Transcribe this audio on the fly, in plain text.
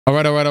All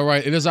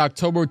right. It is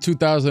October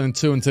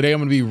 2002, and today I'm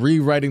going to be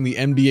rewriting the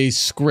NBA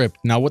script.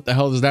 Now, what the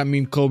hell does that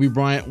mean, Kobe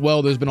Bryant?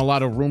 Well, there's been a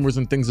lot of rumors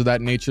and things of that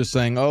nature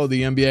saying, oh,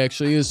 the NBA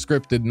actually is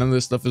scripted. None of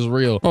this stuff is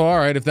real. Oh, all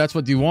right. If that's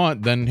what you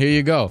want, then here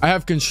you go. I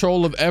have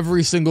control of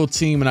every single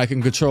team, and I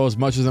can control as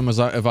much of them as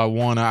if I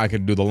want. I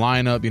could do the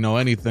lineup,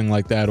 anything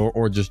like that,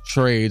 or just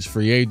trades,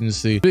 free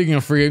agency. Speaking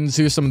of free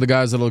agency, here's some of the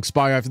guys that'll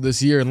expire after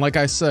this year. And like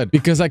I said,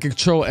 because I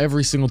control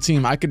every single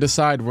team, I could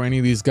decide where any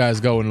of these guys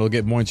go, and it'll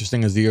get more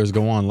interesting as the years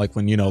go on, like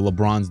when,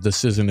 LeBron's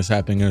decision is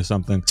happening or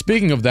something.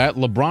 Speaking of that,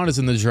 LeBron is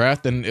in the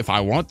draft, and if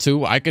I want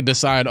to, I could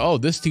decide, oh,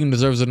 this team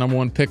deserves a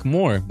 #1 pick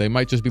more. They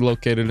might just be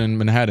located in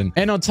Manhattan.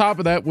 And on top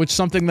of that, which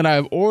something that I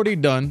have already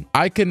done,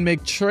 I can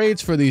make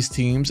trades for these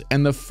teams.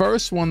 And the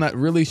first one that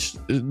really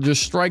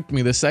just struck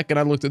me the second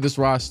I looked at this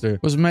roster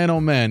was, man,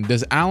 oh man,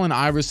 does Allen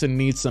Iverson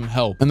need some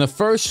help? And the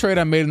first trade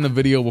I made in the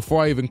video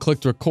before I even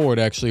clicked record,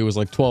 actually it was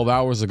like 12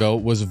 hours ago,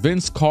 was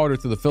Vince Carter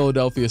to the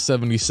Philadelphia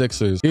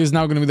 76ers. He is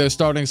now going to be their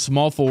starting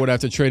small forward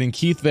after trading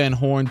Keith Van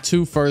Horn,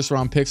 2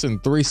 first-round picks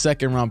and 3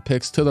 second-round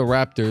picks to the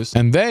Raptors.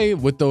 And they,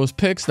 with those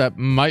picks that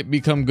might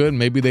become good,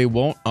 maybe they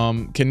won't,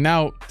 can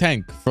now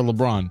tank for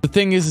LeBron. The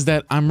thing is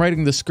that I'm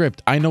writing the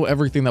script. I know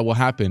everything that will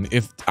happen.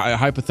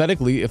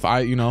 Hypothetically,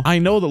 I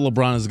know that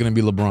LeBron is going to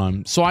be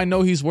LeBron, so I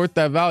know he's worth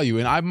that value.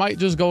 And I might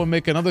just go and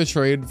make another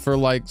trade for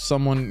like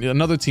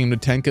another team to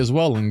tank as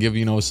well, and give,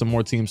 some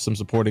more teams some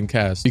supporting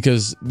cast,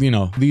 because,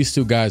 these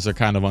two guys are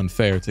kind of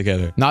unfair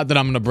together. Not that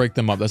I'm going to break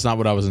them up. That's not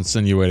what I was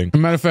insinuating. As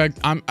a matter of fact,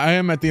 I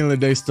am at the end of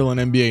the day still an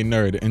NBA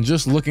nerd, and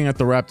just looking at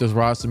the Raptors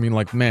roster,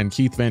 man,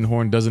 Keith Van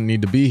Horn doesn't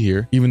need to be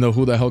here, even though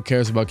who the hell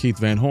cares about Keith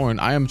Van Horn.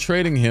 I am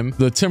trading him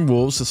the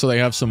Timberwolves so they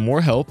have some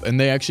more help, and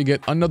they actually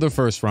get another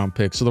first-round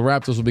pick. So the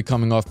Raptors will be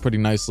coming off pretty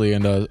nicely,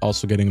 and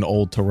also getting an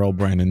old Terrell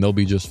Brandon. They'll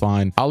be just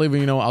fine. I'll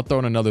even, I'll throw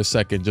in another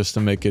second just to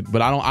make it,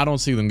 but I don't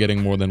see them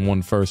getting more than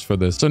 1 first for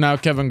this. So now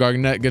Kevin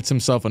Garnett gets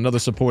himself another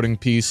supporting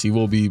piece. He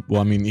will be,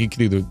 he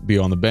could either be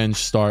on the bench,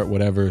 start,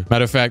 whatever.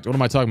 Matter of fact, what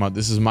am I talking about?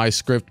 This is my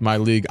script, my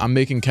league. I'm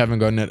making Kevin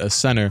Garnett a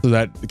center so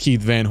that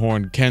Keith Van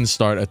Horn can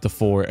start at the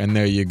 4, and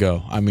there you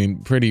go.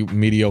 Pretty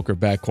mediocre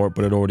backcourt,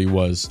 but it already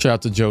was. Shout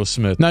out to Joe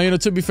Smith. Now,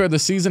 to be fair, the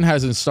season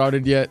hasn't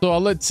started yet, so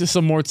I'll let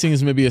some more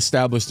teams maybe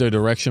establish their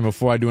direction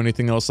before I do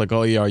anything else, like,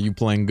 oh yeah, are you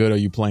playing good? Are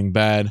you playing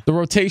bad? The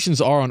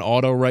rotations are on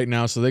auto right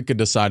now, so they could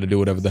decide to do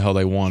whatever the hell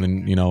they want,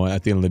 and,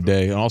 at the end of the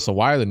day. And also,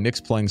 why are the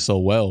Knicks playing so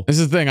well? This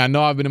is the thing. I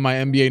know I've been in my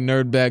NBA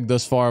nerd bag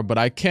thus far, but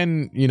I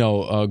can,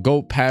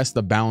 go past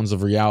the bounds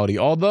of reality.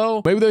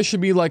 Although, maybe there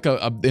should be like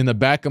in the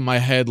back of my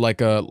head,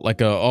 like a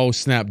oh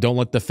snap, don't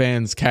let the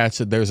fans catch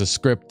that there's a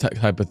script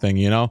type of thing,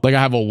 like I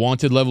have a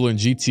wanted level in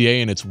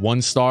GTA and it's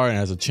 1 star and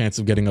has a chance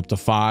of getting up to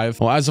 5.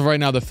 Well, as of right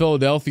now, the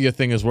Philadelphia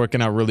thing is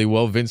working out really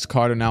well. Vince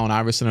Carter now and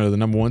Iverson are the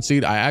 #1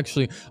 seed.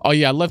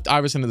 I left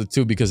Iverson at the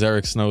 2 because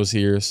Eric Snow's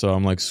here, so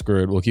I'm like,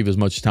 screw it, we'll keep as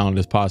much talent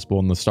as possible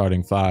in the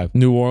starting 5.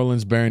 New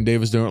Orleans, Baron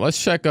Davis doing it.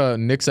 Let's check.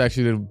 Knicks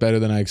actually did better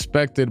than I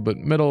expected, but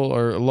middle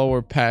or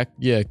lower pack,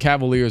 yeah.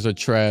 Cavaliers are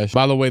trash.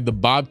 By the way, the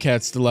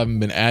Bobcats still haven't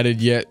been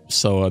added yet,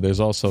 so there's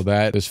also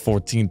that. There's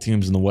 14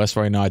 teams in the West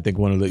right now. I think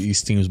one of the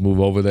East teams move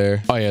over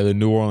there. Oh yeah, the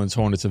New Orleans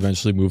Hornets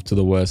eventually moved to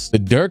the West. The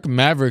Dirk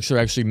Mavericks are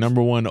actually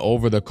 #1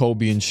 over the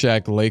Kobe and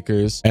Shaq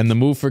Lakers. And the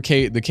move for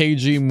the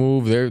KG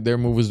move, their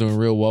move is doing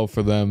real well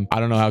for them. I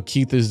don't know how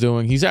Keith is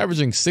doing. He's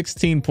averaging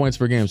 16 points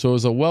per game, so it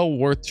was a well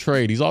worth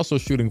trade. He's also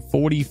shooting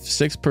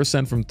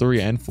 46% from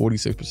 3 and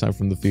 46%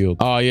 from the field.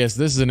 Oh yes,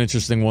 this is an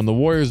interesting one. The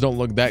Warriors don't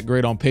look that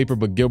great on paper,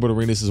 but Gilbert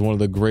Arenas is one of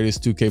the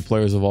greatest 2K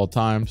players of all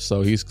time,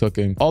 so he's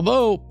cooking.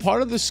 Although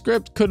part of the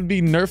script could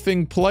be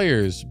nerfing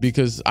players,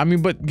 because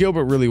but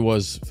Gilbert really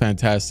was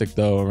fantastic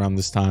though around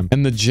this time.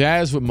 And the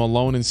Jazz with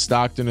Malone and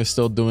Stockton are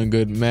still doing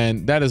good.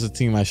 Man, that is a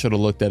team I should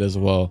have looked at as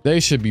well. They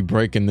should be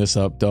breaking this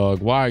up,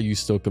 dog. Why are you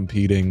still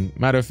competing?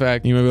 Matter of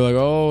fact, you may be like,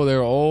 oh,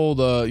 they're old.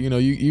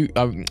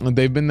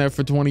 They've been there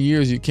for 20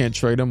 years. You can't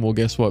trade them. Well,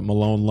 guess what?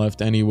 Malone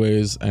left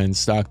anyways, and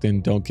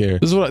Stockton don't care.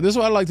 This is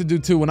what I like to do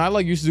too. When I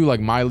used to do like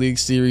my league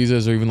series,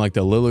 or even like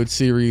the Lillard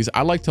series,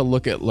 I like to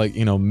look at like,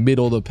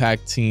 middle of the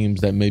pack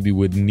teams that maybe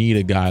would need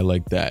a guy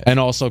like that, and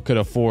also could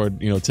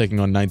afford, taking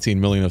on 19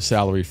 million of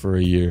salary for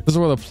a year. This is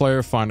where the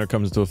player finder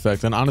comes into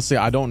effect. And honestly,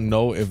 I don't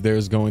know if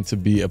there's going to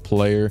be a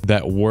player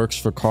that works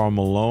for Karl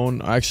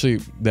Malone. Actually,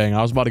 dang,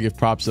 I was about to give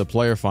props to the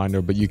player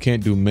finder, but you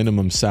can't do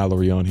minimum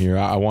salary on here.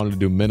 I wanted to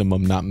do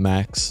minimum, not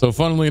max. So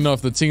funnily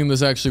enough, the team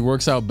this actually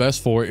works out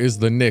best for is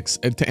the Knicks.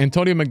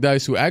 Antonio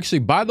McDyess, who actually,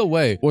 by the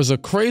way, was a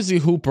crazy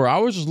hooper. I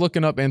was just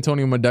looking up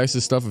Antonio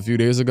McDyess' stuff a few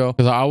days ago,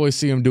 because I always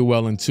see him do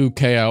well in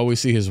 2K. I always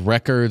see his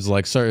records,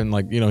 like certain,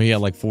 he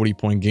had like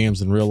 40-point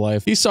games in real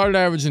life. He started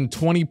averaging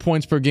 20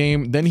 points per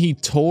game. Then he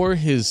tore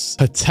his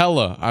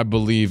patella, I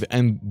believe,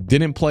 and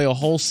didn't play a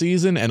whole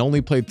season, and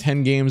only played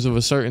 10 games of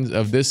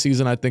this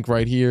season, I think,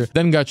 right here.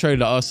 Then got traded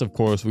to us, of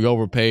course. We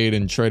overpaid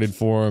and traded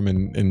for him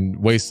and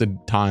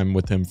wasted time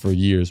with him for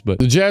years. But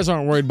the Jazz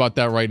aren't worried about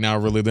that right now,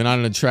 really. They're not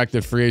an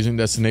attractive free agent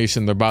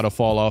destination. They're about to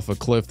fall off a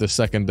cliff the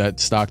second that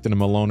Stockton and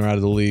Malone are out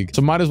of the league.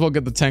 So might as well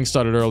get the tank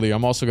started early.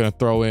 I'm also going to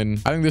throw in,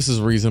 I think this is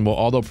reasonable,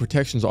 although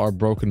protections are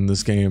broken in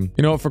this game. game.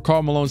 You know what? For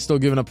Karl Malone still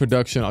giving up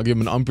production, I'll give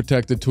him an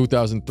unprotected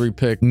 2003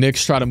 pick.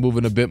 Knicks try to move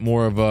in a bit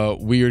more of a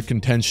weird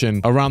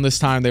contention. Around this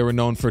time, they were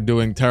known for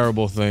doing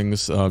terrible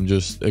things,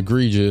 just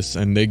egregious,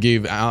 and they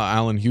gave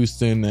Allen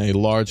Houston a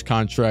large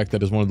contract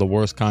that is one of the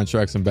worst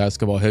contracts in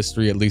basketball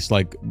history, at least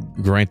like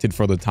granted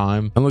for the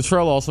time. And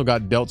Latrell also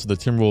got dealt to the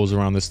Timberwolves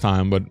around this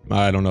time, but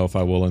I don't know if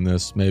I will in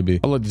this. Maybe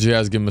I'll let the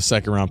Jazz give him a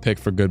second round pick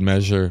for good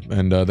measure.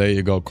 And there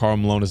you go. Karl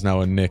Malone is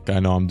now a Knick. I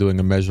know I'm doing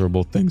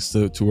immeasurable things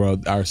to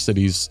our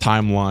city's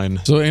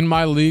timeline. So in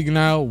my league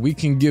now, we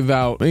can give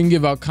out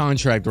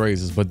contract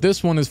raises, but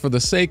this one is for the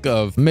sake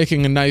of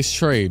making a nice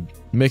trade.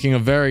 Making a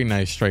very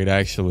nice trade,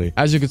 actually.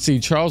 As you can see,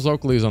 Charles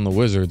Oakley is on the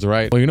Wizards,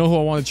 right? Well, you know who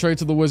I want to trade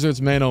to the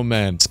Wizards? Man, oh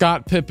man.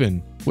 Scott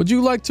Pippen. Would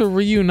you like to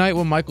reunite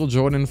with Michael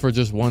Jordan for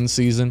just one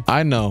season?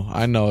 I know.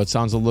 It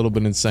sounds a little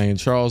bit insane.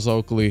 Charles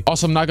Oakley.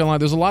 Also, I'm not gonna lie,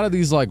 there's a lot of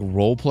these like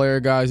role player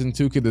guys in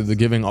 2K that they're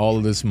giving all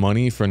of this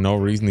money for no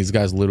reason. These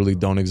guys literally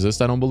don't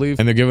exist, I don't believe.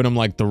 And they're giving them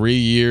like 3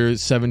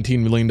 years, $17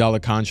 million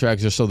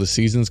contracts just so the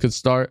seasons could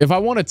start. If I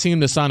want a team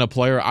to sign a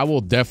player, I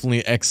will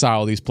definitely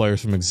exile these players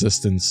from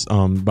existence,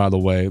 by the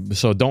way.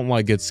 So don't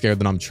like get scared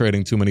that I'm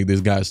trading too many of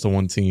these guys to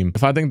one team.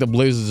 If I think the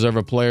Blazers deserve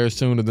a player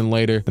sooner than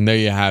later, then there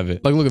you have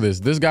it. Like, look at this.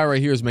 This guy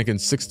right here is making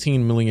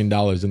 $16 million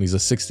and he's a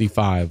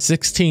 65.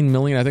 $16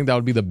 million. I think that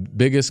would be the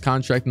biggest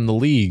contract in the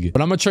league.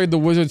 But I'm gonna trade the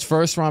Wizards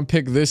first round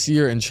pick this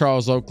year and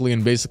Charles Oakley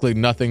and basically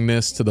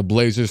nothingness to the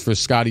Blazers for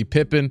Scottie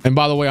Pippen. And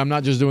by the way, I'm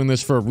not just doing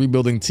this for a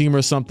rebuilding team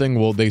or something.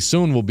 Well, they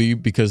soon will be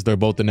because they're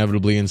both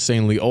inevitably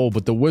insanely old.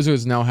 But the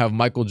Wizards now have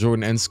Michael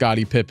Jordan and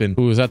Scottie Pippen,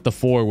 who is at the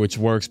 4, which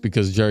works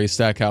because Jerry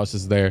Stackhouse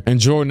is there. And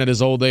Jordan at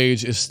his old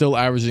age is still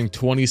averaging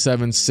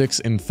 27, 6,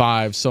 and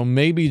 5. So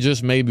maybe,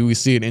 just maybe, we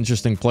see an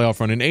interesting playoff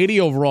run. And 80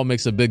 overall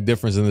makes a big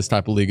difference in this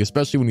type of league,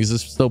 especially when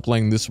he's still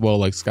playing this well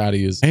like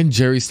Scottie is. And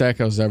Jerry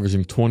Stackhouse is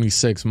averaging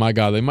 26. My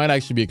God, they might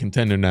actually be a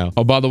contender now.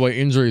 Oh, by the way,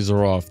 injuries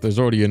are off. There's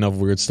already enough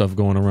weird stuff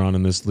going around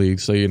in this league,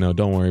 so, you know,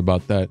 don't worry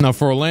about that. Now,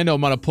 for Orlando,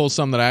 I'm going to pull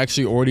something that I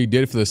actually already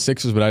did for the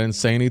Sixers, but I didn't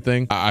say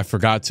anything. I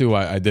forgot to.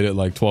 I did it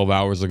like 12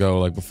 hours ago,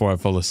 like before I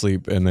fell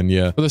asleep. And then,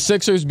 yeah. For the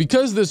Sixers,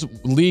 because this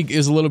league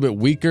is a little bit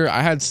weaker,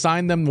 I had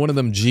signed them, one of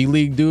them G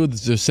League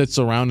dudes just sits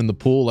around in the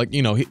pool. Like,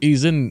 you know,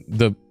 he's in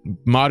the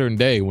modern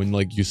day when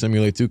like you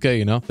simulate 2K,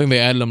 you know. I think they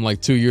added them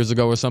like 2 years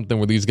ago or something,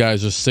 where these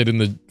guys just sit in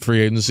the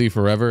free agency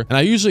forever. And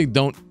I usually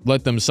don't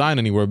let them sign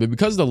anywhere, but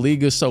because the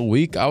league is so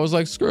weak, I was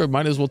like, screw it,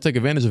 might as well take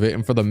advantage of it.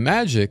 And for the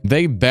Magic,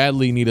 they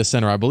badly need a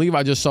center. I believe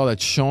I just saw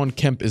that Sean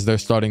Kemp is their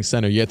starting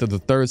center, yet they're the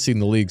 3rd seed in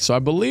the league. So I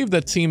believe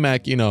that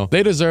T-Mac, you know,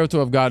 they deserve to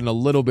have gotten a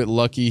little bit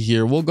lucky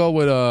here. We'll go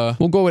with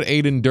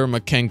Aiden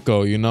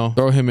Dermakenko, you know,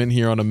 throw him in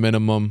here on a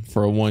minimum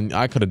for a one.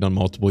 I could have done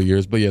multiple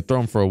years, but yeah, throw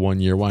him for a 1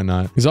 year. Why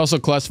not? He's also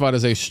classified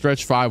as a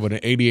stretch 5 with an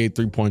 88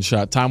 3-point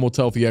shot. Time will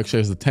tell if he actually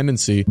has the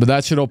tendency, but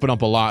that should open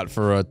up a lot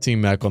for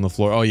T-Mac on the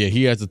floor. Oh yeah,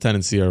 he has the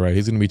tendency. All right,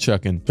 he's gonna be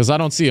chucking, because I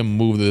don't see a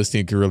move that this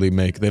team could really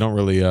make. They don't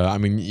really I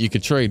mean, you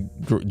could trade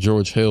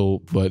George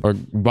Hill, but, or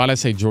why did I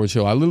say George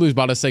Hill? I literally was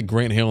about to say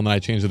Grant Hill and then I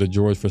changed it to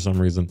George for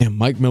some reason. And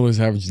Mike Miller's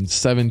averaging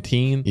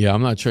 17. Yeah,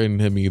 I'm not trading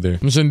him either. I'm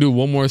just gonna do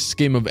one more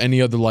scheme of any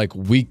other like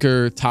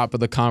weaker top of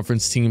the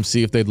conference team,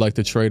 see if they'd like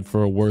to trade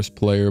for a worse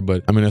player.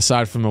 But I mean,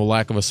 aside from the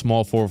lack of a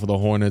small forward for the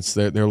Hornets,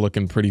 they're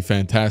looking pretty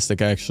fantastic.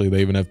 Actually, they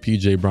even have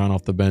PJ Brown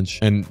off the bench,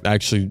 and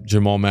actually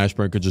Jamal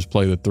Mashburn could just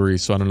play the 3.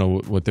 So I don't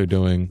know what they're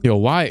doing. Yo,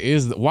 why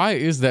is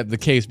that the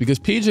case? Because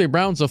PJ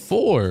Brown's a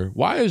 4.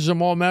 Why is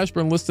Jamal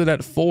Mashburn listed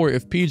at 4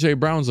 if PJ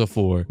Brown's a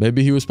 4?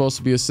 Maybe he was supposed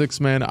to be a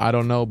 6-man. I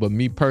don't know. But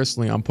me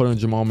personally, I'm putting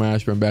Jamal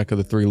Mashburn back at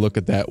the 3. Look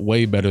at that,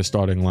 way better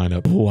starting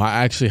lineup. Oh, I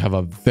actually have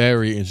a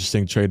very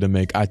interesting trade to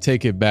make. I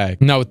take it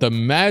back. Now with the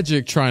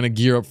Magic trying to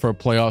gear up for a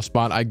playoff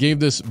spot, I gave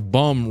this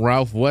bum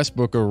Ralph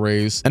Westbrook a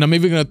raise, and I'm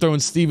even gonna throw in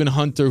Stephen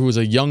Hunter, who's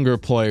a younger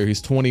player.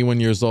 He's 21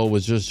 years old,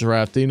 was just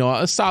drafted, you know,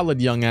 a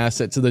solid young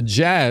asset to the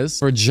Jazz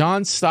for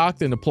John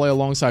Stockton to play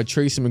alongside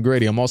Tracy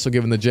McGrady. I'm also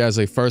giving the Jazz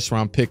a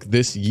 1st-round pick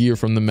this year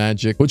from the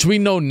Magic, which we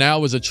know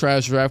now is a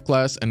trash draft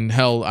class, and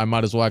hell, I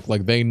might as well act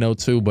like they know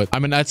too. But I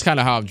mean, that's kind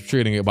of how I'm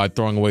treating it by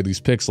throwing away these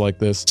picks like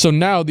this. So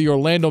now the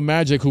Orlando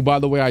Magic, who by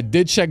the way, I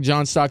did check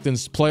John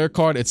Stockton's player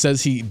card. It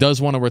says he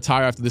does want to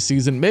retire after the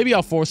season. Maybe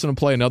I'll force him to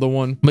play another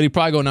one, but he'd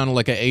probably go down to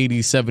like an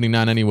 80,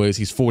 79 anyways.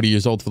 He's 40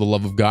 years old, for the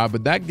love of God.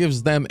 But that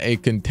gives them a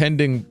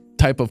contending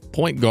type of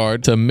point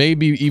guard to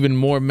maybe even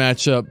more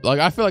matchup. Like,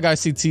 I feel like I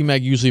see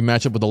T-Mac usually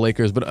match up with the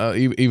Lakers, but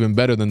even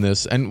better than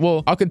this. And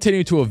well, I'll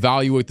continue to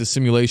evaluate the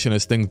simulation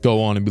as things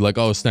go on and be like,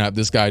 oh snap,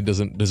 this guy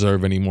doesn't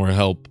deserve any more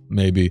help,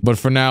 maybe. But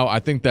for now,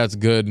 I think that's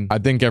good. I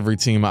think every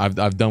team,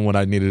 I've done what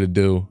I needed to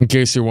do. In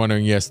case you're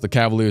wondering, yes, the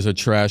Cavaliers are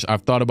trash.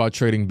 I've thought about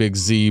trading Big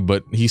Z,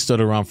 but he stood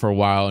around for a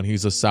while and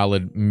he's a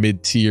solid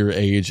mid-tier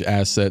age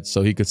asset,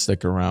 so he could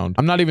stick around.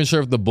 I'm not even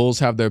sure if the Bulls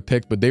have their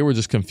pick, but they were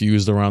just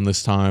confused around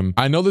this time.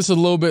 I know this is a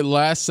little bit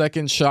last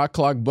second shot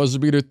clock buzzer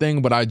beater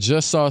thing, but I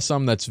just saw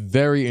something that's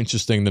very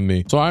interesting to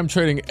me. So I'm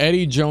trading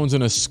Eddie Jones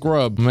in a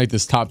scrub. I'll make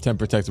this top 10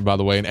 protected, by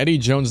the way. And Eddie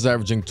Jones is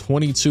averaging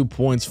 22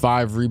 points,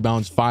 5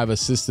 rebounds, 5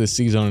 assists this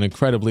season on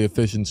incredibly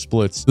efficient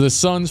splits. The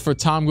Suns for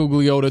Tom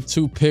Gugliotta,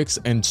 2 picks,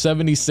 and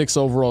 76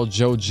 overall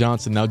Joe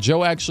Johnson. Now,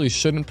 Joe actually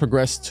shouldn't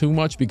progress too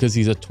much because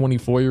he's a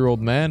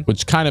 24-year-old man,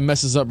 which kind of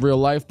messes up real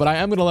life, but I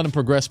am going to let him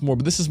progress more.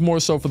 But this is more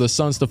so for the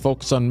Suns to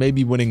focus on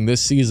maybe winning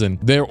this season.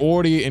 They're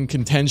already in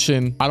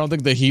contention. I don't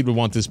think the Heat would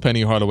want this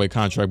Penny Hardaway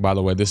contract, by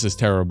the way. This is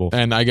terrible.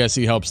 And I guess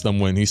he helps them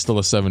win. He's still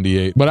a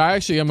 78. But I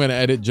actually am going to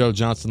edit Joe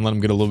Johnson, let him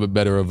get a little bit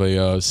better of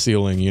a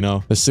ceiling, you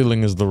know? The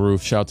ceiling is the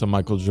roof. Shout out to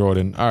Michael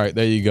Jordan. All right,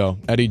 there you go.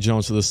 Eddie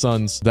Jones to the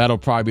Suns. That'll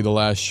probably be the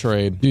last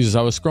trade. Jesus,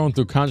 I was scrolling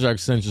through contract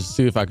extensions to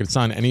see if I could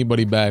sign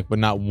anybody back, but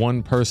not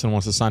one person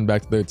wants to sign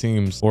back to their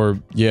teams. Or,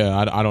 yeah,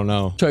 I don't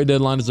know. Trade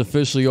deadline is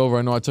officially over.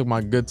 I know I took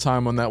my good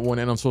time on that one,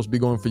 and I'm supposed to be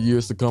going for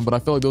years to come, but I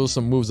feel like those are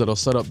some moves that'll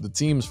set up the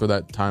teams for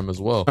that time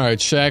as well. All right,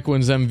 Shaq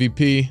wins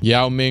MVP.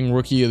 Yao Ming,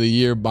 Rookie of the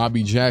Year.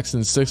 Bobby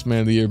Jackson, 6th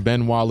Man of the Year.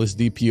 Ben Wallace,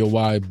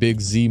 DPOY.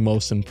 Big Z,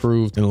 Most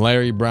Improved. And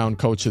Larry Brown,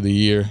 Coach of the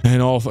Year.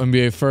 And all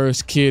NBA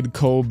first, Kidd,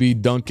 Kobe,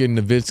 Duncan,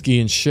 Nowitzki,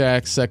 and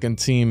Shaq.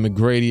 2nd team,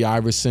 McGrady,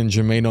 Iverson,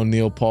 Jermaine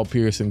O'Neal, Paul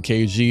Pierce, and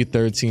KG.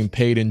 3rd team,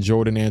 Peyton,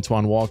 Jordan,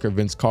 Antoine Walker,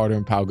 Vince Carter,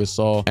 and Pau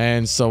Gasol,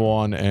 and so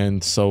on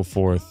and so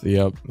forth.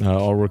 Yep.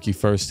 All rookie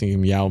first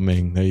team, Yao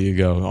Ming. There you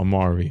go.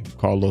 Amari,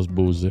 Carlos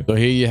Boozer. So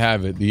here you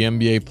have it, the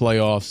NBA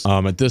playoffs.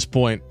 At this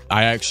point,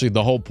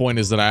 the whole point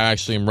is that I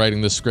actually am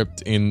writing the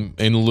script in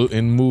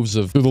moves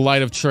of through the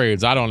light of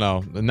trades. I don't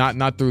know,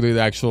 not through the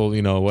actual,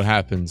 you know, what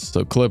happens.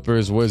 So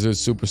Clippers,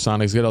 Wizards,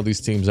 Supersonics, get all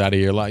these teams out of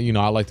here. Like, you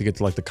know, I like to get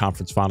to like the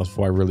conference finals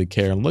before I really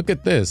care. And look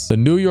at this, the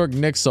New York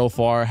Knicks so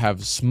far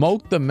have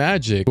smoked the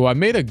Magic, who I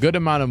made a good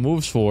amount of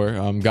moves for.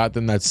 Got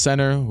them that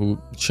center who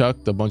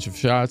chucked a bunch of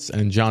shots,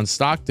 and John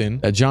Stockton.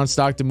 That John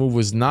Stockton move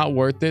was not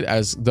worth it,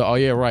 as the, oh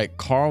yeah, right,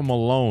 Karl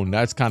Malone.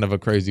 That's kind of a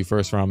crazy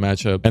first round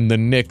matchup. And the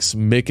Knicks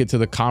make it to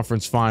the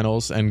conference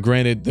finals. And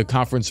granted, the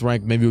conference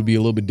rank maybe would be a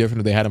little bit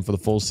different if they had him for the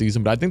full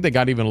season, but I think they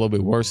got even a little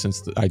bit worse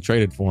since I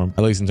traded for him,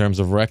 at least in terms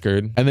of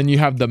record. And then you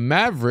have the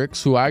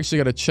Mavericks, who I actually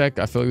got to check.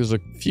 I feel like there's a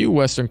few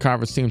Western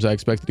Conference teams I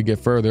expected to get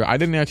further. I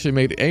didn't actually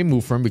make a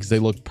move for him because they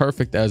look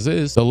perfect as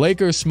is. The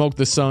Lakers smoked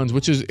the Suns,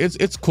 which is,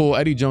 it's cool.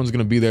 Eddie Jones is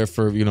going to be there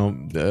for, you know,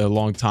 a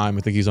long time.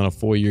 I think he's on a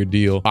 4-year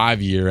deal,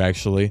 5-year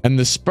actually. And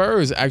the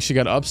Spurs actually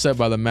got upset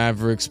by the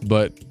Mavericks,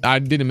 but I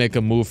didn't make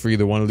a move for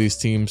either one of these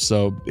teams,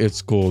 so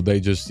it's cool. They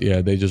just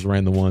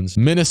ran the ones.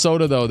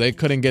 Minnesota, though, they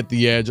couldn't get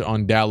the edge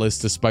on Dallas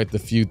despite the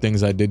few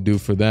things I did do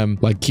for them,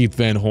 like Keith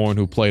Van Horn,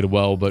 who played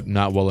well but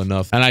not well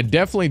enough. And I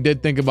definitely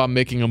did think about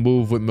making a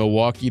move with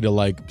Milwaukee to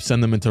like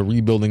send them into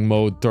rebuilding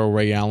mode, throw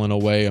Ray Allen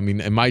away. I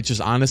mean, it might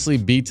just honestly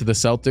be to the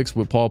Celtics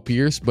with Paul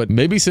Pierce, but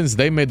maybe since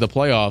they made the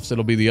playoffs,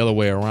 it'll be the other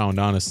way around,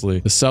 honestly.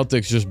 The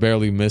Celtics just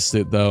barely missed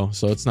it though,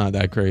 so it's not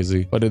that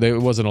crazy. But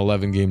it was an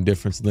 11-game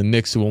difference. The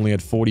Knicks, who only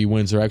had 40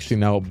 wins, are actually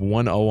now up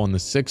 1-0 on the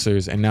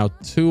Sixers, and now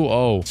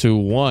 2-0,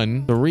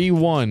 2-1,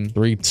 3-1,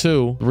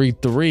 3-2,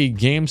 3-3,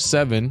 game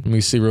 7. Let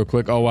me see real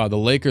quick. Oh wow, the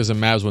Lakers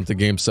and Mavs went to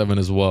game 7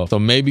 as well. So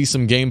maybe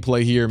some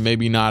gameplay here,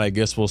 maybe not. I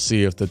guess we'll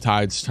see if the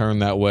tides turn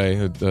that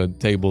way, the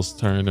tables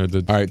turn, or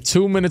the... All right,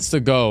 2 minutes to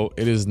go.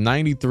 It is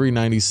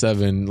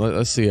 93-97.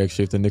 Let's see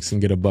actually if the Knicks can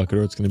get a bucket,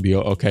 or it's going to be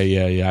okay.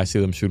 Yeah, I see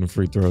them shooting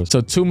free throws.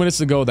 So 2 minutes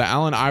to go. The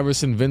Allen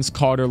Iverson, Vince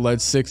Carter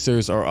led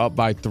Sixers are up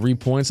by 3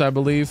 points, I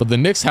believe. But the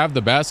Knicks have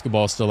the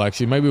basketball still,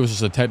 actually. Maybe it was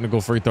just a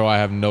technical free throw. I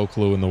have no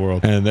clue in the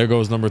world. And there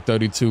goes number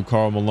 32,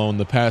 Karl Malone.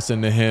 The pass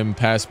into him,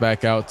 pass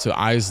back out to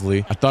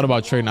Isley. I thought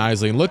about trading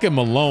Isley. And look at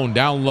Malone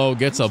down low,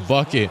 gets a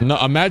bucket. No,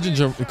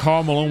 imagine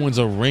Karl Malone wins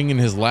a ring in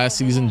his last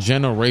season.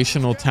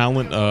 Generational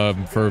talent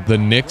for the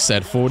Knicks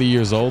at 40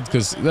 years old.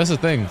 Because that's the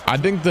thing. I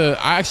think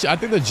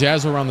the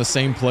Jazz are around the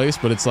same place,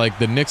 but it's like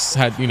the Knicks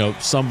had, you know,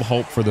 some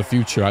hope for the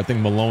future. I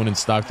think Malone and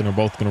Stockton are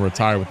both going to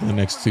retire within the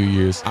next 2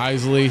 years.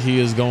 Isley, he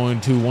is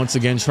going to once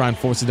again try and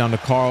force it down to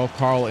Karl.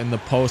 Karl in the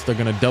post. They're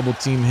going to double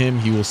team him.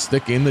 He will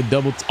stick in the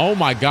double. Oh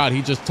my God,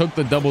 he just took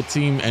the double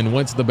team and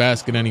went to the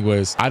basket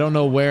anyways. I don't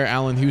know where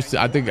Allen Houston.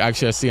 I think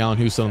actually I see Allen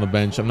Houston on the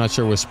bench. I'm not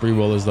sure where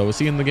Sprewell is though. Is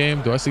he in the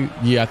game? Do I see?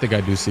 Yeah, I think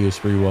I do see a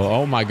Sprewell.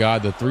 Oh my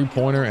God, the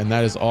 3-pointer, and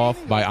that is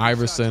off by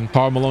Iverson.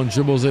 Karl Malone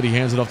dribbles it. He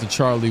hands it off to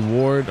Charlie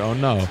Ward. Oh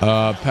no.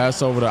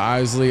 Pass over to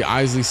Isley.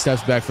 Isley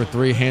steps back for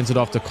 3, hands it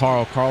off to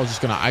Karl. Karl's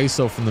just going to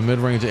ISO from the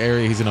mid-range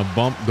area. He's going to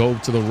bump, go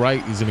to the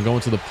right. He's going to go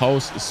into the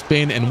post,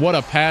 spin, and what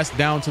a pass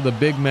down to the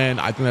big man.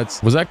 I think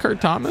was that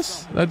Kurt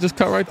Thomas? That just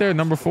cut right there.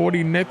 Number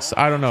 40, Knicks.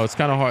 I don't know. It's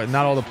kind of hard.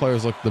 Not all the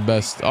players look the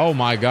best. Oh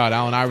my God.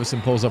 Allen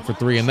Iverson pulls up for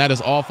 3, and that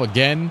is off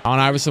again. Allen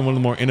Iverson, one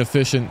of the more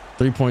inefficient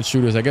 3-point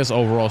shooters, I guess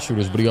overall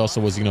shooters, but he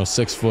also was, you know,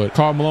 6 foot.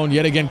 Karl Malone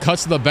yet again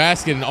cuts to the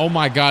basket, and oh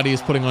my God, he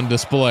is putting on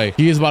display.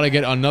 He is about to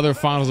get another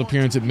finals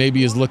appearance. It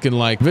maybe is looking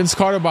like Vince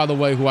Carter, by the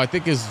way, who I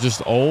think is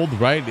just old,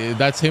 right?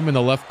 That's him in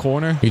the left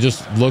corner. He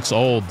just looks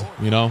old,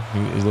 you know?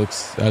 He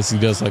looks as he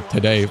does like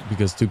today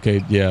because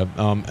 2K, yeah.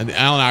 And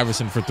Allen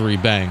Iverson for 3,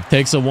 bang.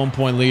 Takes a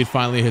 1-point lead,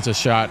 finally hits a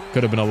shot.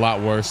 Could have been a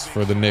lot worse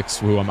for the Knicks,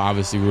 who I'm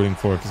obviously rooting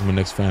for because I'm a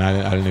Knicks fan.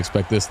 man. I didn't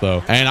expect this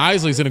though. And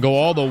Isley's gonna go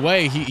all the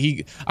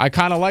way. I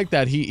kind of like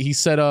that. He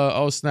said,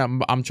 oh snap,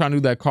 I'm trying to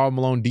do that Karl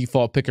Malone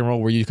default pick and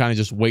roll where you kind of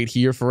just wait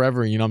here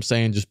forever. You know what I'm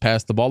saying? Just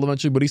pass the ball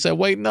eventually. But he said,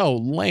 wait, no,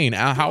 lane,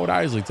 Howard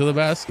Isley to the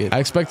basket. I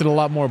expected a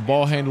lot more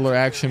ball handler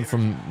action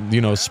from,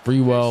 you know,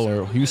 Sprewell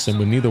or Houston,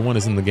 but neither one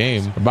is in the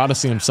game. We're about to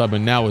see him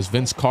subbing now as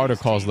Vince Carter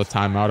calls the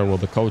timeout, or well,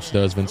 the coach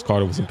does. Vince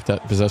Carter was in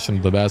possession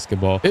of the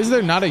basketball. Is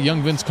there not a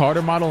young Vince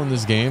Carter model in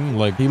this game?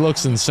 Like, he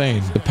looks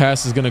insane. The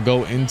pass is going to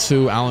go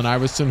into Allen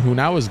Iverson, who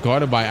now is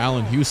guarded by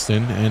Allen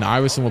Houston, and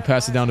Iverson will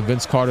pass it down to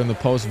Vince Carter in the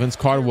post. Vince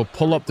Carter will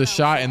pull up the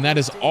shot, and that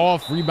is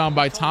off. Rebound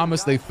by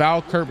Thomas. They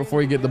foul Kurt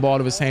before he get the ball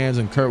out of his hands,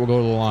 and Kurt will go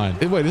to the line.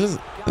 Wait,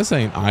 this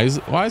ain't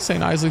Isley. Why is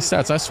saying Isley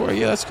stats? I swear,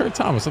 yeah, that's Kurt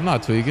Thomas. I'm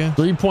not tweaking.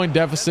 3-point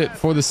deficit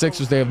for the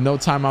Sixers. They have no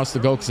timeouts to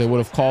go because they would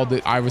have called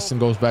it. Iverson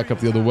goes back up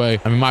the other way.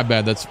 I mean, my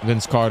bad. That's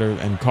Vince Carter,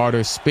 and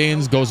Carter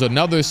spins, goes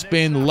another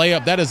spin,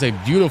 layup. That is a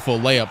beautiful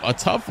layup. A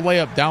tough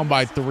layup down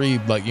by 3.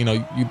 Like, you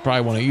know, you'd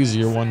probably want an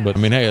easier one, but I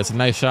mean, hey, it's a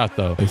nice shot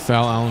though. They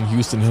foul Allen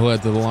Houston. He'll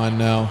head to the line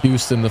now.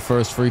 Houston, the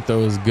first free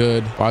throw is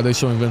good. Why are they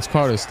showing Vince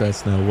Carter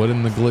stats now? What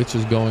in the glitch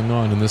is going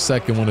on? And the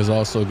second one is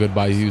also good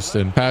by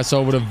Houston. Pass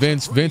over to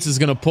Vince. Vince is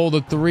going to pull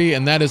the 3,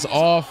 and that is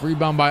off.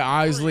 Rebound by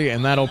Isley,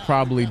 and that'll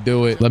probably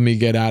do it. Let me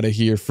get out of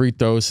here. Free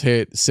throws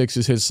hit.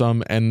 Sixers hit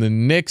some, and the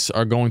Knicks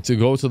are going to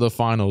go to the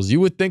finals. You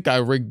would think I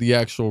rigged the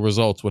actual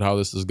results with how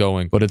this is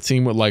going, but a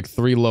team with like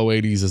 3 low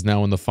 80s is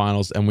now in the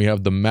finals, and we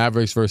have the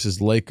Mavericks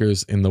versus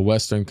Lakers in the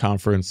Western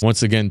Conference.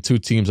 Once again, 2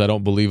 teams I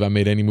don't believe I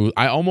made any moves.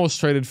 I almost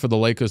traded for the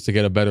Lakers to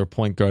get a better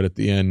point guard at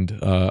the end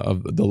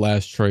of the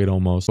last trade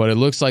almost, but it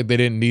looks like they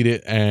didn't need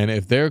it. And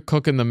if they're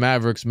cooking the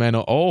Mavericks, man,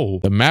 oh,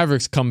 the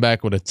Mavericks come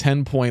back with a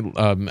 10-point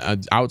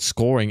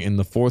outscoring in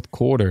the 4th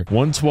quarter.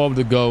 1:12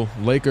 to go.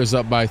 Lakers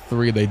up by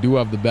 3. They do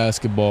have the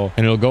basketball,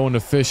 and it'll go into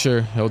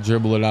Fisher. He'll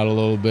dribble it out a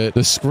little bit.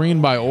 The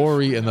screen by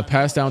Ori and the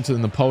pass down to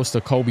in the post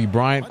to Kobe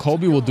Bryant.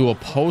 Kobe will do a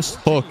post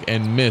hook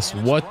and miss.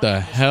 What the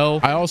hell?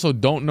 I also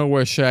don't know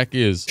where Shaq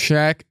is.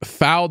 Shaq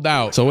fouled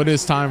out. So it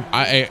is time.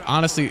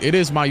 Honestly, it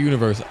is my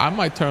universe. I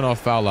might turn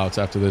off foul outs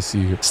after this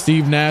year.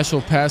 Steve Nash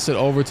will pass it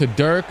over to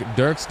Dirk.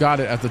 Dirk's got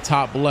it at the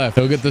top left.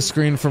 He'll get the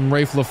screen from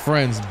Rafe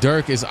LaFrentz.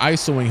 Dirk is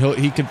isoing.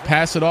 He could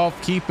pass it off,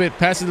 keep it,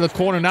 pass it to the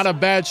corner. Not a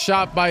bad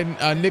shot by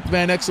Nick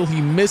Van Exel.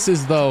 He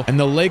misses though, and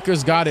the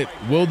Lakers got it.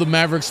 Will the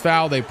Mavericks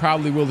foul? They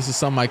probably will. This is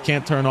something I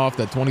can't turn off.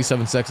 That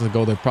 27 seconds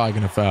ago, they're probably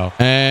gonna foul.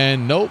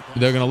 And nope,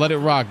 they're gonna let it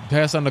rock.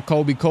 Pass on to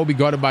Kobe. Kobe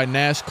guarded by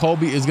Nash.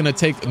 Kobe is gonna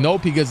take.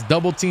 Nope, he gets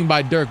double teamed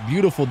by Dirk.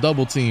 Beautiful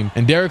double team.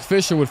 And Derek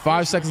Fisher with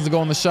 5 seconds to go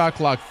on the shot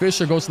clock.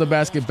 Fisher goes to the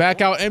basket,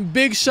 back out, and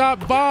big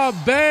shot. Bob,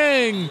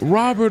 bang!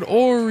 Robert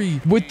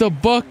Horry with the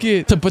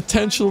bucket to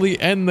potentially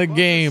end the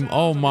game.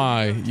 Oh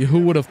my, who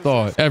would have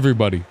thought?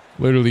 Everybody.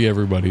 Literally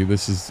everybody.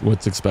 This is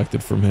what's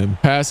expected from him.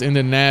 Pass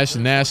into Nash.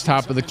 Nash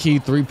top of the key.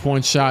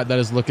 3-point shot. That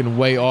is looking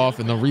way off.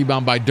 And the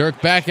rebound by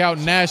Dirk. Back out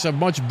Nash. A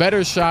much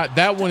better shot.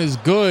 That one is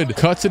good.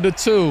 Cuts it to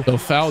 2. They'll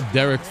foul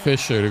Derek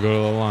Fisher to go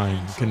to the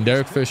line. Can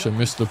Derek Fisher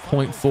miss the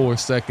 0.4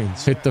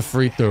 seconds? Hit the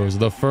free throws.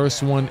 The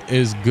first one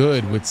is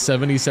good with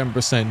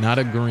 77%. Not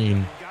a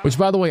green. Which,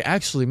 by the way,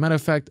 actually, matter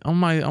of fact, on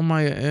my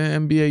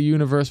NBA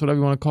universe, whatever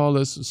you want to call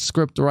this,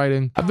 script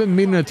writing, I've been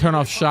meaning to turn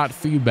off shot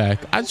feedback.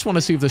 I just want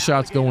to see if the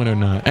shots go in or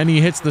not. And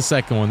he hits the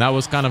second one. That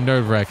was kind of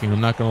nerve-wracking.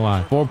 I'm not going to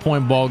lie.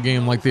 4-point ball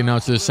game, like the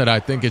announcer said. I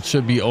think it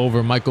should be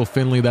over. Michael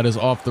Finley, that is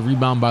off the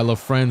rebound by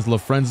LaFrentz.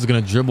 LaFrentz is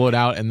going to dribble it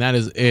out, and that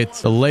is it.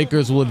 The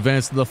Lakers will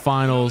advance to the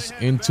finals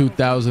in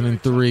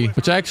 2003,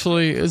 which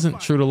actually isn't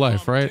true to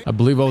life, right? I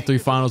believe 03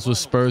 finals was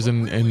Spurs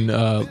and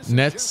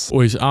Nets,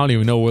 which I don't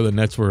even know where the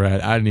Nets were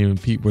at. I didn't even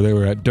peep where they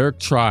were at. Dirk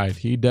tried.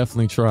 He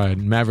definitely tried.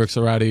 Mavericks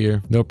are out of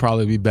here. They'll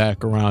probably be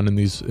back around in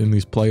these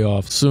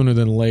playoffs sooner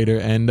than later.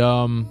 And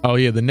oh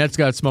yeah, the Nets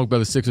got smoked by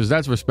the Sixers.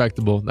 That's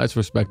respectable. That's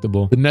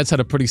respectable. The Nets had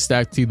a pretty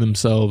stacked team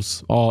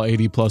themselves, all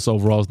 80+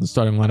 overalls in the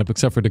starting lineup,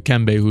 except for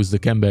Dikembe, who's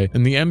Dikembe.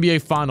 In the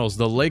NBA Finals,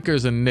 the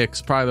Lakers and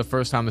Knicks, probably the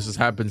first time this has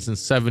happened since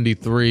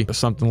 '73 or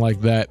something like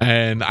that.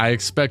 And I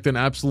expect an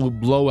absolute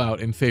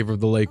blowout in favor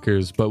of the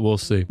Lakers, but we'll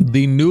see.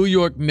 The New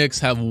York Knicks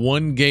have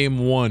won game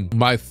 1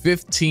 by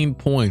 15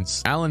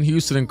 points. Allen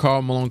Houston and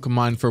Karl Malone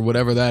combined for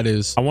whatever that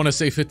is. I want to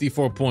say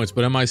 54 points,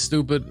 but am I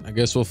stupid? I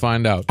guess we'll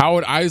find out.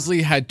 Howard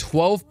Isley had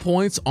 12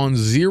 points on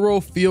 0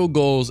 field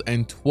goals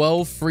and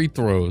 12 free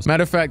throws.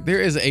 Matter of fact, there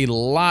is a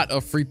lot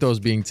of free throws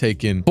being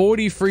taken.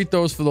 40 free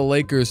throws for the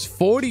Lakers,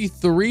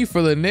 43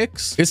 for the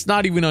Knicks. It's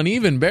not even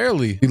uneven,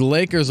 barely. The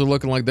Lakers are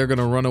looking like they're going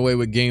to run away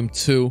with game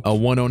 2, a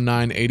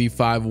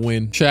 109-85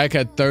 win. Shaq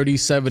had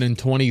 37 and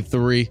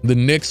 23. The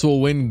Knicks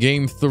will win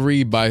game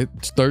 3 by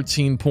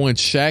 13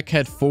 points. Shaq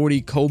had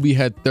 40, Kobe had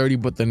had 30,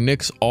 but the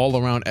Knicks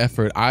all-around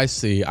effort, I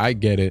see, I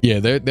get it. Yeah,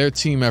 their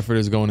team effort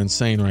is going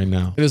insane right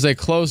now. It is a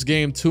close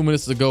game, 2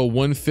 minutes to go,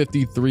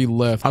 1:53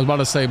 left. I was about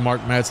to say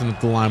Mark Madsen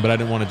at the line, but I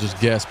didn't want to just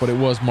guess, but it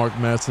was Mark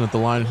Madsen at the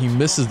line, and he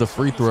misses the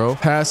free throw.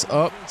 Pass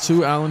up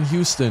to Allen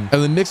Houston.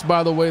 And the Knicks,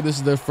 by the way, this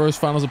is their first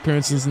finals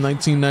appearance since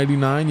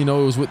 1999. You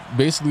know, it was with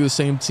basically the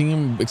same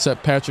team,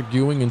 except Patrick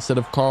Ewing instead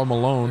of Karl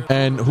Malone.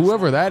 And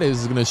whoever that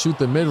is going to shoot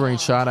the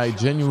mid-range shot. I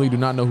genuinely do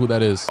not know who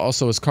that is.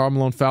 Also, is Karl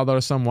Malone fouled out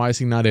or something? Why is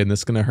he not in? This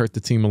is going to hurt the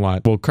team a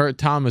lot. Well, Kurt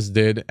Thomas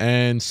did,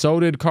 and so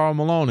did Karl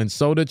Malone, and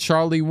so did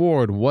Charlie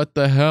Ward. What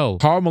the hell?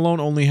 Karl Malone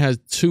only has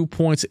 2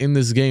 points in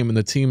this game, and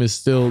the team is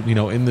still, you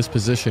know, in this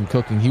position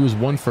cooking. He was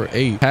 1 for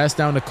 8. Pass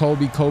down to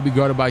Kobe. Kobe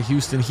guarded by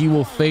Houston. He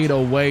will fade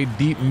away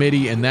deep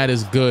midi, and that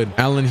is good.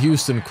 Allen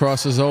Houston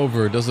crosses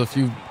over, does a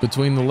few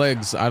between the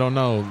legs. I don't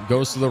know.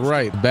 Goes to the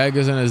right. The bag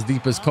isn't as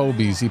deep as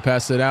Kobe's. He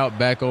passed it out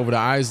back over to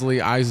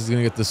Isley. Isley's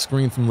going to get the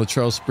screen from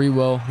Latrell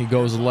Sprewell. He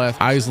goes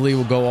left. Isley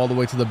will go all the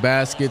way to the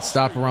basket,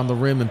 stop around the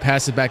rim, and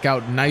pass it back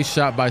out. Nice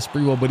shot by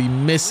Sprewell, but he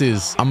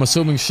misses. I'm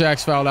assuming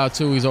Shaq's fouled out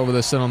too. He's over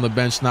there sitting on the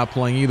bench, not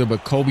playing either,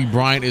 but Kobe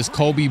Bryant is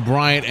Kobe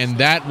Bryant, and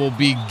that will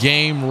be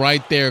game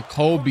right there.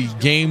 Kobe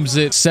games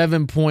it.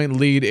 7-point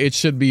lead. It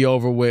should be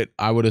over with,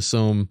 I would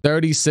assume.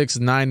 36,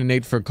 9, and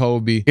 8 for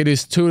Kobe. It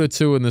is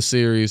 2-2 in the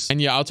series.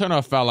 And yeah, I'll turn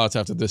off foul outs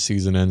after this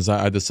season ends.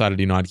 I decided,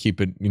 you know, I'd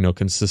keep it, you know,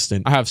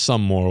 consistent. I have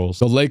some morals.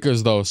 The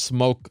Lakers, though,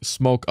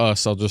 smoke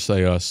us. I'll just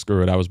say us.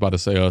 Screw it. I was about to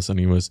say us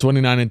anyways.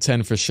 29 and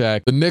 10 for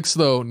Shaq. The Knicks,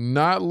 though,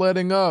 not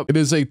letting up. It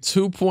is a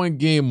 2-point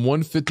game,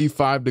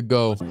 1:55 to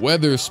go.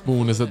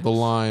 Weatherspoon is at the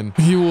line.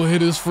 He will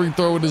hit his free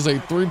throw. It is a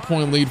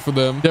 3-point lead for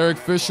them. Derek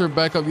Fisher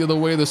back up the other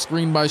way. The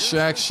screen by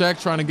Shaq.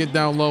 Shaq trying to get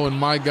down low, and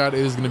my God, it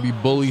is going to be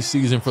bully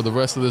season for the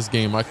rest of this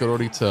game. I could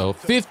already tell.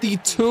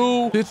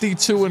 52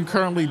 and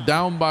currently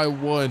down by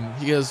 1.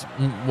 He has,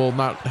 well,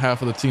 not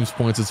half of the team's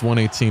points. It's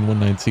 118,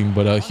 119.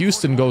 But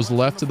Houston goes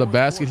left to the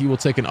basket. He will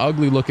take an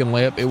ugly looking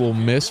layup. It will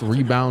miss.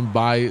 Rebound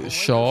by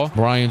Shaw.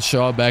 Brian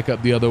Shaw back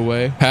up the other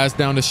way. Pass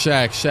down to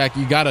Shaq. Shaq,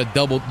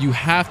 you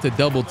have to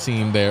double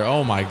team there.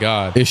 Oh my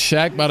God. Is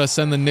Shaq about to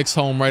send the Knicks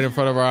home right in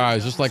front of our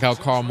eyes, just like how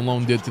Karl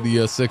Malone did to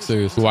the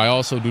Sixers, who I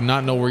also do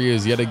not know where he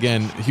is yet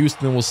again.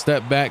 Houston will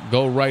step back,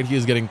 go right. He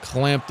is getting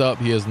clamped up.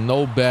 He has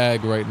no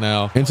bag right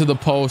now. Into the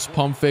post,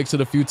 pump fakes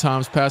it a few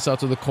times, pass out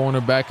to the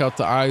corner, back out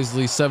to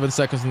Isley. 7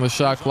 seconds on the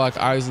shot clock.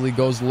 Isley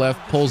goes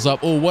left, pulls up.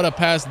 Oh, what a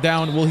pass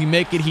down. Will he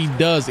make it? He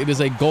does. It is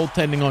a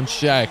goaltending on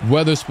Shaq.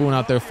 Weatherspoon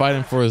out there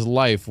fighting for his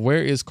life.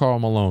 Where is Karl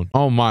Malone?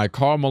 Oh my,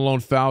 Karl Malone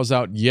fouls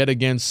out yet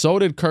again. So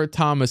did Kurt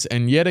Thomas,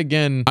 and yet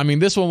again, I mean,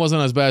 this one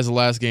wasn't as bad as the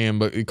last game,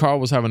 but Karl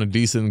was having a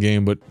decent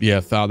game, but yeah,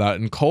 fouled out.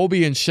 And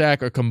Kobe and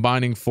Shaq are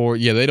combining for,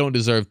 yeah, they don't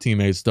deserve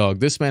teammates, dog.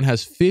 This man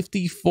has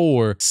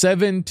 54,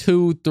 7,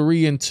 2,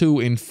 3, and 2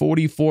 in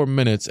 44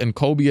 minutes, and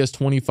Kobe has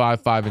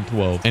 25, 5, and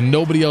 12. And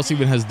nobody else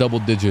even has double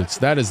digits.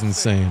 That is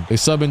insane. They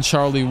sub in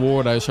Charlie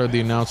Ward. I just heard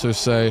the announcer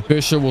say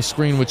Fisher will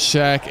screen with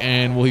Shaq,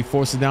 and will he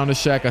force it down to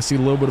Shaq? I see a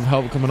little bit of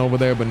help coming over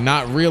there, but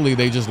not really.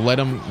 They just let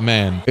him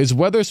man. Is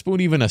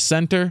Weatherspoon even a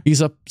center?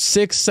 He's a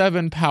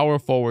 6'7" power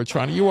forward.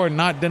 You are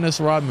not Dennis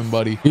Rodman,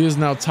 buddy. He is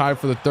now tied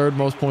for the 3rd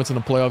most points in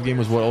a playoff game,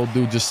 is what old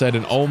dude just said.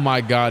 And oh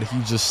my God, he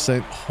just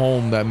sent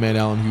home that man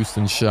Allen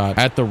Houston shot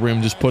at the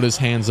rim. Just put his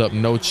hands up,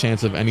 no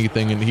chance of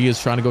anything. And he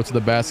is trying to go to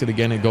the basket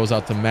again. It goes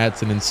out to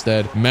Madsen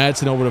instead.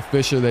 Madsen over to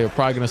Fisher. They are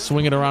probably going to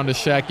swing it around to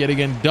Shaq yet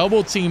again.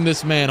 Double team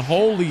this man.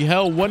 Holy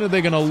hell, when are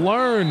they going to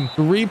learn?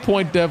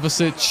 3-point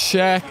deficit.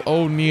 Shaq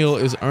O'Neal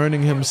is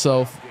earning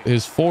himself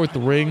his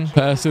 4th ring.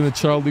 Pass into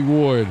Charlie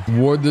Ward.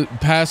 Ward the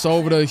pass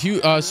over to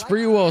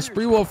Sprewell.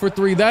 Sprewell for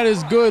 3. That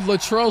is good.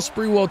 Latrell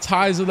Sprewell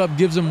ties it up,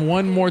 gives him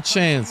one more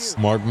chance.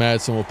 Mark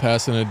Madsen will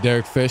pass into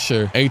Derek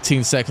Fisher.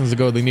 18 seconds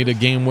ago, they need a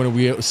game winner.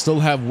 We still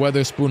have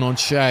Weatherspoon on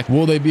Shaq.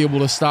 Will they be able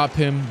to stop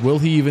him? Will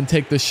he even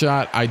take the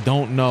shot? I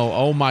don't know.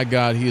 Oh my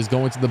God, he is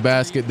going to the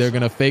basket. They're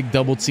going to fake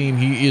double team.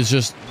 He is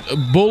just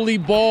bully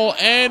ball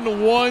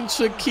and 1.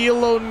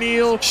 Shaquille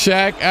O'Neal.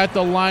 Shaq at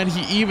the line.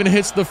 He even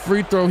hits the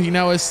free throw. He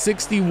now has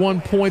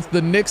 61 points.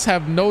 The Knicks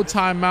have no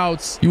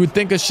timeouts. You would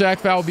think a Shaq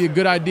foul would be a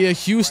good idea.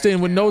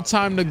 Houston, with no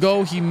time to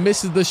go, he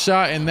misses the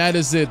shot, and that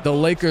is it. The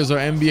Lakers are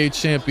NBA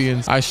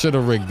champions. I should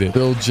have rigged it.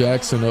 Bill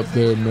Jackson up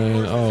there,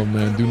 man. Oh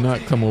man, do not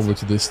come over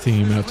to this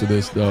team after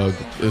this, dog.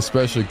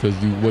 Especially because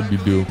what do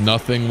you do?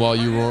 Nothing while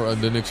you were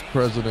the Knicks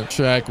president.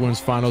 Shaq wins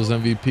Finals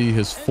MVP,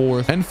 his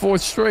 4th and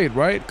 4th straight,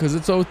 right? Because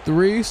it's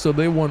 03, so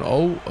they won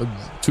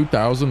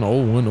 2000,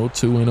 01,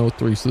 02, and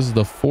 03. So this is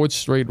the 4th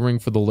straight ring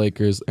for the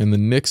Lakers, and the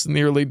Knicks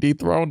nearly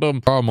dethroned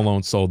them. Karl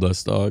Malone sold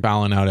us, dog.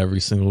 Fouling out every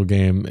single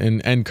game.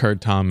 And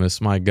Kurt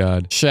Thomas, my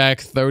God.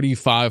 Shaq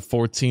 35,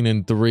 14,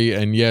 and 3.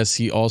 And yes,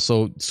 he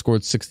also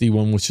scored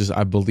 61, which is,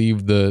 I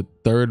believe, the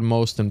 3rd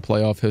most in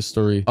playoff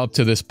history up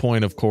to this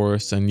point, of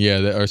course. And yeah,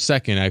 or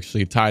 2nd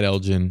actually, tied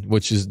Elgin,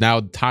 which is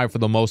now tied for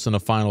the most in a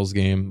finals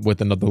game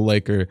with another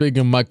Laker. Big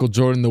and Michael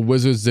Jordan, the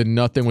Wizards did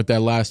nothing with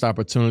that last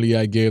opportunity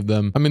I gave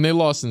them. I mean, they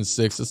lost in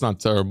 6. It's not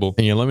terrible.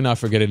 And yeah, let me not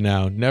forget it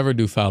now. Never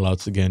do foul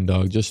outs again,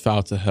 dog. Just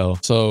foul to hell.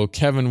 So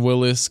Kevin Willis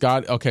ridiculous.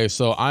 Scott. Okay,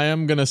 so I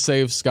am gonna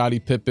save Scottie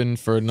Pippen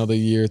for another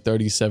year.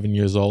 37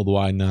 years old.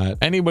 Why not?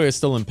 Anybody that's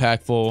still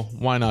impactful,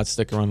 why not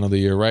stick around another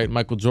year, right?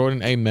 Michael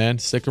Jordan, amen.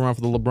 Stick around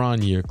for the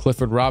LeBron year.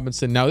 Clifford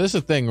Robinson. Now, this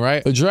is the thing,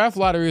 right? The draft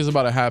lottery is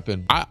about to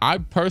happen. I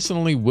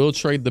personally will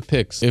trade the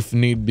picks if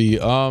need be.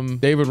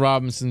 David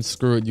Robinson,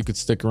 screw it. You could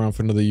stick around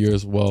for another year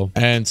as well.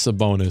 And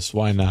Sabonis,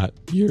 why not?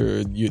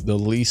 You're the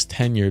least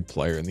tenured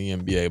player in the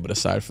NBA, but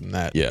aside from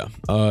that, yeah.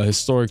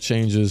 Historic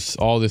changes,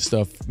 all this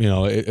stuff, you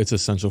know, it's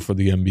essential for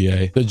the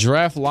NBA. The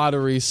draft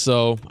lottery,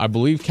 so I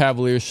believe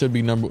Cavaliers should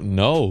be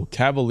no,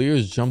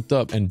 Cavaliers jumped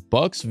up, and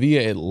Bucks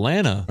via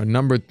Atlanta are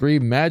number 3.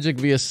 Magic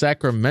via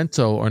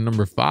Sacramento are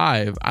number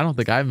 5. I don't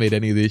think I made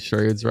any of these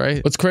trades,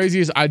 right? What's crazy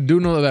is I do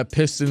know that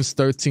Pistons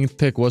 13th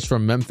pick was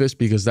from Memphis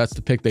because that's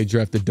the pick they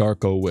drafted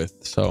Darko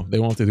with. So they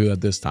won't have to do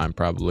that this time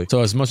probably.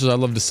 So as much as I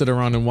love to sit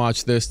around and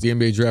watch this, the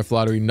NBA draft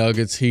lottery,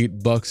 Nuggets,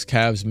 Heat, Bucks,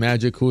 Cavs,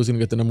 Magic, who's gonna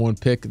get the number 1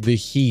 pick? The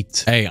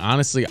Heat. Hey,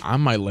 honestly, I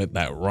might let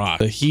that rock.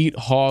 The Heat,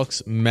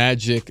 Hawks,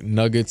 Magic,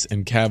 Nuggets,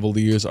 and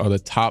Cavaliers are the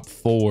top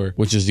 4,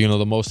 which is, you know,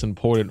 the most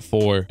important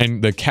 4.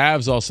 And the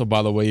Cavs also,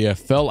 by the way, yeah,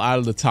 fell out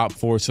of the top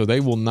 4, so they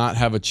will not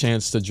have a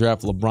chance to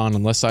draft LeBron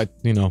unless I,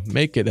 you know,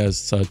 make it as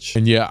such.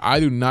 And yeah, I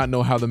do not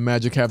know how the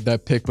Magic have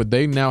that pick, but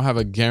they now have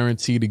a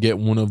guarantee to get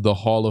one of the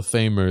Hall of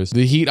Famers.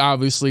 The Heat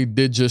obviously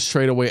did just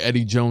trade away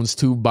Eddie Jones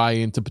to buy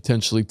into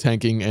potentially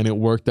tanking, and it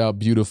worked out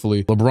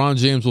beautifully. LeBron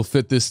James will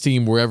fit this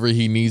team wherever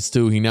he needs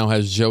to. He now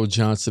has Joe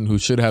Johnson, who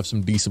should have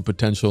some decent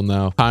potential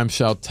now. Time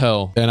shall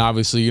tell. And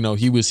obviously, you know,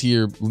 he was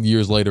here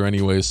years later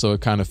anyway, so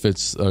it kind of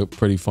fits a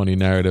pretty funny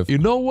narrative. You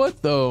know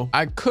what, though?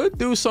 I could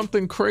do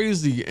something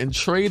crazy and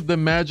trade the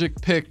Magic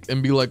pick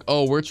and be like,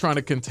 oh, we're trying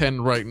to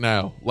contend right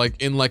now.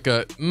 Like in like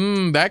a,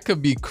 that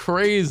could be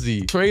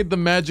crazy. Trade the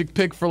Magic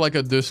pick for like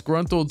a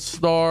disgruntled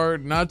star,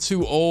 not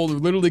too old,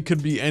 literally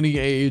could be any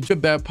age.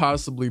 Could that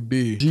possibly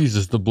be?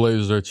 Jesus, the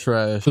Blazers are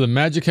trash. So the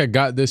Magic had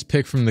got this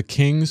pick from the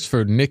Kings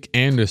for Nick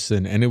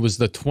Anderson, and it was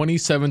the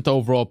 27th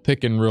overall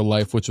pick in real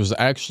life, which was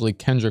actually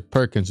Kendrick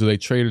Perkins, who they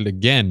traded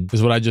again,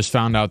 is what I just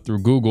found out through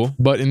Google.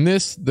 But in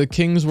this, the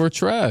Kings were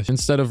trash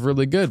instead of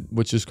really good,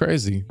 which is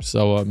crazy.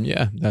 So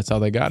yeah, that's how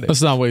they got it.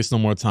 Let's not waste no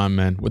more time,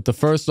 man. With the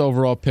first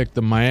overall pick,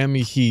 the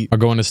Miami Heat are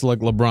going to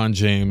select LeBron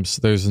James.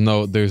 There's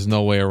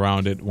no way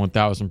around it.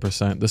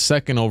 1000%. The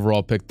second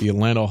overall pick, the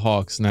Atlanta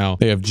Hawks, now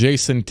they have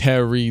Jason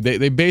Terry.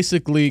 They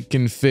basically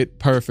can fit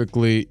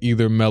perfectly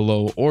either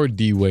Melo or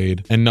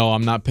D-Wade. And no,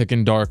 I'm not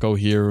picking Darko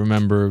here.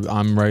 Remember,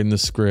 I'm writing the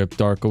script.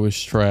 Darko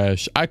is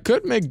trash. I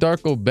could make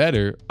Darko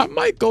better. I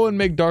might go and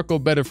make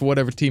Darko better for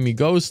whatever team he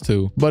goes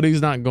to, but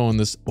he's not going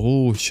this.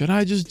 Oh, should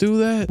I just do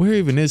that? Where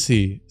even is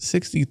he?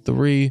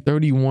 63,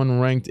 31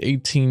 ranked,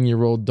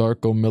 18-year-old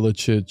Darko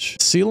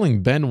Milicic.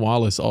 Ceiling Ben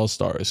Wallace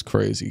All-Star is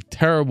crazy.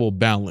 Terrible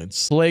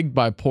balance. Plagued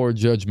by poor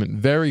judgment.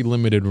 Very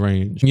limited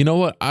range. You know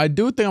what? I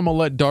do think I'm gonna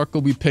let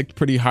Darko be picked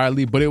pretty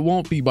highly, but it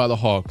won't be by the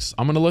Hawks.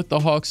 I'm gonna let the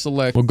Hawks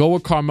select. We'll go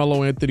with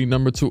Carmelo Anthony,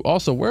 number 2.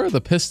 Also, where are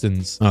the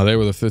Pistons? Oh, they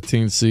were the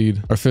 15th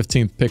seed, or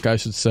 15th pick, I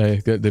should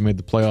say. They made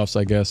the playoffs,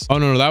 I guess. Oh,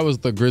 no, that was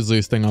the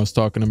Grizzlies thing I was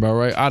talking about,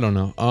 right? I don't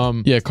know.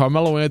 Yeah,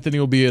 Carmelo Anthony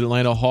will be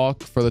Atlanta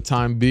Hawk for the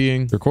time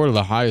being. Recorded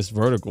the highest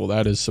vertical.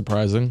 That is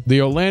surprising.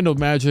 The Orlando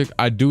Magic,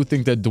 I do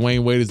think that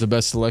Dwayne Wade is the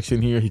best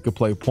selection here. He could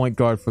play point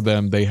guard for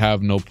them. They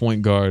have no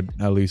point guard,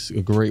 at least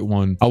a great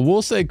one. I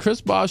will say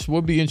Chris Bosh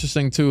would be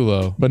interesting too,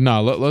 though. But nah,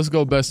 let's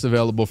go best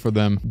available for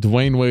them.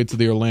 Dwayne Wade to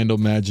the Orlando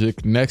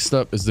Magic. Next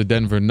up is the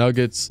Denver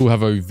Nuggets, who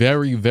have a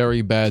very,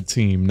 very bad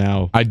team.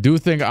 Now, I do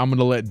think I'm going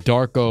to let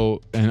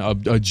Darko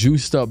and a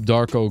juiced up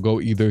Darko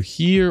go either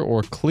here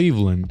or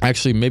Cleveland.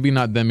 Actually, maybe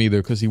not them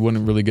either, because he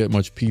wouldn't really get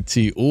much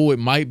PT. Oh, it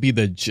might be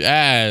the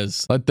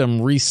Jazz. Let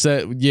them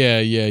reset.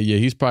 Yeah.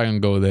 He's probably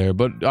going to go there.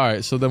 But all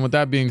right, so then with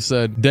that being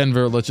said,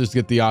 Denver, let's just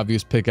get the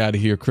obvious pick out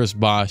of here. Chris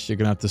Bosh, you're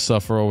going to have to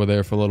suffer over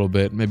there for a little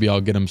bit. Maybe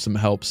I'll get him some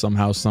help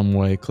somehow, some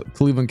way.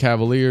 Cleveland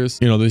Cavaliers,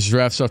 you know, this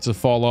draft starts to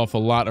fall off a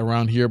lot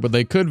around here, but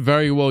they could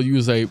very well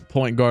use a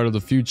point guard of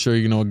the future,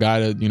 you know, a guy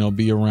to, you know,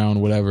 be around,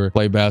 whatever,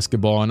 play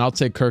basketball. And I'll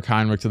take Kirk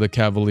Heinrich to the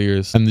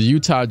Cavaliers. And the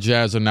Utah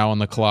Jazz are now on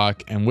the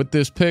clock. And with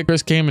this pick,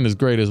 Chris Kaman is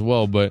great as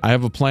well, but I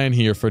have a plan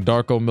here for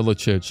Darko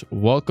Milicic.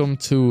 Welcome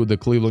to the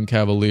Cleveland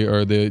Cavalier,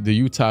 or the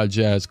Utah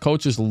Jazz.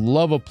 Coaches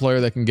love a player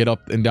that can get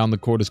up and down the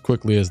court as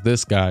quickly as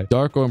this guy.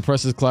 Darko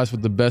impresses class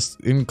with the best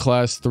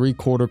in-class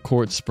three-quarter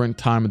court sprint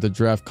time at the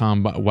draft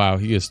combine. Wow,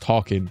 he is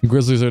talking.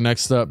 Grizzlies are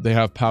next up. They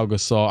have Pau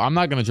Gasol. I'm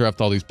not going to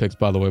draft all these picks,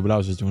 by the way, but I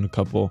was just doing a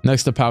couple.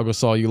 Next to Pau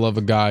Gasol, you love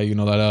a guy, you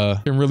know,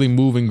 that can really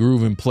move and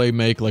groove and play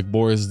make, like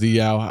Boris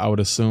Diaw, I would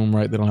assume,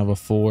 right? They don't have a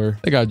 4.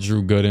 They got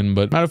Drew Gooden,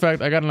 but matter of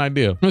fact, I got an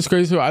idea. It's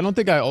crazy too. I don't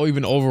think I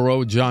even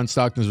overrode John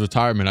Stockton's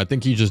retirement. I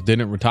think he just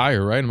didn't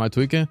retire, right? Am I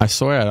tweaking? I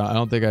swear, I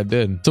don't think I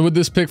did. So with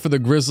this pick for the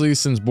Grizzlies,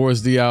 since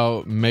Boris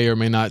Diaw may or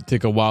may not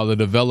take a while to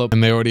develop,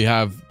 and they already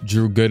have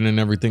Drew Gooden and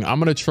everything, I'm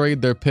going to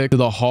trade their pick to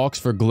the Hawks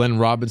for Glenn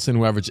Robinson,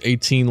 who averaged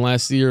 18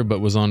 last year, but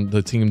was on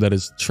the team that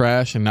is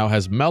trash and now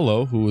has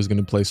Melo, who is going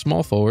to play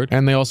small forward.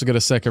 And they also get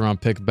a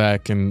second-round pick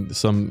back, and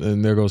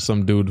there goes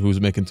some dude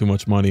who's making too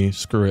much money.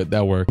 Screw it,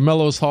 that worked.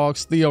 Melo's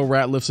Hawks. Theo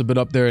Ratliff's a bit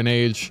up there in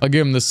age.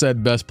 give him the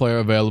said best player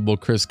available,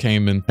 Chris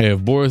Kaman. Hey,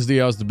 if Boris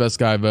Diaw is the best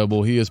guy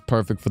available, he is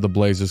perfect for the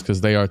Blazers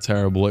because they are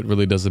terrible. It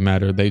really doesn't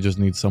matter. They just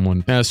need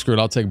someone. Yeah, screw it.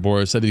 I'll take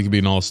Boris. Said he could be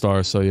an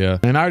all-star, so yeah.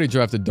 And I already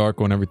drafted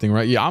Darko and everything,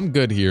 right? Yeah, I'm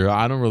good here.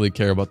 I don't really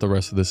care about the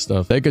rest of this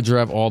stuff. They could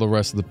draft all the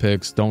rest of the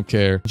picks. Don't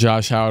care.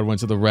 Josh Howard went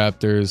to the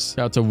Raptors.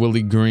 Shout out to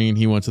Willie Green.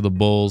 He went to the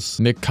Bulls.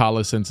 Nick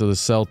Collison to the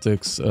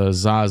Celtics.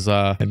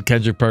 Zaza and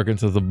Kendrick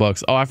Perkins to the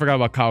Bucks. Oh, I forgot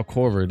about Kyle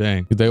Korver.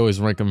 Dang. They always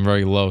rank him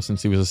very low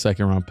since he was a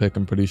second-round pick,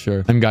 I'm pretty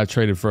sure. And got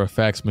traded for a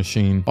fax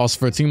machine. Also,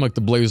 for a team like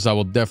the Blazers, I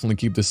will definitely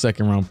keep the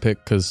second-round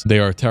pick because they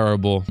are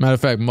terrible. Matter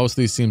of fact, most of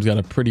these teams got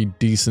a pretty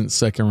decent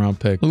second-round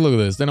pick. Look at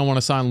this. They don't want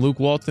to sign Luke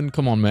Walton.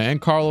 Come on, man.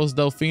 And Carlos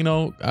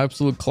Delfino.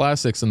 Absolute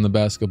classics in the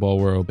basketball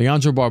world.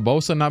 Leandro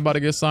Barbosa not about to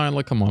get signed.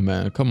 Like, come on,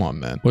 man. Come on,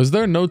 man. Was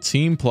there no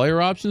team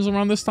player options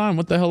around this time?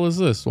 What the hell is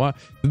this? Why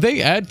did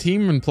they add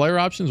team and player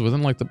options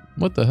within like the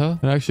what the hell?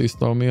 It actually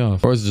throw me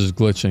off. Or is it just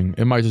glitching?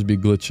 It might just be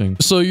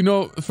glitching. So, you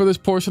know, for this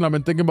portion, I've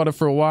been thinking about it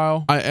for a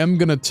while. I am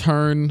gonna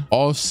turn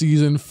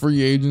off-season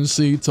free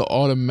agency to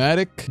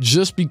automatic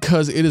just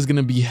because it is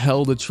gonna be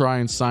hell to try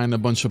and sign a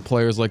bunch of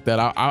players like that.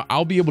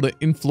 I'll be able to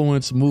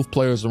influence, move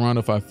players around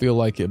if I feel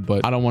like it,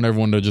 but I don't want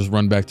everyone to just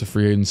run back to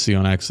free agency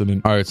on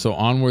accident. All right, so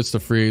onwards to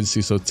free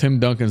agency. So Tim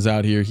Duncan's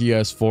out here. He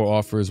has 4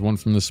 offers, one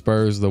from the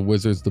Spurs, the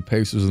Wizards, the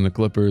Pacers, and the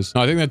Clippers.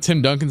 Now, I think that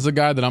Tim Duncan's the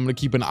guy that I'm gonna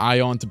keep an eye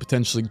on to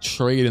potentially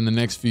trade in the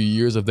next few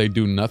years if they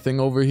do nothing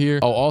over here.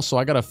 Oh, also,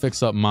 I gotta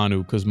fix up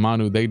Manu because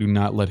Manu, they do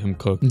not let him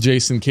cook.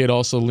 Jason Kidd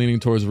also leaning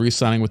towards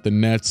re-signing with the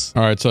Nets.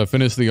 All right, so I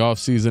finished the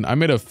offseason. I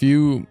made a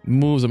few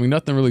moves. I mean,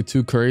 nothing really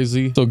too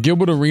crazy. So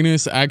Gilbert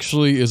Arenas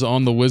actually is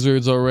on the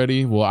Wizards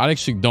already. Well, I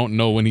actually don't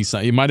know when he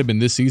signed. It might have been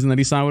this season that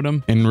he signed with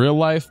them in real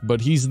life,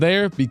 but he's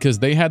there because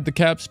they had the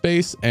cap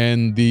space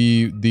and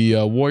the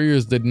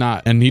Warriors did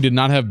not, and he did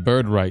not have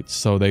bird rights,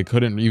 so they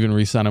couldn't even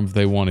re-sign him if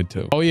they wanted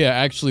to. Oh yeah,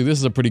 actually, this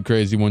is a pretty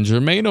crazy one.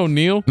 Jermaine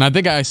O'Neal, and I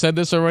think I said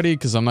this already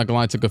because I'm not gonna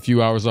lie, I took a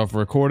few hours off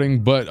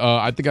recording, but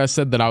I think I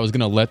said that I was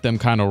gonna let them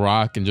kind of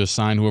rock and just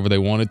sign whoever they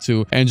wanted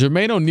to. And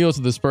Jermaine O'Neal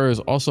to the Spurs.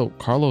 Also,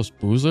 Carlos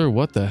Boozer.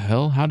 What the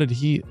hell? How did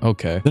he?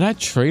 Okay, did I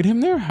trade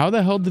him there? How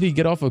the hell did he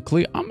get off of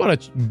Cleveland? I'm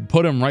about to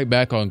put him right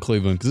back on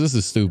Cleveland because this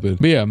is stupid.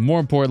 But yeah, more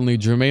importantly,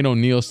 Jermaine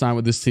O'Neal signed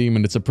with this team,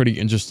 and it's a pretty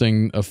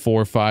interesting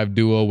 4-5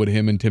 duo with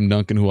him and Tim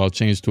Duncan, who I'll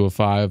change to a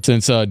 5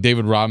 since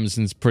David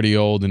Robinson's pretty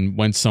old and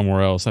went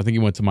somewhere else. I think he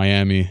went to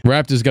Miami.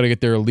 Raptors got to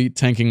get their elite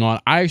tanking on.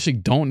 I actually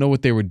don't know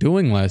what they were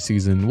doing last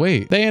season.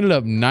 Wait, they ended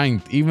up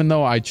 9th, even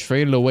though I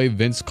traded away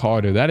Vince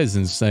Carter. That is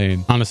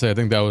insane. Honestly, I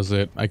think that was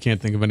it. I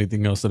can't think of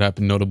anything else that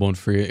happened notable and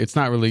free. It's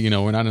not really, you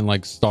know, we're not in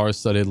like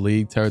star-studded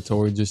league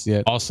territory just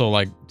yet. Also,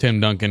 like Tim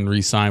Duncan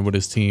re-signed with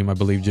his team. I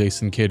believe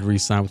Jason Kidd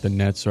re-signed with the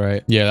Nets,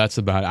 right? Yeah, that's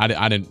about it.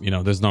 I didn't, you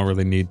know, there's no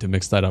really need to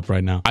mix that up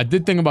right now. I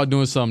did think about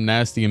doing something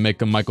nasty and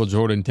making Michael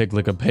Jordan take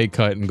like a pay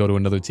cut and go to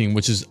another team,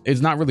 which is,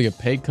 it's not really a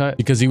pay cut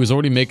because he was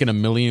already making $1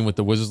 million with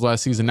the Wizards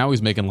last season. Now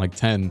he's making like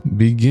 10.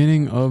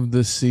 Beginning of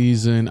the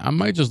season, I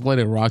might just let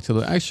it rock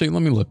till actually,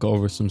 let me look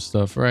over some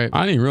stuff, right?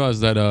 I didn't realize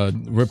that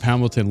Rip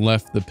Hamilton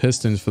left the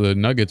Pistons for the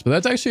Nuggets, but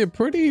that's actually a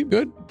pretty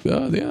good,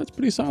 yeah, it's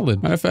pretty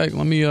solid. Matter of fact,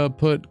 let me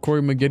put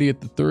Corey McGiddy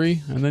at the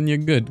 3 and then you're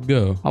good to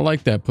go. I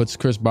like that. Puts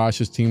Chris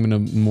Bosh's team in a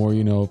more,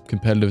 you know,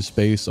 competitive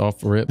space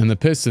off rip. And the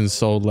Pistons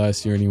sold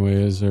last year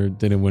anyways, or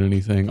didn't win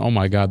anything. Oh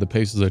my God, the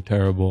Pacers are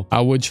terrible.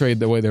 I would trade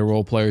the way they're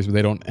role players, but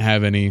they don't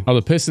have any. Oh,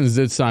 the Pistons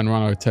did sign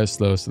Ron Artest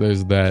though, so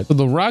there's that. So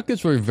the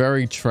Rockets were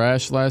very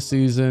trash last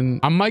season.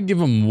 I might give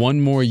them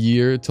one more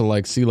year to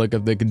like see like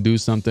if they could do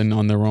something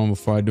on their own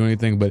before I do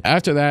anything. But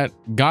after that,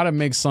 gotta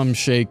make some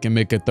shake and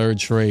make a 3rd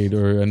trade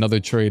or another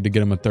trade to get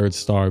them a 3rd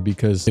star,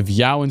 because if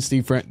Yao and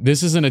Steve Francis,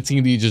 this isn't a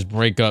team that you just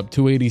break up.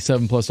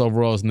 287 plus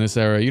overalls in this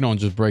era, you don't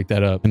just break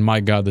that up. And my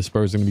God, the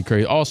Spurs are gonna be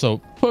crazy. Also,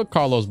 put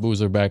Carlos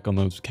Boozer back on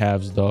those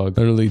Cavs, dog.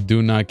 Literally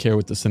do not care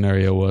what the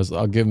scenario was.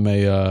 I'll give him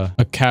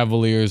a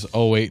Cavaliers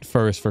 08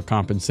 first for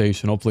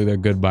compensation. Hopefully they're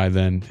good by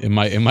then. It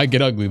might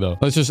get ugly though.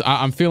 Let's just,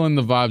 I'm feeling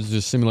the vibes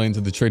just simulating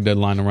to the trade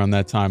deadline around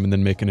that time and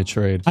then making a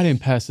trade. I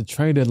didn't pass the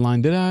trade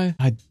deadline, did I?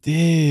 I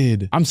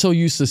did. I'm so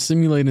used to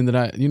simulating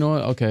that you know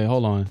what? Okay,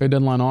 hold on. Trade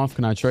deadline off.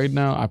 Can I trade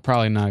now? I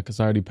probably not because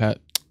I already passed.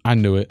 I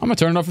knew it. I'm gonna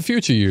turn it off for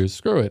future years.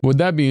 Screw it. With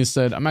that being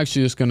said, I'm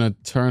actually just gonna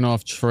turn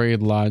off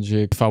trade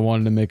logic if I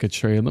wanted to make a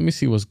trade. Let me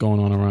see what's going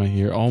on around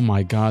here. Oh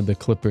my God, the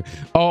Clipper.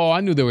 Oh, I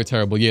knew they were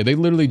terrible. Yeah, they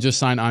literally just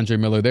signed Andre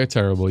Miller. They're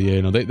terrible. Yeah,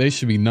 you know, they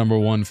should be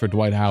 #1 for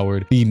Dwight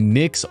Howard. The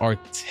Knicks are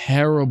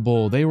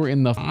terrible. They were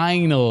in the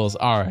finals.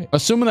 All right.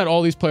 Assuming that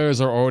all these players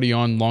are already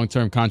on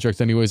long-term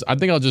contracts anyways, I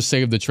think I'll just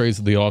save the trades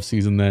to the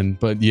offseason then.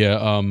 But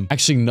yeah,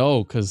 actually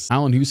no, because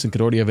Allen Houston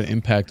could already have an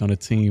impact on a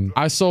team.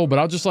 But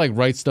I'll just like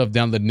write stuff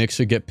down that Knicks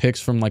should get get picks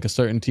from like a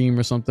certain team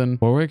or something.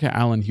 Or where can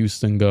Allen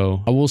Houston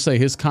go? I will say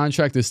his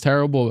contract is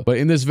terrible, but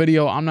in this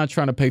video, I'm not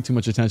trying to pay too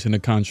much attention to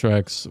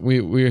contracts.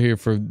 We're here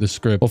for the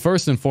script. Well,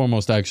 first and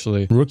foremost,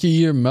 actually, rookie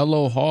year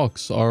Mellow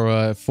Hawks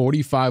are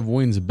 45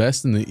 wins,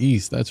 best in the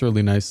East. That's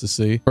really nice to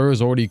see.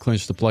 Spurs already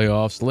clinched the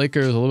playoffs.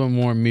 Lakers a little bit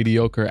more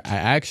mediocre.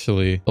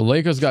 Actually, the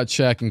Lakers got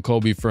Shaq and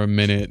Kobe for a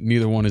minute.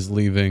 Neither one is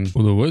leaving.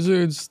 Well, the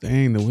Wizards,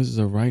 dang, the Wizards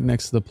are right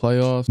next to the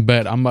playoffs.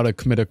 Bet I'm about to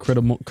commit a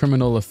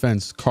criminal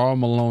offense. Karl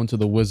Malone to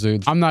the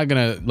Wizards. I'm not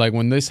gonna, like,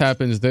 when this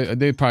happens,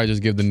 they probably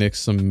just give the Knicks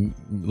some,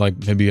 like,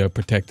 maybe a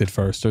protected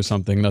first or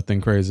something.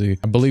 Nothing crazy.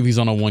 I believe he's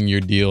on a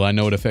 1-year deal. I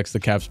know it affects the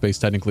cap space.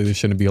 Technically, this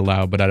shouldn't be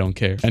allowed, but I don't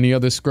care. Any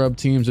other scrub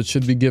teams that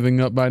should be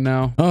giving up by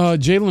now?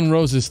 Jalen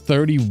Rose is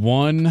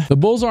 31. The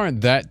Bulls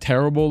aren't that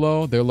terrible,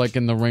 though. They're like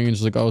in the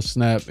range, like, oh,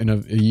 snap, in a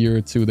year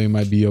or two, they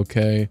might be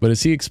okay. But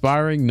is he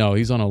expiring? No,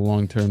 he's on a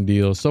long-term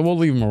deal. So we'll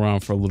leave him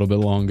around for a little bit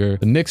longer.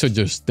 The Knicks are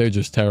they're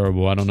just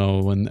terrible. I don't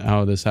know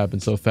how this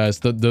happened so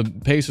fast. The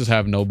Pacers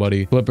have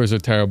nobody. Clippers are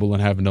terrible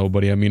and have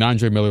nobody. I mean,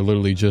 Andre Miller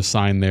literally just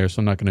signed there, so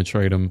I'm not going to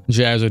trade him.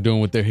 Jazz are doing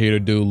what they're here to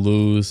do,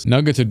 lose.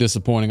 Nuggets are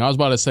disappointing. I was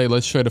about to say,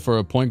 let's trade it for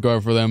a point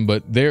guard for them,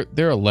 but they're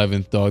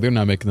 11th, dog. They're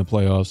not making the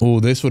playoffs. Oh,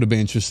 this would have been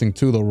interesting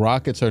too. The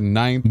Rockets are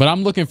 9th, but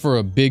I'm looking for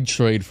a big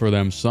trade for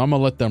them, so I'm going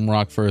to let them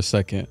rock for a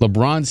second.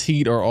 LeBron's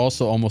Heat are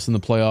also almost in the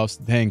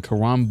playoffs. Dang,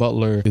 Caron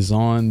Butler is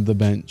on the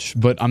bench,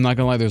 but I'm not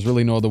going to lie, there's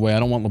really no other way. I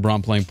don't want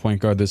LeBron playing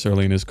point guard this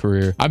early in his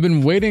career. I've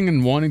been waiting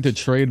and wanting to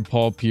trade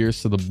Paul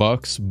Pierce to the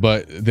Bucks,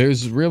 but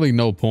there's really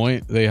no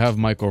point. They have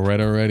Michael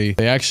Redd already.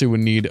 They actually would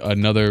need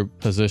another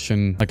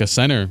position, like a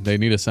center. They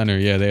need a center.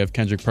 Yeah, they have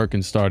Kendrick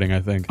Perkins starting,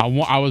 I think.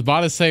 I was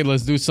about to say,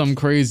 let's do something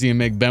crazy and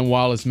make Ben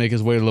Wallace make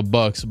his way to the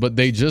Bucks, but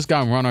they just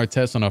got Ron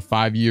Artest on a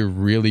 5-year,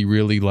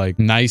 really like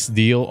nice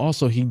deal.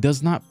 Also, he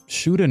does not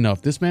shoot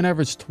enough. This man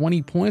averaged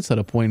 20 points at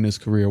a point in his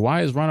career.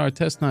 Why is Ron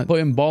Artest not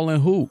putting ball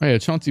in hoop? Hey,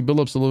 Chauncey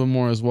Billups a little bit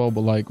more as well,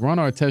 but like Ron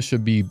Artest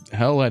should be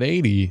hell at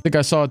 80. I think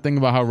I saw a thing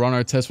about how Ron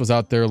Artest was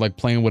out there like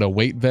playing with a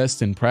weight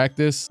vest in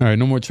practice. All right,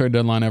 no more trade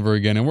deadline ever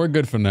again, and we're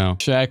good for now.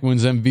 Shaq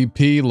wins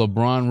MVP,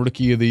 LeBron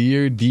Rookie of the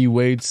Year, D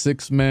Wade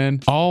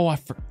 6-man. Oh, I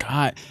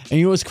forgot. And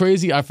you know what's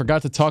crazy? I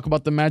forgot to talk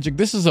about the Magic.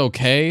 This is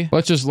okay.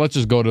 Let's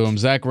just go to him.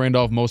 Zach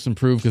Randolph most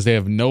improved because they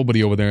have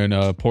nobody over there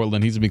in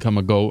Portland. He's become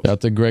a GOAT. Shout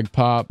out to Greg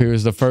Pop.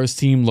 Here's the first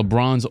team.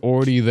 LeBron's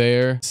already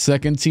there.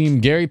 Second team,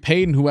 Gary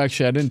Payton, who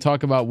actually I didn't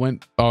talk about,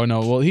 went, oh no,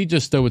 well, he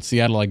just stood with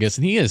Seattle, I guess,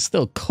 and he is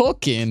still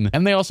cooking.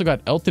 And they also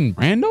got Elton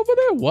Brand over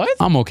there. What?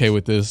 I'm okay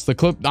with this.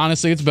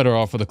 Honestly, it's better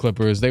off for the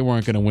Clippers. They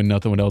weren't going to win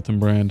nothing with Elton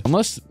Brand.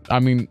 Unless, I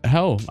mean,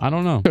 hell, I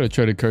don't know. Could have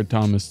traded Kurt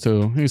Thomas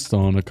too. He's still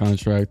on a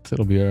contract.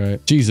 It'll be all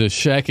right. Jesus,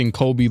 Shaq and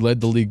Kobe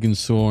led the league in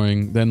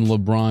scoring. Then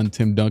LeBron,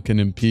 Tim Duncan,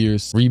 and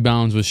Pierce.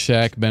 Rebounds with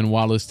Shaq, Ben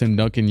Wallace, Tim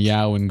Duncan,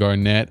 Yao, and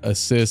Garnett.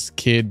 Assists,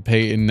 Kidd,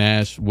 Peyton,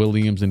 Nash,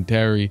 Williams, and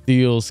Terry.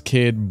 Steals,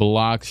 Kidd,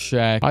 blocks,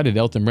 Shaq. Why did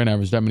Elton Brand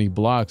average that many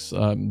blocks?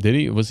 Did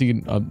he? Was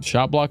he a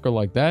shot blocker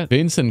like that?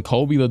 Vince and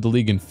Kobe led the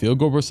league in field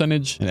goal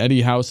percentage, and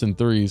Eddie House in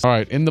threes. All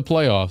right, in the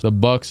playoffs, the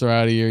Bucks are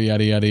out of here.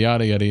 Yada yada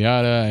yada yada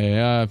yada.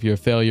 Yeah, if you're a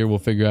failure, we'll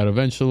figure out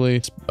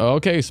eventually.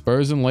 Okay,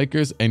 Spurs and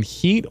Lakers and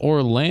Heat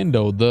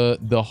Orlando.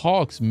 The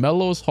Hawks,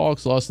 Melo's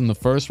Hawks lost in the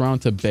first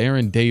round to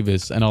Baron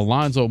Davis and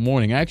Alonzo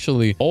Mourning.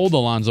 Actually, old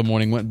Alonzo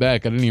Mourning went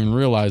back. I didn't even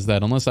realize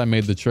that unless I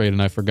made the trade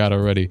and I forgot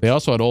already. They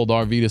also had old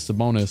Arvydas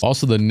Sabonis.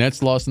 Also, the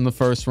Nets lost in the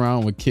first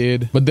round with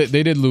Kidd, but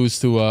they did lose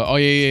to oh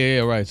yeah,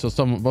 right. So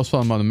I was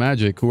talking about the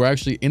Magic, who were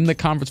actually in the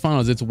conference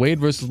finals. It's Wade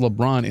versus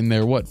LeBron in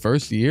their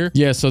first year?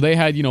 Yeah, so they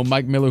had,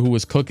 Mike Miller, who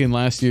was cooking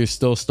last year,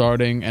 still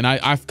starting. And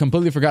I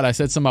completely forgot. I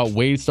said something about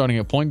Wade starting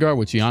at point guard,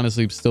 which he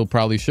honestly still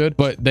probably should.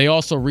 But they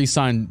also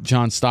re-signed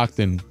John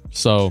Stockton.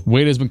 So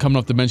Wade has been coming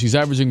off the bench. He's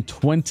averaging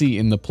 20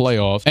 in the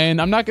playoffs.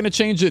 And I'm not going to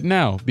change it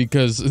now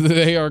because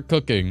they are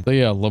cooking. So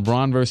yeah,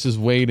 LeBron versus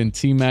Wade and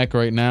T-Mac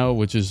right now,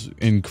 which is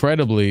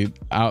incredibly,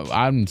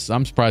 I'm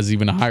surprised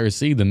even a higher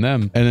seed than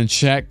them. And then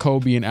Shaq,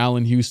 Kobe, and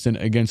Allen Houston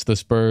against the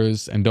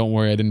Spurs. And don't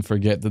worry, I didn't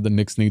forget that the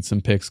Knicks need some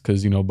picks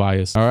because,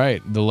 bias. All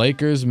right, the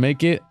Lakers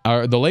make it.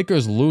 The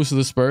Lakers lose to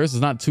the Spurs.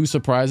 It's not too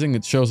surprising.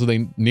 It shows that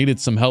they needed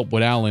some help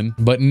with Allen,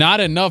 but not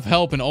enough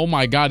help. And oh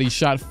my God, he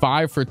shot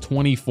 5 for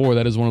 24.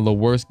 That is one of the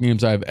worst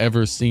games I've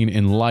ever seen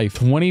in life.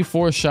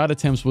 24 shot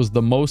attempts was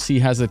the most he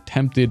has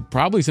attempted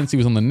probably since he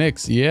was on the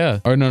Knicks. Yeah.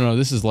 Or no,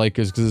 this is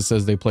Lakers because it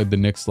says they played the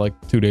Knicks like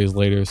 2 days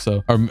later.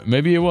 So, or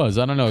maybe it was.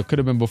 I don't know. It could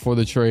have been before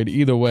the trade.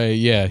 Either way,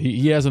 yeah,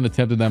 he hasn't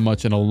attempted that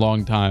much in a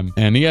long time.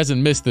 And he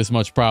hasn't missed this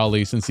much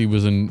probably since he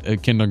was in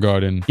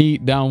kindergarten.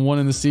 Heat down 1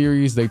 in the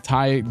series. They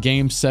tie it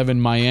game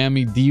 7,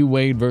 Miami, D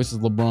Wade versus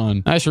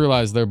LeBron. I just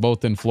realized they're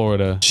both in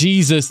Florida.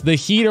 Jesus, the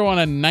Heat are on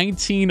a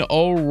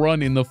 19-0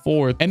 run in the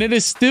fourth and it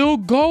is still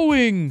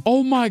going. thing.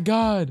 Oh my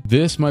God.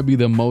 This might be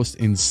the most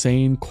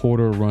insane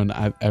quarter run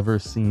I've ever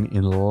seen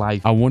in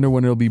life. I wonder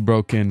when it'll be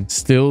broken.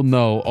 Still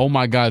no. Oh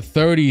my God.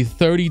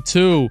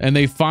 30-32. And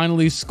they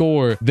finally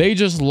score. They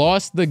just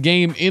lost the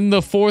game in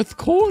the fourth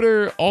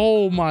quarter.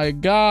 Oh my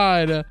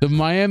God. The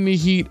Miami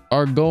Heat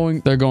are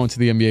going to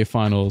the NBA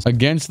Finals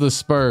against the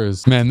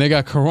Spurs. Man, they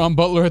got Caron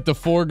Butler at the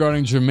 4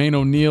 guarding Jermaine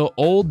O'Neal.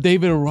 Old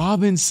David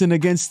Robinson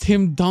against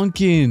Tim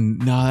Duncan.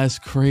 Nah, that's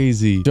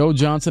crazy. Joe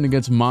Johnson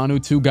against Manu.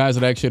 2 guys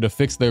that actually had to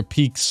fix their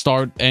peak,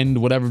 start, end,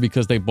 whatever,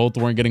 because they both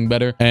weren't getting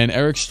better. And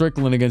Eric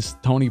Strickland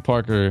against Tony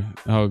Parker.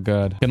 Oh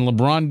God. Can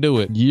LeBron do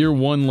it? Year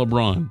 1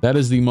 LeBron. That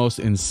is the most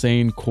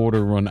insane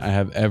quarter run I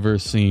have ever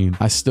seen.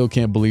 I still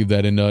can't believe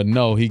that. And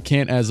no, he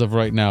can't as of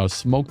right now.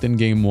 Smoked in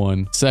game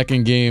 1.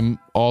 Second game,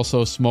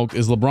 also smoked.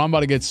 Is LeBron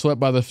about to get swept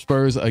by the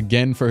Spurs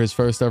again for his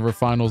first ever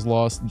finals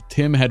loss?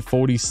 Tim had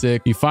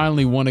 46. He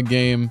finally won a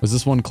game. Was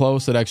this one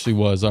close? It actually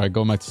was. All right,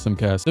 go back to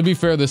Simcast. To be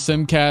fair, the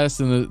Simcast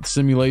and the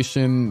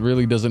simulation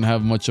really doesn't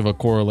have much of a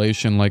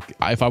correlation. Like,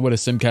 if I would have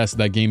Simcasted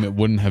that game, it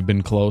wouldn't have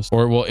been close.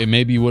 Or, well, it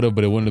maybe would have,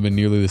 but it wouldn't have been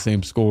nearly the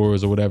same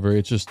scores or whatever.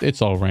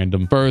 It's all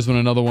random. Spurs win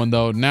another one,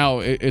 though. Now,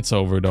 it's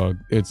over, dog.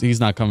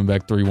 He's not coming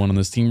back 3-1 on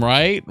this team,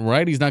 right?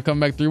 Right? He's not coming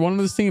back 3-1 on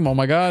this team. Oh,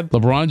 my God.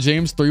 LeBron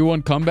James,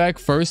 3-1 comeback.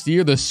 First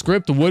year. The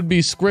script would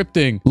be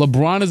scripting.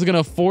 LeBron is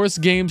gonna force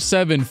game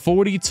 7,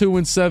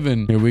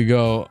 42-7. Here we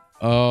go.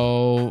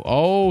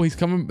 Oh, he's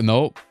coming.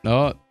 Nope.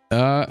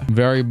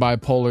 Very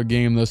bipolar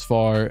game thus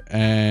far.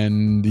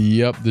 And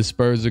yep, the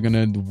Spurs are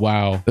gonna,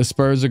 wow, the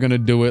Spurs are gonna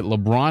do it.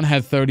 LeBron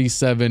had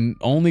 37.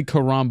 Only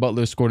Caron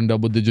Butler scored in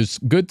double digits.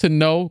 Good to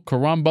know.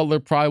 Caron Butler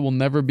probably will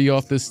never be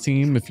off this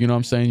team. If you know what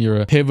I'm saying, you're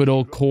a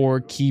pivotal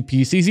core key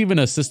piece. He's even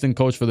assistant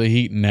coach for the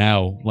Heat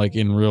now, like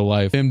in real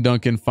life. Tim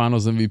Duncan,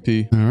 finals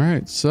MVP. All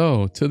right,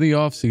 so to the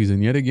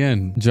offseason yet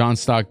again. John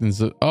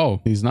Stockton's, oh,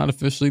 he's not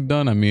officially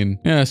done. I mean,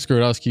 yeah, screw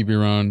it, I'll just keep you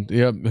around.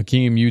 Yep,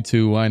 Hakeem, you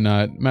too, why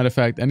not? Matter of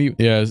fact,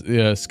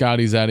 yeah,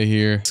 Scotty's out of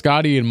here.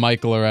 Scotty and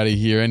Michael are out of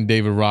here, and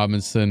David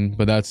Robinson,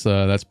 but that's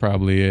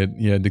probably it.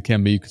 Yeah,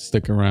 Dikembe, you could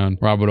stick around.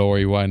 Robert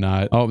Horry, why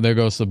not? Oh, there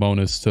goes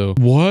Sabonis too.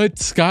 What?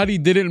 Scotty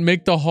didn't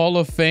make the Hall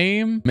of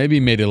Fame? Maybe he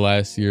made it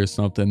last year or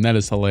something. That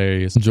is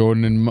hilarious.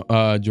 Jordan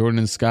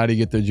and Scotty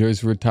get their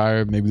jersey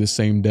retired maybe the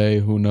same day.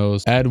 Who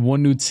knows? Add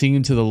one new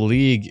team to the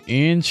league.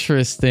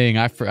 Interesting.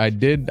 I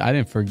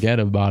didn't forget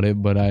about it,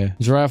 but I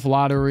draft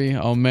lottery.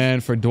 Oh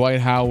man, for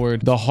Dwight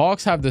Howard. The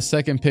Hawks have the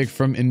second pick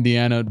from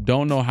Indiana.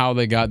 Don't know how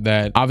they got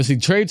that. Obviously,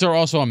 trades are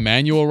also a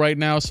manual right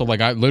now, so like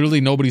literally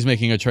nobody's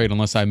making a trade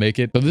unless I make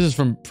it. So this is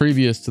from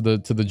previous to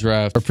the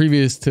draft, or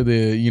previous to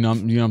the you know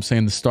what I'm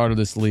saying, the start of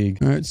this league.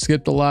 All right,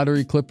 skip the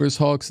lottery. Clippers,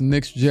 Hawks,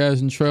 Knicks,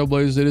 Jazz, and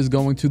Trailblazers. It is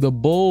going to the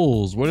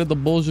Bulls. Where did the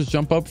Bulls just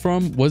jump up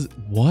from?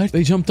 What?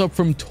 They jumped up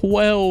from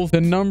 12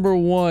 to number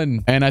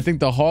 1, and I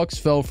think the Hawks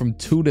fell from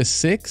 2 to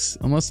 6,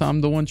 unless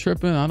I'm the one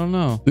tripping. I don't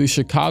know. The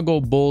Chicago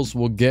Bulls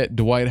will get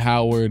Dwight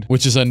Howard,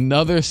 which is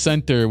another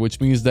center,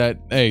 which means that,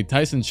 hey,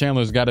 Tyson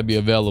Chandler's got to be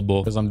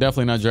available, because I'm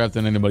definitely not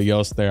drafting anybody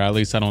else there. At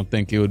least I don't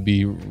think it would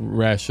be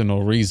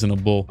rational,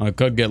 reasonable. I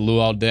could get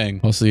Luol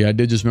Deng. Also, yeah, I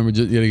did just remember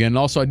yet again. And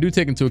also, I do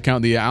take into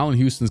account the Allen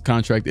Houston's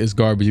contract is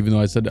garbage, even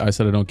though I said I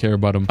don't care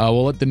about him.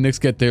 We'll let the Knicks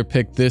get their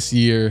pick this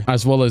year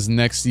as well as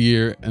next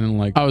year, and then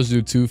like I was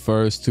do 2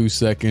 firsts, 2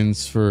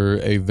 seconds for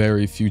a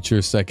very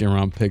future second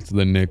round pick to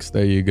the Knicks.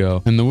 There you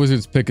go. And the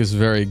Wizards pick is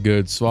very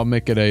good, so I'll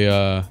make it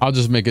I'll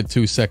just make it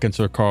 2 seconds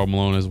for Karl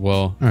Malone as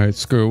well. All right,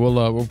 screw.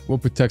 We'll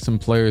protect some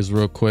players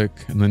real quick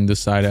and then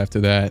decide after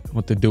that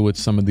what to do with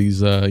some of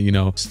these you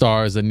know,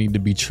 stars that need to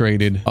be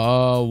traded.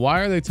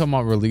 Why are they talking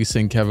about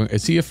releasing Kevin?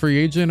 Is he a free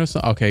agent or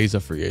something? Okay, he's a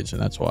free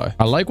agent. That's why.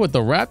 I like what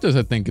the Raptors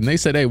are thinking. They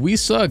said, hey, we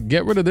suck.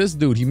 Get rid of this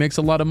dude. He makes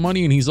a lot of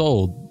money and he's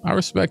old. I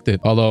respect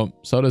it. Although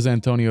so does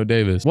Antonio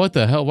Davis. What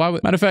the hell? Why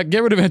would, matter of fact,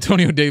 get rid of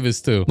Antonio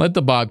Davis too. Let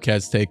the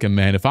Bobcats take him,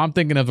 man. If I'm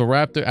thinking of a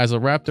Raptor as a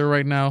Raptor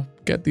right now,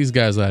 get these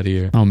guys out of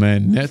here. Oh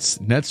man,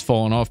 Nets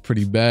falling off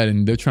pretty bad,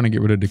 and they're trying to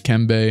get rid of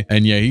Dikembe.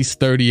 And yeah, he's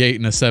 38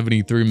 and a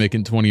 73,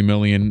 making 20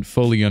 million.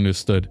 Fully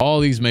understood. All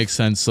these make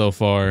sense so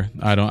far.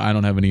 I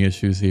don't have any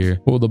issues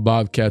here. Who will the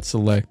Bobcats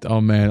select?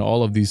 Oh man,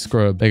 all of these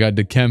scrubs. They got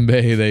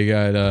Dikembe. They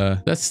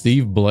got that's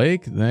Steve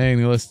Blake. Dang,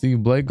 they let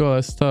Steve Blake go.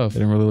 That's tough. They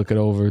didn't really look it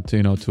over to,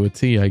 you know, to a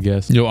T, I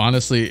guess. Yo,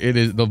 honestly, it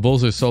is, the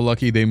Bulls are so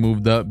lucky they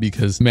moved up,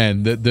 because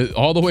man, the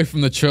all the way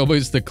from the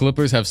Trailblazers to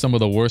Clippers have some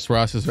of the worst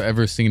rosters I've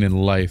ever seen in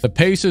life. The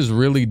Pacers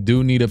really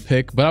do need a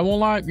pick, but I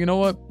won't lie, you know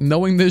what,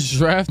 knowing this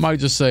draft, might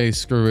just say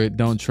screw it,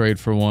 don't trade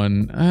for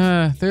one.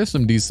 There's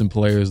some decent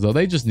players though.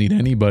 They just need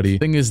anybody.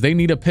 Thing is, they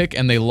need a pick,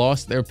 and they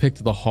lost their pick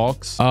to the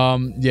Hawks.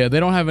 Yeah, they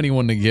don't have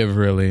anyone to give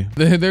really.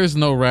 There's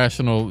no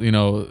rational, you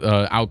know,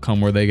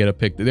 outcome where they get a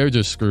pick. They're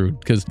just screwed,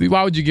 because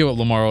why would you give up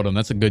Lamar Odom?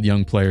 That's a good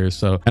young player.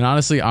 So, and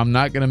honestly, I'm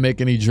not gonna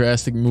make any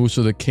drastic moves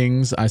for the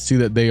Kings. I see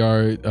that they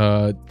are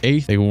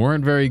 8th. They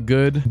weren't very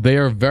good. They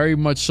are very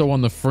much so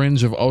on the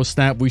fringe of, oh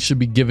snap, we should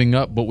be giving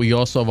up, but we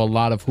also have a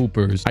lot of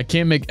hoopers. I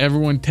can't make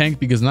everyone tank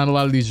because not a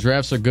lot of these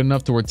drafts are good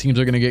enough to where teams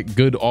are going to get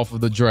good off of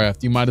the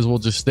draft. You might as well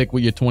just stick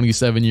with your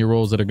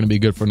 27-year-olds that are going to be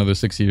good for another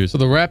 6 years. So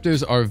the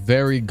Raptors are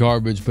very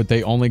garbage, but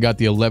they only got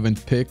the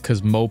 11th pick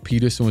because Mo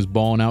Peterson was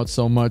balling out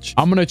so much.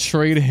 I'm going to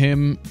trade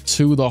him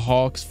to the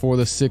Hawks for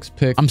the 6th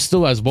pick. I'm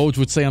still, as Woj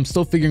would say, I'm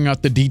still figuring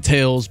out the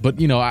details, but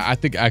you know, I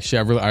think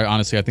actually,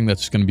 honestly, I think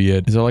that's just going to be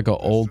it. Is there like an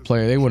old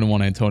player? They wouldn't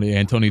want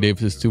Antonio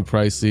Davis is too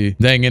pricey.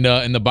 Dang,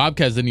 and the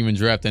Bobcats didn't even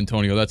draft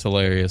Antonio. That's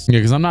hilarious. Yeah,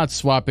 because I'm not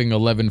swapping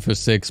 11 for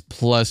 6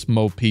 plus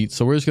Mo Pete.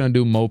 So we're just going to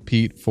do Mo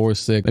Pete for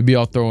 6. Maybe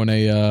I'll throw in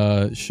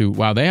a shoot.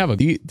 Wow, they have a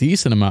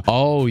decent amount.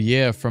 Oh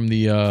yeah, from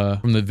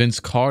the Vince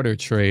Carter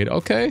trade.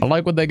 Okay, I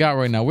like what they got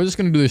right now. We're just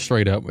going to do this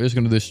straight up. We're just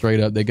going to do this straight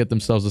up. They get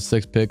themselves a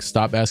 6th pick.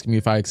 Stop asking me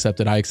if I accept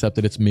it. I accept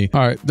it. It's me.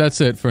 All right,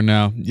 that's it for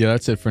now. Yeah,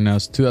 that's it for now.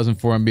 It's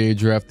 2004 NBA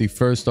draft. The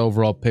 1st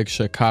overall pick,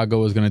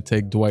 Chicago, is going to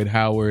take Dwight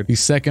Howard. The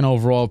 2nd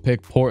overall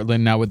pick,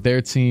 Portland. Now with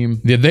their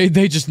team, yeah,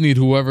 they just need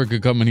whoever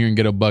could come in here and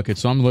get a bucket.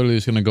 So I'm literally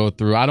just going to go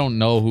through. I don't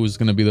know who's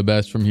going to be the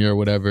best from here or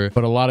whatever,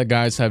 but a lot of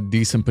guys have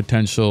decent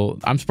potential.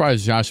 I'm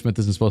surprised Josh Smith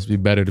isn't supposed to be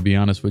better, to be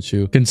honest with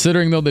you,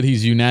 considering though that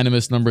he's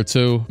unanimous number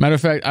 2. Matter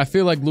of fact, I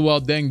feel like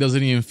Luol Deng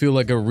doesn't even feel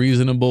like a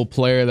reasonable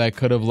player that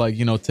could have, like,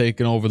 you know,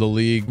 taken over the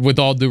league. With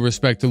all due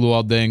respect to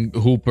Luol Deng,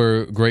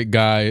 hooper, great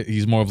guy.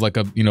 He's more of like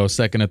a, you know,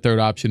 2nd or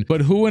 3rd option.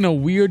 But who in a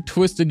weird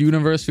twisted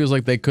universe feels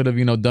like they could have,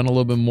 you know, done a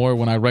little bit more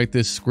when I write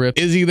this script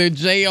is either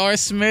J.R.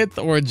 Smith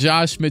or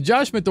Josh Smith.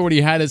 Josh Smith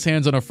already had his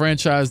hands on a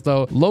franchise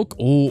though.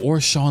 Or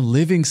Sean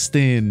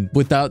Livingston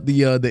without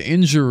the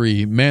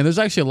injury. Man, there's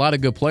actually a lot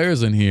of good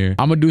players in here.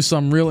 I'm gonna do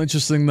something real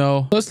interesting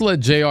though. Let's let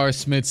J.R.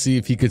 Smith see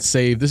if he could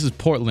save. This is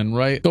Portland,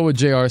 right? Go with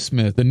J.R.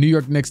 Smith. The New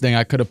York Knicks, dang,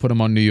 I could have put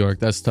him on New York.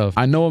 That's tough.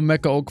 I know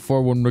Emeka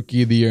Okafor won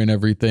Rookie of the Year and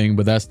everything,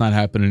 but that's not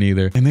happening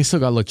either. And they still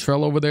got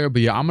Latrell over there.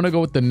 But yeah, I'm gonna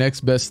go with the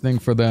next best thing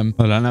for them.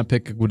 Did I not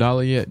pick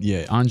Iguodala yet?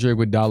 Yeah, Andre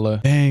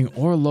Iguodala. Dang,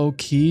 or low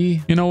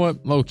key. You know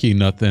what? Low key,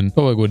 nothing.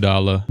 Go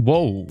Iguodala.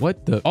 Whoa,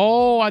 what the?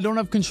 Oh, I don't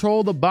have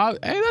control of the box.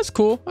 Hey, that's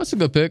cool. That's a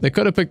good pick. They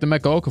could have picked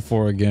Emeka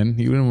Okafor again.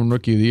 He didn't win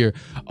Rookie of the Year.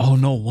 Oh,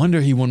 no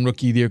wonder he won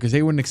Rookie of the Year because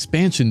they were an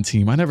expansion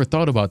team. I never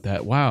thought about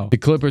that. Wow. The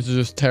Clippers are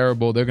just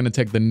terrible. They're going to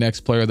take the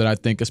next player that I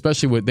think,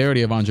 especially with, they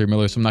already have Andre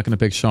Miller, so I'm not going to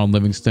pick Sean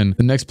Livingston.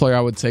 The next player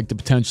I would take to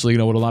potentially, you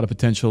know, with a lot of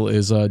potential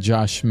is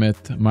Josh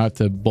Smith. I might have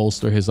to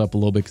bolster his up a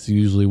little bit because he's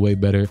usually way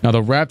better. Now,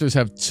 the Raptors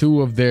have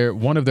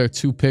one of their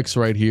 2 picks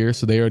right here,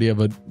 so they already have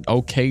an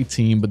okay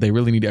team, but they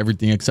really need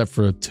everything except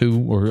for a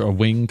 2 or a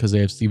wing because they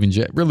have Steven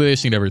Jett. Really, they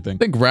just need everything. I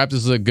think Raptors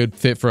is a good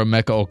fit for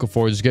Emeka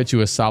Okafor. Just get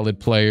you a solid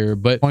player,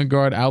 but point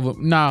guard Alvin.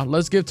 Nah,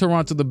 let's give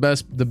Toronto the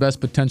best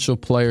potential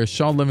player.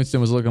 Sean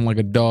Livingston was looking like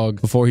a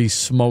dog before he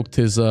smoked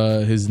his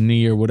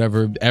knee or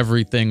whatever.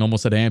 Everything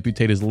almost had to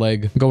amputate his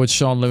leg. Go with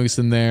Sean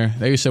Livingston there.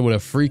 They said with a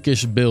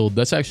freakish build.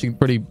 That's actually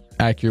pretty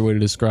accurate way to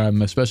describe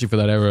him, especially for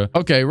that era.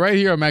 Okay, right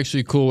here, I'm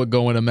actually cool with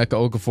going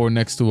Emeka Okafor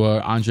next to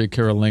Andre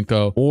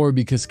Kirilenko, or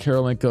because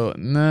Kirilenko,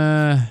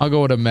 nah, I'll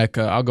go with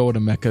Emeka. I'll go with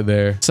Emeka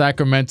there.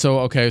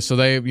 Sacramento, okay, so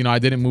they, you know, I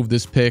didn't move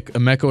this pick.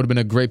 Emeka would have been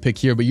a great pick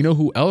here, but you know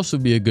who else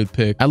would be a good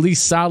pick? At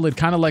least solid,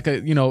 kind of like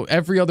a, you know,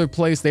 every other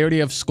place, they already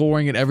have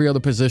scoring at every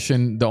other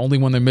position. The only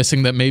one they're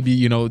missing that maybe,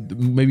 you know,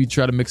 maybe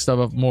try to mix stuff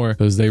up more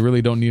because they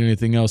really don't need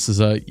anything else is,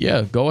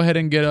 yeah, go ahead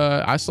and get,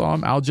 I saw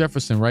him, Al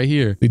Jefferson right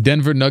here. The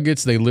Denver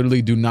Nuggets, they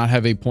literally do not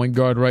have a point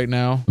guard right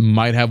now.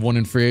 Might have one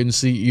in free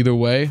agency either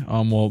way.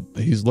 Well,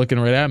 he's looking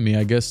right at me,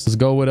 I guess. Let's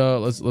go with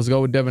let's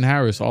go with Devin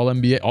Harris, all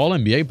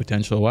NBA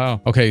potential.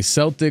 Wow. Okay,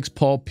 Celtics,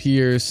 Paul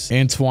Pierce,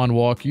 Antoine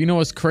Walker. You know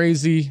what's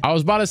crazy? I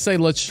was about to say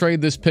let's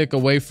trade this pick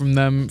away from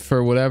them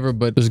for whatever,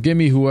 but just give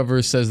me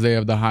whoever says they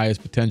have the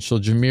highest potential.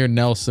 Jameer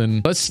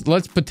Nelson.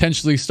 Let's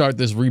potentially start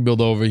this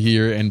rebuild over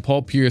here, and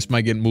Paul Pierce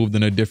might get moved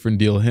in a different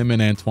deal, him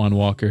and Antoine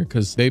Walker,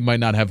 because they might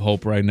not have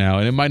hope right now,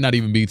 and it might not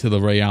even be to the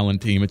Ray Allen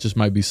team. It just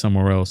might be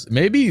somewhere else.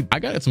 Maybe I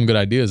got some good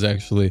ideas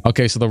actually.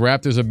 Okay, so the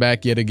Raptors are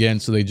back yet again,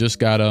 so they just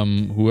got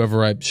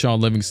Sean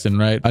Livingston,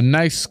 right? A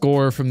nice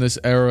scorer from this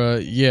era.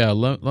 Yeah,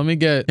 let me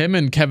get him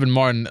and Kevin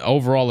Martin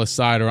overall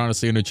aside are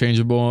honestly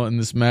interchangeable in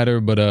this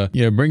matter, but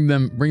yeah, bring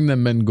them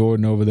Ben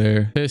Gordon over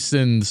there.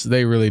 Pistons,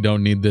 they really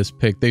don't need this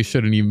pick. They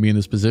shouldn't even be in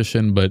this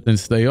position, but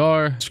since they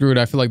are, screwed.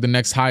 I feel like the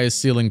next highest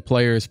ceiling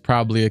player is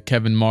probably a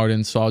Kevin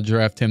Martin, so I'll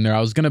draft him there.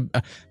 I was gonna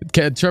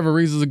Trevor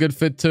Reeves is a good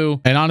fit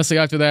too, and honestly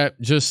after that,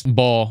 just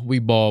we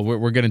ball.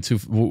 We're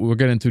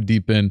getting too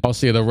deep in.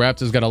 Also, yeah, the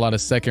Raptors got a lot of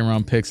 2nd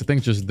round picks. I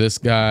think just this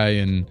guy,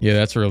 and yeah,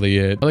 that's really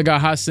it. But they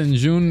got Hassan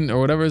Jun or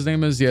whatever his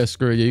name is. Yeah,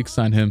 screw it. Yeah, you can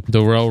sign him.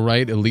 Darrell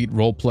Wright, elite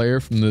role player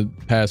from the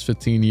past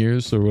 15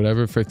 years or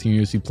whatever. 15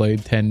 years he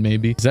played, 10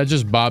 maybe. Is that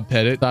just Bob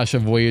Pettit? Sasha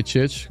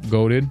Vujicic,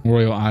 goated.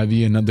 Royal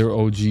Ivy, another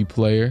OG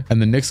player. And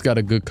the Knicks got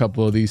a good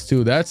couple of these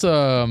too. That's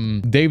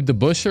Dave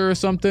DeBuscher or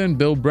something.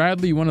 Bill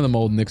Bradley, one of them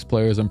old Knicks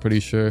players, I'm pretty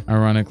sure.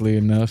 Ironically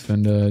enough,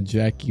 and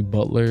Jackie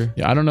Butler.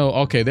 Yeah, I don't know.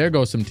 Okay, there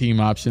goes some team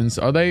options.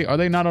 Are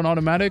they not on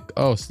automatic?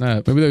 Oh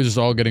snap, maybe they're just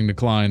all getting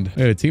declined.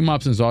 Yeah, team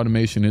options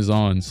automation is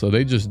on, so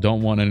they just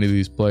don't want any of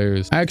these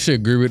players. I actually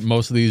agree with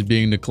most of these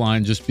being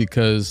declined just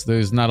because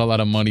there's not a lot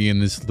of money in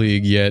this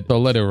league yet, so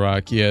let it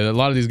rock. Yeah, a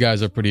lot of these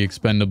guys are pretty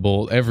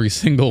expendable. Every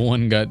single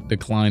one got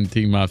declined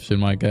team option.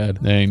 My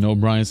god, dang, no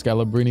Brian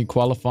Scalabrine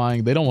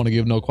qualifying. They don't want to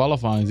give no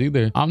qualifyings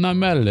either. I'm not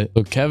mad at it.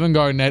 So Kevin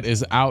Garnett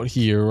is out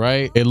here,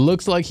 right? It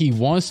looks like he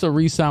wants to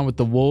re-sign with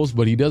the Wolves,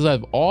 but he does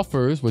have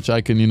offers, which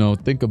I can, you know,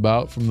 think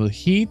about, from the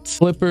Heat,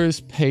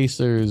 Clippers,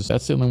 Pacers.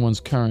 That's the only ones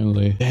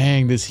currently.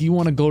 Dang, does he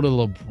want to go to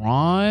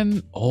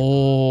LeBron?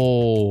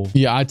 Oh,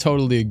 yeah, I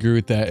totally agree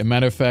with that. As a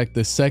matter of fact,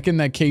 the second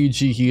that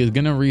KG, he is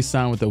going to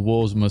re-sign with the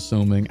Wolves, I'm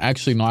assuming.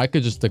 Actually, no, I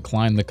could just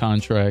decline the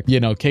contract. You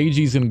know,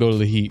 KG's going to go to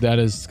the Heat. That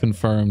is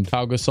confirmed.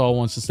 Pau Gasol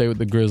wants to stay with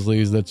the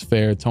Grizzlies. That's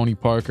fair. Tony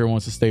Parker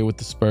wants to stay with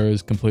the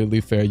Spurs.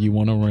 Completely fair. You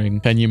want a ring.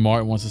 Kenya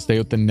Martin wants to stay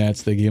with the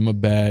Nets. They gave him a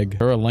bag.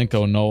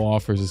 Kirilenko, no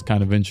offers, is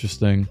kind of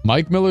interesting.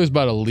 Mike Miller is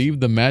about to leave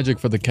the Magic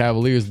for the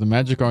Cavaliers. The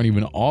Magic aren't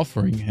even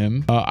offering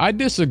him. I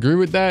disagree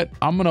with that.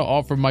 I'm going to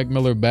offer Mike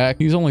Miller back.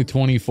 He's only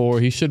 24.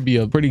 He should be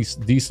a pretty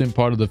decent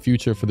part of the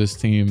future for this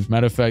team.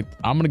 Matter of fact,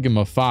 I'm going to give him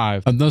a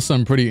 5. I've done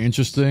something pretty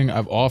interesting.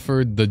 I've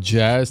offered the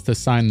Jazz to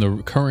sign the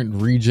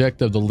current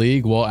reject of the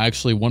league. Well,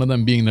 actually, one of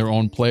them being their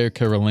own player,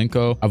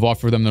 Kirilenko. I've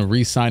offered them to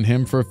re-sign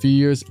him for a few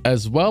years,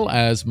 as well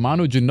as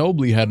Manu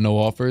Ginobili had no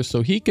offers,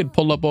 so he could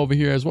pull up over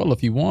here as well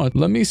if you want.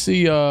 Let me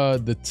see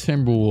the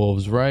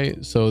Timberwolves,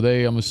 right? So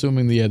I'm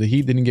assuming the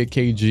Heat didn't get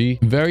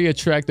KG. Very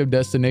attractive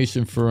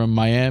destination for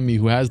Miami,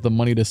 who has the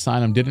money to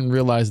sign him. Didn't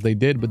realize they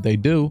did, but they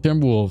do.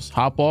 Timberwolves,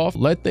 hop off.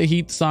 Let the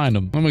Heat sign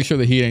him. I'm gonna make sure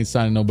the Heat ain't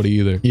signing nobody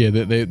either. Yeah,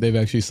 they've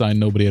actually signed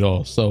nobody at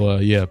all. So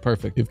yeah,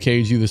 perfect. Give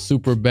KG the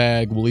super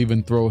bag. We'll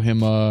even throw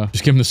him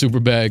just give him the super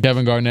bag.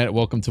 Kevin Garnett,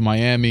 welcome to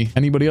Miami.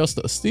 Anybody else?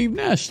 Steve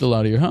Nash still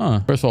out here,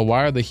 huh? First of all,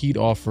 why are the Heat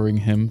offering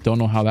him? Don't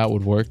know how that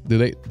would work. Do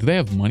they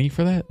have money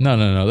for that?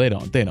 No, they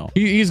don't.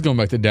 He's going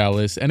back to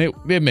Dallas, and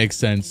it makes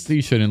sense.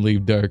 He shouldn't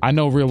leave Dirk. I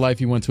know real life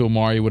he went to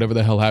Amari, whatever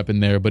the hell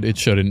happened there, but it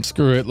shouldn't.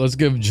 Screw it. Let's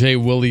give Jay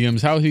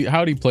Williams. How'd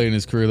he play in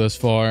his career thus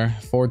far?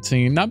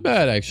 14. Not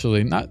bad,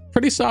 actually. Not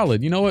pretty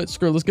solid. You know what?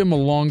 Screw it. Let's give him a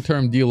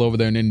long-term deal over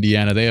there in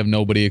Indiana. They have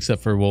nobody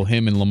except for, well,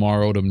 him and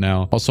Lamar Odom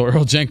now. Also,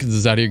 Earl Jenkins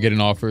is out here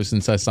getting offers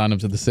since I signed him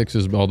to the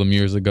Sixers all them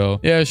years ago.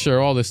 Yeah,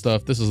 sure. All this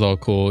stuff. This is all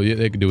cool. Yeah,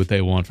 they can do what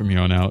they want from here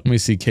on out. Let me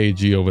see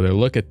KG over there.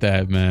 Look at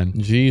that, man.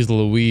 Jeez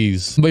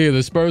Louise. But yeah,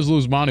 the Spurs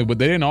lose Manu, but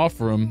they didn't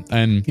offer him.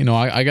 And, you know,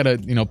 I gotta,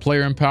 you know,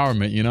 player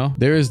empowerment, you know?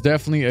 There is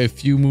definitely a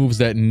few moves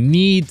that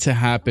need to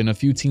happen. A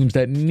few teams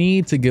that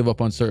need to give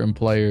up on certain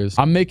players.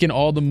 I'm making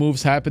all the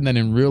moves happen that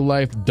in real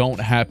life don't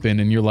happen.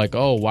 And you're like,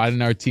 oh, why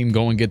didn't our team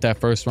go and get that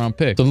first round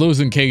pick? So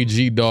losing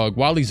KG, dog.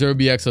 Wally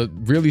Zerbiak's a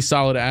really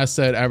solid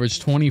asset,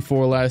 averaged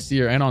 24 last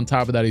year. And on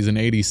top of that, he's an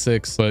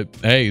 86. But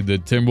hey, the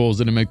Timberwolves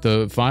didn't make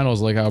the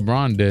finals like how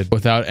Bron did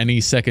without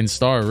any second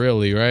star,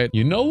 really, right?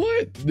 You know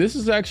what? This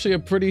is actually a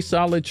pretty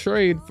solid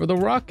trade for the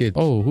Rockets.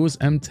 Oh, who's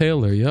M.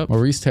 Taylor? Yep.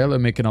 Maurice Taylor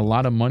making a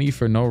lot of money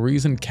for no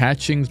reason.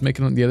 Catching's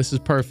making, yeah, this is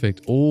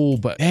perfect. Oh,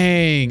 but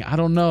dang, I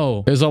don't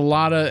know. There's a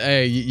lot of,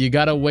 hey, you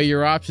got to weigh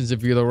your options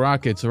if you're the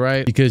Rockets,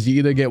 right? Because you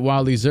either get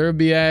Wally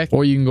Zerbiak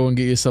or you can go and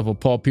get yourself a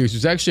Paul Pierce,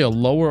 who's actually a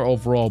lower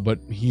overall, but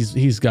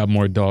he's got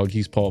more dog.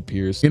 He's Paul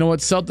Pierce. You know what?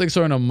 Celtics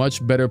are in a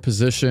much better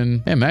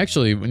position. Damn,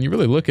 actually, when you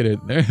really look at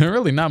it, they're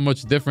really not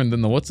much different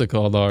than the what's it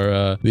called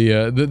are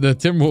the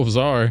Timberwolves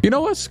are. You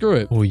know what? Screw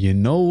it. Oh, you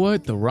know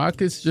what? The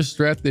Rockets just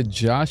drafted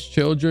Josh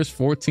Childress,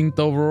 14th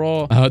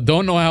overall.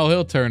 Don't know how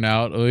he'll turn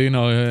out. You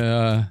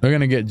know, they're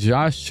gonna get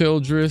Josh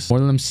Childress,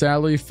 one of them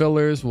salary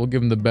fillers. We'll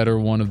give him the better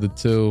one of the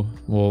two.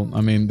 Well,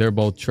 I mean, they're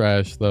both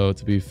trash though,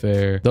 to be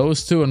fair.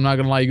 Those two, I'm not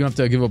gonna lie, you're gonna have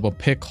to give up a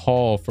pick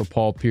haul for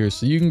Paul Pierce.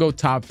 So you can go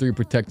top 3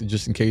 protected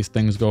just in case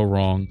things go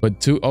wrong.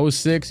 But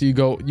 06, you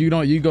go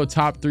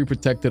top 3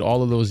 protected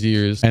all of those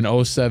years, and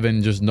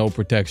 07 just no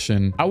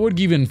protection. I would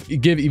give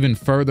even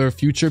further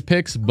future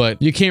picks,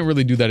 but you can't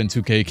really do that in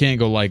 2K. You can't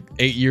go like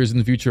 8 years in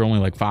the future, only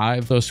like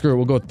 5. So screw it.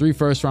 We'll go 3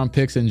 first-round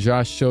picks and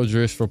Josh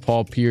Childress for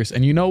Paul Pierce.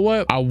 And you know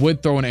what? I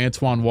would throw in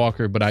Antoine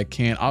Walker, but I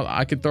can't.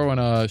 I could throw in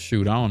a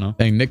shoot. I don't know.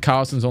 Dang, Nick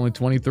Collison's only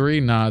 23.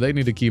 Nah, they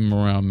need to keep him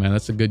around, man.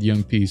 That's a good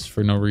young piece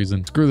for no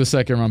reason. Screw the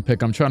second-round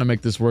pick. I'm trying to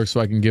make this work so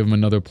I can give him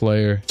another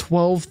player.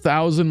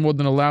 12,000 more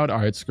than allowed. All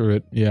right, screw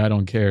it. Yeah, I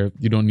don't care.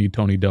 You don't need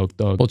Tony Delk,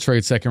 dog. We'll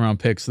trade second-round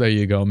picks. There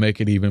you go.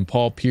 Make it even.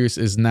 Paul Pierce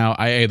is now.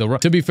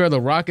 To be fair,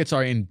 the Rockets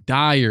are in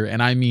dire,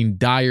 and I mean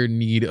dire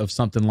need of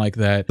something like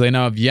that. They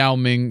now have Yao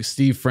Ming,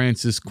 Steve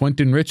Francis,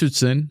 Quentin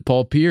Richardson,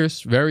 Paul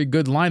Pierce. Very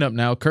good lineup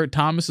now.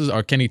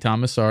 Kenny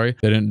Thomas, sorry.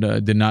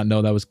 Did not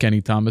know that was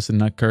Kenny Thomas and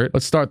not Kurt.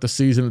 Let's start the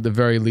season at the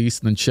very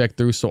least and then check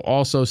through. So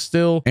also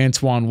still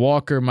Antoine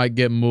Walker might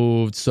get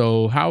moved.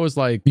 So how is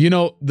like, you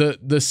know, the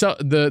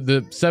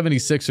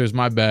 76ers,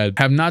 my bad,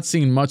 have not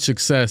seen much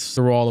success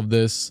through all of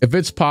this. If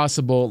it's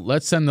possible,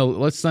 let's send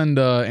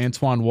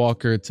Antoine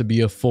Walker to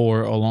be a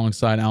 4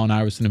 alongside Allen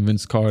Iverson and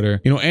Vince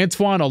Carter. You know,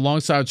 Antoine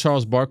alongside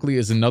Charles Barkley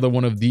is another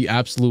one of the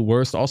absolute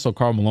worst. Also,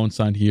 Karl Malone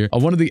signed here.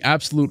 One of the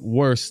absolute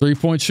worst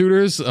 3-point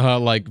shooters,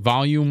 like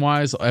volume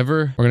wise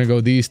ever. We're gonna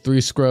go these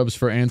 3 scrubs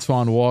for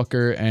Antoine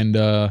Walker and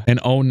an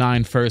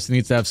 09 first. He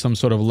needs to have some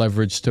sort of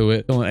leverage to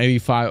it. Still an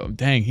 85.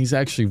 Dang, he's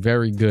actually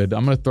very good.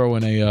 I'm gonna throw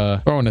in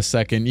a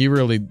second. You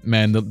really,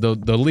 man,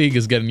 the league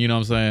is getting, you know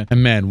what I'm saying?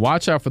 And man,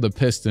 watch out for the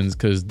Pistons,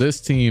 because this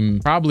team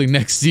probably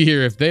next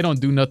year, if they don't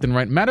do nothing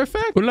right. Matter of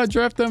fact, who did I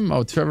draft them?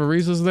 Oh, Trevor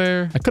Reeves is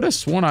there. I could have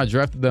sworn I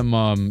drafted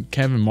them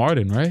Kevin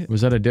Martin, right?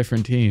 Was that a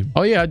different team?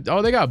 Oh yeah.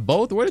 Oh, they got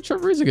both. Where did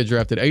Trevor Reeves get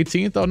drafted?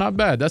 18th. Oh, not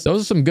bad. Those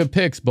are some good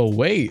picks. But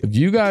wait, if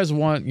you guys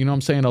want, you know what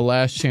I'm saying, a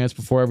last chance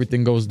before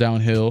everything goes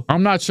downhill.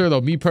 I'm not sure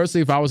though. Me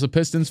personally, if I was a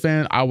Pistons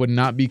fan, I would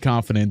not be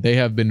confident. They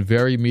have been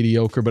very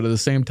mediocre, but at the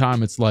same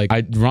time, it's like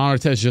Ron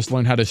Artest just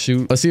learned how to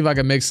shoot. Let's see if I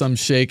can make some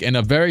shake. And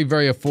a very,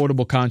 very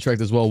affordable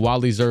contract as well.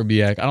 Wally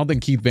Zerbiak. I don't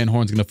think Keith Van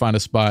Horn's gonna find a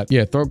spot.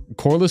 Yeah, throw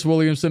Corliss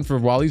Williamson for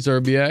Wally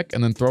Zerbiak,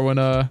 and then throw in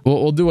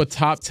we'll do a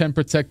top 10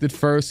 protected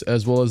first,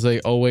 as well as a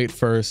 08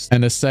 first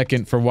and a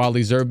second for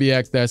Wally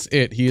Zerbiak. That's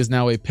it. He is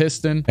now a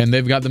Piston, and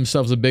they've got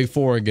themselves a big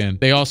 4 again.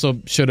 They also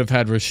should have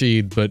had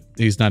Rashid, but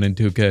he's not in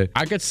 2K.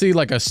 I could see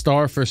like a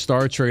star for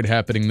star trade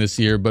happening this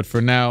year, but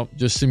for now,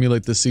 just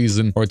simulate the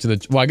season or to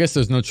the, well, I guess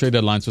there's no trade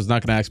deadline, so it's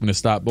not going to ask me to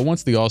stop. But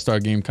once the All-Star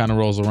game kind of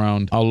rolls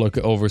around, I'll look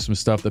over some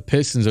stuff. The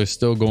Pistons are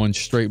still going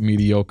straight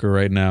mediocre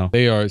right now.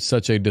 They are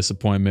such a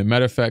disappointment.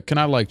 Matter of fact, can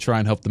I like try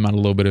and help them out a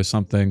little bit or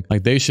something?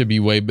 Like they should be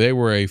they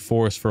were a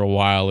force for a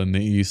while in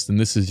the East, and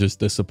this is just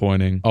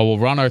disappointing. Oh, well,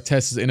 Ron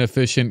Artest is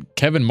inefficient.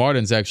 Kevin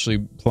Martin's actually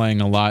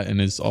playing a lot and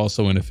is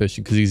also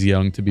inefficient because he's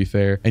young, to be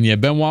fair. And yeah,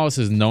 Ben Wallace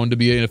is known to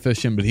be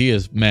inefficient, but he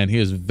is, man, he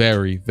is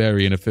very,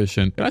 very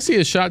inefficient. Can I see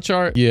his shot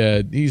chart?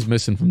 Yeah, he's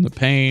missing from the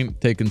paint,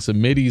 taking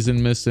some middies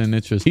and missing.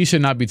 It's just, he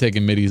should not be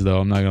taking middies though.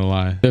 I'm not gonna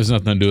lie. There's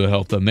nothing to do to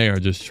help them. They are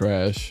just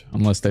trash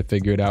unless they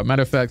figure it out.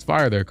 Matter of fact,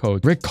 fire their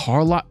coach. Rick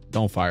Carlisle.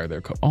 Don't fire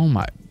their coach. Oh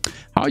my.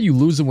 How are you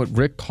losing with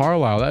Rick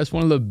Carlisle? That's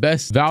one of the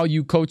best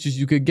value coaches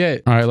you could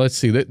get. All right, let's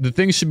see. The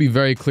things should be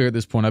very clear at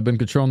this point. I've been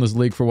controlling this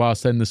league for a while,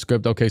 setting the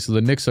script. Okay, so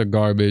the Knicks are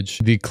garbage.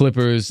 The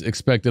Clippers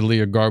expectedly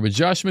are garbage.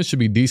 Josh Smith should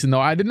be decent,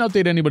 though. I didn't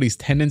update anybody's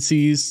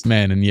tendencies.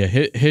 Man, and yeah,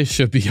 his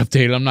should be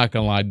updated. I'm not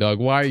going to lie, dog.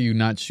 Why are you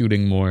not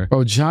shooting more?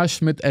 Bro, Josh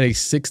Smith at a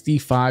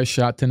 65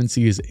 shot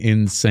tendency is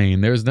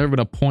insane. There's never been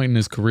a point in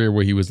his career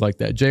where he was like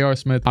that. J.R.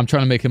 Smith, I'm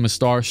trying to make him a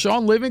star.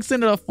 Sean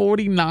Livingston at a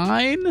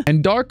 49?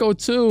 And Darko,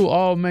 too.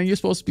 Oh, man, you're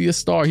supposed to be a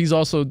star. He's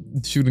also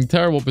shooting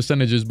terrible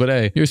percentages, but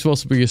hey, you're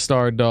supposed to be a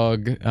star,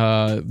 dog.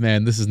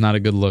 Man, this is not a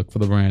good look for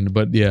the brand.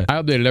 But yeah,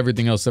 I updated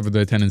everything else except for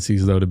their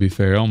tendencies, though, to be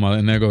fair. Oh my,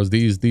 and there goes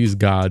these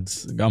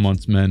gods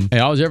amongst men. Hey,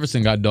 Al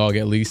Jefferson got dog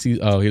at least. He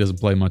doesn't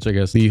play much, I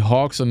guess. The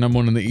Hawks are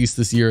 #1 in the East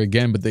this year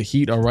again, but the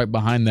Heat are right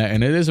behind that.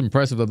 And it is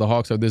impressive that the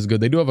Hawks are this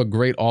good. They do have a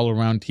great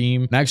all-around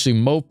team. And actually,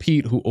 Mo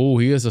Pete,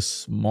 he is a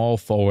small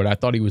forward. I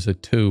thought he was a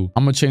 2.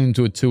 I'm gonna change him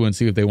to a 2 and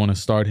see if they want to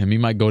start him. He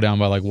might go down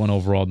by like 1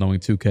 overall, knowing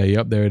 2K.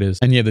 Yep, there it is.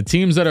 And yeah, the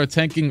teams that are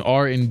tanking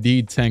are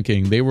indeed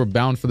tanking. They were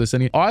bound for this.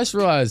 Oh, I just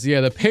realized, yeah,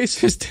 the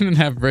Pacers didn't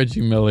have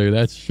Reggie Miller.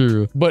 That's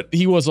true. But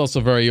he was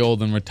also very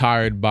old and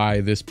retired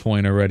by this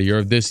point already,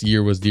 or this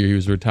year was the year he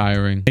was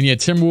retiring. And yeah,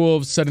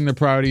 Timberwolves setting their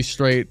priorities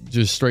straight,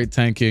 just straight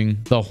tanking.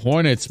 The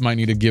Hornets might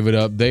need to give it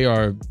up. They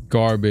are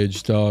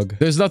garbage, dog.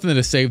 There's nothing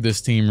to save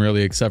this team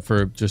really except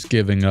for just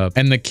giving up.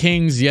 And the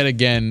Kings yet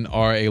again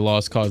are a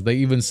lost cause. They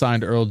even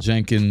signed Earl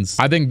Jenkins.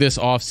 I think this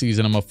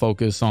offseason I'm gonna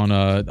focus on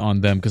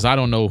them because I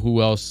don't know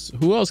who else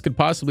could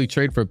possibly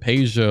trade for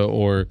Peja,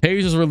 or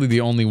Peja's really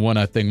the only one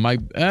I think might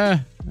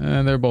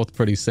they're both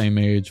pretty same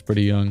age,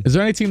 pretty young. Is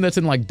there any team that's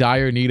in like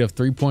dire need of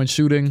 3-point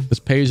shooting? This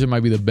Peja might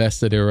be the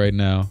best at it right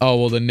now. Oh,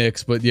 well, the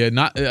Knicks, but yeah,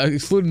 not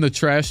excluding the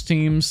trash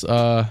teams.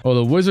 Well,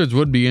 the Wizards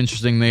would be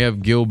interesting. They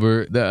have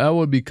Gilbert. That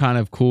would be kind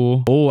of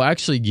cool. Oh,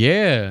 actually,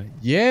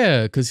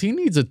 yeah, because he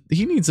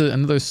needs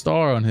another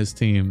star on his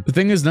team. The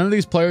thing is, none of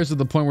these players are at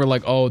the point where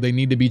like, oh, they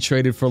need to be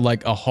traded for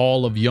like a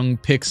haul of young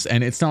picks,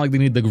 and it's not like they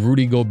need the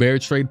Rudy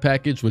Gobert trade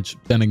package, which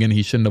then again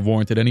he shouldn't have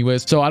warranted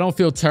anyways. So I don't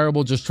feel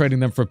terrible just trading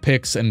them for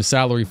picks and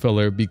salary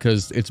filler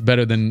because it's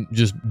better than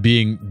just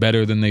being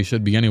better than they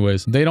should be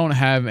anyways. They don't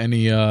have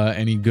any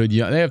good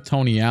young. They have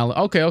Tony Allen.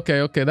 Okay.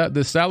 That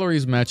the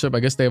salaries match up. I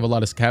guess they have a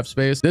lot of cap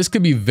space. This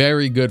could be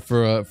very good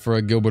for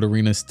a Gilbert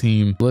Arenas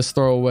team. Let's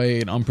throw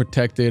away an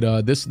unprotected.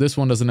 This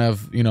one doesn't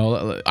have, you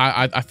know,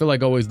 I feel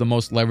like always the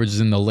most leverage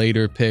is in the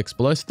later picks,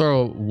 but let's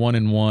throw 1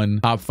 and 1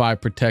 top 5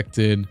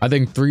 protected. I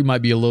think 3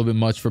 might be a little bit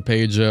much for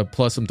Peja.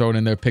 Plus I'm throwing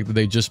in their pick that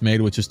they just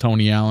made, which is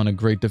Tony Allen, a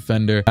great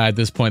defender. At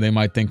this point, they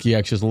might think he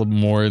actually is a little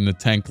more in the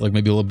tank, like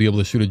maybe they'll be able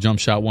to shoot a jump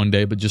shot one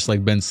day, but just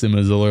like Ben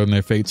Simmons, they'll learn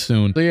their fate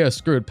soon. So yeah,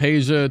 screw it.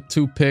 Peja,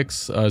 2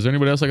 picks. Is there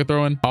anybody else I could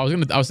throw in? I was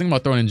thinking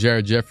about throwing in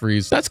Jared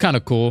Jeffries. That's kind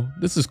of cool.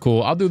 This is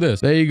cool. I'll do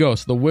this. There you go.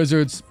 So the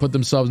Wizards put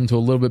themselves into a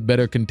little bit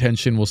better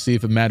contention. We'll see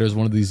if it matters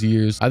one of these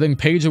years. I think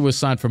Peja was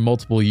signed for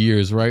multiple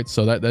years, right?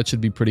 So that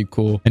should be pretty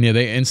cool. And yeah,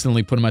 they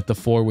instantly put him at the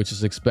 4, which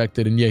is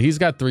expected. And yeah, he's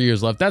got 3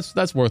 years left.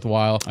 That's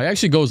worthwhile. He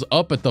actually goes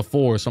up at the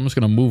 4, so I'm just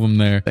gonna move him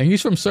there. And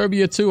he's from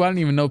Serbia too. I didn't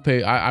even know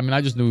I mean,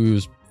 I just knew he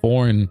was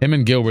foreign. Him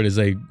and Gilbert is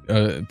a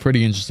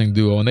pretty interesting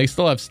duo, and they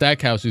still have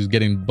Stackhouse, who's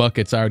getting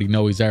buckets. I already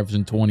know he's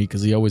averaging 20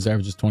 because he always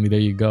averages 20. There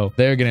you go.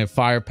 They're getting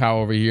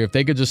firepower over here. If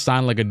they could just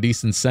sign like a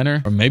decent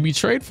center, or maybe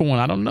trade for one,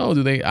 I don't know.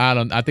 Do they?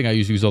 I think I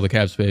usually use all the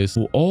cap space.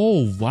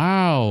 Oh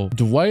wow,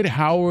 Dwight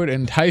Howard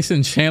and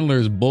Tyson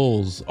Chandler's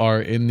Bulls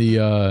are in the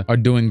are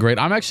doing great.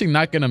 I'm actually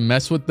not gonna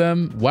mess with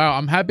them. Wow,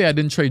 I'm happy I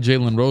didn't trade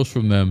Jalen Rose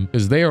from them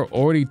because they are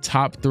already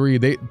top 3.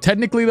 They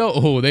technically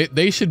though,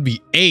 they should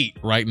be 8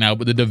 right now,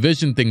 but the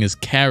division thing is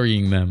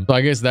carrying them. So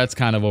I guess that's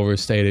kind of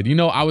overstated. You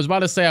know, I was about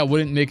to say I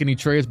wouldn't make any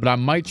trades, but I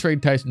might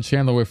trade Tyson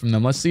Chandler away from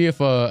them. Let's see if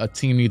a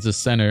team needs a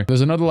center.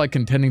 There's another like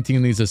contending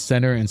team needs a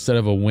center instead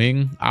of a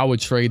wing. I would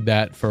trade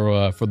that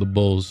for the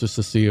Bulls just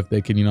to see if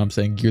they can, you know what I'm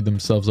saying, gear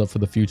themselves up for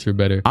the future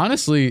better.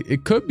 Honestly,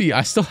 it could be.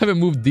 I still haven't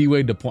moved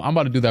D-Wade to point. I'm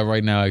about to do that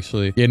right now,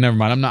 actually. Yeah, never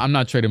mind. I'm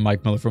not trading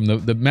Mike Miller from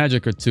the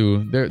Magic are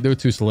too. They're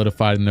too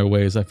solidified in their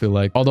ways, I feel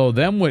like. Although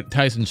them with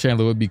Tyson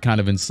Chandler would be kind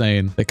of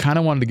insane. They kind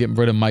of wanted to get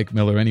rid of Mike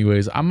Miller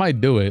anyways. I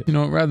might do it. You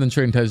know, rather than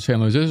trading Tyson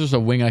Chandler, there's just a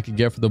wing I could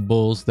get for the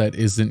Bulls that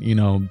isn't, you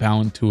know,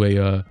 bound to a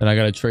that I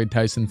gotta trade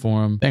Tyson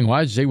for him. Dang,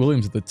 why is Jay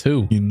Williams at the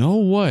 2? You know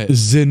what?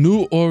 The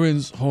New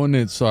Orleans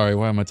Hornets. Sorry,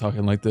 why am I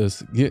talking like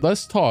this?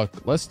 Let's talk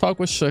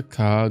with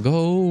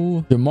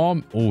Chicago.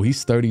 Jamal. Oh,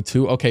 he's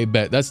 32. Okay,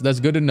 bet. That's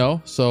good to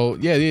know. So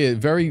yeah,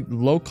 very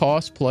low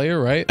cost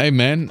player, right? Hey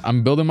man,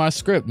 I'm building my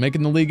script,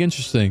 making the league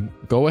interesting.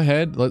 Go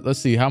ahead. Let's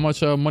see, how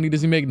much money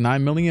does he make?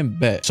 9 million.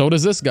 Bet. So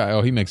does this guy.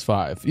 Oh, he makes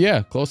 5.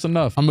 Yeah, close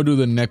enough. I'm gonna do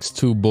the next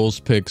 2 Bulls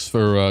picks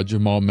for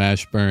Jamal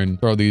Mashburn.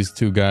 Throw these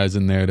 2 guys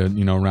in there to,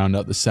 you know, round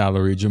out the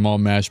salary. Jamal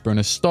Mashburn,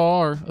 a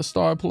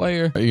star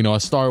player, you know, a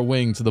star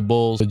wing to the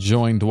Bulls to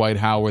join Dwight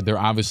Howard. They're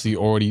obviously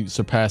already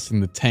surpassing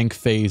the tank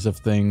phase of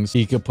things.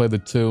 He could play the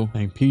 2.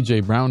 Dang,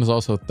 PJ Brown is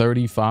also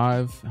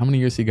 35. How many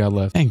years he got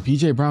left? Dang,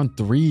 PJ Brown,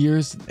 3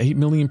 years, 8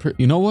 million per.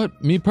 You know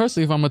what? Me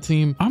personally, if I'm a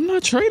team, I'm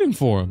not trading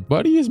for him.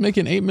 Buddy is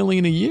making 8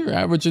 million a year,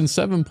 averaging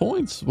 7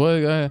 points.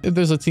 Well, if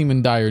there's a team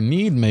in dire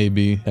need,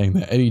 maybe. Dang,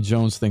 the Eddie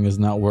Jones thing has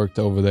not worked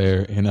over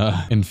there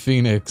in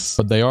Phoenix,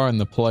 but they are in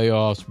the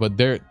playoffs. But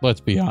let's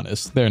be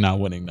honest, they're not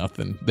winning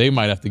nothing. They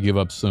might have to give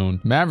up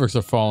soon. Mavericks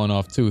are falling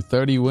off too.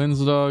 30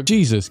 wins, dog.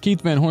 Jesus,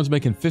 Keith Van Horn's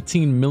making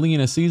 15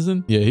 million a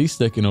season. Yeah, he's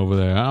sticking over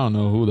there. I don't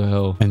know who the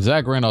hell. And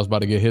Zach Randolph's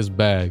about to get his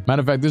bag.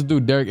 Matter of fact, this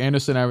dude Derek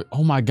Anderson,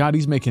 oh my God,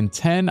 he's making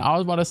 10. I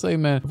was about to say,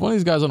 man, if one of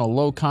these guys on a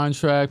low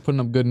contract, putting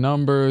up good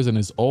numbers and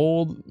is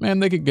old, man,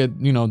 they could get,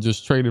 you know,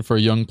 just traded for a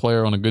young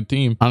player on a good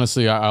team.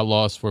 Honestly, I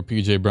lost where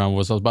PJ Brown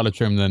was. I was about to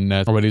trade him to the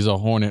Nets. Oh, but he's a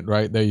Hornet,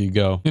 right? There you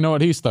go. You know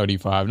what? He's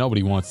 35.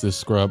 Nobody wants this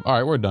scrub. All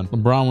right, we're done.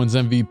 LeBron wins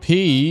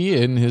MVP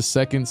in his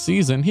 2nd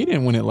season. He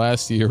didn't win it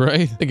last year,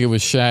 right? I think it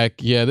was Shaq.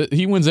 Yeah,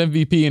 he wins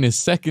MVP in his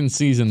 2nd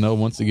season, though,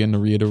 once again, to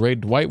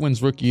reiterate. Dwight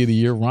wins Rookie of the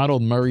Year.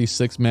 Ronald Murray,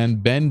 6-man.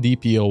 Ben,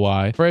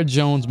 DPOY. Fred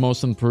Jones,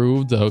 Most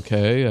Improved.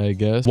 Okay, I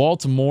guess.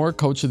 Walt Moore,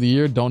 Coach of the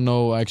Year. Don't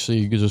know. Actually,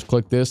 you can just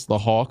click this. The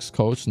Hawks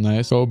coach.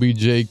 Nice. Kobe,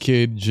 J.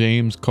 Kidd,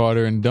 James,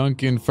 Carter, and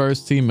Duncan.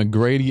 1st team,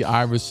 McGrady,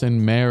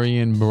 Iverson,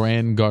 Marion,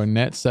 Brand,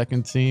 Garnett.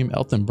 2nd team,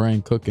 Elton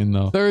Brand cooking,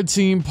 though. 3rd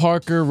team,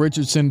 Parker,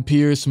 Richardson,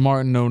 Pierce,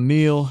 Martin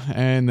O'Neal.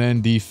 And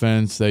then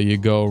defense, there you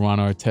go. Ron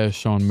Artest,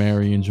 Sean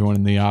Marion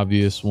joining the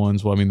obvious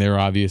ones. Well, I mean, they're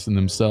obvious in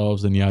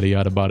themselves, and yada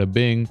yada bada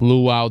bing.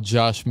 Luau,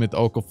 Josh Smith,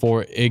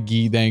 Okafor,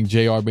 Iggy. Dang,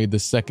 JR made the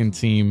 2nd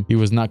team. He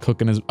was not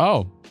cooking as,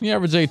 oh, he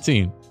averaged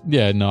 18.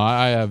 Yeah, no,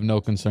 I have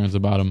no concerns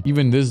about him.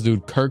 Even this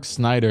dude, Kirk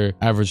Snyder,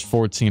 averaged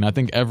 14. I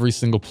think every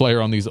single player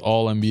on these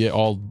all NBA,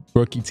 all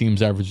rookie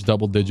teams averaged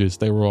double digits.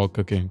 They were all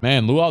cooking.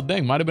 Man, Luol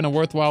Deng might have been a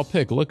worthwhile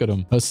pick. Look at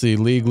him. Let's see.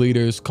 League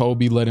leaders,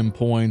 Kobe led in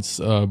points,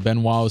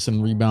 Ben Wallace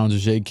in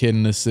rebounds, J. Kidd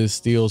in assists,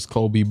 steals,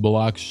 Kobe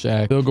blocks,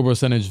 Shaq. Field goal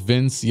percentage,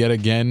 Vince yet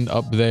again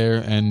up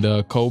there, and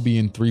Kobe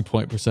in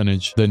 3-point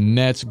percentage. The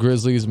Nets,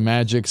 Grizzlies,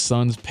 Magic,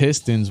 Suns,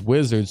 Pistons,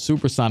 Wizards,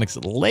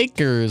 Supersonics,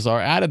 Lakers are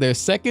out of there.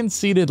 2nd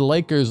seeded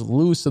Lakers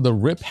lose to the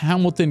Rip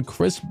Hamilton,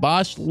 Chris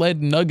Bosh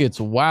led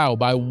Nuggets. Wow,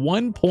 by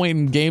 1 point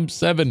in Game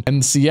 7.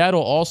 And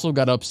Seattle also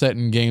got upset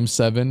in Game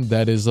 7.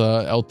 That is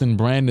Elton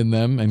Brand in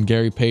them, and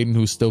Gary Payton,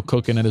 who's still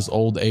cooking at his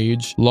old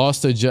age.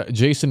 Lost to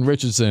Jason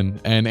Richardson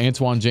and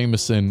Antoine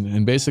Jameson,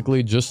 and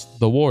basically just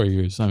the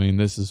Warriors. I mean,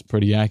 this is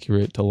pretty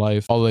accurate to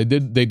life. Although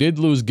they did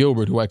lose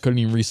Gilbert, who I couldn't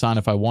even re-sign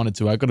if I wanted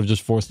to. I could have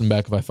just forced him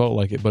back if I felt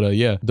like it. But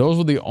yeah, those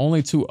were the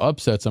only 2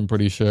 upsets, I'm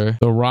pretty sure.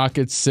 The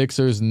Rockets,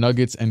 Sixers,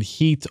 Nuggets, and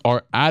Heat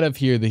are out of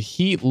here. The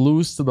Heat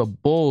lose to the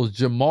Bulls.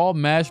 Jamal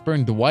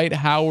Mashburn, Dwight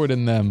Howard,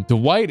 and them.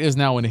 Dwight is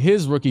now in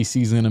his rookie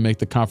season to make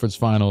the conference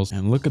finals.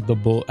 And look at the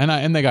Bulls.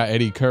 And they got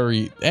Eddie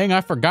Curry. Dang,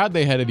 I forgot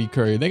they had Eddie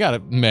Curry. They got a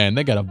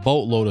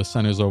boatload of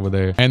centers over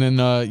there. And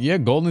then yeah,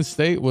 Golden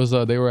State was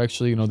they were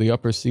actually, you know, the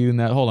upper seed in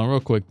that. Hold on real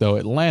quick though.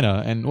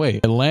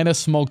 Atlanta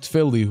smoked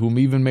Philly, whom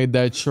even made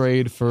that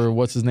trade for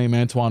what's his name,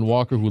 Antoine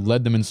Walker, who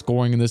led them in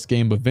scoring in this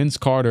game. But Vince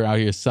Carter out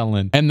here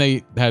selling. And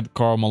they had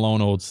Karl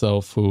Malone, old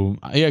self, who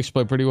he actually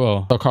played pretty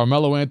well. So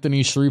Carmelo Anthony,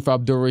 Anthony, Sharif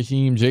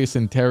Abdul-Rahim,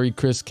 Jason Terry,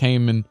 Chris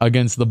Kaman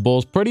against the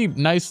Bulls. Pretty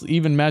nice,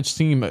 even match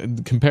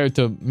team compared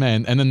to,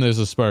 man. And then there's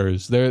the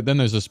Spurs. Then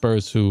there's the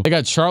Spurs who, they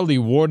got Charlie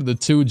Ward at the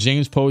 2,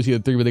 James Posey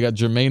at the 3, but they got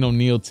Jermaine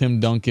O'Neal, Tim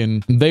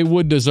Duncan. They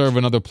would deserve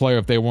another player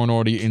if they weren't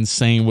already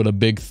insane with a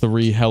big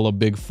 3, hella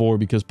big 4,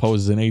 because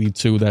Posey's an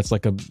 82. That's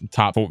like a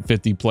top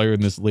 50 player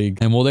in this league.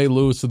 And will they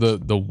lose to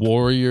the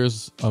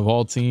Warriors of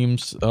all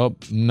teams? Oh,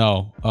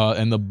 no.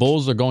 And the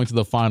Bulls are going to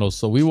the finals.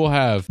 So we will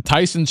have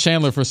Tyson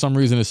Chandler for some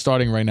reason is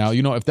starting right now.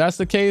 You know, if that's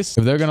the case,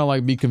 if they're going to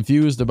like be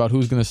confused about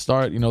who's going to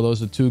start, you know,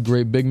 those are 2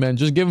 great big men,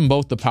 just give them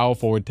both the power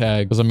forward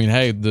tag. Because I mean,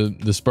 hey,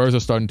 the Spurs are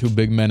starting 2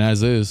 big men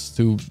as is,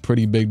 2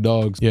 pretty big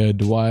dogs. Yeah,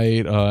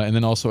 Dwight, and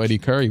then also Eddie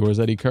Curry. Where's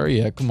Eddie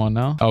Curry at? Come on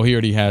now. Oh, he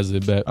already has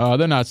it, bet.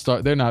 They're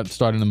not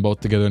starting them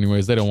both together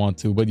anyways. They don't want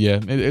to, but yeah,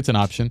 it's an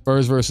option.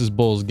 Spurs versus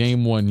Bulls,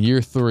 game 1,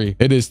 year 3.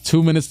 It is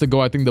 2 minutes to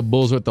go. I think the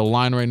Bulls are at the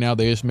line right now.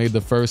 They just made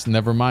the first.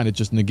 Never mind. It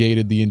just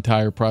negated the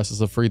entire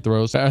process of free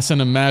throws. Passing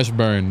to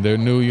Mashburn, their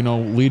new, you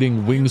know,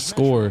 leading wing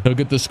scorer. He'll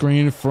get the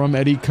screen from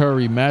Eddie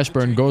Curry.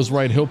 Mashburn goes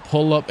right. He'll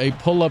pull up. A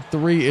pull-up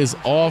 3 is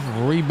off.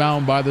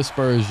 Rebound by the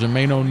Spurs.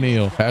 Jermaine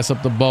O'Neal. Pass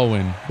up to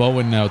Bowen.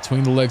 Bowen now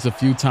between the legs a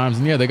few times.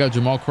 And yeah, they got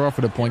Jamal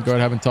Crawford at point guard.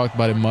 Haven't talked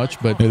about it much,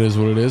 but it is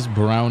what it is.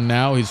 Brown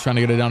now. He's trying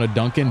to get it down to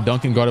Duncan.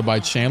 Duncan guarded by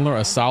Chandler.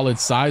 A solid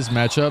size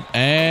matchup.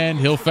 And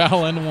he'll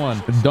foul and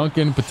 1.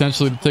 Duncan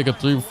potentially to take a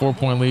 3 or 4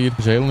 point lead.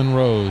 Jalen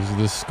Rose.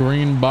 The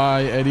screen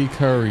by Eddie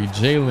Curry.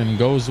 Jalen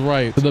goes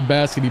right to the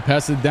basket. He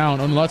passes it down.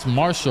 Oh, no, that's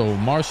Marshall.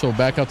 Marshall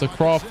back out to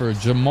Crawford.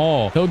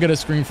 Jamal. He'll get a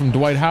screen from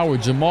Dwight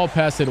Howard. Jamal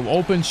passed it.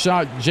 Open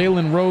shot.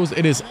 Jalen Rose.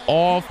 It is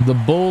off. The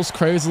Bulls,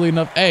 crazily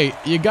enough. Hey,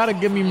 you got to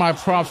give me my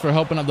props for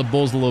helping out the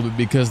Bulls a little bit,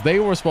 because they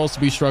were supposed to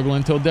be struggling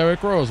until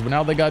Derrick Rose, but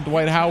now they got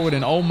Dwight Howard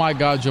and oh my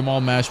God,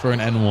 Jamal Mashburn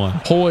and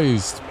 1.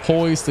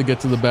 Poised to get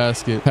to the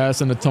basket.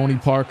 Passing to Tony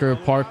Parker.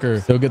 Parker.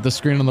 He'll get the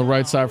screen on the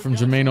right side from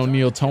Jermaine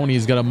O'Neal.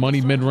 Tony's got a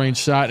money mid-range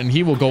shot and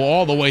he will go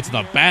all the way to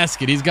the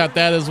basket. He's got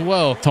that as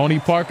well. Tony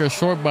Parker,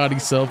 short body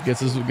self,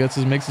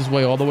 makes his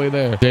way all the way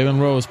there. Jalen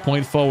Rose,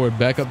 point forward,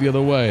 back up the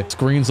other way.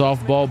 Screens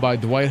off ball by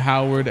Dwight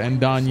Howard and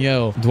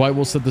Danielle. Dwight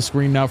will set the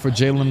screen now for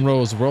Jalen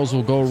Rose. Rose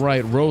will go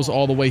right. Rose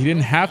all the way. He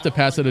didn't have to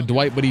pass it to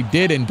Dwight, but he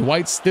did, and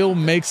Dwight still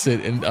makes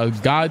it. And a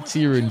god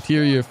tier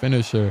interior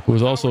finisher who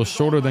is also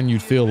shorter than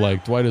you'd feel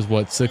like. Dwight is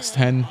what,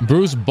 6'10"?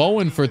 Bruce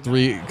Bowen for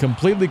 3,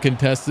 completely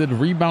contested.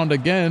 Rebound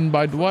again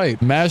by Dwight.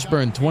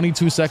 Mashburn,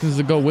 22 seconds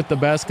to go with the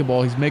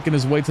basketball. He's making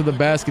his way to the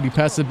basket. He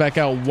passes it back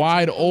out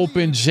wide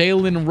open.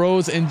 Jalen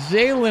Rose, and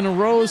Jalen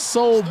Rose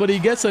sold, but he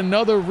gets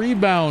another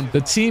rebound.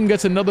 The team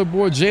gets another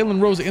board.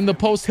 Jalen Rose in the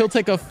post. He'll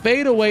take a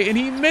fadeaway and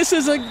he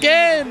misses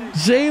again.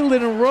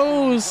 Jalen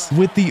Rose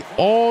with the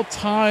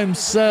all-time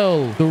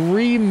sell.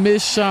 3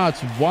 missed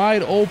shots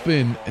wide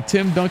open.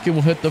 Tim Duncan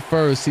will hit the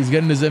first. He's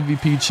getting his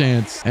MVP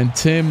chance, and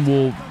Tim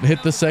will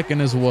hit the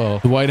second as well.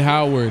 Dwight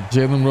Howard.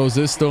 Jalen Rose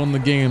is still in the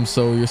game,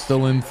 so you're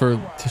still in for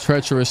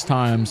treacherous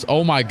times.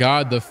 Oh my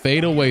God, the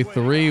fadeaway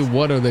 3.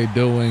 What are they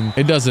doing?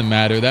 It doesn't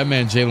matter. That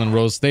man Jalen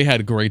Rose, they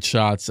had great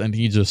shots and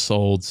he just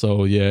sold.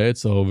 So yeah,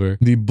 it's over.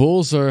 The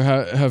Bulls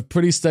have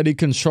pretty steady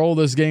control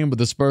this game, but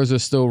the Spurs are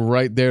still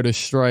right there to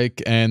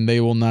strike, and they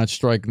will not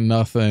strike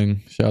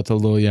nothing. Shout out to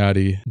Lil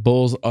Yachty.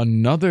 Bulls,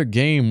 another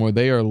game where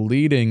they are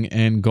leading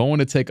and going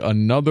to take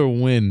another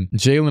win.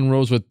 Jalen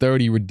Rose with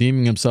 30,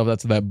 redeeming himself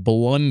after that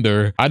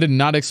blunder. I did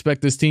not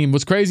expect this team.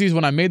 What's crazy is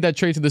when I made that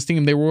trade to this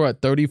team, they were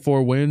at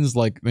 34 wins,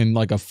 like in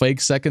like a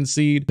fake second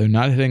seed. They're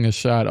not hitting a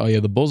shot. Oh yeah,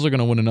 the Bulls are going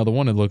to win another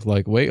one, it looked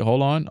like. Wait,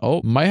 hold on.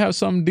 Oh, might have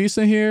something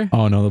decent here.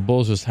 Oh no, the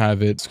Bulls just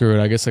have it. Screw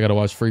it. I guess I got to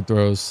watch free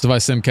throws. So if I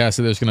simcast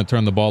it, they're just going to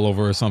turn the ball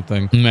over or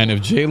something. Man, if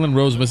Jalen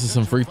Rose misses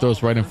some free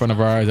throws right in front of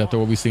our eyes after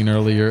what we've seen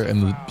earlier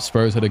and the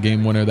Spurs had a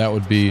game winner, that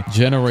would be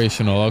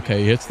generational.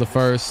 Okay, he hits the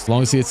first. As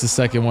long as he hits the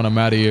second one, I'm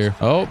out of here.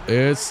 Oh,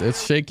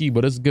 it's shaky,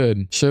 but it's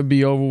good. Should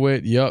be over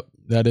with. Yup.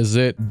 That is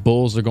it.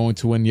 Bulls are going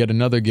to win yet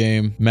another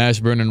game.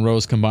 Mashburn and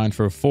Rose combined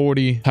for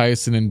 40.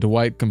 Tyson and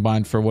Dwight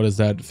combined for, what is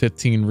that,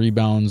 15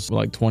 rebounds,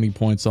 like 20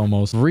 points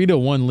almost.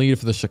 3-1 lead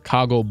for the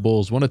Chicago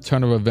Bulls. What a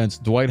turn of events.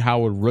 Dwight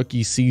Howard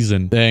rookie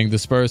season. Dang, the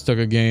Spurs took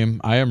a game.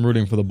 I am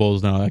rooting for the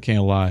Bulls now. I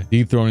can't lie.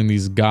 Dethroning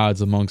these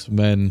gods amongst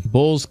men.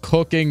 Bulls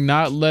cooking,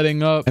 not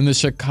letting up. And the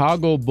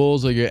Chicago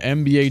Bulls are your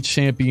NBA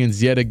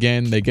champions yet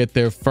again. They get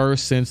their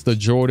first since the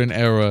Jordan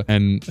era.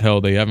 And hell,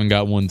 they haven't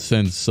got one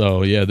since.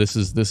 So yeah, this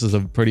is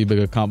a pretty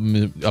big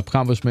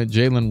accomplishment.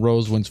 Jalen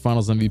Rose wins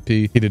finals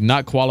MVP. He did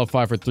not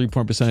qualify for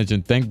 3-point percentage,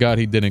 and thank God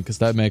he didn't, because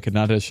that man could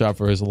not hit a shot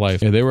for his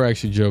life. Yeah, they were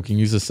actually joking.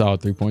 He's a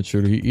solid 3-point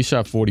shooter. He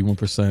shot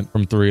 41%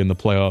 from 3 in the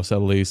playoffs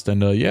at least.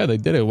 And yeah, they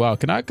did it. Wow.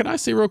 Can I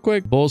see real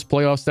quick Bulls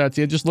playoff stats?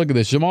 Yeah, just look at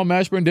this. Jamal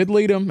Mashburn did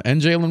lead him,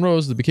 and Jalen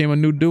Rose. They became a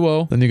new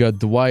duo. Then you got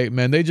Dwight.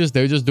 Man, they're just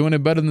doing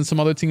it better than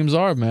some other teams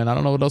are, man. I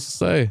don't know what else to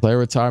say. Player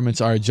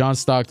retirements. All right, John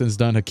Stockton's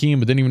done. Hakeem,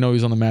 but didn't even know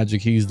he's on the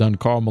Magic. He's done.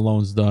 Karl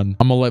Malone's done.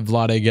 I'm gonna let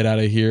Vlade get out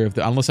of here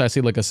unless I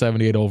see like a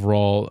 78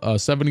 overall.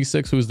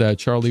 76, who's that?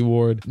 Charlie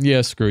Ward.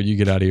 Yeah, screw it. You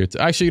get out of here.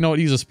 Actually, you know what?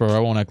 He's a Spur. I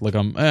won't act like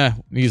I'm,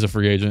 he's a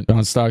free agent.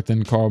 John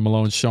Stockton, Karl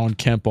Malone, Sean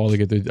Kemp, all they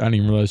get there. I didn't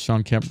even realize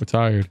Sean Kemp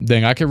retired.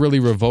 Dang, I could really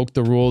revoke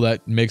the rule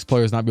that makes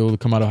players not be able to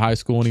come out of high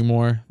school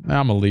anymore.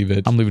 I'm gonna leave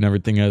it. I'm leaving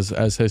everything as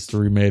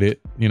history made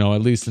it, you know,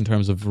 at least in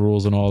terms of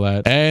rules and all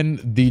that. And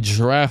the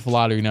draft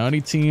lottery. Now,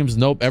 any teams?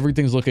 Nope.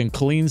 Everything's looking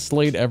clean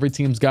slate. Every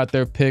team's got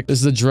their pick. This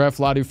is the draft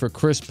lottery for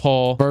Chris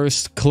Paul.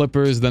 First,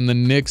 Clippers, then the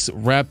Knicks,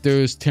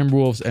 Raptors,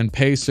 Timberwolves, and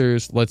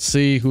Pacers. Let's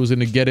see who's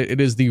gonna get it.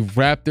 It is the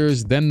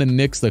Raptors, then the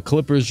Knicks. The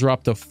Clippers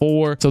dropped to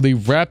 4. So the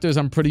Raptors,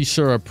 I'm pretty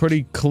sure, are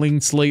pretty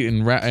clean slate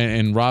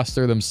and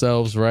roster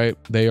themselves, right?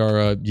 They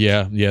are,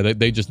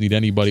 they just need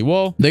anybody.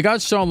 Well, they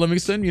got Sean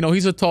Livingston. You know,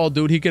 he's a tall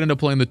dude. He can end up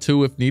playing the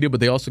 2 if needed, but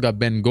they also got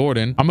Ben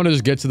Gordon. I'm gonna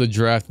just get to the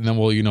draft and then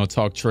we'll, you know,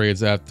 talk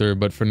trades after.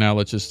 But for now,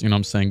 let's just, you know what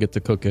I'm saying, get to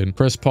cooking.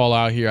 Chris Paul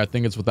out here. I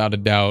think it's without a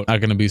doubt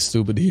not gonna be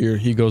stupid here.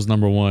 He goes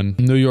number 1.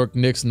 New York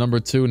Knicks number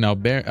 2. Now,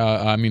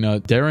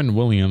 Darren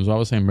Williams. I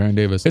was saying Baron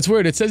Davis. It's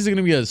weird. It says he's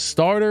gonna be a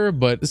starter,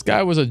 but this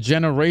guy was a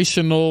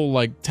generational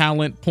like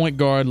talent point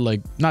guard.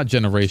 Like, not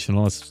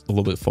generational, that's a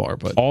little bit far,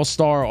 but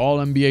all-star,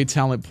 all-NBA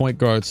talent point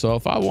guard. So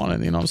if I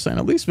wanted, you know what I'm saying,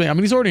 at least, I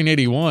mean, he's already an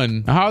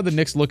 81. Now, how are the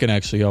Knicks looking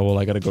actually? Oh, well,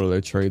 I gotta go to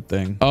their trade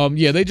thing.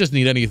 Yeah, they just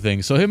need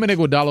anything. So him and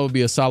Iguodala would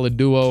be a solid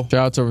duo. Shout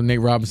out to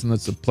Nate Robinson.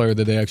 That's a player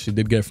that they actually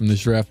did get from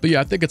this draft. But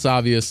yeah, I think it's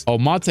obvious. Oh,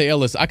 Monte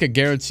Ellis, I could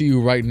guarantee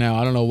you right now,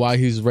 I don't know why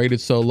he's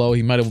rated so low.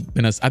 He might have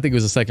been I think it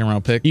was a 2nd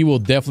round pick. He will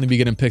definitely be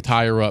getting picked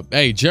higher up.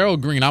 Hey,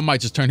 Gerald Green, I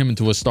might just turn him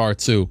into a star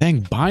too.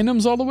 Dang,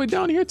 Bynum's all the way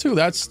down here too.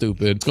 That's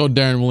stupid. Let's go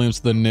Darren Williams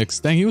to the Knicks.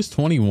 Dang, he was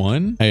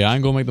 21. Hey, I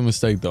ain't gonna make the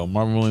mistake though.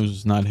 Marvin Williams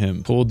was not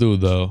him. Cool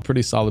dude though.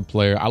 Pretty solid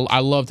player. I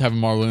loved having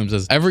Marvin Williams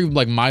as every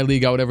like my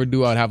league I would ever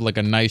do. I'd have like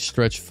a nice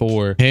stretch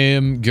for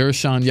him,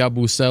 Gershon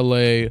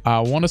Yabusele. I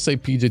want to say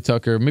PJ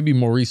Tucker, maybe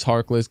Maurice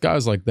Harkless,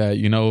 guys like that.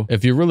 You know,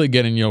 if you're really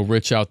getting, you know,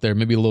 rich out there,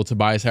 maybe a little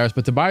Tobias Harris,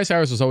 but Tobias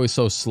Harris was always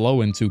so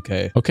slow in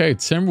 2K. Okay,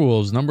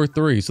 Timberwolves number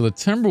 3. So the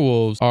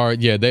Timberwolves are,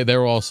 yeah,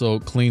 they're also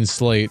clean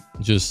slate,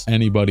 just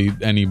anybody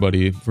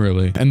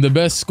really. And the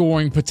best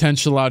scoring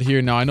potential out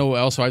here. Now I know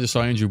also I just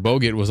saw Andrew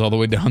Bogut was all the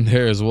way down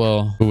there as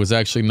well, who was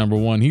actually number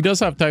 1. He does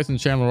have Tyson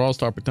Chandler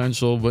all-star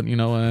potential, but you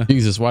know,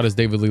 Jesus, why does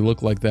David Lee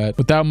look like that?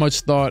 Without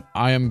much thought,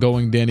 I am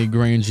going Danny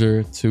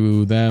Granger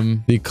to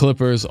them. The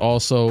Clippers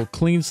also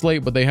clean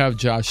slate, but they have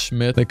Josh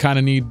Smith. They kind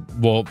of need,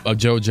 well, a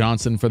Joe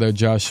Johnson for their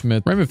Josh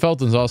Smith. Raymond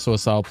Felton's also a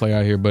solid player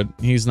out here, but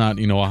he's not,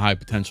 you know, a high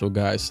potential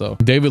guy. So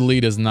David Lee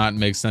does not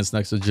make sense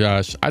next to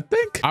Josh. I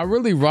think I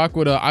really rock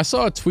with I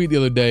saw a tweet the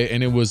other day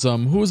and it was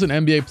who's an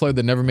NBA player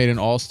that never made an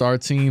all-star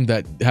team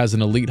that has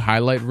an elite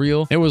highlight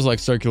reel. It was like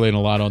circulating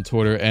a lot on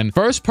Twitter, and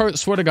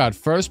swear to God,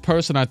 first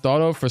person I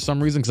thought of for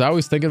some reason, because I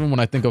always think of him when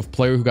I think of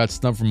player who got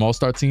snubbed from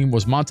all-star team,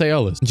 was Monte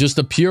Ellis. Just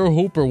a pure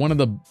hooper, one of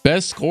the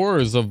best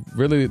scorers of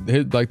really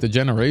hit like the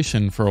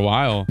generation for a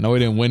while. No, he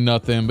didn't win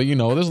nothing, but you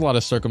know, there's a lot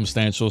of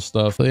circumstantial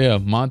stuff. So yeah,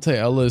 Monte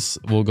Ellis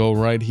will go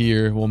right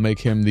here. We'll make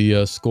him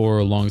the scorer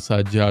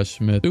alongside Josh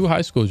Smith. 2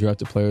 high school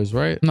drafted players,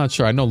 right? I'm not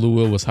sure. I know Lou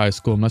Will was high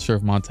school. I'm not sure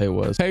if Monte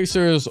was.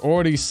 Pacers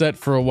already set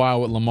for a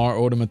while with Lamar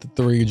Odom at the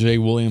 3, Jay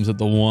Williams at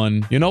the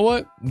 1. You know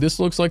what? This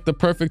looks like the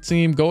perfect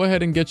team. Go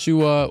ahead and get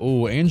you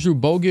Andrew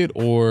Bogut,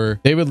 or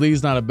David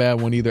Lee's not a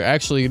bad one either.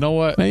 Actually, you know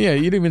what? Man, yeah,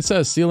 it even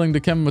says ceiling to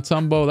Kevin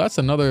Mutombo. That's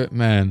another,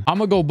 man. I'm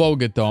gonna go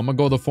Bogut though. I'm gonna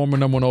go the former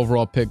 #1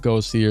 overall pick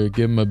goes here.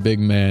 Give him a big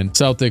man.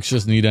 Celtics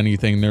just need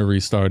anything. They're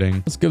restarting.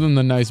 Let's give them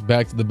the nice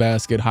back to the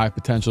basket, high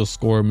potential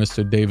scorer,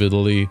 Mr. David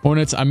Lee.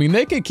 Hornets, I mean,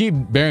 they could keep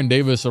Baron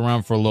Davis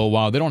around for a little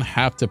while. They don't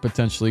have to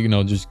potentially, you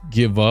know, just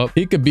give up.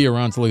 He could be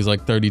around till he's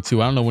like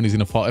 32. I don't know when he's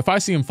gonna fall. If I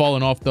see him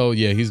falling off though,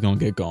 yeah, he's gonna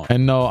get going.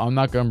 And no, I'm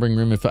not gonna bring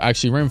Raymond.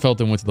 Actually, Raymond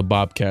Felton went to the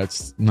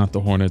Bobcats, not the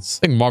Hornets.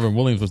 I think Marvin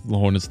Williams was the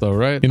Hornets though,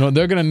 right? You know,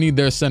 they're gonna need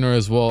their center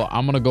as well.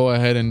 I'm gonna go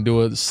ahead and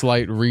do a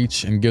slight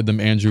reach and give them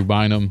Andrew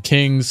Bynum.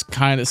 Kings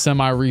kind of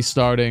semi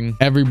restarting.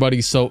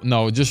 Everybody, so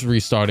no, just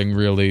restarting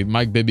really.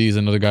 Mike Bibby is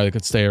another guy that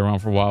could stay around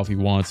for a while if he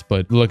wants,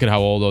 but look at how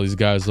old all these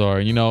guys are.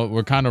 You know,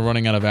 we're kind of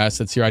running out of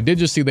assets here. I did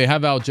just see they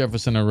have Al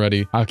Jefferson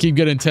already. I'll keep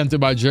getting tempted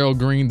by Gerald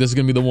Green. This is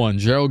gonna be the one.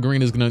 Gerald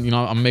Green is gonna, you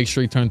know, I'll make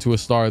sure he turns to a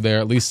star there,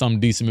 at least some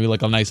decent, maybe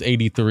like a nice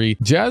 83.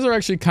 Jazz are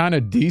actually kind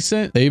of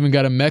decent. They even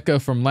got a Mecca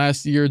from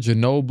last year,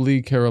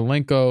 Ginobili,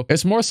 Karolinko.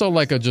 It's more so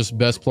like a just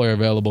best player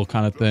available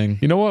kind of thing.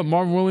 You know what?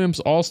 Marvin Williams,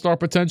 all-star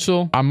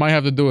potential. I might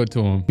have to do it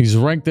to him. He's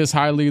ranked this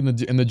highly in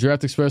the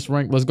Draft Express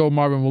rank. Let's go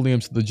Marvin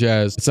Williams to the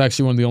Jazz. It's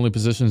actually one of the only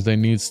positions they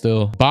need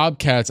still.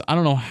 Bobcats, I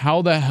don't know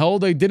how the hell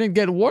they didn't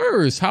get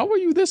worse. How are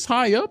you this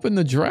high up in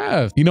the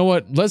draft? You know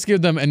what? Let's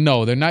give them, and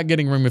no, they're not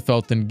getting Raymond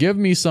Felton. Give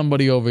me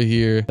somebody over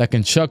here that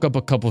can chuck up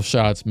a couple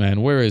shots,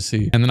 man. Where is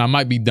he? And then I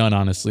might be done,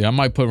 honestly. I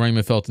might put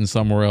Raymond Felton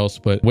somewhere else,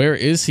 but where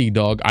is he,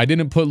 dog? I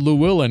didn't put Lou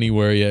Will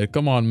anywhere yet.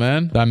 Come on,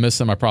 man. Did I miss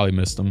him? I probably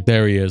missed him.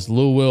 There he is.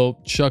 Lou Will,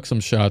 chuck some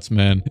shots,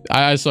 man.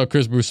 I saw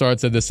Chris Broussard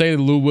said to say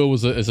that Lou Will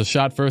is a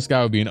shot first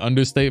guy would be an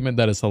understatement.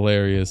 That is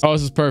hilarious. Oh,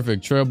 this is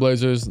perfect.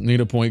 Trailblazers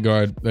need a point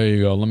guard. There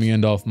you go. Let me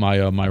end off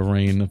my my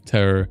reign of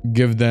terror.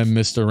 Give them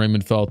Mr.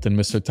 Raymond Felton,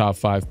 Mr. Top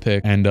 5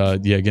 pick, and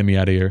yeah, get me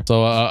out of here.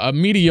 So a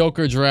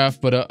mediocre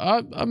draft,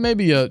 but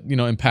maybe a, you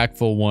know,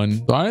 impactful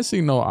one. So I didn't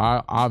see no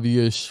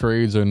obvious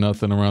trades or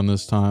nothing around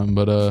this time,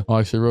 but oh,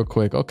 actually real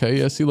quick. Okay,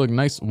 yes, he looked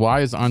nice.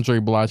 Why is Andre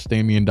Blatch,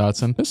 Damian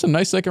Dotson? There's some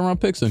nice second round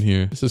picks in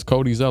here. This is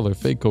Cody Zeller,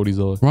 fake Cody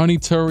Zeller. Ronnie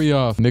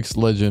Turioff, Knicks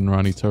legend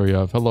Ronnie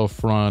Turioff. Hello,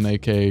 Fran,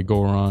 aka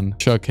Goran.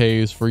 Chuck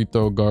Hayes, free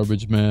throw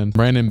garbage man.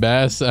 Brandon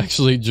Bass,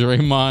 actually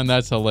Draymond.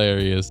 That's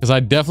hilarious. Because I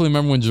definitely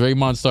remember when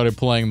Draymond started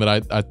playing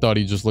that I thought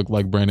he just looked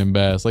like Brandon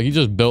Bass. Like he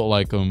just built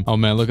like him. Oh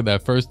man, look at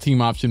that. First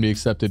team option to be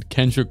accepted.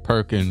 Kendrick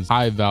Perkins,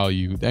 high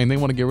value. Dang, they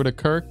want to get rid of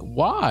Kirk?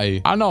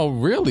 Why? I know,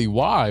 really,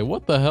 why?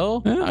 What the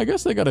hell? Yeah, I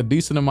guess they got a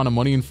decent amount of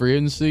money in free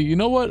agency. You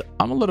know what?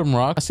 I'm gonna let them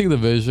rock. I see the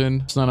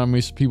vision. It's not how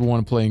many people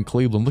want to play in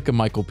Cleveland. Look at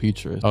Michael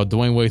Petras. Oh,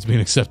 Dwayne Wade's being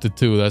accepted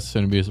too. That's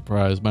gonna be a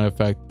surprise. Matter of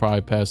fact,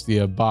 probably past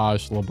the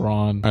Bosh, LeBron.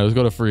 All right, let's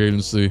go to free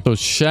agency. So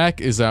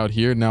Shaq is out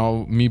here.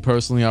 Now, me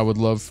personally, I would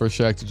love for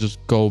Shaq to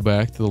just go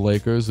back to the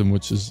Lakers, and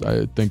which is,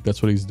 I think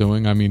that's what he's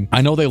doing. I mean,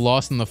 I know they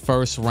lost in the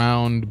first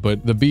round,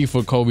 but the beef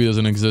with Kobe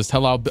doesn't exist.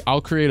 Hell,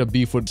 I'll create a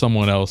beef with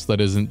someone else that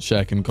isn't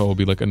Shaq and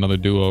Kobe, like another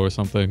duo or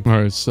something.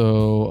 All right,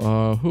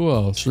 so who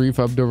else? Sharif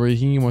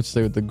Abdul-Rahim wants to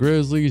stay with the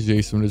Grizzlies.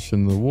 Jason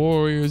Richardson, the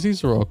Warriors.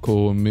 These are all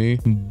cool with me.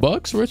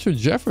 Bucks, Richard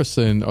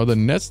Jefferson. Are the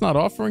Nets not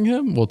offering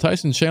him? Well,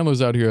 Tyson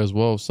Chandler's out here as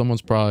well.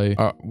 Someone's probably...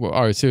 all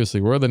right,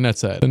 seriously, where are the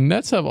Nets at? The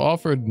Nets have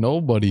offered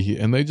nobody,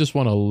 and they just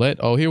want to let...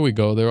 oh, here we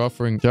go. They're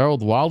offering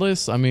Gerald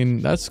Wallace. I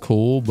mean, that's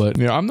cool, but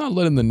you know, I'm not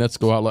letting the Nets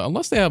go out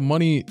unless they have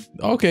money.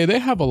 Okay, they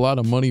have a lot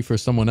of money for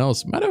someone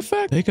else. Matter of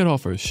fact, they could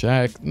offer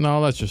Shaq.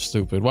 No, that's just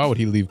stupid. Why would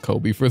he leave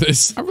Kobe for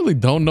this? I really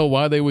don't know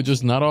why they would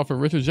just not offer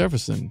Richard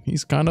Jefferson.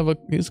 He's kind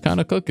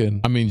of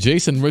cooking. I mean,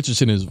 Jason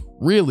Richardson is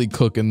really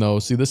cooking though.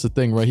 See, this is the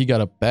thing, right? He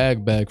got a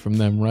bag from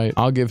them, right?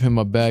 I'll give him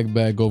a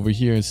bag over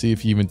here and see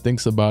if he even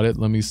thinks about it.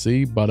 Let me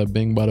see. Bada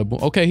bing, bada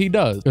boom. Okay, he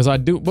does. Because I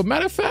do. But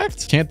matter of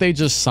fact, can't they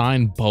just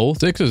sign both?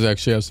 Sixers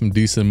actually have some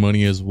decent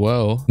money as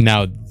well.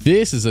 Now,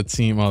 this is a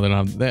team other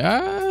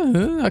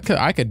than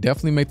I could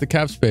definitely make the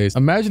cap space.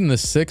 Imagine the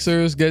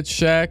Sixers get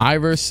Shaq,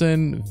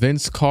 Iverson,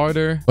 Vince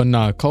Carter, but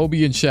nah,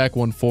 Kobe and Shaq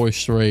won 4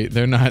 straight.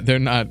 They're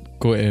not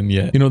quitting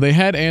yet. You know, they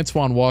had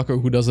Antoine Walker,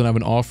 who doesn't have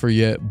an offer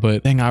yet,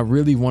 but dang, I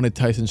really wanted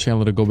Tyson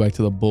Chandler to go back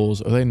to the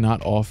Bulls. Are they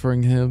not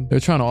offering him?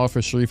 They're trying to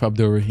offer Sharif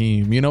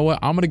Abdul-Rahim. You know what?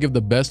 I'm gonna give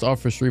the best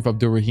offer Sharif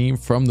Abdul-Rahim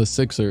from the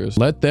Sixers.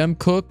 Let them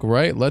cook,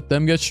 right? Let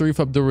them get Sharif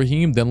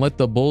Abdul-Rahim, then let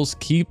the Bulls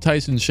keep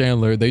Tyson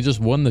Chandler. They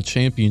just won the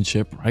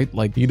championship, right?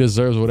 Like, he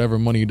deserves whatever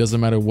money. It doesn't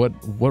matter what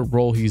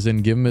role he's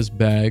in. Give him his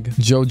bag.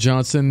 Joe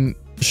Johnson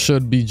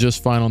should be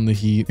just fine on the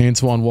Heat.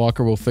 Antoine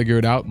Walker will figure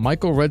it out.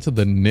 Michael Redd to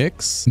the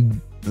Knicks.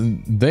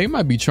 They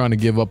might be trying to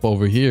give up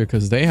over here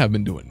because they have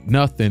been doing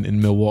nothing in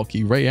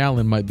Milwaukee. Ray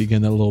Allen might be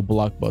getting a little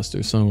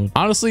blockbuster soon.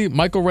 Honestly,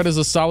 Michael Redd is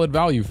a solid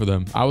value for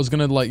them. I was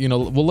gonna, like, you know,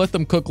 we'll let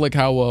them cook like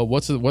how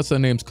what's their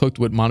names cooked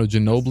with Manu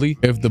Ginobili.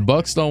 If the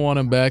Bucks don't want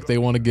him back, they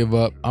want to give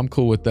up, I'm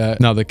cool with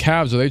that. Now the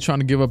Cavs, are they trying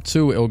to give up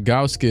too?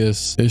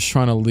 Ilgauskas is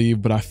trying to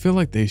leave, but I feel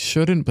like they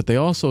shouldn't, but they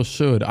also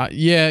should.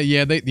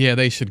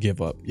 They should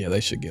give up. Yeah,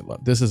 they should give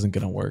up. This isn't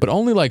gonna work, but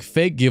only like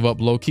fake give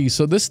up, low key.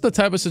 So this is the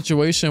type of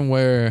situation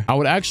where I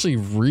would actually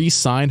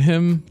re-sign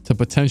him to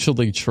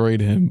potentially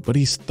trade him, but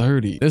he's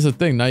 30. There's a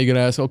thing. Now you gotta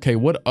ask, okay,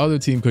 what other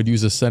team could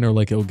use a center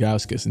like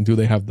Ilgauskas, and do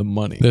they have the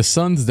money? The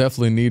Suns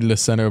definitely needed a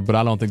center, but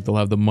I don't think they'll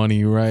have the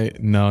money, right?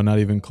 No, not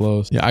even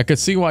close. Yeah, I could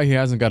see why he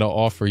hasn't got an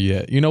offer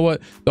yet. You know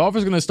what? The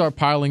offer's gonna start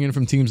piling in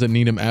from teams that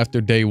need him after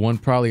day one,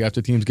 probably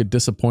after teams get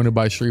disappointed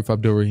by Sharif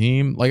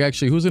Abdul-Rahim. Like,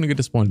 actually, who's gonna get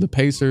disappointed? The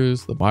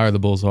Pacers? Why are the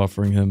Bulls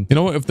offering him? You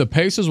know what? If the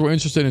Pacers were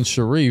interested in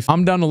Sharif,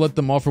 I'm down to let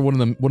them offer one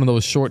of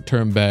those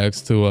short-term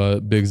bags to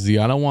Big Z.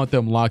 I don't want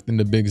them locked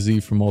into Big Z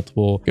for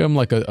multiple. Give them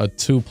like a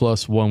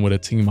 2+1 with a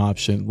team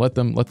option. Let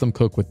them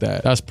cook with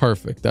that. That's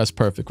perfect. That's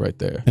perfect right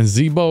there. And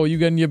Zebo, you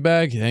getting your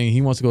bag? Dang,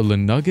 he wants to go to the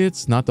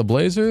Nuggets, not the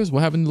Blazers.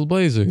 What happened to the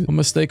Blazers? What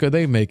mistake are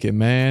they making,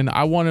 man?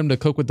 I want him to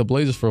cook with the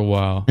Blazers for a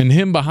while. And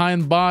him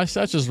behind Bosh,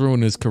 that just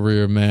ruined his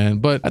career, man.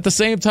 But at the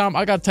same time,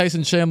 I got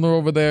Tyson Chandler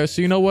over there.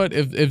 So you know what?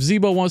 If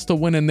Zebo wants to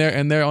win in there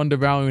and they're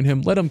undervaluing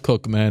him, let him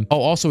cook, man. Oh,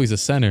 also he's a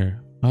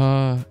center.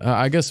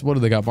 I guess, what do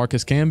they got?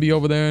 Marcus Camby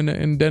over there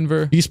in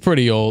Denver. He's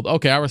pretty old.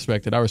 Okay, I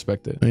respect it. I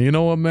respect it. And you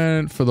know what,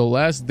 man? For the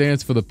last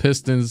dance for the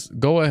Pistons,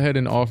 go ahead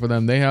and offer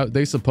them.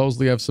 They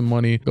supposedly have some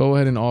money. Go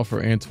ahead and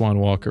offer Antoine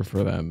Walker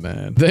for them,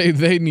 man.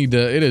 They need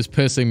to. It is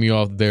pissing me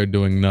off that they're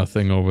doing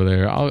nothing over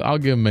there. I'll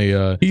give him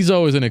a. He's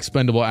always an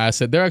expendable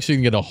asset. They're actually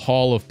gonna get a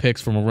haul of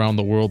picks from around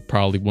the world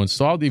probably once.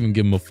 So I'll even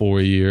give him a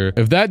 4-year.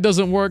 If that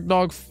doesn't work,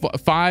 dog,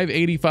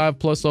 585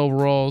 plus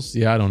overalls.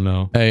 Yeah, I don't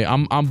know. Hey,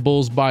 I'm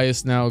Bulls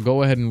biased now.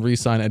 Go ahead and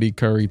re-sign Eddie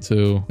Curry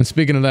too. And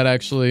speaking of that,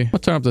 actually, I'll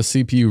turn up the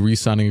CPU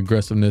re-signing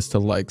aggressiveness to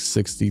like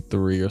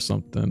 63 or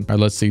something. All right,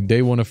 let's see.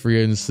 Day one of free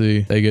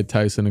agency, they get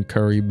Tyson and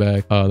Curry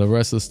back. The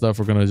rest of the stuff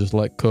we're gonna just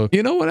let cook.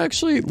 You know what?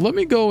 Actually, let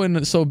me go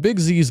in. So Big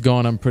Z's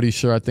gone. I'm pretty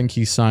sure. I think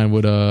he signed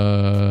with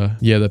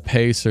the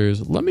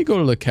Pacers. Let me go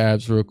to the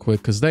Cavs real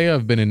quick because they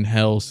have been in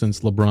hell since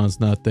LeBron's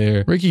not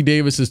there. Ricky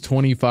Davis is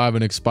 25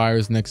 and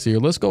expires next year.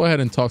 Let's go ahead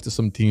and talk to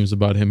some teams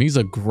about him. He's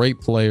a great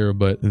player,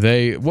 but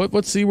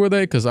what C were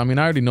they? Because I mean,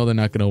 I already know they're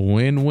not gonna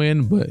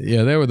win, but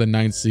yeah, they were the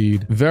 9th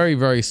seed. Very,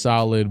 very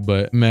solid,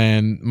 but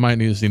man, might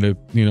need to,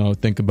 you know,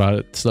 think about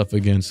it stuff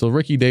again. So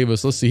Ricky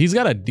Davis, let's see, he's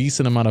got a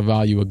decent amount of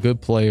value, a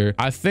good player.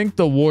 I think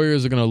the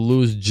Warriors are gonna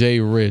lose Jay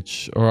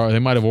Rich, or they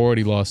might have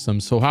already lost him.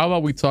 So how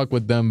about we talk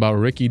with them about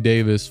Ricky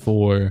Davis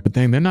but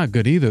dang, they're not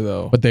good either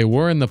though. But they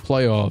were in the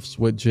playoffs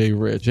with Jay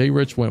Rich. Jay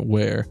Rich went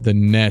where? The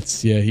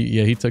Nets. Yeah,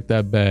 he took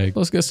that bag.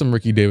 Let's get some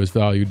Ricky Davis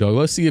value, dog.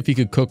 Let's see if he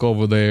could cook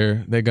over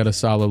there. They got a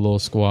solid little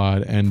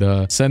squad,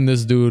 and send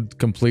this dude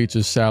complete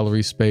his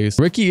salary space.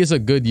 Ricky is a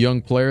good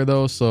young player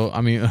though, so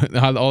I mean,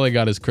 all they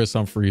got is Chris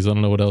Humphries. I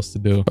don't know what else to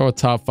do. Throw a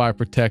top 5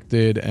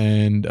 protected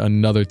and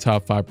another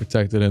top 5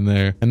 protected in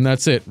there, and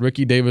that's it.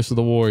 Ricky Davis of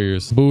the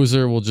Warriors.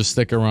 Boozer will just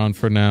stick around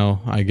for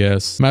now, I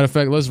guess. Matter of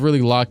fact, let's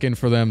really lock in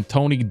for them.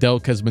 Tony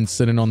Delk has been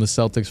sitting on the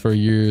Celtics for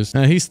years.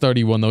 He's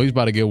 31 though. He's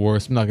about to get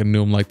worse. I'm not gonna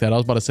do him like that. I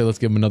was about to say let's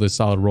give him another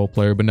solid role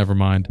player, but never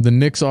mind. The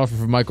Knicks offer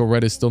for Michael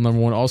Redd is still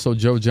 #1. Also,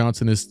 Joe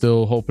Johnson is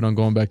still hoping on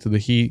going back to the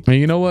Heat. And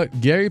you know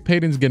what? Gary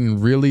Payton's getting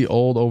really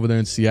old over there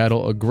in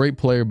Seattle. A great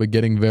player, but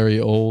getting very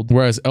old.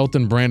 Whereas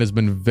Elton Brand has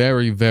been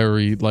very,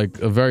 very, like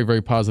a very,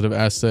 very positive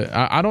asset.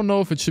 I don't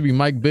know if it should be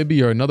Mike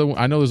Bibby or another one.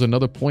 I know there's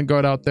another point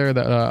guard out there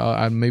that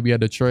I maybe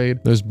had to trade.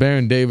 There's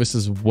Baron Davis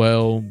as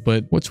well,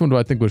 but which one do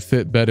I think would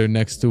fit better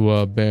next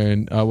to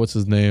Baron? What's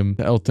his name?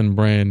 Elton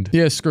Brand.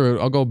 Yeah, screw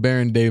it. I'll go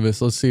Baron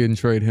Davis. Let's see and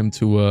trade him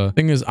to.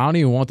 Thing is, I don't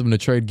even want them to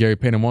trade Gary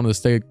Payton. I want them to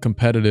stay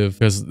competitive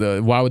because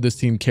why would this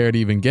team care to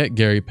even get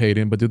Gary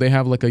Payton? But do they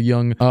have like a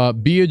young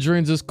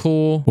Beadrins is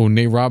cool. Oh,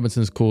 Nate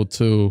Robinson's cool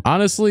too.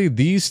 Honestly,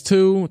 these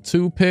two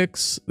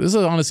picks, this is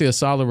honestly a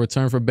solid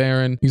return for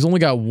Baron. He's only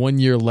got 1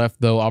 year left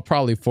though. I'll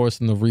probably force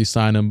him to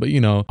re-sign him, but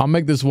you know, I'll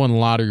make this one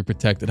lottery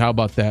protected. How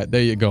about that?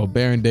 There you go.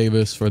 Baron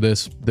Davis for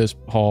this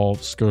haul.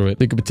 Screw it.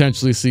 They could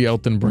potentially see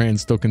Elton Brand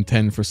still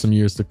contend for some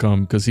years to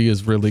come because he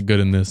is really good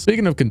in this.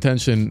 Speaking of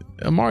contention,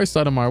 Amari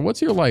Stoudemire,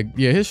 what's your like?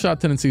 Yeah, his shot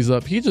tendency's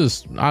up. He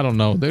just, I don't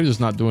know. They're just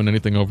not doing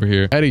anything over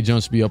here. Eddie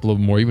Jones should be up a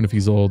little more, even if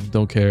he's old.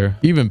 Don't care.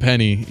 Even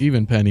Penny,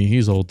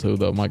 he's old too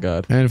though. My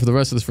God. And for the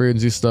rest of this free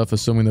agency stuff,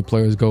 assuming the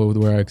players go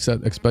where I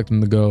expect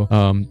them to go,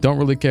 don't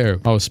really care.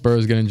 Oh,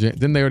 Spurs getting,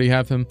 didn't they already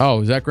have him?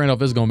 Oh, Zach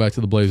Randolph is going back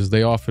to the Blazers.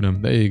 They offered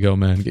him. There you go,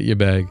 man. Get your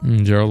bag.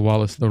 Gerald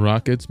Wallace, the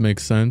Rockets,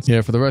 makes sense.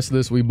 Yeah, for the rest of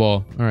this, we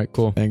ball. All right,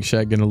 cool. Thanks,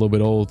 Shaq getting a little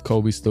bit old.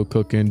 Kobe still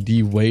cooking.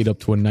 D Wade up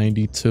to a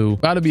 92.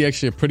 About to be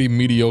actually a pretty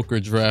mediocre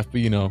draft,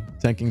 but you know,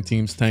 tanking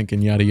teams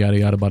tanking, yada yada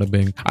yada, bada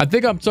bing. I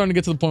think I'm starting to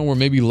get to the point where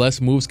maybe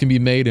less moves can be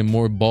made and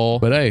more ball.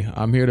 But hey,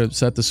 I'm here to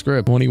set the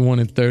script. 21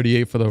 and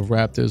 38 for the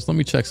Raptors. Let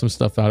me check some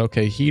stuff out.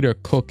 Okay, Heat are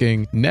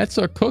cooking. Nets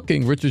are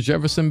cooking. Richard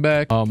Jefferson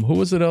back. Who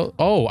was it?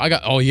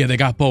 Oh yeah, they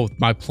got both.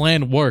 My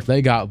plan worked.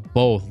 They got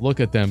both. Look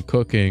at them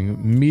cooking.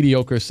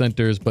 Mediocre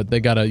centers, but they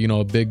got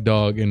a big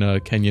dog in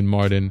Kenyon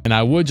Martin. And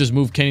I would just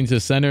move Kenyon to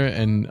center,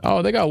 and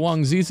oh, they got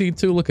Wang Zizi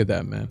too. Look at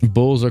that, man.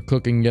 Bulls are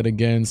cooking yet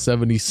again.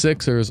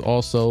 76ers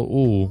also.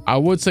 Ooh, I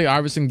would say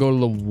Iverson go to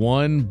the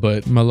 1,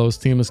 but Melo's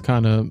team is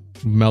kind of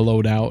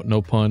mellowed out,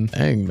 no pun.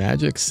 Dang,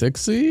 Magic 6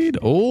 seed.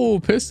 Oh,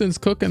 Pistons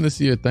cooking this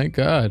year, thank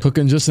God.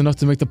 Cooking just enough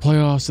to make the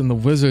playoffs. And the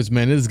Wizards,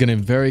 man, it is getting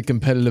very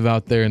competitive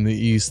out there in the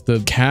East. The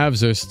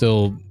Cavs are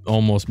still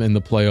almost in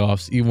the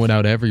playoffs even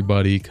without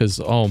everybody,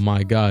 because oh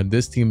my God,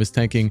 this team is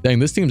tanking. Dang,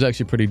 this team's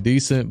actually pretty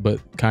decent, but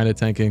kind of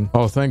tanking.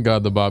 Oh, thank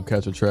God the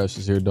Bobcats are trash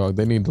this year, dog.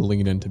 They need to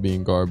lean into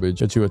being garbage.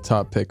 Get you a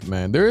top pick,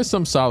 man. There is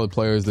some solid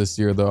players this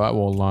year though, I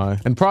won't lie,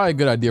 and probably a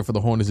good idea for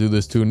the Hornets to do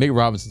this too. Nate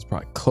Robinson's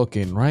probably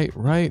cooking, right?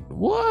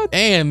 What?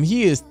 And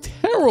he is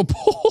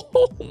terrible.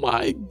 Oh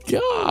my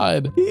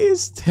God, he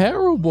is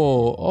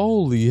terrible.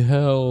 Holy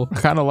hell. I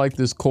kind of like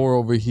this core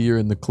over here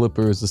in the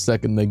Clippers. The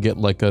second they get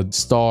like a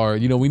star,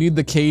 you know, we need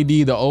the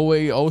KD, the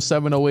 08,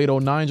 07,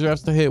 08, 09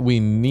 drafts to hit. We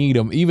need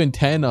them. Even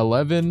 10,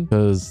 11,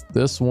 because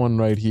this one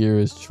right here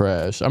is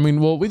trash. I mean,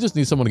 well, we just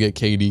need someone to get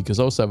KD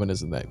because 07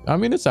 isn't that. I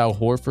mean, it's Al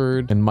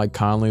Horford and Mike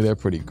Conley. They're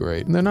pretty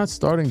great. And they're not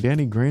starting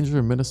Danny Granger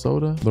in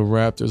Minnesota. The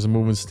Raptors are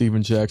moving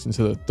Steven Jackson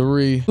to the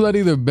 3. Let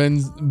either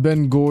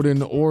Ben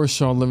Gordon or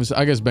Sean Livingston.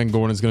 I guess Ben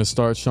Gordon is going to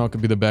start. Sean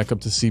could be the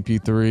backup to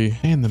CP3.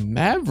 And the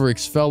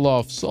Mavericks fell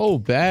off so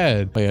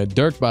bad. Oh, yeah,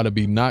 Dirk about to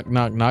be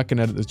knocking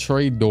at the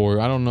trade door.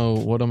 I don't know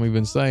what I'm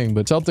even saying,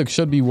 but Celtics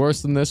should be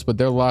worse than this, but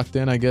they're locked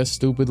in, I guess,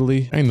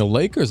 stupidly. And the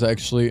Lakers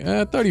actually,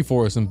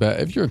 34 isn't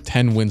bad. If you're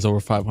 10 wins over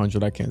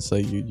 500, I can't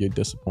say you're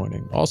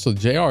disappointing. Also,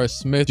 J.R.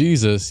 Smith,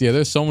 Jesus. Yeah,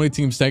 there's so many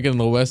teams tanking in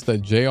the West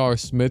that J.R.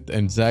 Smith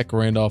and Zach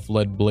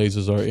Randolph-led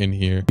Blazers are in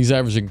here. He's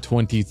averaging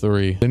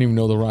 23. Didn't even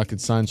know the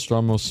Rockets signed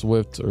Stramo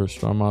Swift,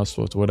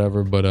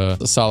 whatever, but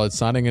a solid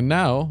signing. And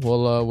now,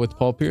 well, with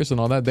Paul Pierce and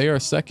all that, they are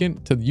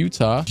second to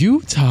Utah.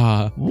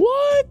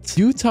 What?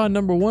 Utah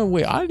 #1.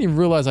 Wait, I didn't even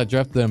realize I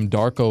drafted them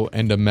Darko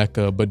and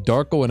Emeka, but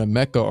Darko and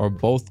Emeka are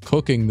both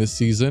cooking this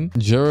season.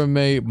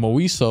 Jeremy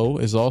Moiso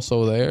is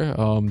also there.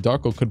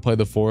 Darko could play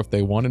the 4 if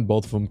they wanted.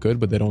 Both of them could,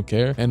 but they don't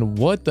care. And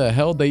what the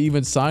hell? They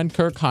even signed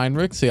Kirk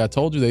Heinrich. See, I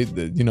told you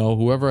you know,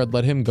 whoever had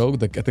let him go,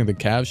 I think the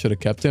Cavs should have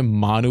kept him.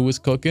 Manu is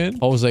cooking.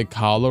 Jose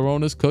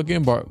Calderon is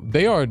cooking. But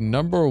they are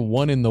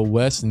 #1 in the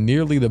West,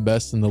 nearly the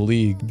best in the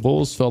league.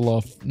 Bulls fell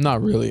off.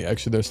 Not really.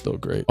 Actually, they're still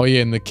great. Oh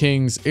yeah, and the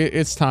Kings,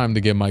 it's time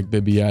to get Mike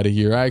Bibby out of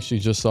here. I actually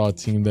just saw a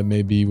team that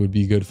maybe would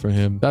be good for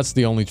him. That's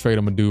the only trade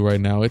I'm gonna do right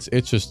now.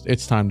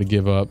 It's time to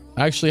give up.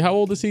 Actually, how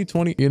old is he?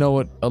 20? You know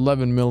what?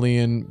 11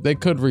 million. They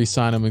could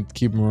re-sign him and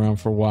keep him around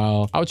for a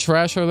while. How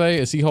trash are they?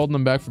 Is he holding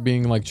them back for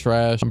being like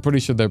trash? I'm pretty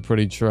sure they're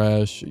pretty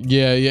trash.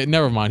 Yeah,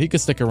 never mind. He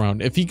could stick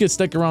around. If he could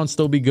stick around,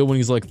 still be good when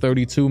he's like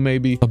 32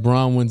 maybe.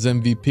 LeBron wins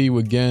MVP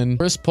again.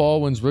 Chris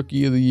Paul wins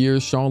Rookie of the Year.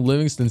 Sean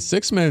Livingston,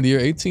 6th Man of the Year,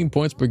 18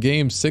 points per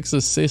game, 6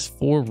 assists,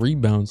 4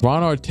 rebounds.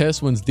 Ron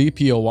Artest wins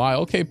DPOY.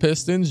 Okay,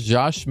 Pistons.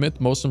 Josh Smith,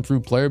 Most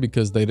Improved Player,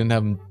 because they didn't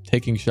have him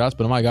taking shots,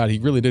 but oh my god, he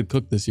really did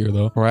cook this year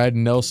though. Brad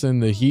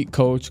Nelson, the Heat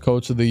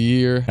coach of the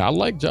year. I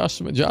like Josh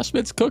Smith. Josh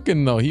Smith's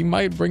cooking though. He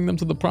might bring them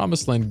to the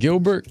promised land.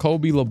 Gilbert,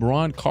 Kobe,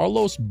 LeBron,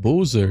 Carlos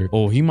Boozer.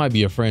 Oh, he might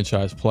be a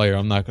franchise player.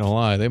 I'm not gonna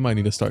lie. They might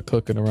need to start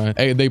cooking around.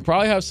 Hey, they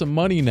probably have some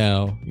money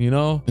now, you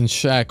know? And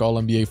Shaq,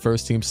 All-NBA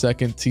first team,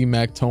 second.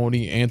 T-Mac,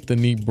 Tony,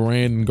 Anthony,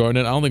 Brandon,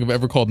 Garnett. I don't think I've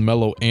ever called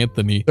Melo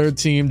Anthony. Third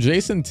team,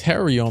 Jason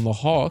Terry on the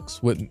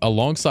Hawks with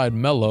alongside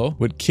Melo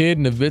with Kidd,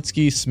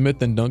 Nowitzki,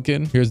 Smith, and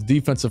Duncan. Here's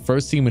defensive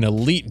first team, an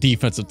elite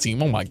defensive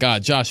team. Oh my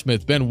god, Josh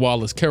Smith, Ben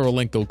Wallace,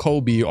 Karolinko,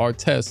 Kobe,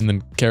 Artest, and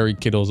then Kerry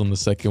Kittles on the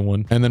second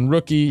one. And then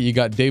rookie, you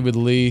got David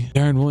Lee,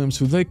 Darren Williams,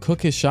 who they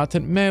cook his shot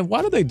tendency. Man,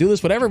 why do they do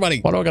this with everybody?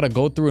 Why do I gotta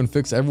go through and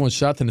fix everyone's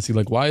shot tendency?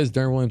 Like, why is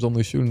Darren Williams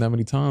only shooting that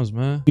many times,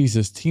 man?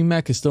 Jesus,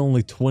 T-Mac is still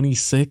only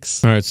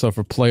 26. All right, so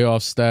for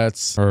playoff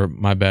stats, or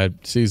my bad,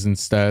 season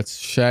stats,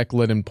 Shaq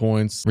led in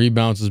points.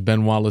 Rebounds is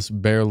Ben Wallace,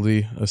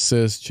 barely.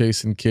 Assists,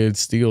 Jason Kidd.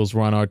 Steals,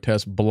 Ron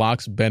Artest.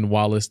 Blocks, Ben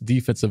Wallace.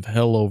 Defensive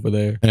hell over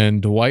there.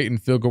 And Dwight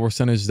and field goal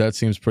percentage, that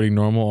seems pretty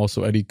normal.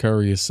 Also, Eddie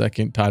Curry is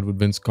second, tied with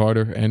Vince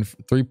Carter. And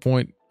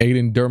 3-point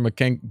Aiden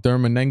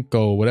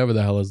Dermanenko, whatever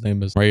the hell his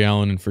name is. Ray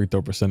Allen and free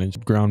throw percentage.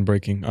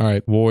 Groundbreaking. All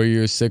right.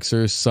 Warriors,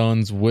 Sixers,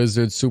 Suns,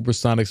 Wizards,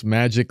 Supersonics,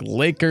 Magic,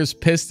 Lakers,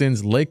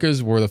 Pistons.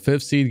 Lakers were the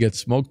 5th seed, get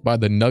smoked by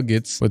the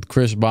Nuggets with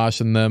Chris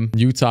Bosh and them.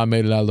 Utah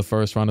made it out of the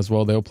first round as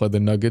well. They'll play the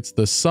Nuggets.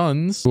 The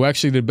Suns, who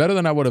actually did better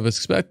than I would have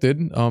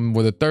expected,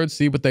 were the 3rd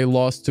seed, but they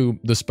lost to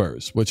the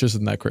Spurs, which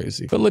isn't that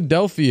crazy.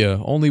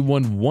 Philadelphia only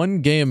won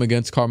 1 game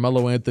against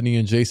Carmelo Anthony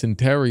and Jason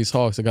Terry's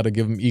Hawks. I got to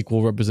give them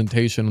equal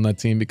representation on that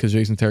team because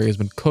Jason Terry has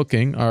been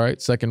cooking. All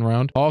right, second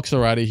round. Hawks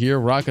are out of here.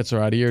 Rockets are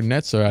out of here.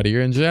 Nets are out of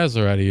here. And Jazz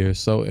are out of here.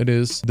 So it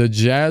is the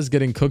Jazz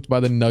getting cooked by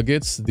the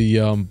Nuggets.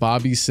 The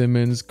Bobby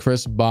Simmons,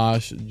 Chris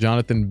Bosh,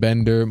 Jonathan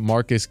Bender,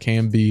 Marcus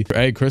Camby.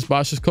 Hey, Chris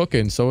Bosh is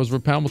cooking. So is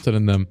Rip Hamilton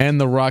and them.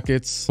 And the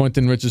Rockets,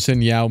 Quentin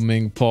Richardson, Yao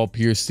Ming, Paul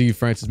Pierce, Steve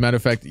Francis. Matter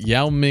of fact,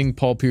 Yao Ming,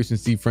 Paul Pierce, and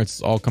Steve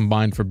Francis all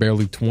combined for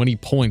barely 20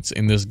 points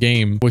in this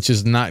game, which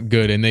is not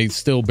good. And they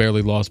still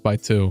barely lost by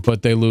 2.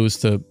 But they lose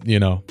to, you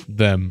know,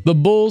 them. The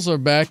Bulls are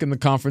back in the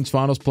conference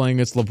finals playing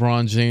against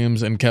LeBron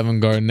James and Kevin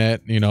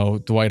Garnett, you know,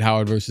 Dwight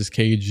Howard versus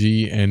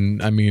KG,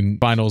 and I mean,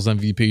 finals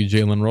MVP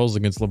Jalen Rose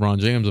against LeBron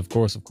James, of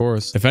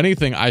course. If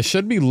anything, I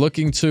should be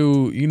looking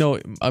to, you know,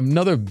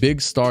 another big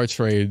star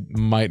trade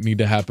might need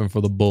to happen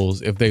for the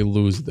Bulls if they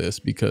lose this,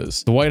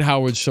 because Dwight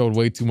Howard showed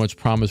way too much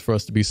promise for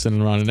us to be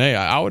sitting around. And hey,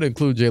 I would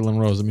include Jalen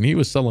Rose. I mean, he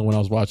was selling when I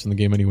was watching the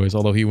game anyways,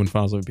 although he won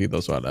finals MVP though,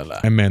 so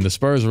and man, the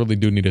Spurs really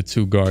do need a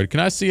 2 guard. Can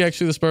I see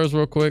actually the Spurs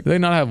real quick? Do they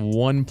not have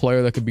one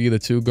player that could be the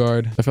 2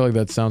 guard? I feel like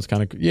that sounds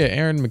kind of, yeah,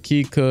 Aaron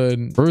McKee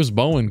could, Bruce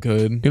Bowen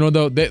could, you know,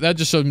 though that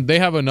just shows they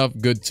have enough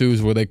good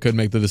 2s where they could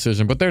make the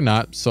decision, but they're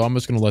not. So I'm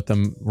just gonna let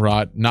them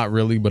rot. Not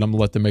really, but I'm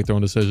gonna let them make their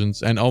own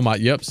decisions. And oh my,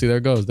 yep, see, there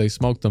it goes, they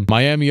smoked them.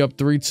 Miami up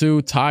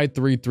 3-2, tied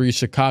 3-3.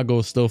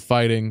 Chicago still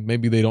fighting.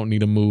 Maybe they don't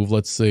need a move.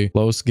 Let's see.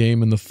 Close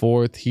game in the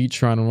 4th. Heat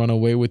trying to run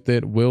away with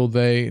it. Will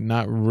they?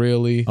 Not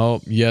really.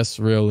 Oh yes,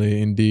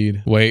 really,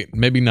 indeed. Wait,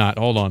 maybe not.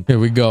 Hold on. Here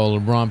we go.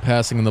 LeBron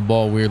passing the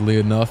ball weirdly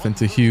enough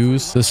into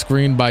Hughes. The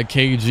screen by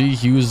KG.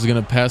 Hughes is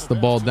gonna pass the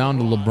ball down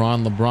to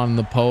LeBron. LeBron in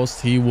the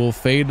post. He will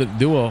fade,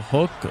 do a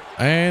hook,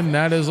 and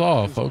that is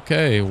off.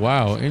 Okay,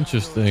 wow,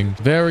 interesting.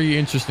 Very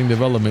interesting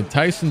development.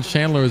 Tyson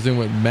Chandler is in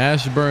with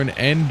Mashburn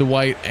and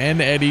Dwight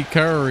and Eddie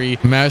Curry.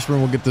 Mashburn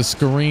will get the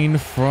screen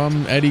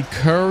from Eddie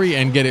Curry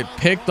and get it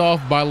picked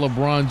off by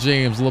LeBron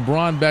James.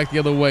 LeBron back the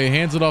other way,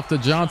 hands it off to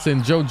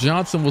Johnson. Joe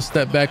Johnson will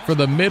step back for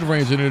the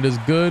mid-range, and it is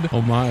good.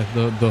 Oh my,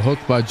 the hook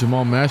by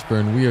Jamal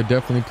Mashburn. We are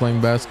definitely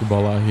playing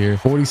basketball out here.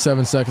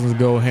 47 seconds to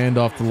go,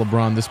 handoff to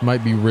LeBron. This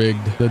might be rigged.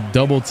 The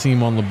double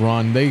team on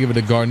LeBron. They give it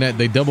to Garnett.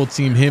 They double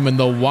team him in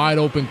the wide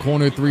open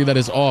corner 3 that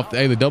is off.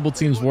 Hey, the double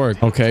teams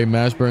work. Okay,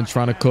 Mashburn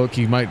trying to cook.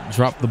 He might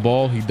drop the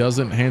ball. He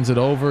doesn't. Hands it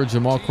over.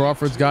 Jamal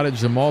Crawford's got it.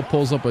 Jamal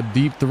pulls up a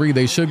deep 3.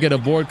 They should get a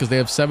board because they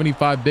have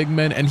 75 big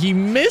men, and he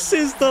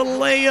misses the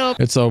layup.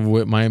 It's over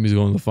with. Miami's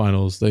going to the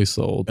finals. They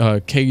sold.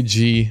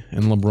 KG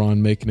and LeBron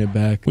making it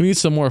back. We need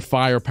some more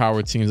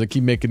firepower teams that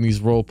keep making these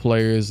role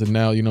players, and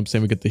now, you know what I'm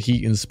saying, we get the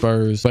Heat and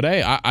Spurs. But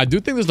hey, I do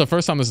think this is the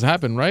first time this has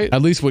happened, right?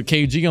 At least with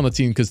KG on the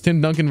team. because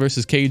Tim Duncan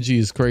versus KG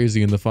is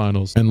crazy in the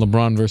finals. And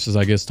LeBron versus,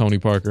 I guess, Tony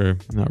Parker.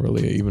 Not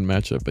really an even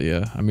matchup, but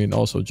yeah. I mean,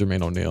 also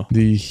Jermaine O'Neal.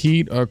 The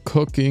Heat are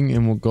cooking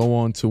and will go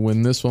on to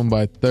win this one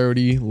by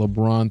 30.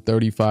 LeBron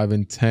 35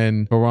 and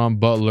 10. Caron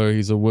Butler,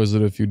 he's a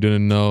wizard if you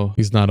didn't know.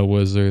 He's not a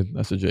wizard.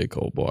 That's a J.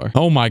 Cole bar.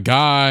 Oh my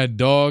God,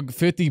 dog.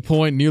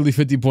 50-point, nearly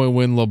 50-point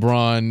win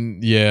LeBron.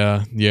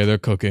 Yeah, they're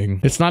cooking.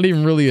 It's not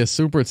even really a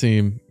super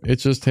team.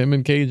 It's just him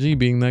and KG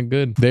being that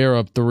good. They're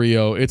up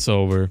 3-0. It's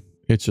over.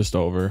 It's just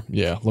over.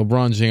 Yeah,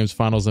 LeBron James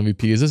finals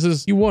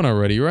MVP. You won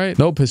already, right?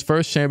 Nope, his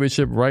first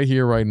championship right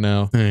here, right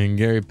now. And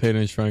Gary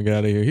Payton is trying to get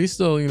out of here. He's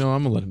still, you know,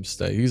 I'm gonna let him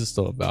stay. He's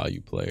still a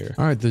value player.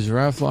 All right, the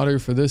draft lottery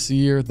for this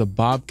year. The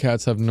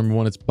Bobcats have number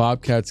 1. It's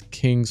Bobcats,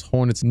 Kings,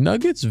 Hornets,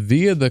 Nuggets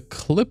via the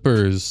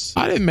Clippers.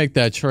 I didn't make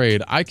that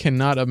trade. I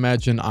cannot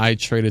imagine I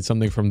traded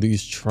something from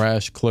these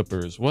trash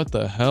Clippers. What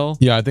the hell?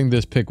 Yeah, I think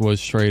this pick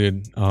was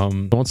traded.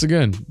 Once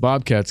again,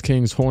 Bobcats,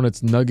 Kings,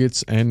 Hornets,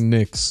 Nuggets, and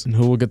Knicks. And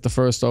who will get the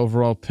first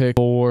overall pick?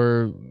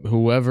 Or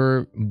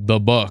whoever? The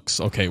Bucks.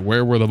 Okay,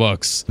 where were the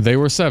Bucks? They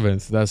were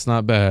 7th. That's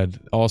not bad.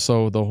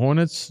 Also, the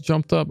Hornets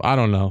jumped up. I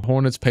don't know.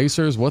 Hornets,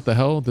 Pacers. What the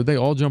hell? Did they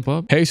all jump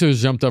up?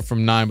 Pacers jumped up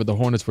from 9, but the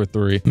Hornets were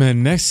 3.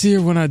 Man, next year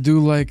when I do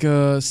like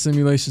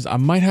simulations, I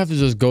might have to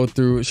just go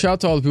through. Shout out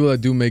to all the people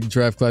that do make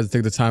draft classes,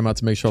 take the time out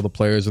to make sure all the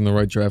players in the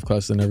right draft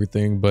class and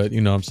everything. But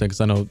you know what I'm saying?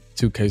 Because I know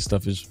 2K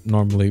stuff is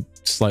normally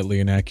slightly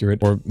inaccurate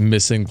or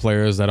missing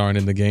players that aren't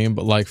in the game.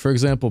 But like, for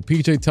example,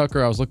 PJ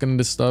Tucker, I was looking at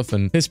this stuff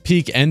and his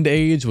peak end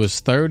age was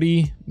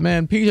 30.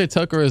 Man, PJ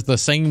Tucker is the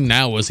same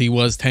now as he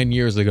was 10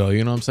 years ago.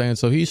 You know what I'm saying?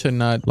 So he should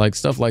not, like,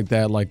 stuff like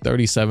that. Like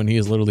 37, he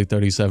is literally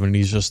 37. And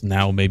he's just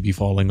now maybe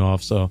falling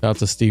off. So shout out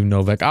to Steve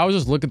Novak. I was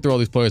just looking through all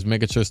these players,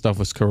 making sure stuff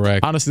was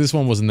correct. Honestly, this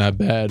one wasn't that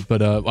bad,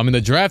 but I mean,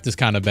 the draft is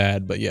kind of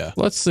bad, but yeah.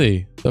 Let's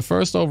see. The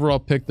first overall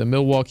pick, the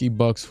Milwaukee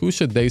Bucks. Who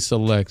should they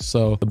select?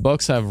 So the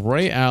Bucks have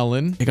Ray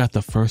Allen. They got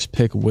the first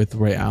pick with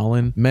Ray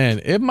Allen.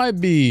 Man, it might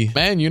be,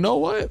 man, you know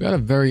what? We got a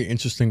very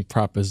interesting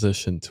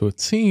proposition to a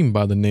team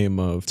by the name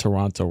of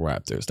Toronto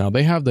Raptors. Now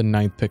they have the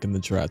 9th pick in the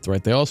draft,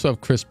 right? They also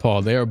have Chris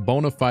Paul. They are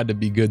bona fide to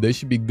be good. They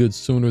should be good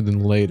sooner than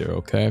later,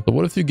 okay? But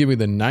what if you give me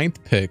the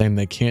 9th pick and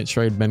they can't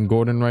trade Ben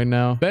Gordon right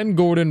now? Ben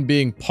Gordon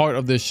being part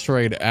of this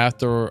trade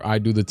after I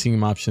do the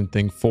team option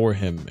thing for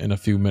him in a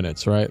few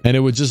minutes, right? And it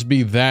would just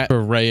be that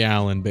for Ray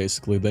Allen,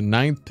 basically. The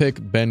 9th pick,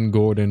 Ben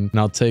Gordon. And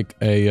I'll take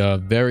a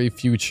very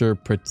future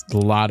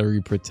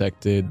lottery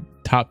protected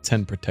top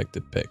 10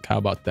 protected pick. How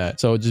about that?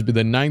 So it'd just be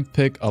the 9th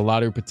pick, a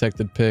lottery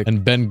protected pick,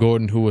 and Ben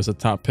Gordon, who was a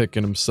top pick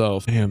in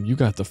himself. Damn, you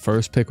got the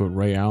first pick with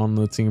Ray Allen on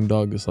the team,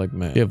 dog. It's like,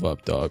 man, give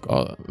up, dog.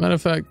 Oh, matter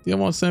of fact, you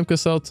want Sam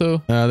Cassell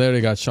too? There they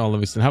got Sean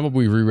Livingston. How about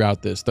we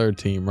reroute this? 3rd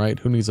team, right?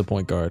 Who needs a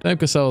point guard? Sam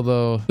Cassell,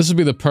 though, this would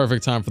be the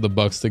perfect time for the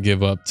Bucks to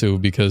give up too,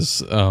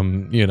 because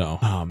you know,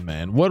 oh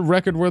man, what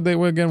record were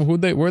they again?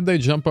 Where'd they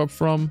jump up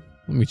from?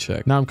 Let me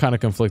check. Now I'm kind of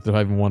conflicted if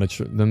I even want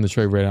them to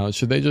trade right now.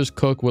 Should they just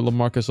cook with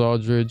LaMarcus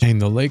Aldridge? And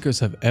the Lakers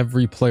have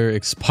every player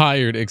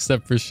expired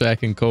except for Shaq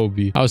and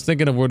Kobe. I was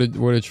thinking of where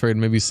to trade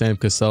maybe Sam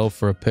Cassell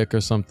for a pick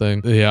or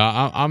something.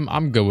 Yeah,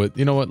 I'm good with,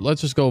 you know what?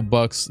 Let's just go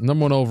Bucks.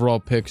 Number 1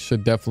 overall pick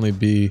should definitely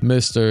be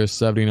Mr.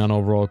 79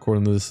 overall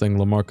according to this thing,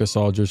 LaMarcus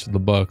Aldridge to the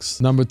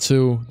Bucks. Number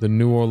 2, the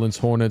New Orleans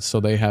Hornets. So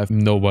they have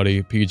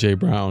nobody, PJ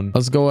Brown.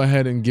 Let's go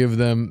ahead and give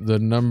them the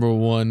number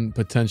 1,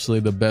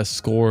 potentially the best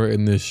scorer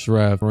in this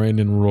draft,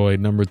 Brandon Roy.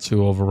 Number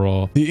 2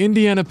 overall. The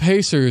Indiana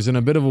Pacers in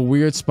a bit of a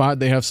weird spot.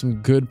 They have some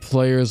good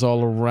players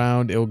all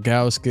around.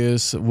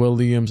 Ilgauskas,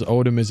 Williams,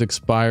 Odom is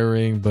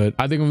expiring, but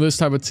I think with this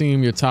type of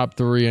team, your top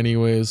 3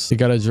 anyways, you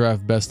got to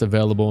draft best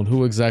available. And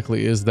who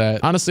exactly is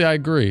that? Honestly, I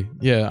agree.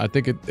 Yeah, I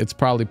think it's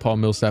probably Paul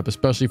Millsap,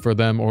 especially for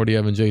them already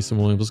having Jason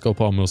Williams. Let's go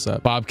Paul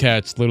Millsap.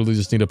 Bobcats literally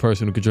just need a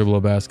person who could dribble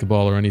a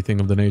basketball or anything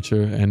of the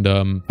nature. And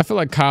I feel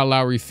like Kyle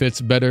Lowry fits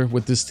better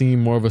with this team,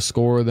 more of a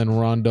scorer than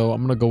Rondo.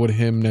 I'm gonna go with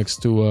him next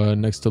to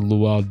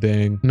Luol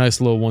Deng.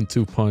 Nice little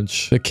 1-2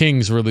 punch. The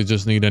Kings really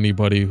just need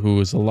anybody who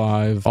is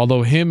alive.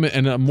 Although him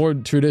and a more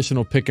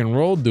traditional pick and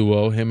roll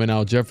duo, him and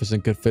Al Jefferson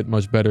could fit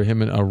much better.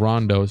 Him and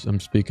Rondo, I'm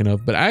speaking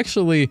of. But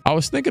actually, I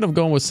was thinking of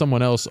going with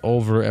someone else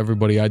over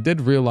everybody. I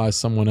did realize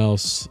someone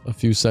else a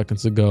few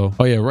seconds ago.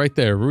 Oh yeah, right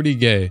there, Rudy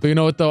Gay. But you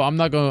know what though? I'm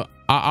gonna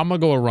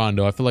go with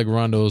Rondo. I feel like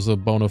Rondo is a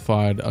bona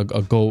fide, a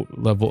GOAT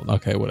level.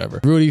 Okay, whatever.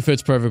 Rudy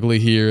fits perfectly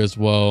here as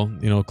well.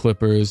 You know,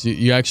 Clippers.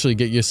 You actually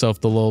get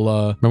yourself the little,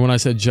 remember when I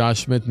said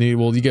Josh Smith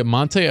you get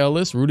Monte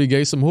Ellis, Rudy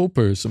Gay, some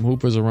hoopers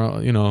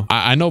around, you know.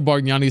 I know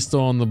Bargnani's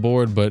still on the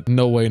board, but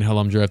no way in hell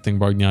I'm drafting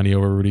Bargnani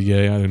over Rudy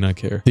Gay. I do not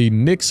care. The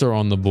Knicks are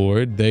on the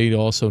board. They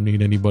also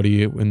need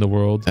anybody in the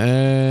world.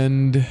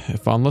 And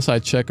unless I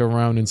check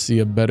around and see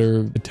a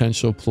better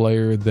potential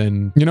player,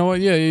 then, you know what?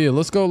 Yeah.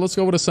 Let's go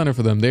with a center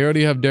for them. They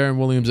already have Darren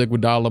Williams,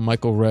 Iguodala,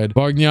 Michael Redd.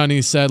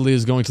 Bargnani sadly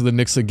is going to the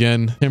Knicks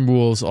again.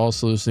 Timberwolves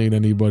also just need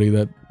anybody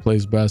that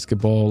plays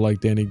basketball like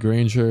Danny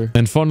Granger.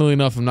 And funnily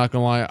enough, I'm not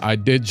gonna lie, I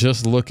did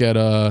just look at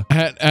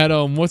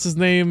Adam, what's his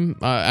name?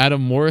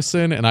 Adam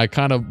Morrison, and I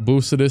kind of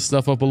boosted his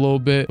stuff up a little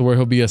bit where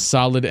he'll be a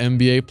solid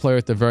NBA player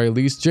at the very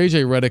least.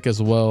 JJ Redick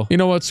as well. You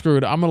know what? Screw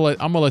it. I'm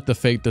gonna let the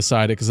fate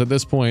decide it, because at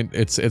this point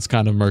it's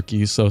kind of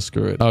murky. So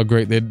screw it. Oh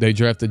great, they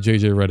drafted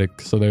JJ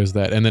Redick, so there's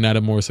that. And then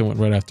Adam Morrison went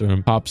right after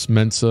him. Pops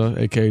Mensa,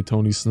 aka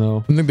Tony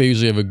Snow. I think they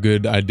usually have a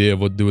good idea of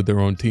what to do with their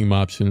own team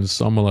options,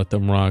 so I'm gonna let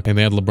them rock. And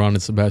they had LeBron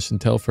and Sebastian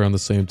Telfair on the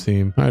same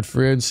team. All right,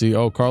 free agency.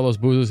 Oh, Carlos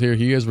Boozer's here.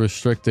 He is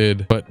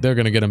restricted, but they're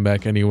gonna get him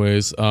back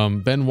anyways.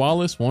 Ben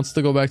Wallace wants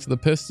to go back to the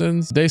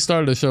Pistons. They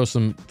started to show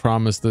some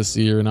promise this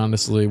year, and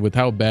honestly, with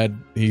how bad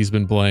he's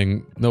been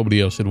playing,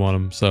 nobody else should want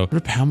him. So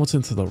Rip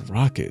Hamilton to the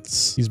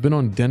Rockets. He's been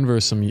on Denver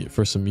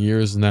for some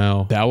years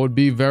now. That would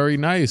be very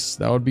nice.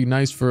 That would be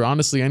nice for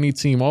honestly any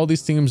team. All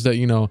these teams that,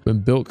 you know, been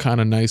built kind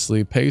of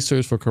nicely.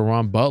 Pacers for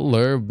Caron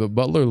Butler, but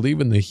Butler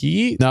leaving the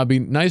Heat. Now it'd be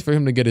nice for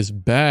him to get his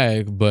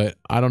bag, but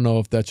I don't know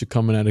if that should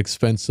come in at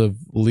expense of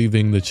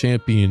leaving the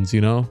champions,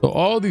 you know? So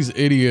all these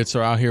idiots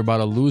are out here about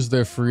to lose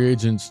their free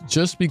agents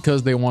just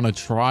because they want to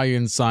try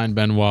and sign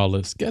Ben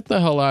Wallace. Get the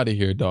hell out of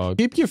here, dog.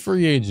 Keep your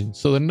free agents.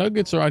 So the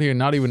Nuggets are out here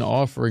not even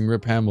offering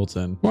Rip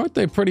Hamilton. Weren't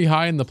they pretty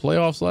high in the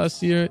playoffs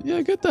last year?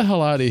 Yeah, get the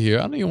hell out of here.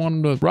 I don't even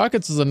want them to.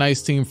 Rockets is a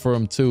nice team for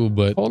him too,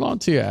 but hold on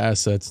to your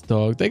assets,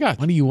 dog. They got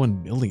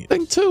 21 million.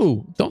 Thing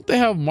too. Don't they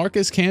have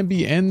Marcus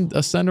Camby and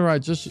a center?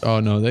 Oh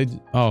no,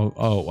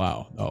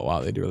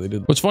 wow, they really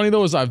did. What's funny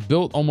though is I've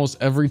built almost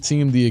every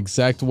team the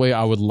exact way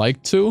I would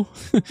like to.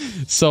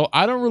 So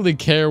I don't really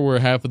care where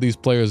half of these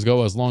players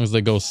go as long as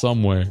they go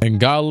somewhere. And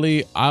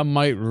golly, I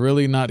might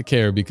really not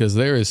care because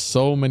there is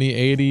so many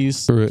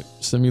 80s for a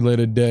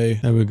simulated day.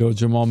 There we go.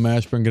 Jamal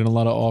Mashburn getting a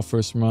lot of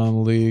offers from around the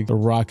league. The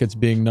Rockets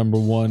being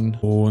 #1.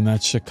 Oh, and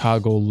that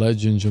Chicago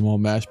legend Jamal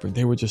Mashburn.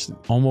 They were just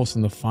almost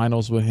in the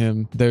finals with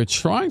him. They're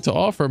trying to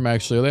offer him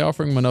actually. Are they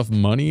offering him enough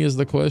money is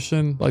the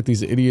question? Like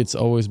these idiots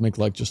always make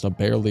like just a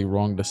barely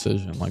wrong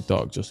decision. Like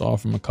dog, just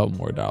offer him a couple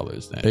more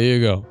dollars. There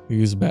you go.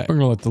 He's back. We're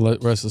gonna let the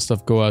rest of the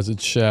stuff go as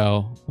it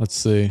shall. Let's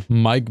see.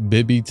 Mike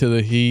Bibby to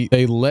the Heat.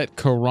 They let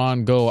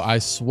Caron go. I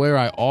swear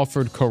I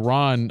offered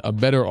Caron a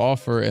better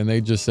offer and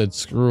they just said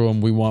screw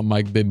him. We want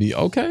Mike Bibby.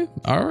 Okay.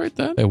 All right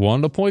then. They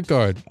wanted a point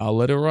guard. I'll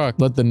let it rock.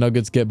 Let the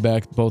Nuggets get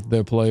back both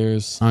their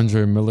players.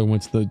 Andre Miller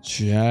went to the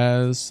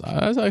Jazz.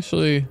 That's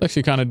actually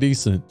kind of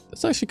decent.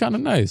 That's actually kind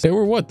of nice. They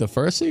were what, the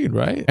first seed,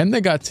 right? And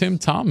they got Tim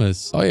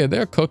Thomas. Oh yeah,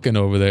 they're cooking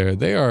over there.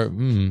 They are.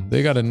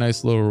 They got a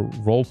nice little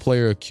role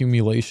player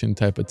accumulation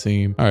type of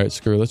team. All right,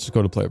 screw it. Let's just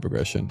go to player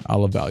progression.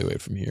 I'll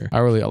evaluate from here. I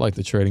like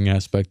the trading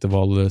aspect of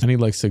all of this. I need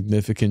like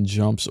significant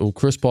jumps. Oh,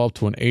 Chris Paul up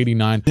to an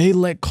 89. They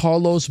let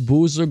Carlos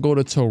Boozer go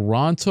to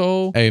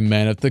Toronto. Hey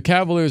man, if the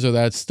Cavaliers are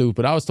that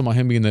stupid, I was talking about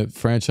him being the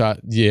franchise.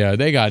 Yeah,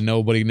 they got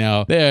nobody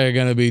now. They're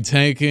gonna be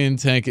tanking.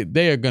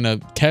 They are gonna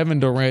Kevin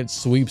Durant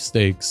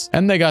sweepstakes,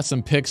 and they got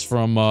some picks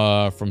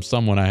from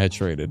someone I had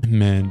traded.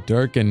 Man,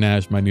 Dirk and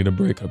Nash might need a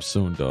breakup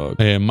soon, dog.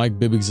 Hey, Mike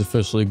Bibby's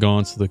officially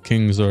gone, so the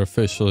Kings are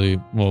officially,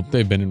 well,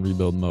 they've been in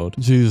rebuild mode.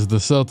 Jeez, the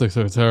Celtics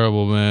are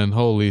terrible, man.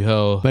 Holy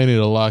hell. They need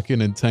to lock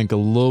in and tank a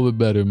little bit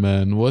better,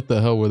 man. What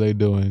the hell were they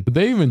doing? Did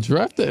they even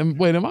draft it?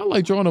 Wait, am I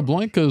like drawing a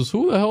blank? Because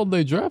who the hell did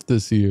they draft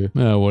this year?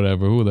 Yeah,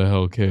 whatever. Who the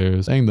hell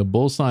cares? Dang, the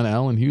Bulls signed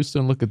Allen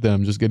Houston. Look at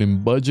them, just getting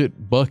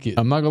budget bucket.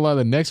 I'm not gonna lie,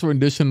 the next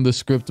rendition of the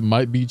script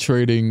might be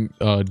trading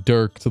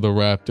Dirk to the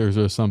Raptors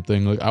or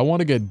something. Like, I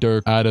want to get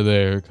Dirk out of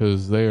there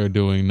because they are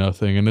doing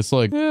nothing. And it's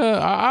like, yeah,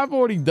 I've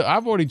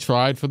already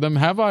tried for them.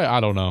 Have I? I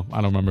don't know.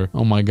 I don't remember.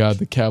 Oh my God,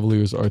 the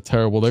Cavaliers are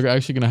terrible. They're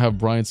actually gonna have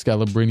Brian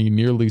Scalabrine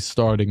nearly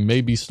starting,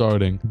 maybe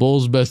starting.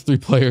 Bulls' best 3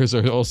 players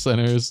are all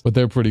centers, but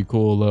they're pretty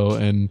cool though.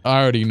 And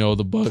I already know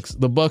the Bucks.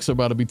 The Bucks are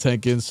about to be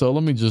tanking. So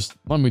let me just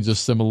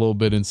sim a little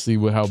bit and see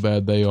how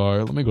bad they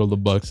are. Let me go to the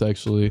Bucks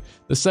actually.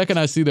 The second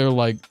I see they're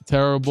like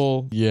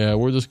terrible, yeah,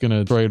 we're just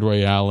gonna trade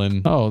Ray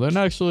Allen. Oh, they're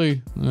not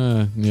actually.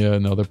 Yeah,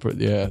 no, they're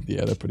pretty. Yeah,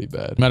 they're pretty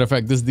bad. Matter of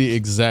fact, this is the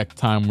exact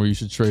time where you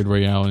should trade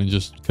Ray Allen and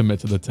just commit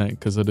to the tank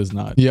because it is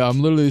not. Yeah,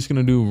 I'm literally just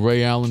gonna do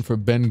Ray Allen for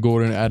Ben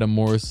Gordon, Adam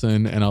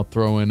Morrison, and I'll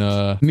throw in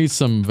need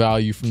some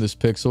value from this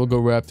pick. So we'll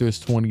go Raptors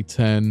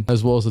 2010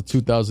 as well as a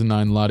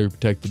 2009 lottery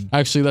protected.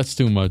 Actually, that's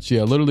too much.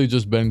 Yeah, literally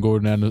just Ben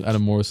Gordon and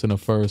Adam Morrison a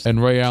first,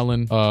 and Ray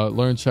Allen.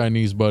 Learn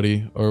Chinese,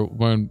 buddy, or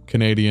learn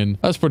Canadian.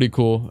 That's pretty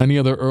cool. Any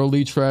other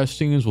early trash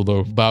teams? Well,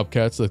 the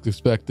Bobcats, like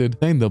expected.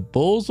 Dang, the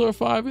Bulls are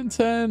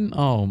 5-10.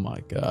 Oh my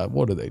God,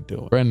 what are they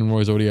doing? Brandon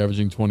Roy's already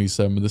averaging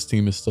 27. This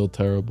team is still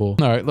terrible.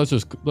 All right, let's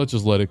just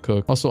let it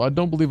cook. Also, I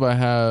don't believe I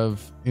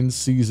have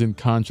in-season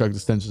contract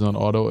extensions on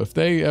auto. If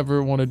they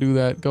ever want to do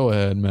that, go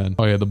ahead, man.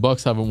 Oh yeah, the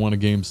Bucks haven't won a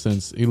game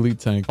since Elite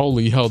Tank.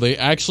 Holy hell, they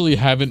actually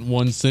haven't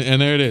won since,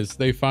 and there it is.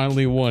 They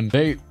finally won.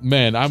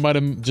 Man, I might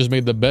have just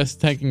made the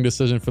best tanking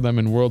decision for them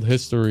in world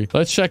history.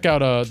 Let's check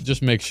out,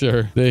 just make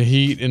sure. The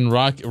Heat and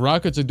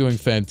Rockets are doing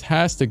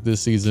fantastic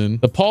this season.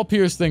 The Paul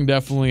Pierce thing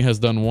definitely has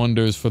done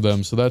wonders for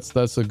them. So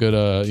that's a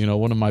good, you know,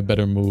 one of my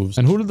better moves.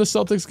 And who did the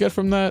Celtics get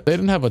from that? They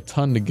didn't have a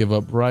ton to give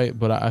up, right?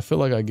 But I feel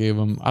like I gave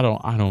them, I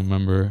don't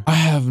remember. I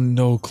have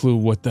no clue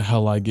what the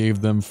hell I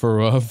gave them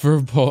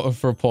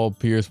for Paul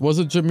Pierce. Was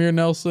it Jameer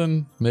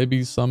Nelson?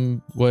 Maybe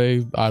some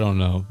way. I don't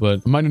know,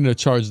 but I might need to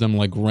charge them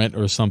like rent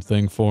or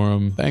something for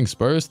him. Thanks,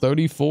 Spurs.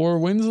 34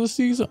 wins this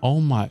season. Oh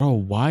my, bro.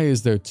 Why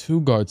is there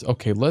two guards?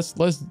 Okay, let's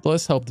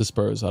help the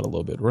Spurs out a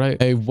little bit,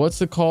 right? Hey,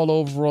 what's it called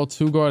overall?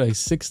 Two guard. A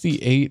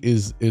 68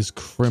 is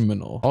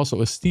criminal.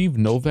 Also, is Steve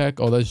Novak?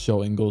 Oh, that's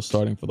Joe Ingles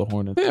starting for the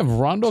Hornets. They have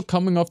Rondo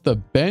coming off the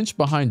bench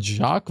behind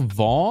Jacques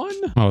Vaughn.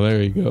 Oh, there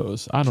he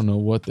goes. I don't know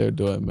what they're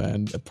doing,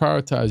 man.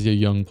 Prioritize your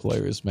young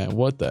players, man.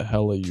 What the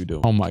hell are you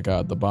doing? Oh my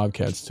God, the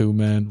Bobcats too,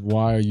 man.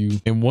 Why are you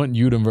in what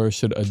universe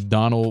should a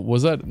Donald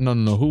was that? No.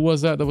 Who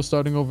was that was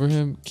starting over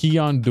him?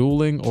 Keon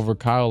Dooling over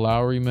Kyle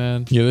Lowry,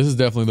 man. Yeah, this is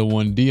definitely the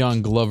one.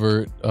 Dion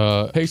Glover.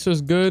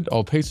 Pacers good?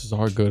 Oh, Pacers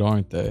are good,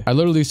 aren't they? I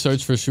literally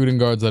searched for shooting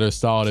guards that are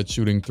solid at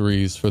shooting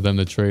threes for them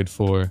to trade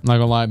for. Not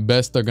gonna lie,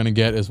 best they're gonna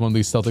get is one of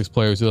these Celtics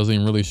players who doesn't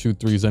even really shoot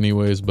threes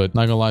anyways. But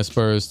not gonna lie,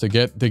 Spurs, to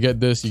get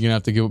this, you're gonna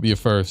have to give up your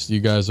first. You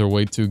guys are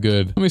way too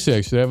good. Let me see.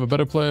 Actually, I have a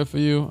better player for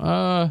you. You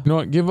know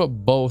what? Give up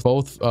both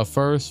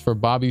first for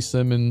Bobby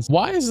Simmons.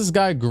 Why is this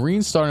guy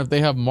Green starting if they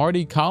have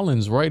Marty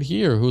Collins right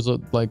here, who's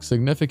like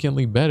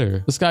significantly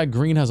better? This guy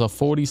Green has a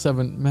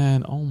 47.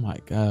 Man, oh my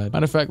God.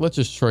 Matter of fact, let's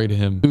just trade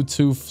him. Do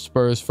 2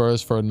 Spurs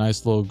first for a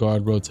nice little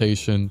guard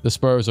rotation. The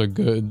Spurs are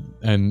good,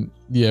 and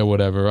yeah,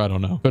 whatever. I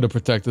don't know. Could have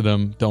protected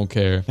them. Don't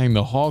care. Dang,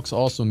 the Hawks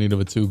also need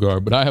a 2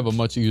 guard, but I have a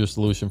much easier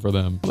solution for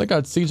them. They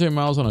got CJ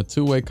Miles on a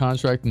 2-way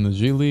contract in the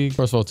G League.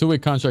 First of all, 2-way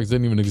contracts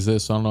didn't even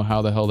exist, so I don't know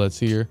how the hell that's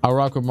here. I'll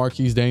rock with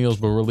Marquise Daniels,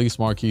 but release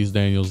Marquise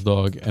Daniels,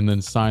 dog, and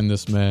then sign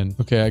this man.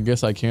 Okay, I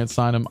guess I can't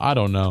sign him. I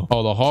don't know.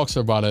 Oh, the Hawks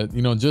are about to,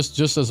 you know,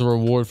 just as a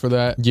reward for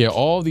that. Yeah,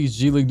 all these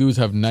G League dudes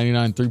have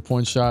 99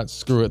 3-point shots.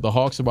 Screw it. The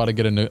Hawks are about to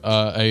get a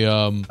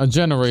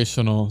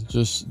generational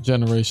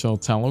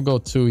talent. We'll go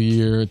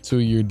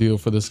 2-year deal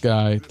for this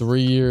guy.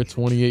 3-year,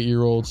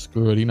 28-year-old.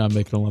 Screw it. He's not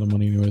making a lot of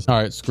money anyways. All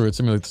right, screw it.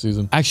 Simulate the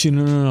season. Actually,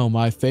 no.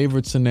 My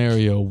favorite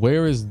scenario.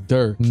 Where is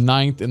Dirk?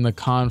 9th in the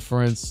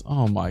conference.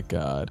 Oh my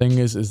God. Thing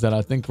is that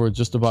I think we're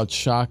just about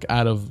shock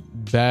out of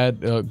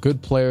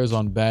good players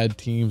on bad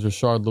teams.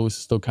 Rashard Lewis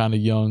is still kind of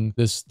young.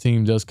 This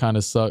team does kind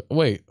of suck.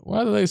 Wait,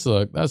 why do they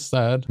suck? That's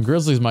sad.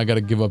 Grizzlies might got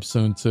to give up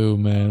soon too,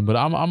 man. But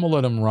I'm gonna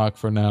let them rock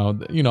for now.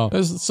 You know,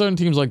 there's certain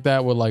teams like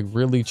that with like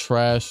really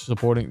trash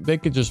supporting. They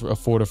could just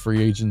afford a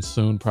free agent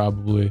soon,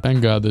 probably.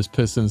 Thank God this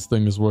Pistons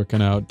thing is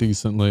working out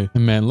decently.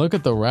 And man, look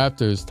at the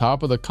Raptors,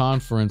 top of the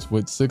conference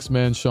with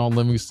 6-man Sean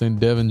Livingston,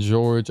 Devin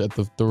George at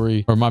the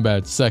 3. Or my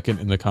bad, 2nd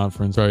in the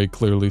conference. Very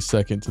clearly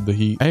 2nd to the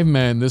Heat. Hey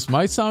man, this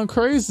might sound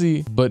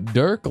crazy, but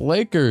Dirk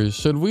Lakers.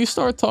 Should we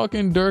start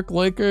talking Dirk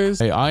Lakers?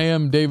 Hey, I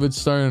am David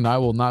Stern and I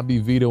will not be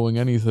vetoing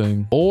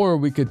anything. Or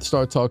we could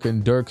start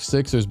talking Dirk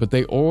Sixers, but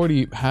they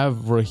already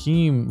have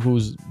Raheem,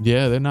 who's,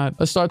 yeah, they're not.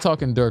 Let's start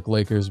talking Dirk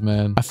Lakers,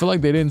 man. I feel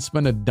like they didn't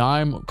spend a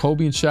dime.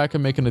 Kobe and Shaq are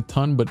making a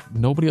ton, but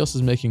nobody else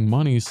is making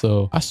money.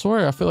 So I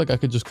swear, I feel like I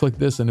could just click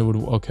this and it would,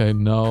 okay,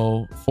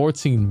 no.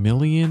 14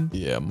 million?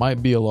 Yeah,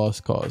 might be a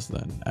lost cause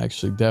then.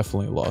 Actually,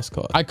 definitely a lost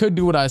cause. I could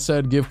do what I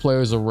said, give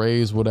players a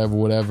raise,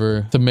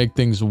 whatever, to make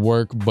things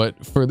work.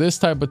 But for this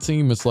type of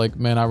team, it's like,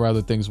 man, I'd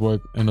rather things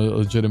work in a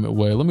legitimate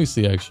way. Let me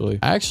see, actually,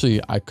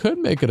 I could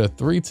make it a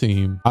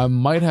 3-team. I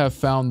might have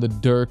found the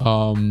Dirk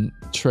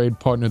trade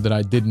partner that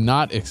I did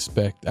not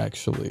expect,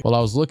 actually. While I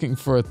was looking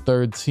for a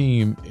 3rd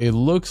team, it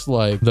looks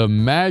like the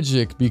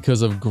Magic,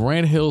 because of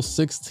Grant Hill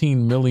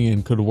 16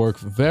 million, could work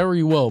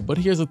very well. But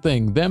here's the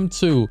thing, them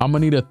too, I'm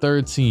gonna need a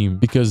 3rd team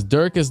because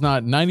Dirk is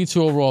not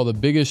 92 overall, the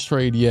biggest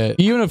trade yet.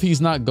 Even if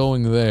he's not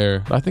going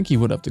there, I think he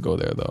would have to go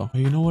there though.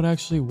 You know what,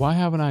 actually, why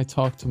haven't I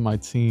talked to my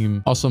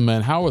team? Also,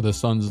 man, how are the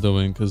Suns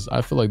doing? Because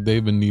I feel like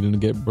they've been needing to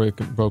get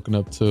broken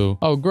up too.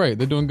 Oh, great,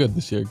 they're doing good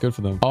this year. Good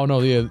for them. Oh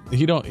no, yeah,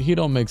 he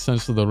don't make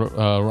sense to the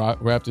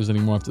Raptors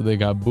anymore after they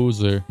got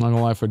Boozer. I'm not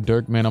gonna lie, for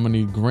Dirk, man, I'm gonna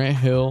need Grant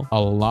Hill, a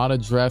lot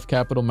of draft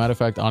capital. Matter of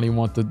fact, I don't even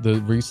want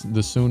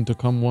the soon to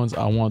come ones.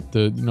 I want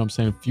the, you know what I'm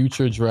saying,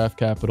 future draft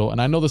capital.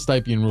 And I know the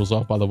stipend rules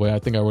off, by the way. I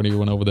think I already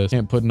went over this.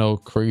 Can't put no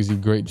crazy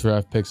great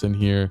draft picks in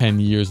here 10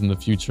 years in the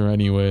future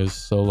anyways.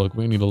 So look,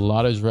 we need a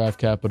lot of draft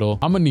capital.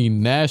 I'm gonna need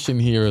Nash in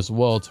here as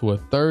well to a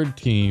 3rd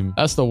team.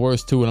 That's the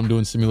worst too when I'm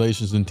doing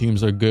simulations and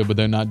teams are good, but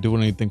they're not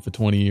doing anything for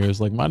 20 years.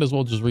 Like, might as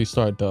well just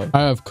restart, dog.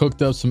 I have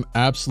cooked up some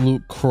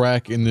absolute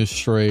crack in this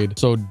trade.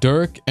 So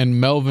Dirk and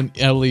Melvin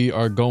Ellie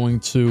are going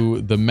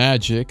to the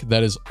Magic.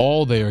 That is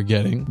all they are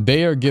getting.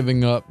 They are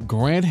giving up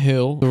Grant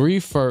Hill, 3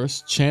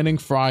 firsts, Channing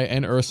Frye,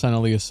 and Ersan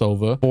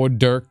Ilyasova for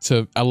Dirk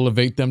to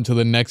elevate them to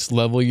the next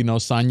level. You know,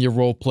 sign your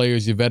role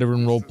players, your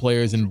veteran role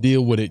players, and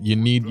deal with it. You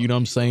need, you know what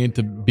I'm saying,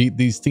 to beat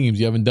these teams.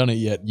 You haven't done it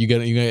yet. You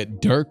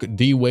get Dirk,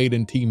 D Wade,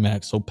 and T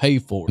Mac. So pay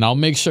for it. And I'll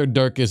make sure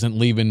Dirk isn't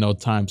leaving no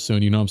time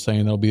soon. You know what I'm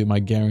saying? That'll be my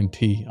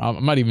guarantee. I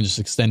might even just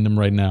extend him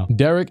right now.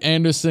 Derek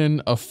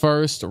Anderson, a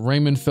 1st,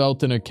 Raymond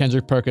Felton, or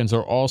Kendrick Perkins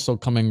are also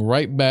coming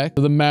right back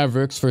to the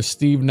Mavericks for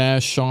Steve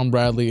Nash, Sean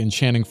Bradley, and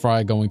Channing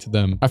Frye going to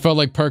them. I felt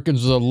like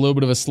Perkins was a little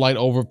bit of a slight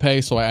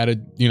overpay, so I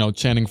added, you know,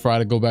 Channing Frye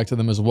to go back to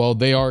them as well.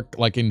 They are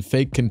like in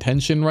fake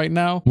contention right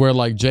now, where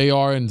like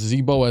JR and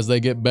Zebo, as they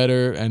get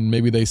better and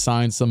maybe they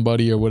sign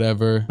somebody or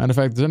whatever. Matter of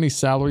fact, there's any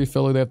salary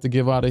filler they have to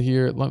give out of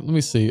here? Let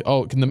me see.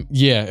 Oh,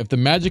 yeah, if the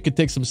Magic could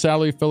take some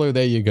salary filler,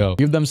 there you go.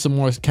 Give them some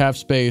more cap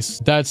space.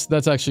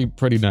 That's actually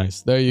pretty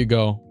nice. There you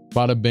go.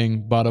 Bada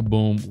bing, bada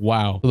boom.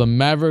 Wow. So the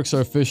Mavericks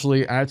are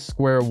officially at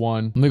square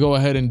one. Let me go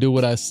ahead and do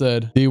what I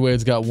said.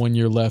 D-Wade's got 1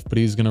 year left, but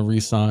he's going to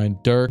re-sign.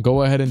 Dirk,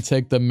 go ahead and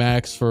take the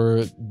max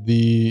for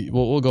the,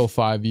 we'll go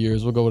 5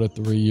 years. We'll go with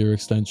a 3-year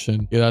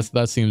extension. Yeah,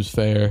 that seems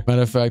fair.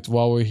 Matter of fact,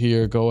 while we're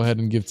here, go ahead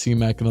and give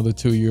T-Mac another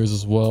 2 years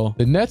as well.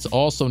 The Nets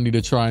also need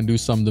to try and do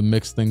something to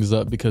mix things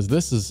up, because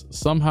this is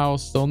somehow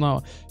still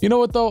not, you know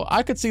what though?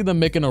 I could see them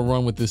making a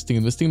run with this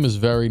team. This team is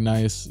very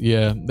nice.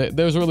 Yeah,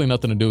 there's really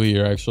nothing to do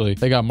here, actually.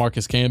 They got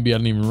Marcus Camby. I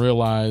didn't even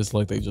realize,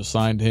 like, they just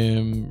signed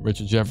him.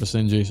 Richard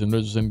Jefferson, Jason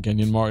Richardson,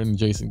 Kenyon Martin,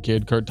 Jason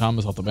Kidd, Kurt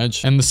Thomas off the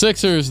bench. And the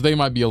Sixers, they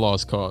might be a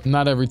lost cause.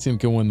 Not every team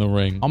can win the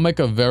ring. I'll make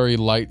a very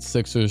light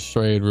Sixers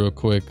trade real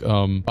quick.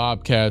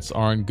 Bobcats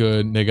aren't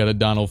good. They got a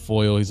Donald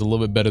Foyle. He's a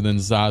little bit better than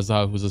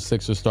Zaza, who's a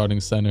Sixers starting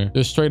center.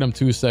 Just trade him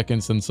 2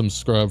 seconds and some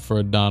scrub for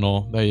a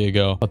Donald. There you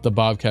go. Let the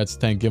Bobcats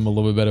tank, give him a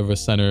little bit better of a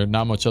center.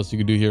 Not much else you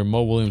can do here.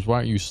 Mo Williams, why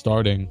aren't you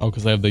starting? Oh,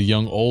 because I have the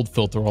young old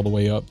filter all the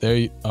way up. There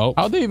you, oh,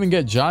 how'd they even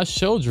get Josh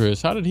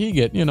Childress? How did he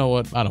get? You know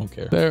what? I don't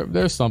care.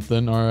 There's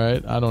something. All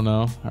right. I don't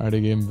know. I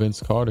already gave him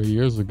Vince Carter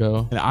years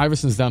ago. And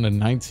Iverson's down to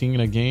 19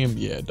 a game.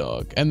 Yeah,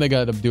 dog. And they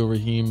got Abdul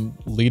Rahim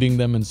leading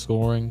them in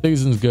scoring.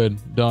 Season's good.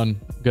 Done.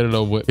 Get it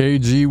over with.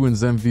 KG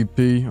wins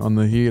MVP on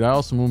the Heat. I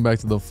also moved back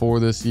to the 4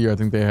 this year. I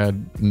think they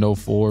had no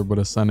 4 but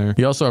a center.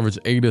 He also averaged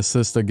 8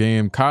 assists a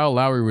game. Kyle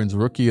Lowry wins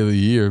Rookie of the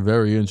Year.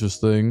 Very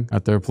interesting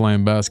out there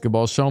playing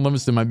basketball. Sean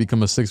Livingston might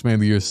become a 6th Man of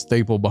the Year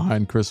staple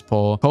behind Chris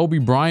Paul. Kobe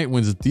Bryant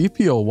wins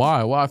DPOY.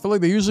 Wow, I feel like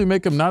they usually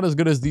make him not as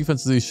good as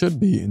defense as he should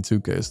be in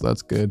 2K, so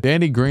that's good.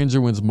 Danny Granger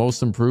wins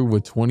Most Improved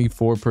with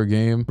 24 per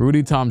game.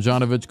 Rudy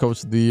Tomjanovich,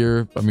 Coach of the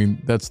Year. I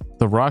mean, that's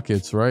the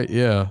Rockets, right?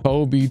 Yeah.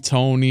 Kobe,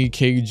 Tony,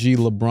 KG,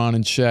 LeBron,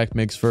 and Shaq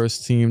makes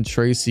first team.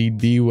 Tracy,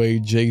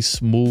 D-Wade, Jay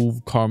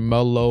Smooth,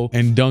 Carmelo,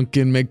 and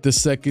Duncan make the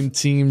second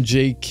team.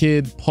 Jay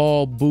Kidd,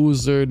 Paul,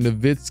 Boozer,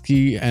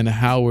 Nowitzki, and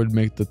Howard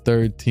make the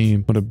third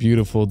team. What a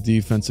beautiful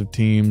defensive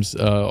teams.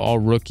 All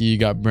rookie. You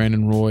got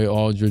Brandon Roy,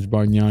 Aldridge,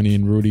 Bargnani,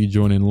 and Rudy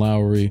joining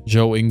Lowry.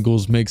 Joe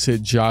Ingles makes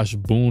it. Josh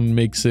Boone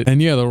makes it.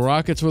 And yeah, the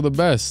Rockets were the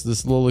best.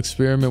 This little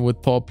experiment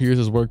with Paul Pierce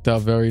has worked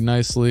out very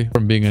nicely.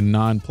 From being a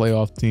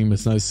non-playoff team,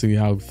 it's nice to see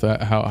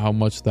how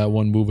much that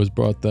one move has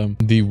brought them.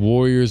 The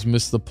Warriors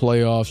missed the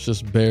playoffs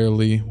just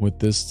barely with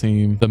this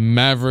team. The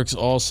Mavericks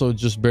also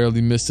just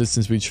barely missed it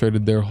since we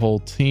traded their whole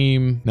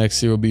team.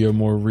 Next year will be a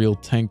more real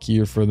tank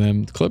year for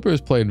them. The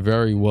Clippers played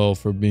very well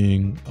for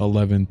being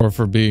 11, or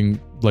for being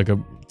like a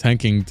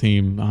tanking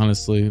team,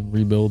 honestly.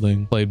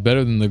 Rebuilding. Played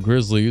better than the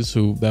Grizzlies,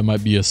 who that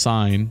might be a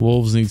sign.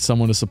 Wolves need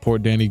someone to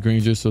support Danny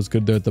Granger, so it's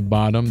good they're at the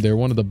bottom. They're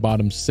one of the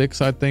bottom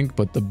 6, I think,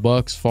 but the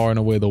Bucks far and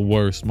away the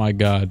worst. My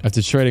God.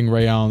 After trading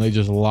Ray Allen, they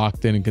just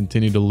locked in and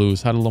continue to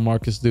lose. How did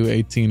LaMarcus do?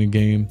 18 a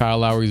game. Kyle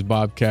Lowry's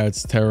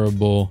Bobcats,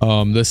 terrible.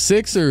 The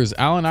Sixers,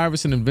 Allen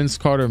Iverson and Vince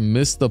Carter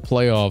missed the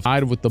playoffs.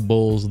 Tied with the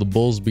Bulls. The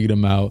Bulls beat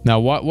them out. Now,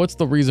 what's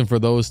the reason for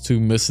those two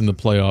missing the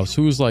playoffs?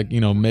 Who's, like,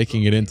 you know,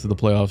 making it into the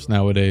playoffs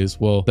nowadays?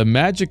 Well, the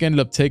Magic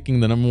ended up taking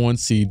the #1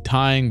 seed,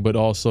 tying but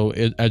also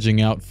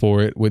edging out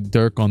for it with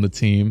Dirk on the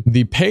team.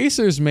 The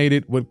Pacers made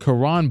it with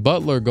Caron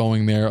Butler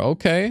going there.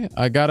 Okay,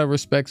 I gotta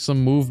respect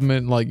some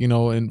movement, like, you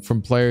know, and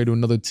from player to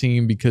another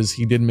team, because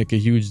he did make a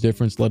huge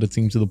difference, led a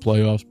team to the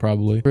playoffs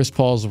probably. Chris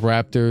Paul's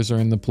Raptors are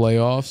in the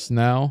playoffs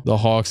now. The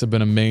Hawks have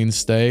been a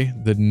mainstay.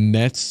 The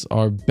Nets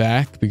are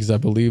back because I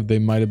believe they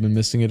might have been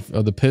missing it.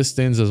 The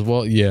Pistons as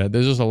well. Yeah,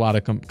 there's just a lot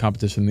of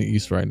competition in the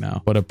East right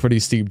now, but a pretty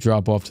steep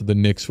drop off to the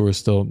Knicks, who are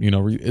still, you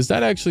know, is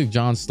that actually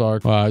John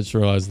Stark? Wow, I just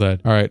realized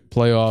that. All right,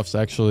 playoffs,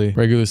 actually.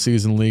 Regular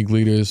season league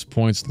leaders,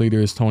 points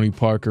leaders, Tony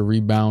Parker.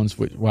 Rebounds,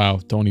 wow,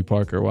 Tony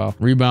Parker, wow.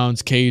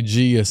 Rebounds,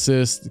 KG.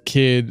 Assists,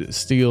 Kidd.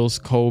 Steals,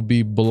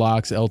 Kobe.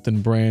 Blocks,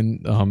 Elton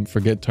Brand.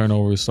 Forget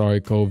turnovers, sorry,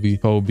 Kobe.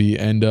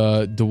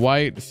 And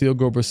Dwight, field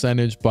goal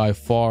percentage by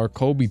far.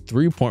 Kobe,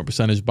 3-point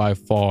percentage by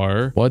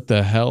far. What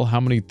the hell?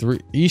 How many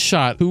he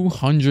shot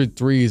 200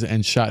 threes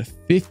and shot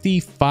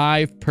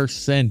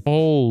 55%.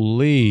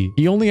 Holy.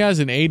 He only has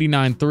an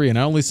 89 3, and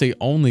I only say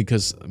only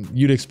because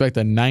you'd expect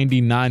a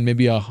 99,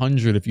 maybe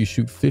 100 if you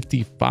shoot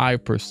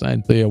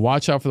 55%. So yeah,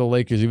 watch out for the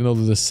Lakers, even though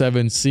they're the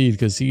 7th seed,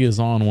 because he is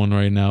on one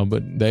right now,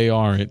 but they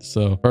aren't.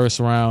 So first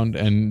round,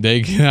 and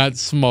they got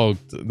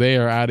smoked. They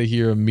are out of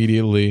here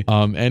immediately.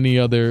 Any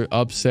other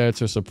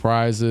upsets or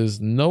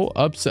surprises? No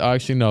upset.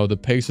 Actually, no, the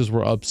Pacers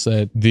were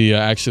upset.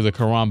 Actually, the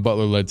Caron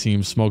Butler led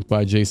team smoked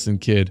by Jason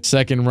Kidd.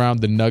 Second round,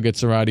 the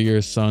Nuggets are out of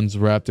here. Suns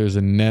Raptors,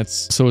 and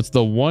Nets. So it's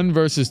the 1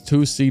 versus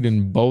 2 seed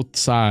in both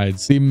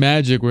sides. The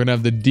Magic, we're gonna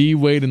have the D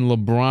Wade and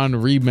LeBron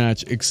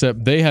rematch,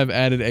 except they have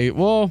added a,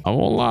 well, I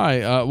won't lie.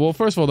 Well,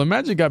 first of all, the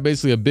Magic got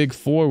basically a big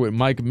 4 with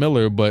Mike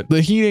Miller, but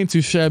the Heat ain't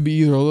too shabby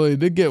either, although they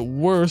did get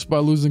worse by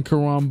losing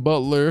Caron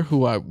Butler,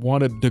 who I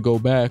wanted to go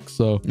back.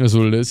 So that's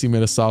what it is. He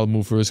made a solid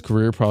move for his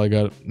career. Probably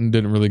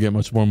didn't really get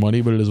much more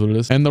money, but it is what it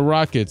is. And the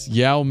Rockets,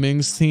 Yao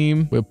Ming's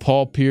team with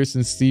Paul Pierce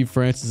and Steve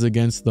Francis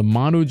against the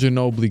Manu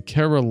Ginobili,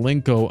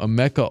 Karolinko,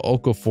 Emeka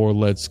Okafor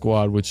led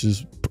squad, which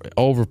is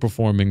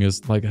overperforming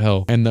as like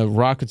hell. And the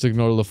Rockets are going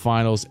to go to the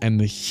finals, and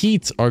the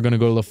Heat are going to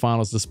go to the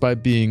finals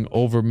despite being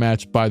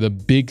overmatched by the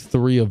big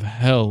 3 of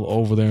hell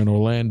over there in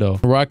Orlando.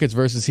 Rockets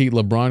versus Heat,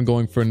 LeBron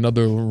going for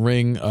another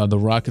ring. The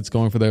Rockets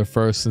going for their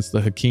first since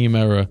the Hakeem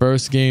era.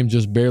 First game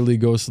just barely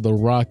goes to the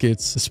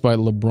Rockets despite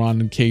LeBron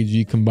and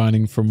KG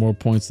combining for more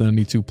points than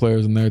any 2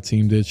 players in their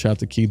team did. Shout out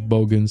to Keith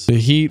Bogans. The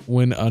Heat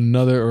win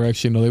another, or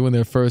actually no, they win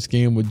their first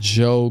game with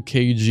Joe,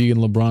 KG,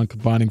 and LeBron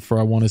combining for,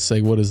 I want to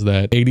say, what is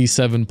that,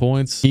 87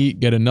 points. Heat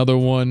get another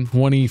one,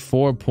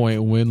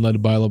 24-point win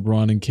led by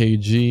LeBron and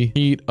KG.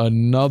 Heat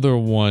another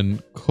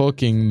one,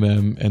 cooking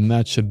them, and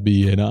that should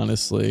be it,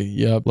 honestly.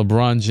 Yep,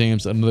 LeBron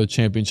James, another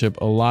championship.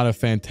 A lot of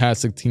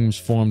fantastic teams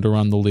formed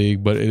around the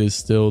league, but it is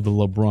still the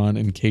LeBron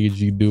and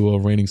KG duo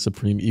reigning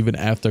supreme even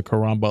after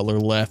Caron Butler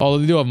left. Although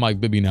they do have Mike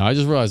Bibby now. I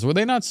just realized, were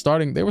they not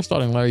starting? They were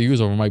starting Larry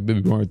Hughes over Mike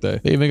Bibby, weren't they?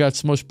 They even got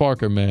Smush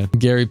Parker, man.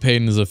 Gary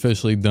Payton is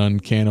officially done.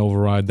 Can't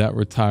override that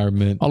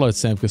retirement. I'll let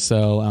Sam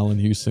Cassell, Allen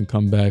Houston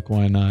come back.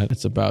 Why not?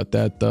 It's about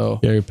that, though.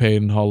 Gary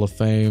Payton, Hall of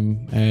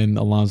Fame, and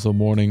Alonzo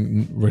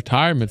Mourning,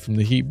 retirement from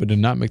the Heat, but did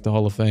not make the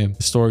Hall of Fame.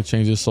 Historic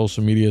changes.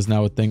 Social media is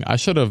now a thing. I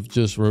should have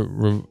just, you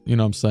know what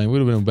I'm saying? We'd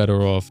have been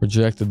better off.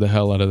 Rejected the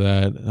hell out of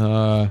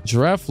that.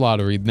 Draft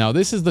lottery. Now,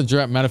 this is the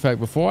draft. Matter of fact,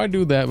 before I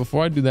do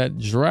that,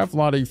 draft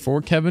lottery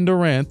for Kevin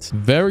Durant.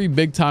 Very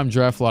big time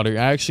draft lottery.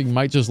 I actually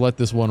might just let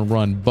this one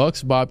run.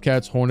 Bucks,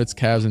 Bobcats, Hornets,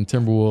 Cavs, and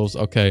Timberwolves.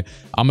 Okay,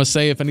 I'm gonna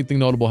say if anything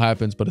notable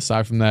happens, but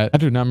aside from that, I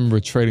do not remember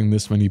trading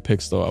this many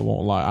picks, though. I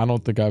won't lie. I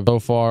don't think I've so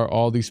far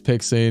all these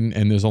picks in,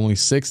 and there's only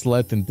 6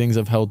 left, and things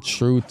have held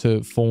true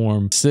to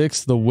form.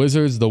 6, the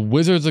Wizards. The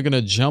Wizards are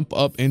gonna jump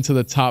up into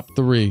the top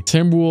 3.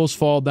 Timberwolves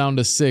fall down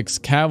to 6.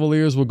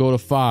 Cavaliers will go to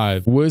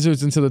 5.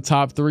 Wizards into the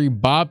top 3.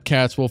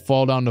 Bobcats will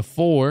fall down to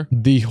 4.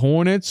 The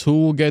Hornets,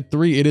 who will get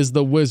 3? It is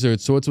the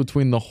Wizards. So it's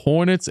between the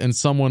Hornets and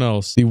someone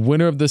else. The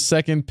winner of the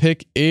second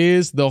pick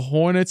is the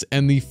Hornets,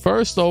 and the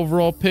first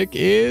overall pick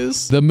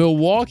is the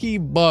Milwaukee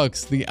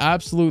Bucks. The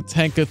absolute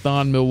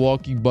tankathon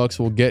Milwaukee Bucks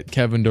will get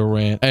Kevin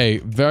Durant. Hey,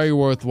 very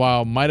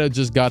worthwhile. Might have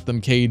just got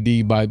them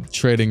KD by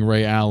trading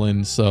Ray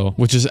Allen, so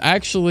which is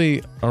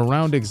actually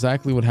around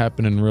exactly what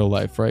happened in real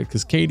life, right?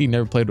 Because KD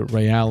never played with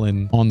Ray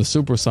Allen on the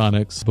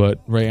Supersonics, but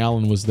Ray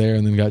Allen was there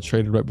and then got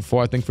traded right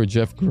before, I think, for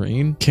Jeff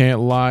Green.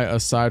 Can't lie,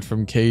 aside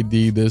from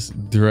KD, this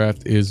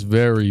draft is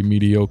very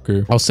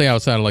mediocre. I'll say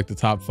outside of like the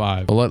top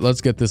 5. But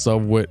let's get this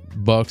over with.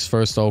 Bucks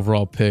first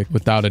overall pick,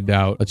 without a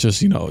doubt. Let's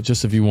just, you know,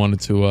 just if you wanted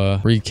to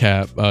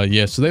recap.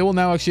 Yeah, so they will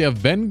now actually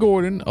have Ben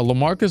Gordon, a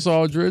LaMarcus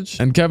Aldridge,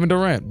 and Kevin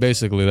Durant.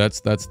 Basically,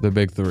 that's the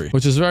big 3,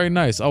 which is very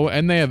nice. Oh,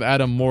 and they have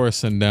Adam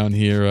Morrison down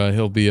here.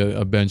 He'll be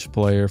a bench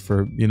player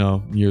for, you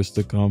know, years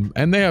to come.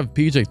 And they have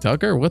PJ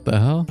Tucker. What the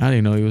hell? I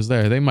didn't know he was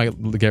there. They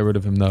might get rid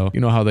of him, though. You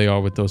know how they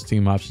are with those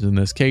team options in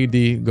this.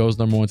 KD goes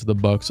number 1 to the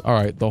Bucks. All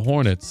right, the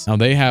Hornets. Now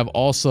they have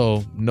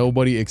also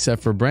nobody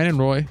except for Brandon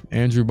Roy,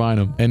 Andrew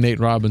Bynum, and Nate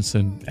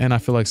Robinson, and I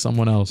feel like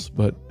someone else,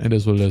 but it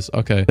is what it is.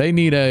 Okay, they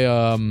need a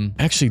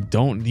actually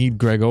don't need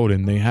Greg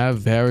Oden. They have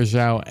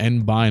Varejao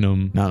and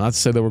Bynum. Now, not to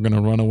say that we're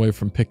gonna run away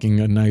from picking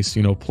a nice,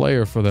 you know,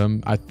 player for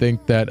them. I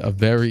think that a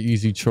very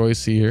easy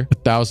choice here,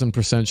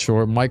 1000%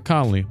 sure, Mike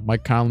Conley.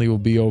 Mike Conley will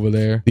be over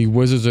there. The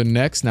Wizards are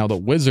next. Now the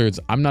Wizards,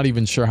 I'm not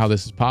even sure how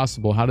this is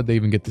possible. How did they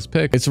even get this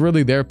pick? It's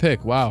really their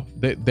pick. Wow,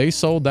 they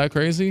sold that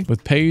crazy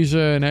with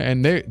Peja,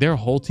 and their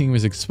whole team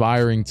is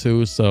expiring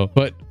too. So,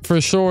 but for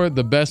sure,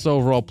 the best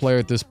overall player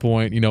at this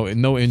point, you know,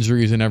 no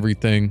injuries and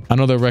everything. I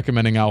know they're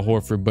recommending Al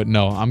Horford, but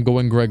no, I'm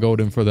going Greg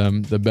Oden for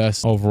them, the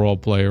best overall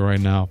player right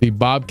now. The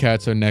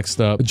Bobcats are next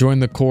up. Join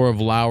the core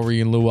of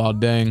Lowry and Luol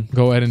Deng.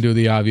 Go ahead and do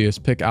the obvious.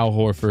 Pick Al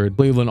Horford.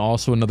 Cleveland,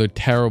 also another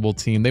terrible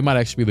team. They might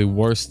actually be the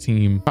worst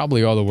team.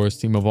 Probably are the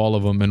worst team of all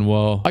of them. And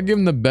well, I'll give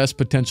them the best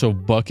potential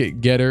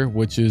bucket getter,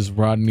 which is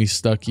Rodney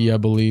Stuckey, I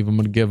believe. I'm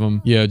going to give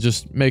him, yeah,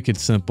 just make it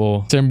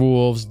simple.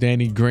 Timberwolves,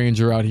 Danny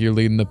Granger out here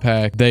leading the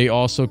pack. They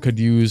also could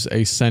use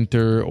a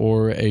center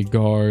or a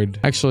guard.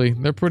 Actually,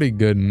 they're pretty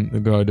good in the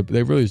guard.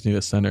 They really just need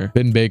a center.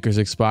 Ben Baker's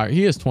expired.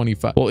 He is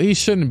 25. Well, he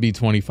shouldn't be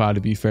 25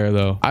 to be fair,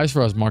 though. I just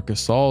realized Marcus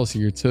Saul's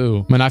here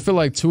too. I feel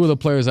like 2 of the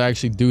players I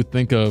actually do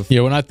think of,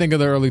 yeah, when I think of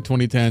the early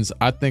 2010s,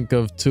 I think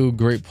of 2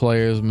 great players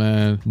players,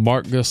 man.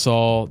 Mark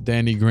Gasol,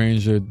 Danny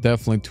Granger,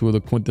 definitely two of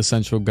the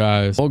quintessential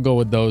guys. We'll go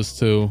with those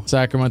two.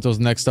 Sacramento's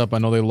next up. I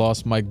know they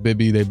lost Mike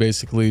Bibby. They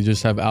basically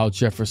just have Al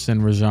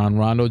Jefferson, Rajon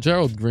Rondo,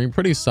 Gerald Green,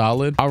 pretty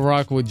solid. I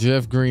rock with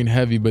Jeff Green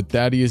heavy, but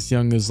Thaddeus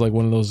Young is like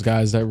one of those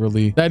guys that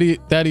really,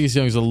 Thaddeus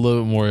Young is a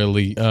little bit more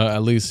elite,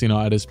 at least, you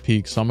know, at his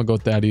peak. So I'm gonna go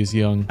with Thaddeus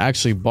Young.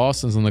 Actually,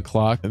 Boston's on the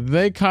clock.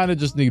 They kind of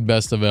just need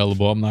best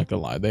available. I'm not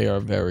gonna lie, they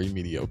are very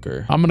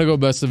mediocre. I'm gonna go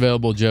best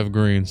available, Jeff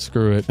Green.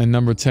 Screw it. And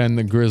number 10,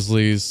 the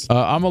Grizzlies.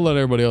 I'm gonna let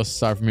everybody else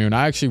decide from here. And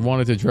I actually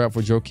wanted to draft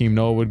where Joakim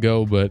Noah would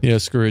go, but yeah,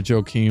 screw it,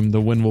 Joakim.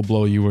 The wind will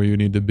blow you where you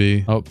need to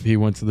be. Oh, he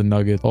went to the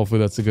Nuggets. Hopefully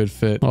that's a good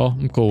fit. Oh,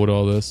 I'm cool with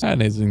all this.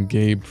 That isn't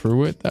Gabe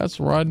Pruitt. That's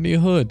Rodney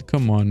Hood.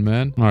 Come on,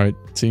 man. All right,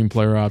 team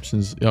player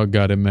options. Y'all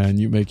got it, man.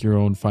 You make your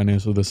own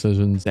financial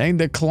decisions. Dang,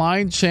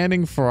 decline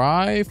Channing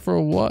Frye for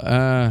what?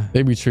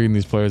 They be treating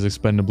these players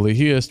expendably.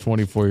 He is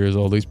 24 years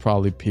old. He's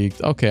probably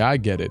peaked. Okay, I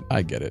get it.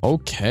 I get it.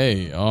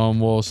 Okay.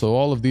 Well, so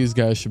all of these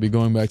guys should be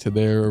going back to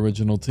their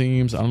original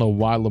teams. I don't know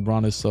why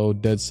LeBron is so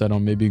dead set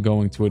on maybe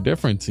going to a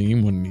different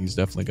team when he's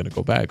definitely going to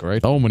go back,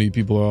 right? So many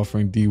people are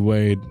offering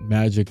D-Wade.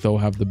 Magic, though,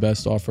 have the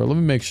best offer. Let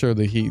me make sure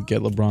the Heat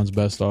get LeBron's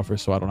best offer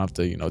so I don't have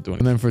to, you know, do it.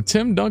 And then for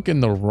Tim Duncan,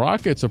 the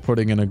Rockets are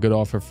putting in a good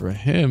offer for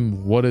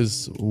him.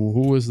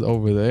 Who is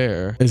over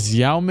there? Is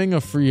Yao Ming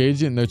a free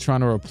agent and they're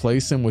trying to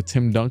replace him with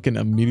Tim Duncan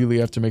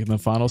immediately after making the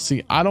finals?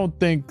 See, I don't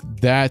think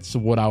that's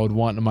what I would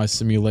want in my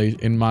simulation,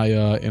 in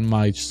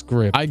my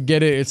script. I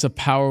get it. It's a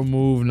power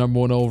move,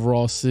 #1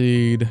 overall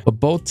seed, but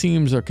both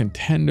teams are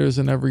contenders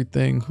and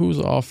everything. Who's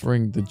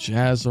offering? The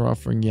Jazz are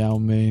offering Yao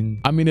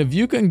Ming. I mean, if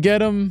you can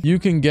get him, you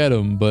can get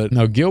him. But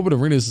now Gilbert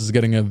Arenas is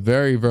getting a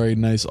very, very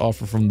nice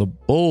offer from the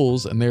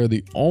Bulls, and they're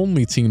the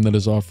only team that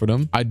has offered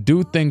him. I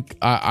do think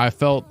I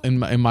felt in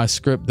my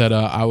script that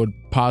I would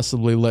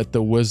possibly let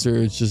the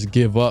Wizards just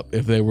give up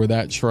if they were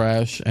that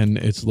trash, and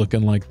it's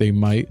looking like they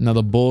might. Now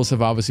the Bulls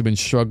have obviously been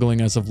struggling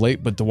as of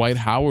late, but Dwight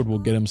Howard will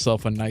get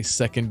himself a nice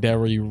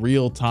secondary,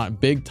 real-time,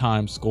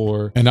 big-time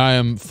scorer, and I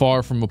am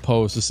far from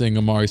opposed to seeing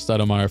Amari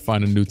Stoudemire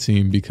find a new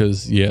team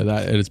because, yeah,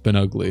 it's been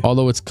ugly.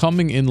 Although it's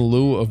coming in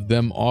lieu of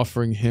them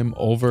offering him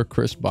over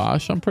Chris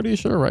Bosh, I'm pretty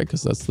sure, right?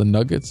 Because that's the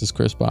Nuggets, is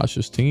Chris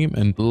Bosh's team.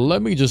 And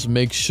let me just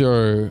make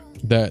sure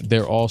that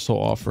they're also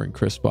offering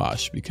Chris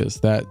Bosh, because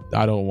that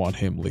I don't want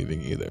him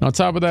leaving either. On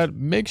top of that,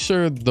 make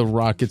sure the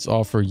Rockets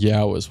offer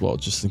Yao as well,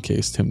 just in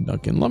case Tim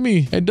Duncan.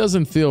 It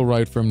doesn't feel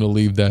right for him to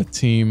leave that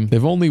team.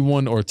 They've only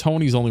won, or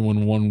Tony's only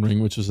won 1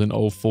 ring, which was in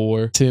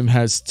 04. Tim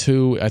has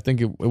 2. I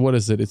think what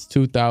is it? It's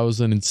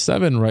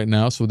 2007 right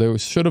now. So they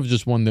should have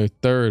just won their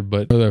 3rd,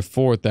 or their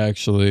 4th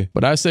actually.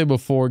 But I say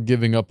before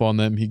giving up on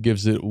them, he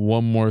gives it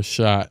one more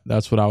shot.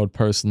 That's what I would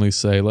personally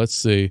say. Let's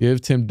see.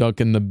 Give Tim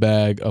Duncan the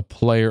bag, a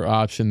player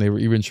option. They were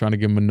even trying to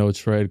give him a no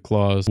trade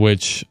clause,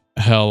 which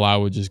hell, I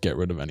would just get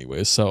rid of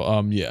anyway.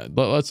 So yeah,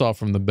 let's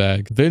offer him the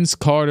bag. Vince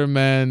Carter,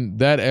 man,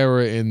 that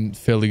era in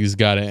Philly's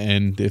got to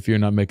end if you're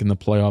not making the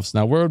playoffs.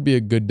 Now, where would be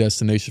a good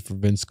destination for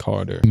Vince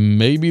Carter?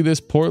 Maybe this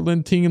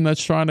Portland team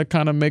that's trying to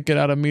kind of make it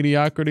out of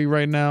mediocrity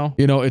right now.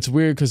 You know, it's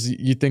weird because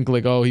you think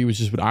like, oh, he was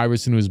just with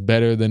Iverson, who was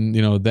better than,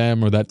 you know,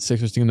 them, or that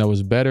Sixers team that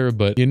was better,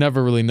 but you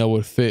never really know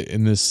what fit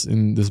in this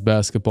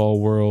basketball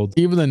world.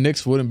 Even the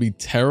Knicks wouldn't be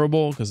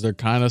terrible because they're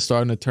kind of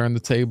starting to turn the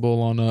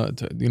table on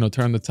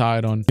turn the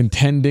tide on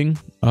contending.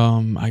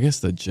 I guess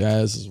the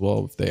Jazz as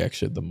well, if they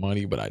actually had the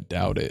money, but I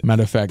doubt it.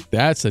 Matter of fact,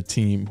 that's a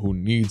team who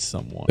needs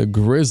someone. The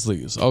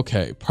Grizzlies.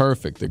 Okay,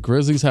 perfect. The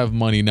Grizzlies have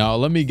money. Now,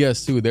 let me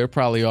guess too, they're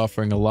probably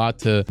offering a lot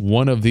to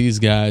one of these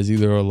guys,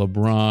 either a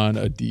LeBron,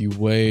 a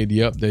D-Wade.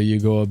 Yep, there you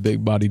go, a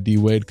big body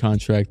D-Wade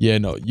contract. Yeah,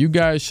 no, you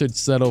guys should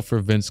settle for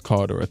Vince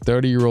Carter, a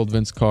 30-year-old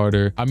Vince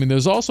Carter. I mean,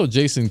 there's also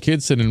Jason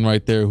Kidd sitting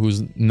right there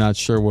who's not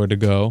sure where to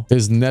go.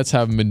 His Nets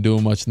haven't been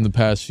doing much in the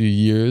past few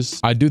years.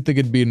 I do think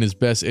it'd be in his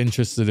best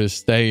interest to just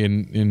stay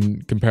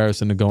in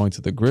comparison to going to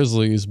the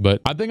Grizzlies,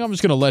 but I think I'm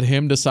just gonna let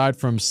him decide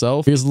for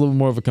himself. He's a little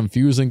more of a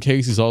confusing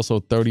case. He's also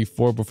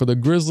 34, but for the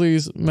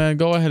Grizzlies, man,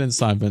 go ahead and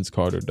sign Vince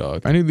Carter,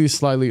 dog. Any of these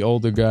slightly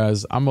older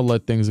guys, I'm gonna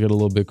let things get a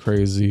little bit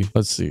crazy.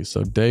 Let's see.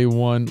 So day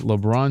 1,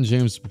 LeBron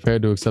James is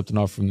prepared to accept an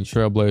offer from the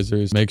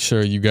Trailblazers. Make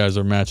sure you guys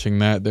are matching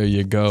that. There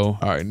you go.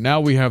 All right,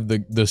 now we have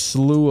the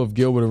slew of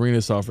Gilbert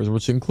Arenas offers,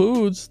 which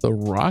includes the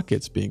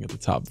Rockets being at the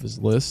top of his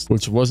list,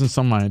 which wasn't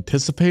something I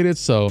anticipated.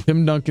 So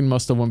Tim Duncan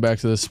must have went back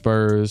to the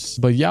Spurs,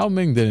 but Yao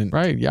Ming didn't,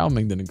 right? Yao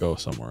Ming didn't go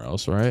somewhere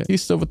else, right?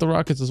 He's still with the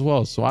Rockets as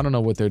well, so I don't know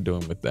what they're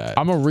doing with that.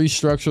 I'm gonna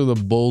restructure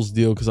the Bulls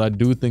deal because I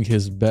do think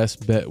his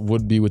best bet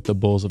would be with the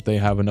Bulls if they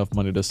have enough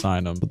money to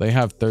sign him. But they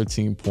have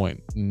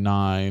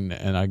 13.9,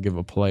 and I give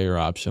a player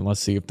option.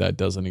 Let's see if that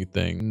does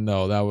anything.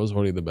 No, that was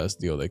already the best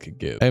deal they could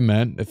give. Hey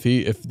man,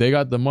 if they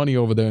got the money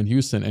over there in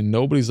Houston and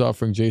nobody's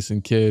offering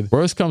Jason Kidd,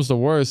 worst comes to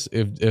worst,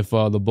 if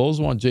the Bulls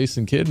want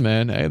Jason Kidd,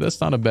 man, hey,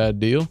 that's not a bad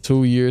deal.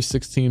 2 years,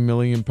 16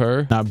 million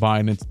per. Not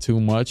buying into too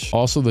much. bench.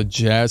 Also, the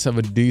Jazz have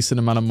a decent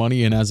amount of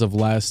money, and as of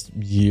last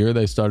year,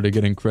 they started to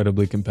get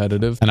incredibly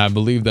competitive. And I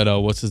believe that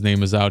what's his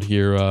name is out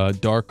here.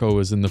 Darko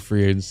is in the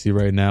free agency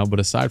right now. But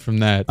aside from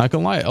that, I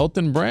can lie,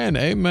 Elton Brand,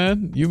 hey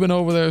man, you've been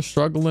over there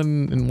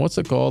struggling in what's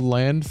it called,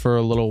 land for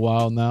a little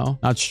while now.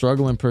 Not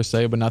struggling per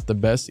se, but not the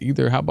best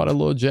either. How about a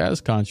little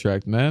Jazz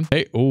contract, man?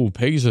 Hey, oh,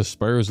 Page to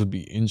Spurs would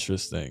be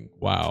interesting.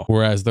 Wow.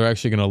 Whereas they're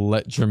actually gonna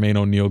let Jermaine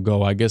O'Neal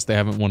go. I guess they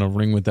haven't won a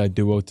ring with that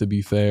duo, to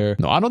be fair.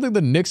 No, I don't think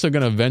the Knicks are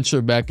gonna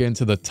venture back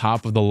into the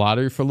top of the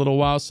lottery for a little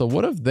while. So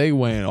what if they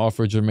went and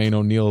offered Jermaine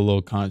O'Neal a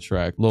little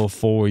contract, a little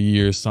 4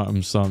 years, something,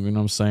 you know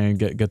what I'm saying?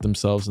 Get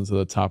themselves into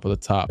the top of the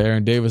top.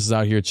 Baron Davis is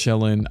out here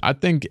chilling. I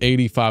think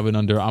 85 and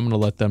under, I'm gonna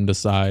let them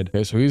decide.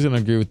 Okay, so he's gonna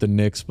agree with the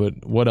Knicks,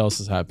 but what else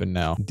has happened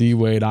now?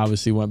 D-Wade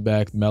obviously went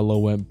back. Melo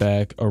went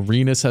back.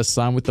 Arenas has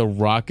signed with the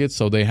Rockets,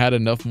 so they had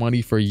enough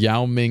money for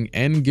Yao Ming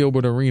and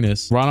Gilbert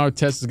Arenas. Ron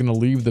Artest is gonna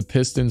leave the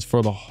Pistons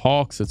for the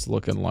Hawks, it's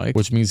looking like,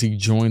 which means he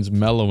joins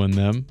Melo in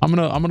them. I'm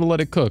gonna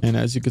let it cook. And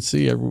as you can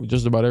see,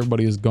 just about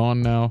everybody is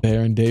gone now.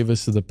 Baron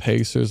Davis to the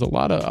Pacers. A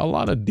lot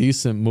of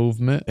decent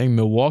movement. Hey,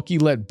 Milwaukee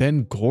let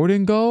Ben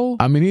Gordon go.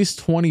 I mean, he's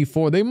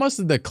 24. They must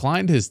have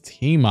declined his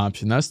team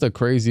option. That's the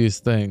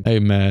craziest thing. Hey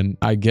man,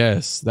 I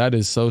guess that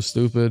is so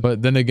stupid.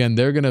 But then again,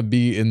 they're gonna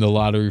be in the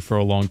lottery for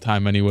a long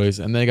time anyways,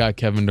 and they got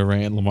Kevin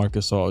Durant,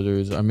 LaMarcus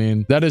Aldridge. I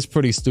mean, that is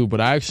pretty stupid.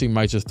 I actually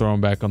might just throw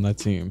him back on that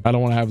team. I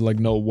don't want to have like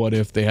no what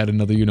if they had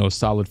another, you know,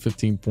 solid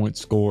 15-point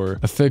score.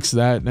 I fixed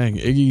that. Dang,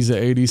 Iggy's at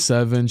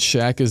 87.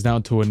 Shaq is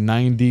down to a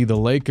 90. The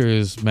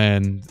Lakers,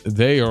 man,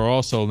 they are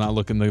also not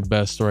looking the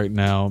best right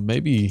now.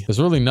 Maybe there's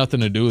really nothing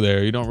to do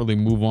there. You don't really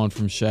move on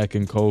from Shaq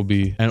and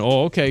Kobe. And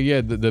oh, okay,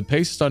 yeah, the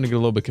pace is starting to get a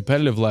little bit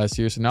competitive last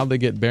year. So now they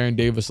get Baron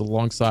Davis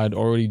alongside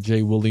already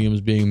Jay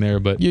Williams being there.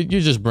 But you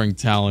just bring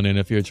talent in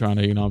if you're trying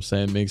to, you know what I'm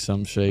saying, make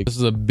some shake. This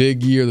is a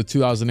big year, the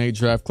 2008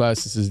 draft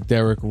class. This is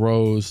Derrick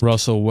Rose,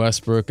 Russell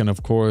Westbrook, and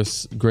of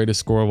course, greatest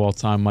scorer of all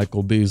time,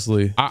 Michael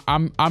Beasley.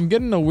 I'm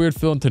getting a weird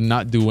feeling to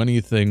not do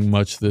anything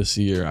much this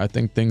year. I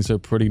think things are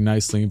pretty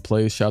nicely in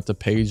place. Shout out to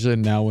Peja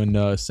now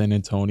in San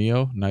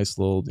Antonio. Nice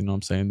little, you know what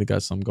I'm saying, they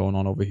got something going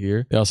on over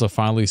here. They also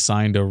finally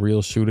signed a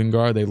real shooting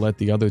guard. They let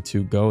the other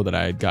two go that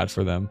I had got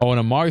for them. Oh, and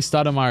Amari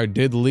Stoudemire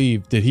did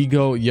leave. Did he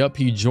go? Yep,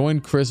 he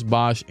joined Chris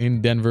Bosh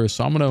in Denver.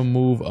 So I'm gonna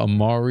move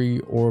Amari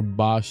or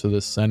Bosh to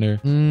the center.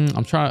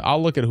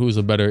 I'll look at who's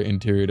a better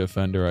interior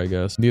defender, I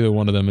guess. Neither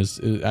one of them is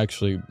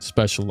actually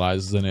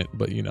specializes in it,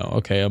 but you know,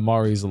 okay,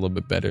 Amari's a little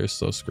bit better,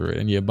 so screw it.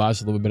 And yeah, Bosh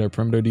is a little bit better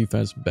perimeter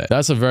defense, bet.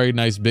 That's a very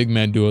nice big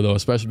man duo though,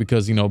 especially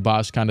because, you know,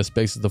 Bosh kind of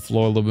spaces the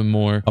floor a little bit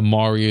more.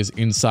 Amari is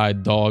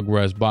inside dog,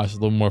 whereas Bosh is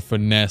a little more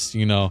finesse,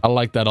 you know. I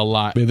like that a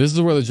lot. But this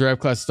is where the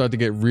draft class start to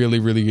get really,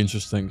 really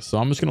interesting. So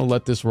I'm just gonna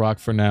let this rock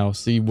for now,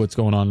 see what's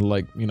going on,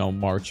 like, you know,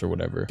 March or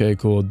whatever. Okay,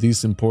 cool.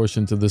 Decent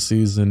portion to the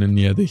season. And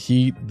yeah, the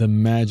Heat, the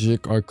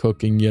Magic are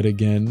cooking yet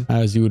again,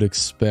 as you would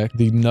expect.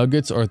 The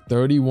Nuggets are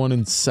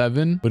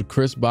 31-7 with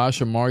Chris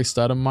Bosh, Amari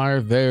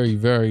Stoudemire. Very,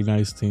 very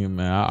nice team,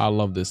 man. I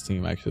love this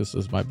team, actually.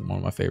 This might be one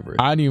of my favorites.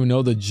 I didn't even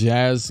know the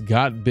Jazz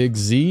got Big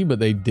Z, but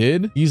they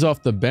did. He's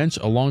off the bench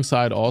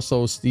alongside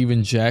also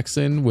Steven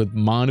Jackson with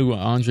Manu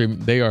and Andre.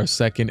 They are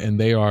second and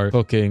they are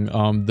cooking.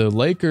 The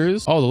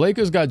Lakers, the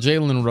Lakers got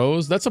Jalen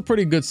Rose. That's a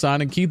pretty good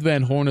signing. Keith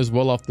Van Horn as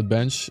well off the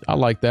bench. I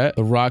like that.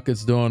 The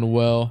Rockets doing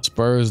well.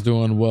 Spurs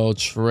doing well.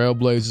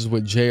 Trailblazers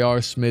with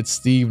J.R. Smith,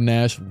 Steve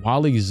Nash,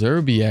 Wally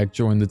Zerbiak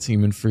joined the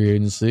team in free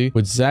agency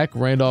with Zach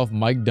Randolph,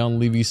 Mike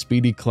Dunleavy,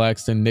 Speedy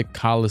Claxton, Nick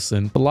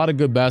Collison. A lot of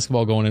good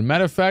basketball going in.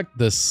 Matter of fact,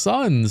 the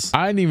Suns,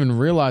 I didn't even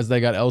realize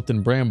they got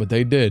Elton Brand, but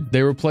they did.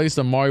 They replaced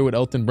Amari with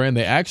Elton Brand.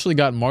 They actually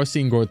got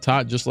Marcin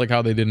Gortat, just like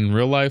how they did in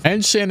real life.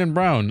 And Shannon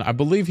Brown. I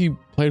believe he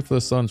played for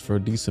the Suns for a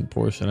decent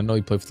portion. I know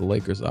he played for the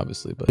Lakers,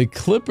 obviously, but the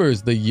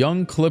Clippers, the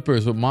young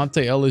Clippers with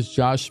Monte Ellis,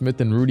 Josh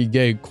Smith, and Rudy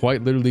Gay,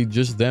 quite literally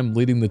just them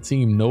leading the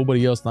team.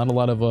 Nobody else, not a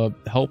lot of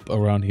help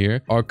around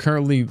here, are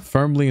currently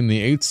firmly in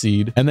the 8th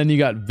seed. And then you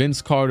got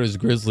Vince Carter's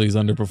Grizzlies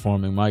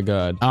underperforming. My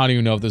God, I don't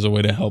even know if there's a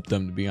way to help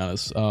them, to be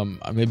honest.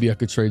 Maybe I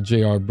could trade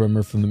J.R.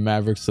 Brimmer from the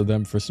Mavericks to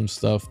them for some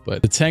stuff,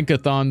 but the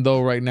tankathon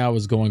though right now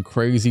is going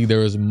crazy.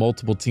 There is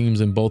multiple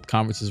teams in both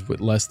conferences with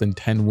less than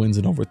 10 wins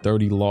and over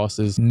 30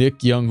 losses.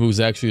 Nick Young, who's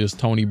actually just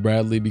Tony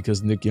Bradley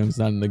because Nick Young's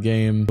not in the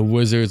game. The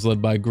Wizards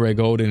led by Greg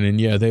Oden, and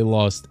yeah, they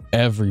lost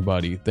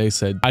everybody. They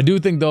said, I do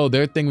think though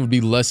their thing would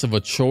be less of a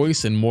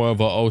choice and more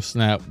of a, oh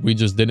snap, we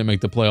just didn't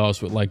make the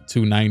playoffs with like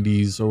 2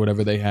 90s or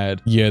whatever they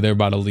had. Yeah, they're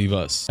about to leave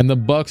us. And the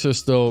Bucks are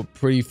still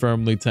pretty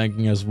firmly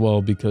tanking as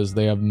well because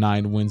they have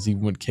 9 wins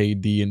even with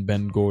KD and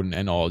Ben Gordon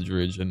and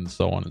Aldridge and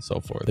so on and so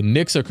forth. The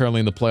Knicks are currently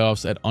in the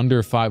playoffs at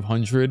under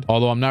 500,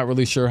 although I'm not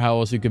really sure how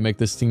else you can make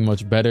this team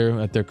much better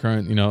at their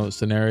current, you know,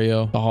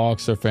 scenario. The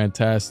Hawks are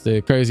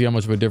fantastic. Crazy how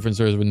much of a difference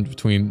there is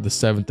between the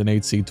 7th and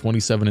 8th seed,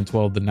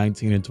 27-12 to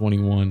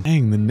 19-21.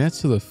 Dang, the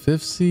Nets are the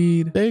 5th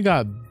seed. They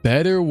got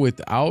better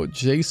without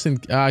Jason.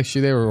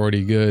 Actually, they were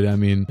already good. I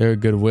mean, they're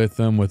good with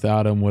him,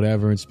 without him,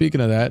 whatever. And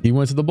speaking of that, he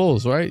went to the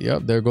Bulls, right?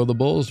 Yep, there go the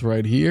Bulls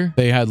right here.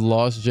 They had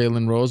lost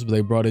Jalen Rose, but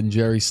they brought in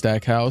Jerry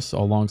Stackhouse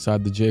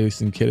alongside the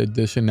Jason Kidd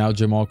edition. Now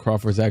Jamal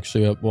Crawford's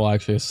actually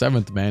a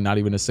seventh man, not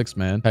even a sixth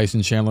man.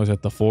 Tyson Chandler's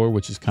at the 4,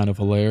 which is kind of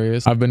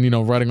hilarious. I've been,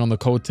 writing on the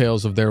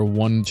coattails of their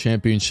one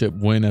championship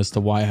win as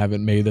to why I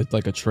haven't made it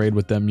like a trade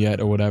with them yet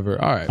or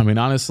whatever. All right. I mean,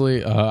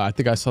 honestly, I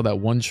think I saw that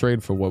one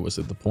trade for, what was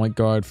it, the point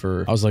guard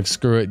for, I was like,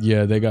 screw it.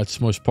 Yeah, they got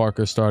Smush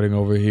Parker starting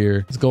over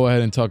here. Let's go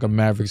ahead and talk a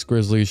Mavericks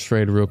Grizzlies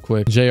trade real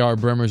quick. J.R.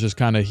 Brimmer's just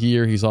kind of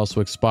here. He's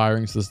also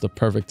expiring, so this is the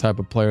perfect type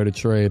of player to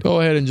trade.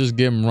 Go ahead and just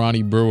give him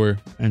Ronnie Brewer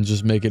and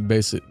just make it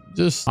basic.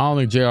 Just, I don't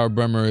think J.R.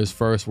 Brimmer is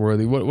first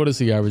worthy. What is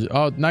he average?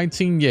 Oh,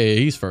 19. Yeah,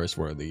 he's first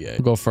worthy. Yeah. We'll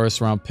go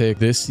first round pick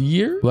this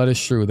year. That is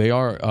true. They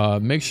are,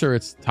 make sure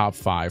it's top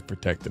 5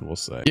 protected, we'll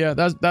say. Yeah,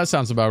 that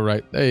sounds about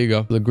right. There you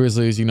go. The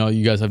Grizzlies,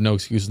 you guys have no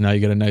excuses now. You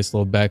get a nice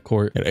little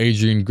backcourt. Got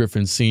Adrian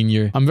Griffin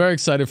Sr. I'm very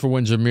excited for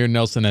when Jameer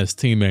Nelson has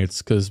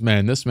teammates because,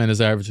 man, this man is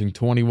averaging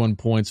 21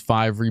 points,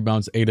 5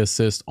 rebounds, 8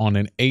 assists on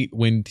an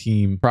 8-win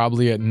team.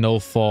 Probably at no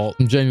fault.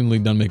 I'm genuinely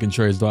done making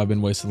trades, though. I've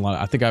been wasting a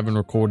lot. I think I've been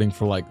recording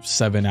for like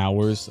 7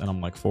 hours. And I'm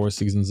like 4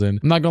 seasons in.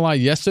 I'm not gonna lie,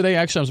 yesterday,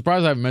 actually, I'm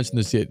surprised I haven't mentioned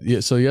this yet. Yeah,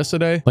 so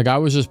yesterday, like I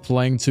was just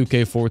playing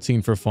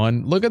 2K14 for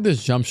fun. Look at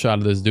this jump shot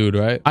of this dude,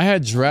 right? I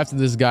had drafted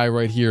this guy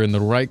right here in the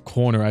right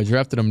corner. I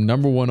drafted him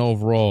 #1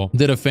 overall.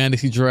 Did a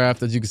fantasy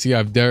draft. As you can see, I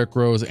have Derrick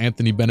Rose,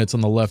 Anthony Bennett's on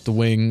the left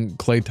wing,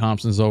 Klay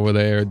Thompson's over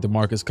there,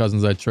 DeMarcus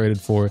Cousins I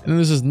traded for. And then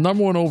there's this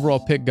 #1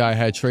 overall pick guy I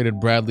had traded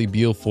Bradley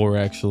Beal for,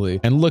 actually.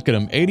 And look at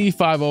him,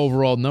 85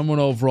 overall, #1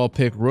 overall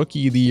pick,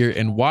 rookie of the year,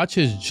 and watch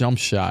his jump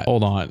shot.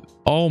 Hold on.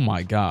 Oh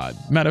my God.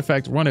 Matter of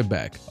fact, run it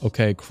back.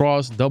 Okay.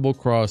 Cross, double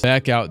cross,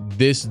 back out.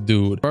 This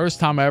dude.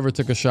 First time I ever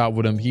took a shot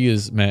with him. He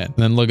is, man. And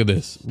then look at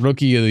this.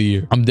 Rookie of the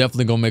year. I'm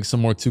definitely going to make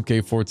some more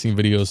 2K14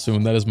 videos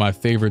soon. That is my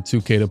favorite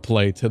 2K to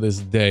play to this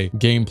day.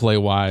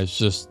 Gameplay wise,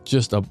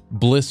 just a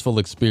blissful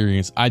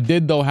experience. I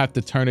did, though, have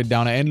to turn it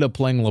down. I ended up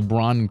playing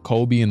LeBron and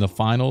Kobe in the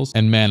finals.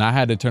 And man, I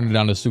had to turn it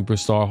down to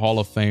Superstar Hall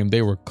of Fame.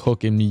 They were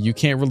cooking me. You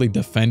can't really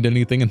defend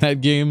anything in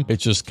that game.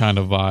 It's just kind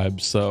of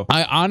vibes. So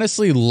I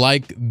honestly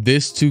like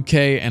this 2K.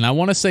 And I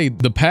want to say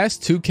the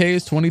past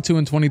 2Ks, 22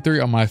 and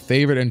 23, are my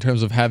favorite in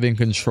terms of having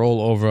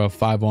control over a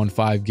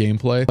 5-on-5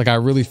 gameplay. Like I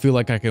really feel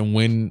like I can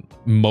win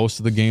most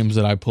of the games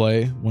that I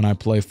play when I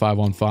play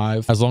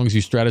 5-on-5, as long as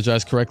you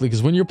strategize correctly.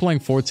 Because when you're playing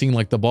 14,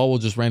 like the ball will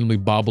just randomly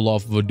bobble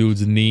off of a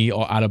dude's knee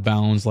or out of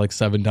bounds like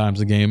 7 times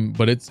a game.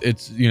 But it's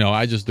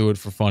I just do it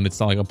for fun. It's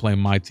not like I'm playing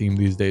my team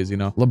these days,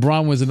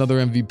 LeBron wins another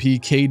MVP.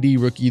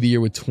 KD rookie of the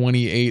year with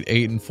 28,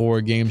 8 and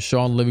 4 games.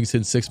 Sean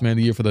Livingston 6th man of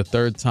the year for the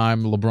 3rd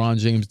time. LeBron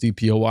James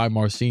DPOY.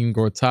 Marcin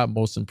Gortat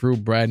most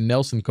improved. Brad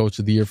Nelson coach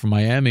of the year for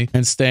Miami.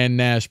 And Stan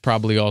Nash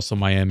probably also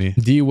Miami.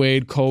 D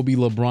Wade, Kobe,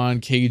 LeBron,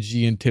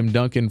 KG, and Tim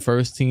Duncan.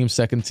 First team.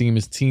 Second team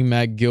is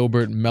T-Mac,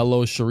 Gilbert,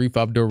 Melo, Sharif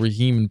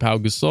Abdul-Rahim, and Pau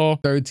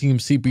Gasol. Third team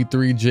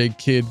CP3, J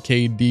Kidd,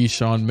 KD,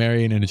 Sean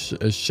Marion, and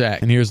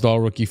Shaq. And here's the all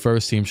rookie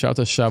first team. Shout out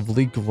to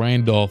Shavlik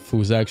Randolph,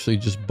 who's actually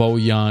just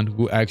Bojan,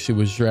 who actually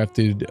was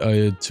drafted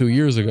 2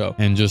 years ago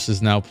and just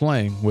is now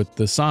playing with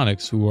the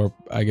Sonics, who are,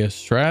 I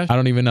guess, trash. I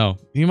don't even know.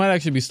 He might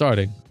actually be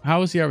starting.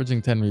 How is he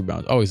averaging 10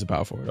 rebounds? Oh, he's a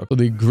power forward. So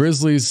the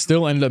Grizzlies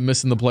still ended up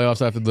missing the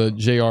playoffs after the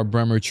J.R.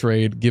 Bremer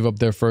trade, give up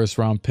their 1st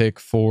round pick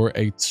for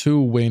a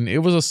 2-win. It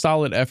was a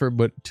solid effort,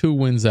 but 2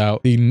 wins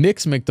out. The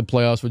Knicks make the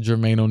playoffs with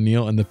Jermaine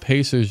O'Neal, and the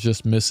Pacers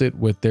just miss it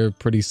with their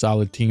pretty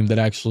solid team that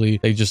actually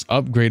they just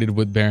upgraded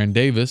with Baron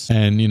Davis.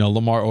 And,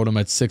 Lamar Odom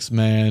at 6th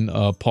man,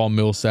 Paul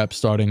Millsap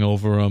starting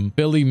over him.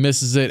 Philly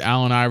misses it.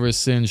 Allen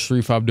Iverson,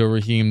 Sharif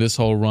Abdul-Rahim, this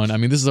whole run. I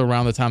mean, this is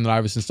around the time that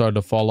Iverson started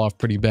to fall off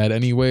pretty bad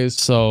anyways.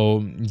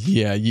 So,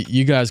 yeah,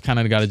 you guys kind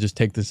of got to just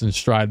take this in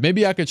stride.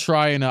 Maybe I could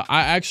try and I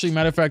actually,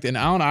 matter of fact, an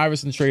Allen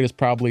Iverson trade is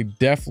probably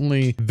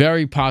definitely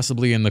very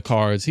possibly in the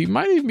cards. He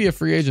might even be a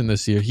free agent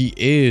this year. He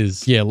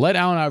is. Yeah, let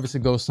Allen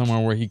Iverson go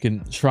somewhere where he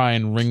can try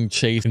and ring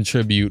chase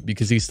contribute,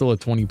 because he's still a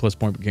 20+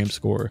 point per game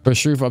scorer. For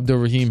Sharif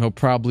Abdul-Rahim, he'll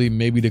probably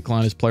maybe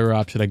decline his player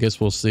option. I guess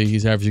we'll see.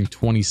 He's averaging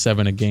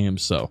 27 a game,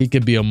 so he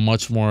could be a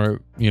much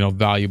more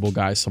valuable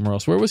guy somewhere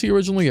else. Where was he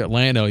originally?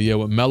 Atlanta. Yeah,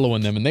 with Melo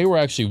and them, and they were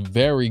actually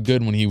very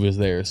good when he was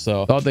there,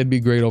 so thought they'd be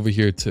great over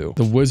here too.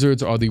 The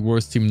Wizards are the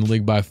worst team in the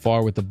league by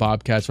far, with the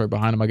Bobcats right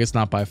behind them. I guess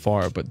not by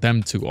far, but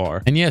them two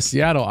are. And yeah,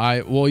 Seattle,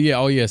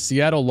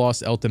 Seattle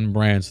lost Elton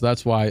Brand, so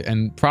that's why,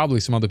 and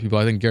probably some other people.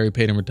 I think Gary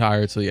Payton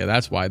retired, so yeah,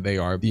 that's why they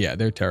are. Yeah,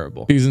 they're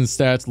terrible. Season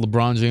stats: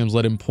 LeBron James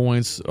led in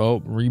points.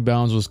 Oh,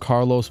 rebounds was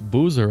Carlos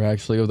Boozer,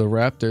 actually, of the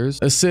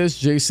Raptors. Assists: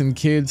 Jason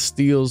Kidd.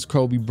 Steals: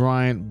 Kobe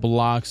Bryant.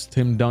 Blocks: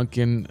 Tim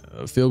Duncan.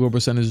 Field goal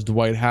percentage: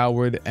 Dwight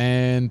Howard.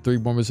 And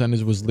 3-point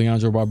percentage was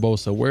Leandro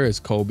Barbosa. Where is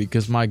Kobe?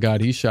 Because my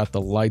God, he shot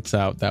the lights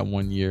out that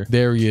one year.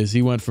 There he is.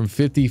 He went from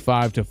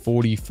 55 to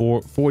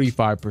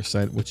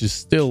 45%, which is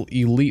still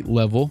elite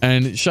level,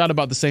 and shot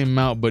about the same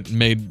amount, but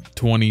made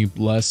 20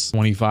 less,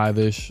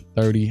 25-ish.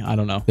 30. I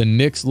don't know. The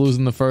Knicks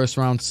losing the first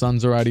round.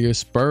 Suns are out of here.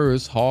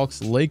 Spurs,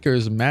 Hawks,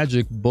 Lakers,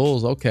 Magic,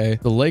 Bulls. Okay.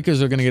 The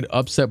Lakers are going to get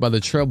upset by the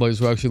Trailblazers,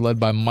 who are actually led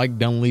by Mike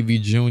Dunleavy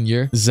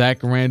Jr., Zach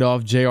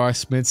Randolph, J.R.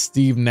 Smith,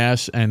 Steve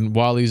Nash, and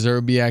Wally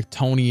Zerbiak,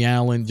 Tony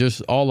Allen,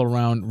 just all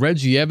around.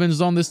 Reggie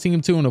Evans on this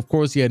team too. And of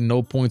course, he had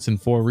no points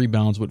and 4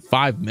 rebounds with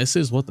 5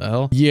 misses. What the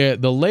hell? Yeah,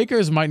 the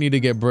Lakers might need to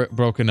get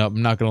broken up.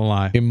 I'm not going to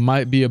lie. It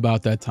might be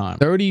about that time.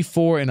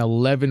 34 and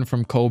 11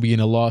 from Kobe in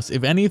a loss.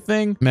 If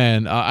anything,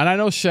 man, and I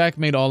know Shaq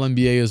made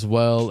All-NBA as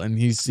well, and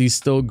he's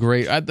still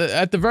great. At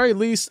the very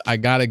least, I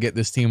got to get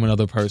this team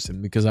another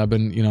person, because I've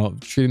been, you know,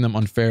 treating them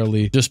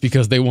unfairly just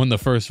because they won the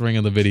first ring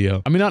of the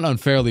video. I mean, not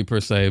unfairly per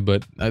se,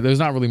 but there's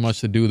not really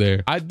much to do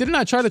there. Didn't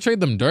I try to trade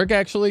them Dirk,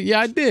 actually? Yeah,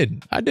 I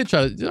did. I did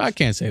try to. I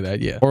can't say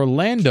that. Yeah.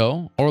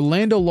 Orlando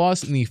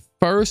lost in the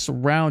first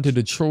round to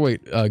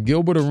Detroit.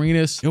 Gilbert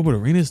Arenas,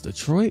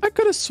 Detroit? I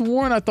could have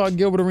sworn I thought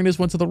Gilbert Arenas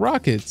went to the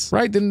Rockets,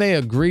 right? Didn't they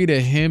agree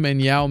to him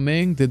and Yao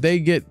Ming? Did they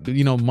get,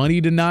 you know,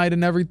 money denied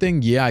and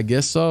everything? Yeah, I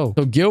guess so.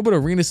 So Gilbert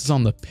Arenas is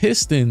on the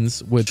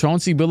Pistons with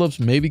Chauncey Billups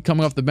maybe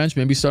coming off the bench,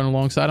 maybe starting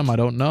alongside him. I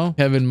don't know.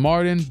 Kevin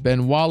Martin,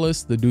 Ben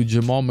Wallace, the dude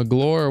Jamal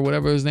McGlure or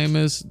whatever his name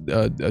is,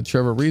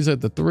 Trevor Ariza at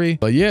the 3.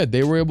 But yeah,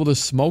 they were able to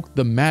smoke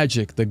the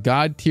Magic, the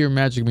God tier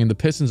Magic. I mean, the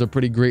Pistons are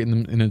pretty great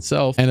in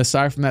itself. And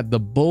aside from that, the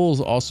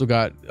Bulls also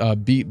got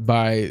beat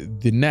by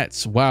the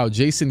Nets. Wow,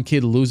 Jason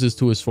Kidd loses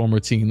to his former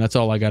team. That's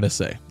all I gotta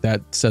say.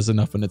 That says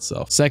enough in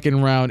itself.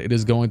 Second round, it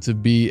is going to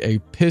be a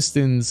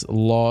Pistons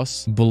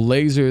loss.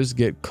 Blazers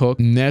get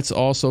cooked. Nets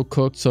also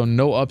cooked, so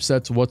no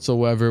upsets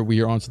whatsoever.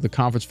 We are on to the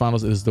conference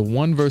finals. It is the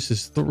 1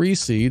 versus 3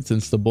 seed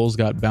since the Bulls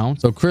got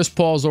bounced. So Chris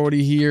Paul's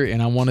already here,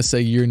 and I want to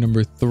say year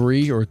number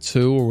 3 or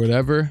 2 or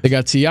whatever. They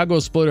got Tiago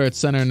Splitter at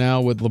center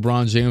now with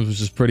LeBron James,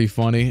 which is pretty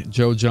funny.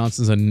 Joe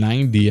Johnson's a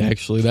 90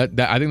 actually. That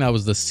I think that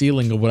was the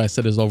ceiling of what I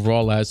said is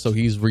overall as, so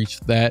he's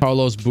reached that.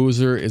 Carlos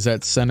Boozer is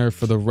at center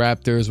for the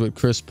Raptors with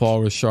Chris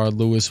Paul, Rashard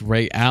Lewis,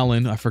 Ray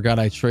Allen. I forgot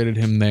I traded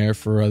him there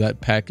for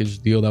that package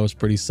deal. That was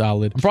pretty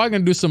solid. I'm probably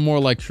gonna do some more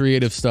like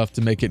creative stuff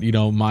to make it, you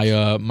know,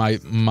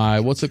 my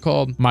what's it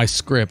called, my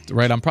script,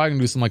 right? I'm probably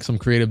gonna do some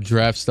creative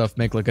draft stuff,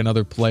 make like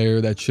another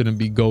player that shouldn't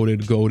be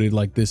goated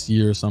like this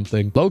year or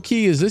something. Low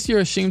key, is this year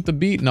a shame to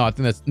beat? No, I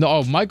think that's no.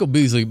 Oh, Michael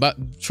Beasley, but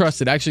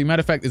trust it. Actually, matter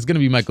of fact, it's gonna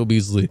be Michael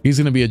Beasley. He's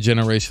gonna be a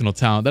generational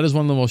talent. That is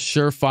one of the most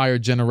surefire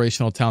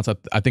generational talents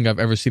I think I've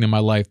ever seen in my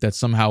life that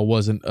somehow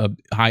wasn't a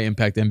high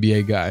impact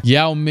NBA guy.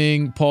 Yao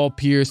Ming, Paul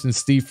Pierce, and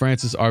Steve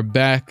Francis are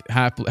back.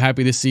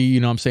 Happy to see, you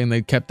know what I'm saying,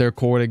 they kept their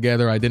core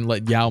together. I didn't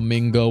let Yao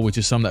Ming go, which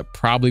is something that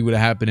probably would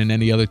have happened in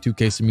any other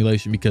 2K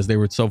simulation because they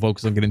were so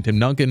focused on getting Tim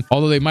Duncan.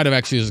 Although they might have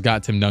actually just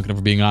got Tim Duncan, if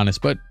we're being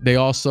honest. But they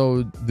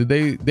also,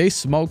 they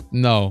smoked?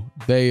 No.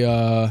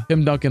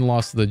 Tim Duncan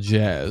lost to the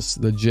Jazz.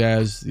 The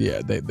Jazz,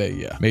 yeah,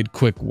 they made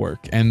quick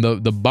work. And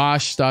the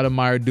Bosch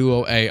Stoudemire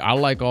duo, hey, I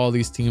like all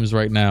these teams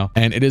right now.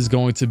 And it is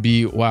going to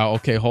be, wow,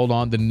 okay, hold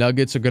on. The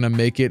Nuggets are going to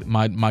make it.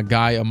 My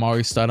guy,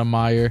 Amari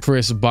Stoudemire,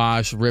 Chris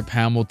Bosh, Rip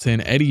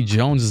Hamilton, Eddie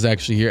Jones is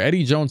actually here.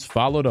 Eddie Jones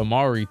followed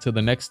Amari to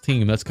the next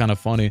team. That's kind of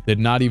funny. Did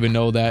not even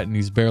know that, and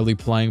he's barely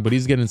playing, but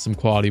he's getting some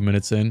quality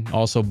minutes in.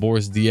 Also,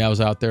 Boris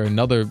Diaw's out there,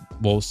 another,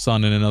 well,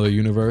 son in another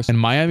universe. And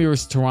Miami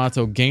versus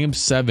Toronto, game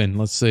 7.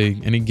 Let's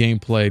see, any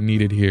gameplay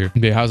needed here.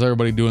 Okay, how's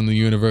everybody doing in the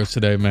universe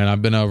today, man?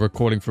 I've been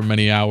recording for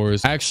many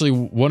hours. Actually,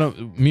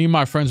 me and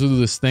my friends will do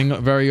this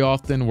thing very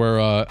often where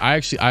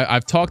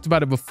I've talked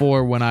about it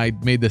before when I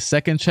made the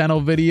second channel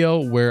video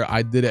where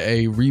I did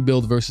a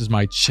rebuild versus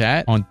my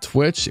chat on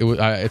Twitch.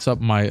 It's up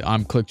my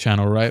I'm Clique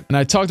channel, right? And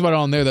I talked about it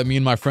on there that me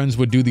and my friends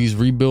would do these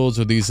rebuilds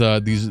or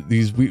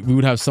we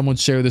would have someone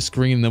share the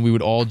screen and then we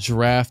would all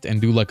draft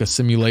and do like a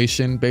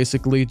simulation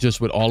basically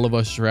just with all of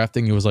us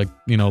drafting. It was like,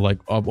 you know, like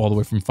up all the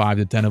way from 5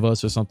 to 10 of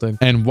us or something.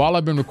 And while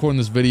I've been recording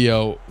this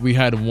video, we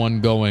had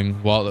one going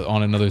while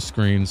on another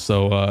screen.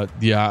 So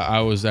yeah,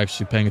 I was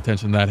actually paying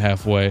attention to that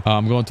halfway.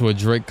 I'm going to a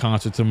Drake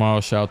concert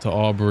tomorrow. Shout out to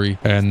Aubrey,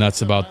 and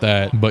that's about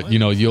that. But you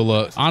know,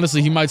 you'll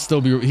honestly, he might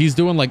still be, he's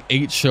doing like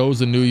 8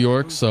 shows in New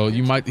York, so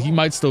he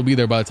might still be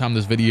there by the time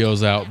this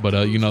video's out.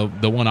 But you know,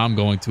 the one I'm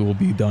going to will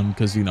be done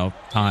because, you know,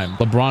 time.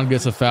 LeBron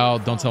gets a foul.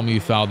 Don't tell me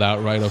you fouled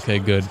out, right? Okay,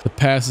 good. The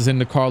pass is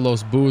into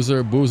Carlos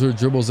Boozer. Boozer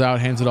dribbles out,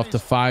 hands it off to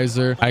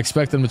Pfizer. I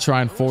expect them to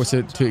try and force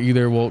it to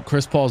either, well,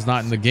 Chris Paul's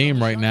not in the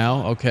game right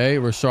now. Okay,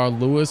 Rashard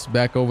Lewis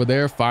back over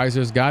there.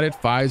 Pfizer's got it.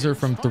 Pfizer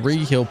from 3,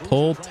 he'll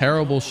pull.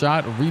 Terrible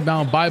shot.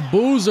 Rebound by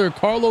Boozer,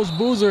 Carlos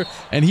Boozer,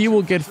 and he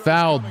will get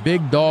fouled.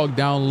 Big dog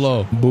down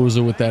low.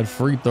 Boozer with that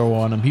free throw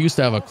on him. He used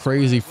to have a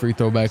crazy free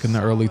throw back in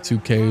the early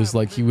 2Ks.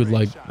 Like he would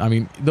like, I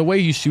mean, the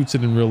way he shoots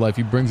it in real life,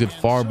 he brings it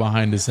far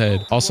behind his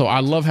head. Also, I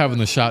love having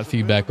the shot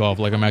feedback off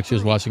like I'm actually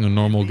just watching a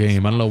normal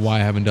game. I don't know why I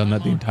haven't done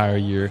that the entire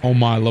year. Oh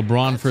my,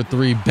 LeBron for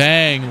 3.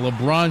 Bang!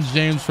 LeBron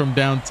James from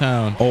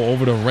downtown. Oh,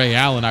 over to Ray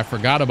Allen. I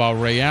forgot about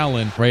Ray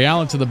Allen. Ray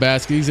Allen to the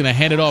basket. He's going to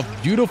hand it off.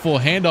 Beautiful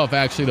handoff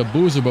actually to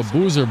Boozer, but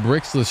Boozer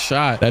bricks the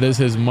shot. That is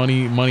his his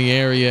money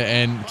area,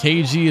 and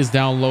KG is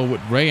down low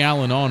with Ray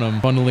Allen on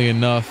him, funnily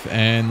enough,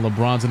 and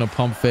LeBron's in a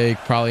pump fake,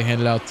 probably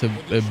handed out to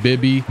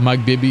Bibby,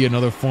 Mike Bibby,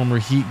 another former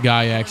Heat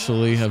guy.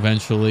 Actually,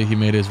 eventually he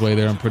made his way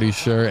there, I'm pretty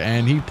sure,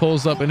 and he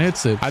pulls up and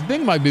hits it. I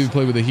think Mike Bibby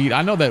played with the Heat.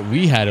 I know that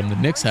we had him, the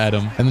Knicks had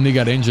him, and then he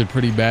got injured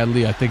pretty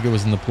badly. I think it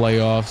was in the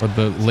playoffs or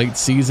the late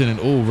season. And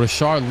oh,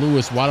 Rashard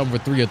Lewis wide over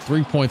three, a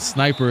three-point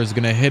sniper is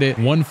gonna hit it.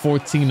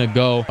 1:14 to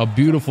go. A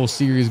beautiful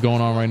series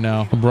going on right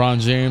now. LeBron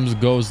James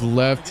goes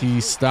left,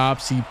 he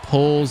stops, he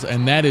pulls,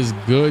 and that is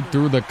good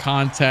through the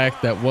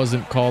contact. That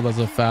wasn't called as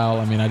a foul.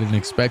 I mean, I didn't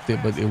expect it,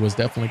 but it was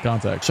definitely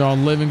contact.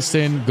 Shaun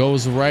Livingston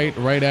goes right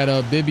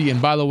at Bibby.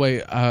 And by the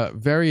way,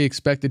 very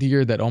expected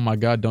here that, oh my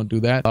God, don't do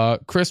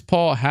that. Chris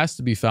Paul has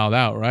to be fouled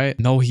out, right?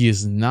 No, he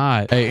is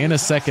not. Hey, in a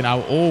second,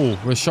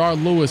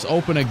 Rashard Lewis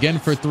open again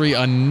for three,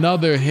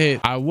 another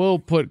hit. I will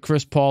put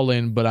Chris Paul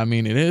in, but I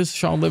mean, it is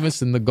Shaun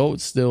Livingston, the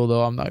GOAT still,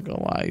 though. I'm not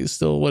gonna lie. He's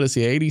still, what is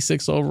he,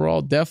 86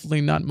 overall?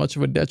 Definitely not much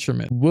of a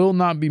detriment. Will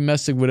not be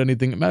messing with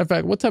anything. Matter of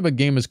fact, what type of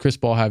game is Chris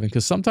Paul having?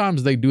 Because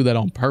sometimes they do that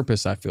on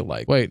purpose, I feel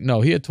like. Wait,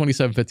 no, he had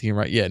 27-15,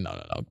 right? Yeah,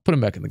 no. Put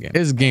him back in the game.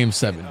 It's game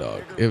 7,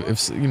 dog.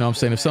 If you know what I'm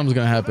saying, if something's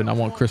gonna happen, I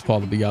want Chris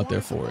Paul to be out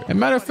there for it. And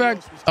matter of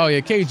fact, oh yeah,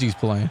 KG's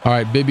playing. All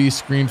right, Bibby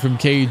screen from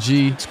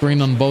KG,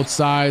 screen on both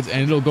sides,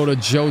 and it'll go to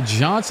Joe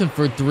Johnson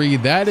for three.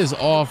 That is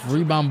off.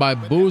 Rebound by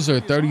Boozer.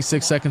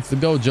 36 seconds to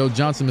go. Joe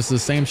Johnson misses the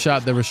same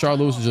shot that Rashard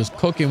Lewis was just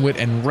cooking with,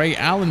 and Ray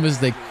Allen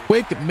misses a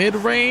quick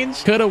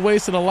mid-range. Could have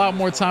wasted a lot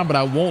more time, but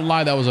I won't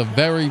lie, that was a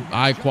very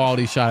high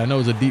quality shot. I know it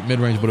was a deep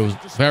mid-range, but it was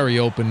very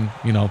open.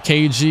 You know,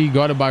 KG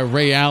guarded by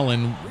Ray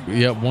Allen.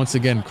 Yep, once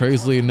again,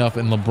 crazily enough,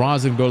 and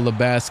LeBron's gonna go to the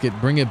basket,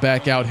 bring it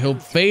back out. He'll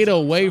fade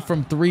away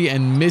from three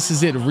and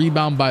misses it.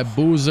 Rebound by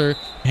Boozer,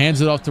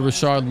 hands it off to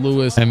Rashard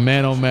Lewis, and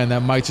man, oh man,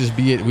 that might just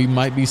be it. We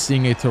might be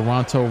seeing a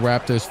Toronto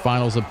Raptors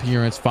finals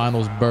appearance,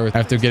 finals berth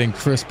after getting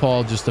Chris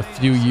Paul just a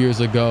few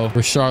years ago.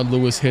 Rashard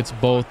Lewis hits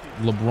both.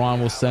 LeBron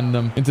will send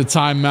them into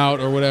timeout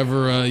or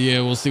whatever.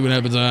 Yeah, we'll see what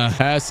happens.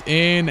 Pass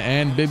in,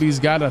 and Bibby's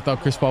got it. I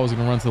thought Chris Paul was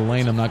gonna run to the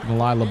lane, I'm not gonna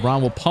lie.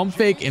 LeBron will pump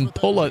fake and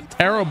pull a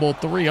terrible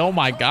three. Oh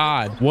my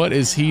God, what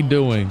is he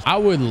doing? I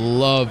would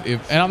love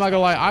if, and I'm not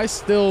gonna lie, I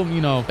still,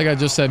 you know, like I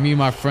just said, me and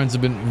my friends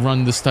have been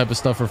running this type of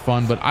stuff for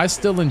fun, but I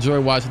still enjoy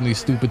watching these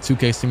stupid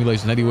 2K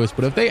simulations anyways.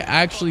 But if they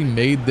actually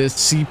made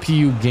this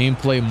CPU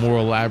gameplay more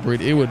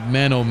elaborate, it would,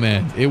 man, oh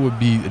man, it would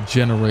be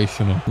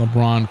generational.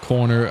 LeBron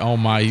corner, oh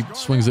my, he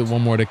swings it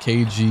one more to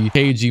KG.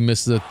 KG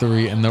misses a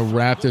three, and the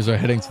Raptors are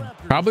heading to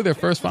probably their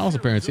first finals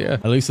appearance. Yeah,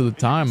 at least at the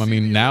time. I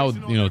mean, now,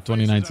 you know,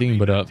 2019,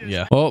 but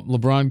yeah. Well,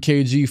 LeBron,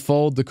 KG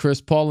fold to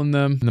Chris Paul and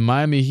them. And the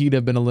Miami Heat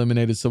have been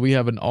eliminated, so we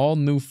have an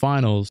all-new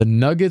finals. The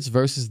Nuggets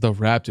versus the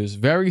Raptors.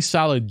 Very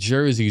solid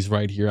jerseys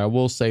right here, I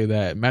will say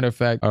that. Matter of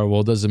fact, or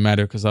well, it doesn't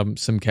matter because I'm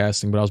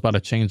simcasting, but I was about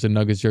to change the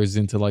Nuggets jerseys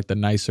into like the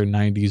nicer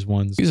 90s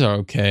ones. These are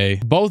okay.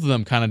 Both of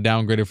them kind of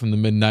downgraded from the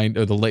mid-90s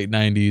or the late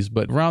 90s,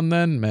 but around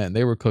then, man,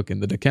 they were cooking.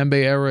 The Dikembe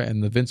era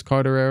and the Vince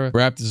Carter era.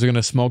 Raptors are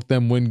gonna smoke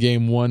them, win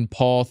game 1.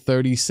 Paul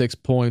 36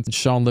 points.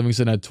 Shaun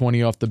Livingston had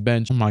 20 off the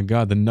bench. Oh my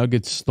God, the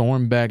Nuggets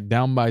storm back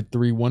down by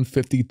 3.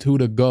 1:52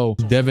 to go.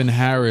 Devin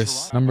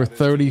Harris, number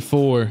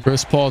 34.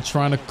 Chris Paul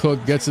trying to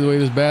cook, gets away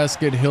to his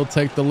basket. He'll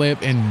take the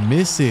layup and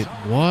miss it.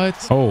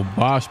 What? Oh,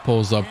 Bosh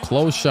pulls up,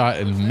 close shot,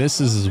 and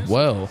misses as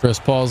well. Chris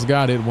Paul's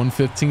got it.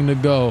 1:15 to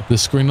go. The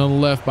screen on the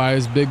left by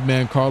his big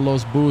man,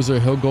 Carlos Boozer.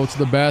 He'll go to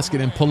the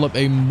basket and pull up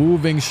a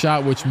moving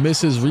shot, which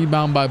misses.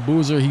 Rebound by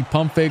Boozer. He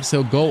pump fakes.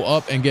 He'll go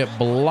up and get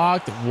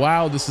blocked.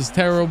 Wow, this is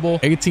terrible.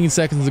 18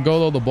 seconds to go,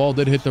 though. The ball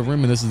did hit the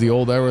rim, and this is the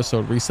old era, so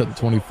it reset to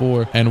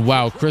 24. And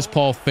wow, Chris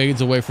Paul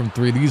fades away from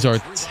 3. These are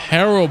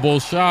terrible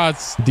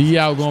shots.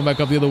 Diaw going back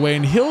up the other way,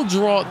 and he'll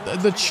draw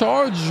the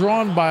charge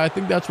drawn by, I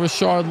think that's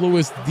Rashard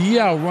Lewis.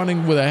 Diaw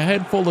running with a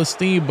head full of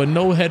steam, but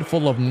no head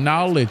full of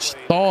knowledge,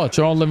 thought.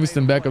 Shaun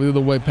Livingston back up the other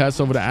way, pass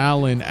over to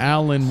Allen.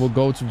 Allen will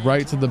go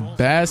right to the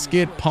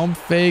basket, pump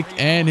fake,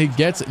 and he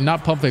gets it.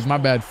 Not pump fake, my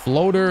bad.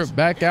 Floater,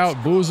 back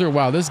out. Boozer.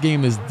 Wow, this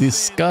game is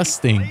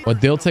disgusting,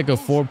 but they'll take a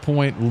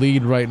 4-point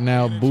lead right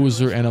now.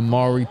 Boozer and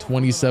Amari,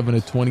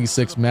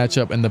 27-26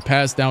 matchup, and the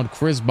pass down.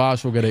 Chris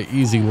Bosh will get an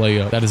easy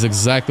layup. That is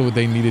exactly what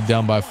they needed,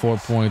 down by 4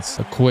 points.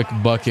 A quick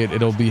bucket.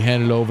 It'll be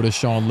handed over to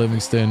Shaun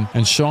Livingston,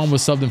 and Shaun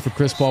was subbed in for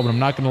Chris Paul, but I'm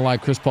not gonna lie,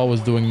 Chris Paul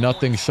was doing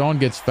nothing. Shaun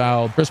gets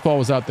fouled. Chris Paul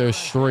was out there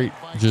straight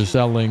just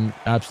selling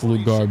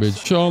absolute garbage.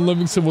 Shaun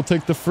Livingston will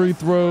take the free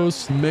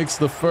throws, makes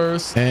the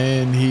first,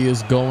 and he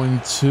is going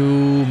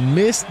to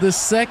miss the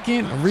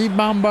second.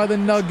 Rebound by the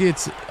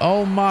Nuggets.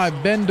 Oh my,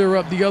 Bender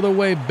up the other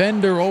way.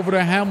 Bender over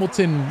to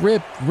Hamilton.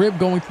 Rip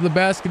going to the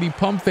basket. He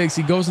pump fakes.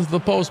 He goes into the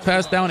post,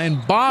 pass down,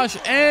 and Bosh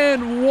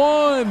and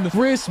one.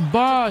 Chris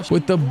Bosh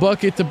with the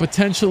bucket to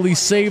potentially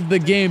save the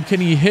game. Can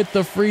he hit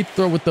the free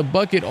throw with the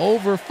bucket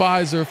over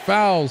Pfizer?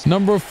 Fouls.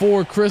 Number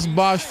 4, Chris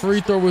Bosh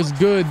free throw was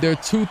good. Their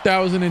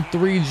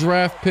 2003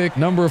 draft pick,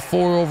 number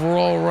 4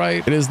 overall,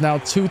 right? It is now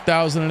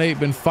 2008,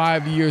 been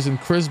 5 years, and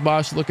Chris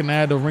Bosh looking to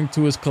add a ring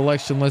to his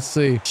collection. Let's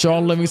see.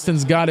 Shaun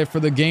Livingston's got it for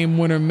the game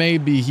winner,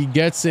 maybe. He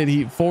gets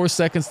it. 4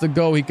 seconds to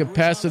go. He could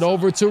pass it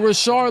over to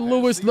Rashard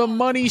Lewis, the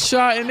money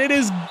shot, and it is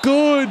is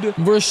good.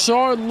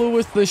 Rashard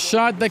Lewis, the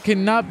shot that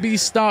cannot be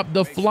stopped.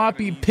 The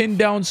floppy pin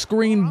down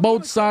screen,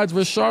 both sides.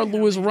 Rashard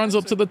Lewis runs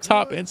up to the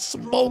top and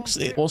smokes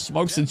it. Well,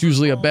 smokes it's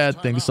usually a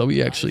bad thing. So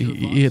he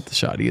hit the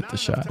shot. He hit the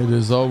shot. It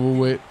is over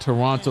with.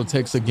 Toronto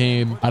takes a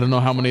game. I don't know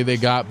how many they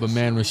got, but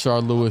man,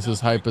 Rashard Lewis is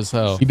hype as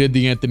hell. He did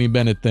the Anthony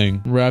Bennett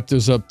thing.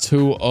 Raptors up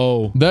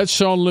 2-0. That's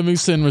Sean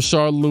Livingston,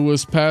 Rashard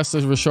Lewis. Past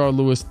this Rashard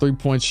Lewis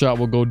 3-point shot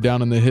will go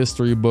down in the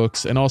history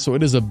books. And also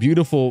it is a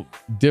beautiful,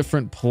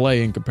 different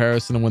play in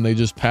comparison to when they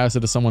just pass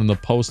it to someone in the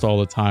post all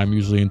the time,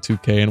 usually in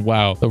 2K. And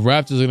wow, the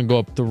Raptors are going to go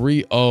up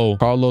 3-0.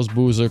 Carlos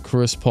Boozer,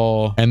 Chris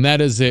Paul. And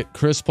that is it.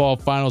 Chris Paul,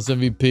 finals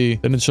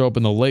MVP. Didn't show up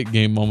in the late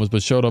game moments,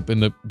 but showed up in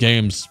the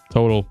games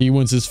total. He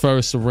wins his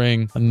first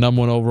ring, a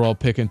 #1 overall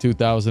pick in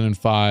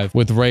 2005,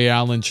 with Ray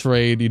Allen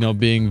trade, you know,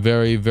 being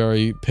very,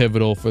 very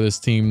pivotal for this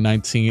team.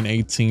 19,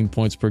 18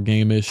 points per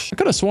game-ish. I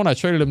could have sworn I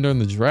traded him during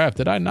the draft.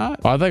 Did I not?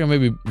 Oh, I think I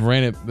maybe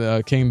ran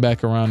it, came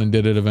back around and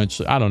did it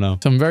eventually. I don't know.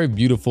 Some very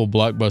beautiful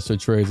blockbuster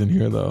trades in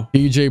here, though.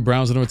 PJ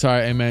Brown's gonna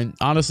retire. Hey, man,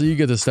 honestly, you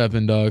get to step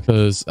in, dog.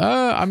 Because,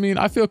 I mean,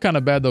 I feel kind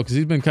of bad, though, because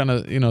he's been kind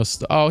of, you know,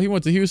 oh, he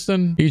went to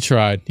Houston. He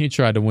tried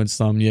to win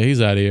some. Yeah,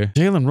 he's out of here.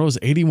 Jalen Rose,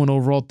 81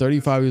 overall,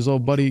 35 years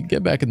old, buddy.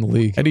 Get back in the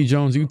league. Eddie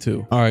Jones, you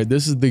too. All right,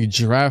 this is the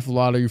draft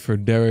lottery for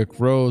Derrick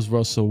Rose,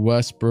 Russell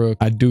Westbrook.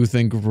 I do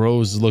think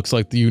Rose looks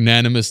like the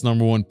unanimous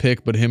 #1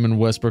 pick, but him and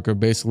Westbrook are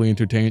basically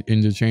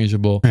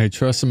interchangeable. Hey,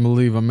 trust and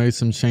believe. I made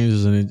some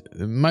changes, and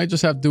it might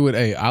just have to do with,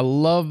 hey, I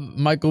love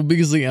Michael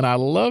Beasley, and I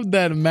love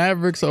that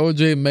Mavericks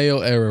OJ Mayo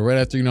era. Right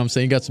after, you know what I'm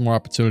saying, you got some more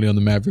opportunity on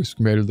the Mavericks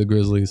compared to the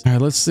Grizzlies. All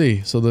right, let's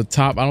see. So the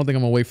top, I don't think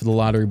I'm gonna wait for the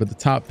lottery, but the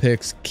top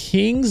picks,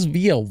 Kings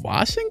via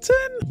Washington?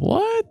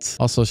 What?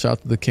 Also, shout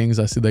out to the Kings.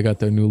 I see they got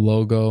their new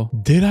logo.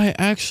 Did I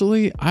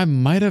actually? I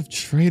might have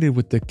traded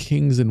with the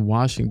Kings in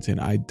Washington.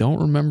 I don't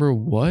remember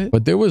what,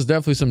 but there was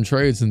definitely some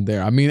trades in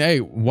there. I mean,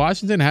 hey,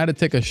 Washington had to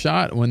take a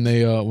shot when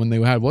they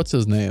had, what's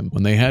his name?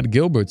 When they had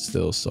Gilbert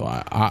still. So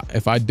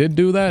if I did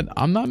do that,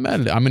 I'm not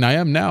mad at it. I mean, I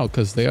am now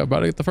because they are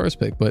about to get the first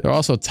pick, but they're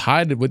also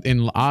tied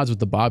in odds with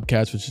the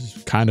Bobcats, which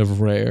is kind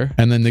of rare.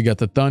 And then they got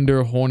the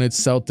Thunder, Hornets,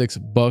 Celtics,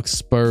 Bucks,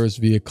 Spurs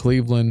via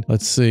Cleveland.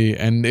 Let's see.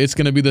 And it's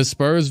going to be the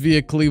Spurs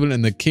via Cleveland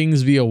and the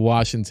Kings via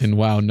Washington.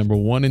 Wow.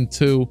 #1 and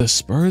 2. The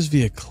Spurs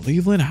via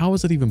Cleveland? How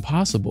is that even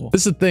possible?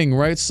 This is the thing,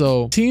 right?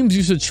 So teams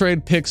used to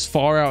trade picks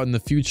far out in the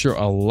future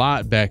a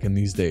lot back in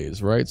these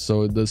days, right?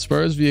 So the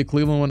Spurs via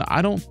Cleveland one,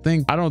 I don't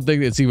think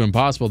it's even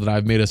possible that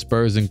I've made a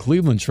Spurs and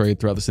Cleveland trade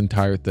throughout this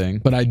entire thing.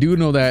 But I do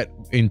know that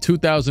in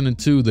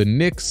 2002, the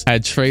Knicks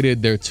had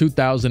traded their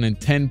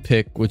 2010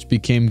 pick, which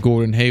became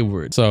Gordon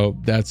Hayward. So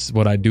that's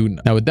what I do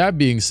know. Now, with that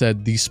being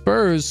said, the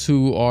Spurs,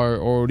 who are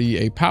already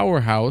a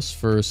powerhouse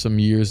for some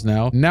years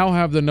now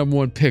have the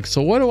 #1 pick.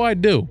 So what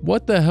do?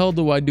 What the hell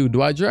do I do?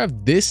 Do I draft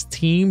this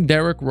team,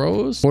 Derrick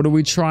Rose, or do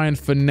we try and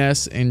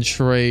finesse and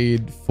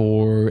trade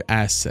for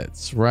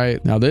assets,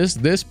 right? Now,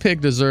 this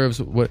pick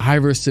deserves what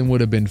Iverson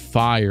would have been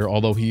fire,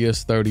 although he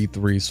is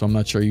 33. So I'm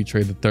not sure you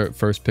trade the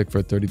first pick for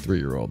a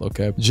 33-year-old,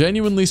 okay?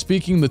 Genuinely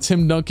speaking, the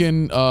Tim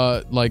Duncan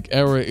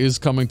era is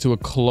coming to a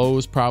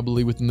close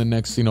probably within the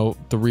next,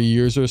 3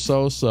 years or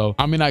so. So,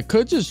 I mean, I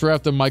could just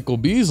draft a Michael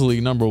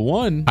Beasley,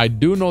 #1. I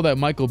do know that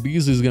Michael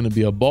Beasley is going to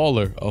be a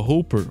baller, a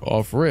hooper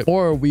off rip.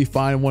 Or we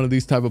find one of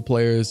these type of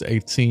players, a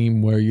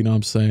team where, you know what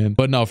I'm saying?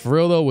 But no, for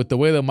real though, with the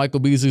way that Michael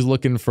Beasley's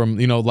looking from,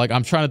 like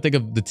I'm trying to think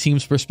of the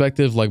team's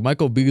perspective, like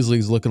Michael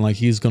Beasley's looking like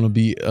he's going to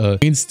be an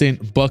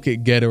instant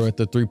bucket getter at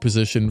the 3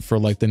 position for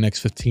like the next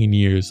 15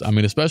 years. I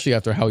mean, especially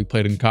after how he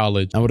played in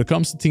college. Now, when it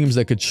comes to teams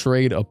that could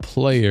trade a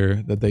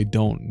player that they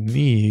don't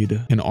need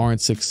and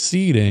aren't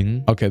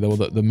succeeding, okay,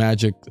 the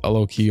Magic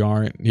low-key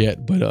aren't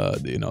yet, but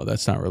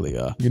that's not really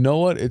you know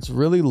what, it's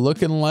really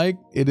looking like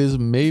it is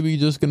maybe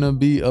just gonna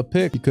be a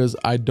pick, because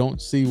I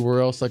don't see where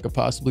else I could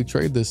possibly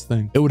trade this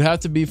thing. It would have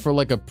to be for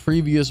like a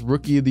previous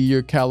rookie of the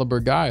year caliber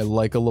guy,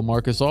 like a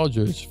LaMarcus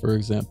Aldridge, for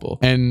example,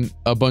 and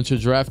a bunch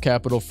of draft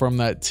capital from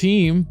that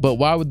team. But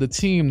why would the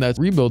team that's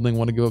rebuilding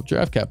want to give up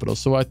draft capital?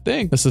 So I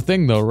think that's the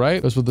thing though,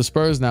 right? Because with the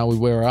Spurs now, we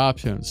weigh our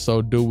options.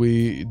 So do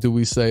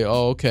we say,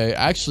 oh, okay,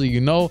 actually,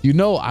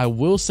 I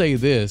will say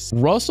this: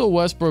 Russell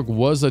Westbrook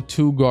was a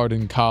 2-guard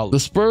in college. The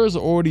Spurs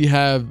already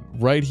have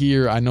right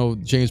here, I know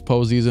James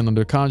Posey isn't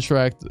under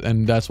contract,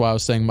 and that's why I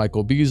was saying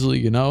Michael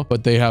Beasley,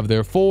 but they have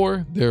their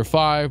 4, their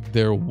 5,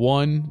 their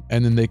 1,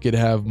 and then they could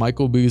have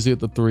Michael Beasley at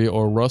the 3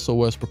 or Russell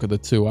Westbrook at the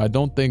 2. I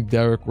don't think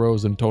Derrick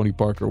Rose and Tony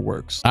Parker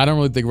works. I don't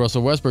really think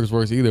Russell Westbrook's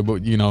works either,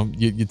 but you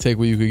take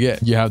what you could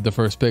get. You have the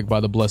first pick by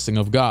the blessing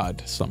of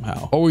God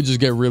somehow. Or we just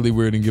get really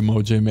weird and give him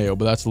OJ Mayo,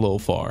 but that's a little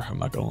far, I'm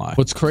not gonna lie.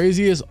 What's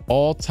crazy is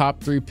all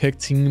top 3 pick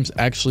teams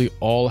actually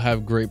all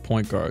have great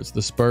point guards: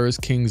 the Spurs,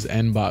 Kings,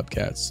 and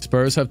Bobcats.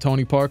 Spurs have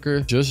Tony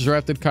Parker, just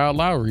drafted Kyle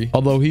Lowry,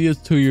 although he is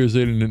 2 years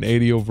in and an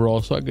 80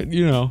 overall, so I could,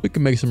 we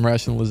can make some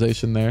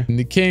rationalization there. And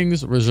the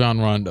Kings, Rajon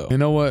Rondo. You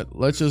know what?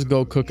 Let's just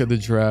go cook at the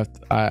draft.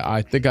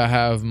 I think I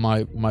have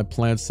my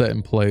plan set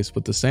in place,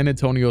 but the San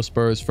Antonio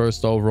Spurs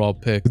first overall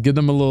pick, to give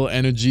them a little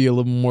energy, a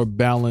little more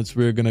balance,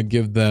 we're gonna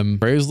give them,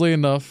 crazily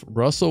enough,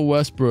 Russell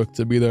Westbrook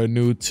to be their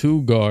new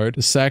 2-guard.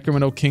 The Sacramento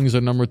Sacramento Kings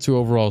are number 2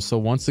 overall. So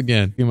once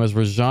again, team has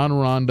Rajon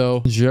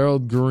Rondo,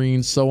 Gerald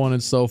Green, so on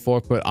and so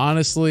forth. But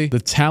honestly, the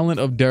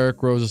talent of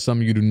Derrick Rose is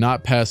something you do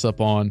not pass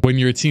up on when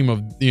you're a team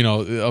of, you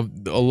know, of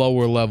a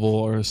lower level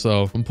or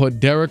so. And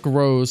put Derrick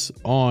Rose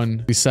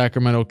on the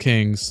Sacramento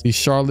Kings. The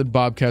Charlotte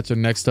Bobcats are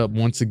next up.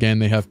 Once again,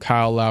 they have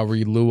Kyle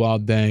Lowry,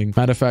 Luol Deng.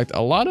 Matter of fact,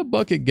 a lot of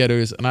bucket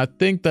getters, and I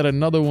think that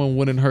another one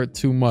wouldn't hurt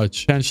too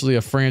much. Potentially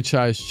a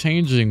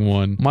franchise-changing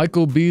one.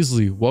 Michael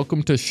Beasley,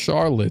 welcome to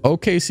Charlotte.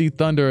 OKC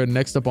Thunder are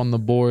next up on the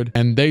board,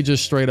 and they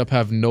just straight up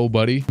have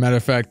nobody. Matter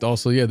of fact,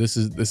 also, yeah, this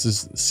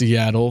is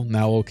Seattle,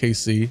 now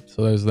OKC,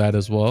 so there's that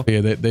as well.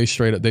 Yeah, they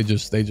straight up, they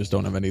just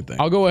don't have anything.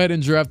 I'll go ahead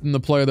and draft in the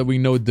player that we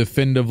know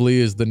definitively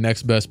is the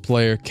next best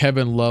player.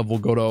 Kevin Love will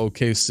go to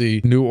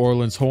OKC. New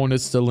Orleans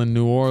Hornets still in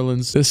New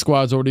Orleans. This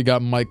squad's already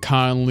got Mike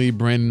Conley,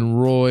 Brandon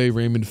Roy,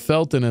 Raymond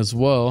Felton as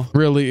well.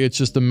 Really, it's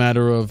just a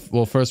matter of,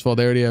 well, first of all,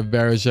 they already have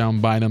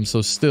Varejão Bynum,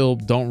 so still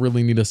don't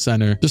really need a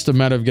center. Just a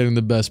matter of getting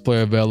the best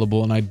player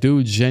available, and I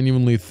do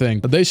genuinely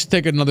think that they should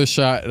take another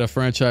shot at a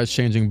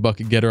franchise-changing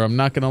bucket getter. I'm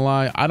not gonna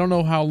lie, I don't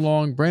know how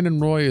long. Brandon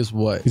Roy is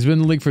what? He's been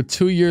in the league for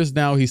 2 years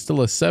now. He's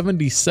still a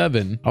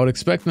 77. I would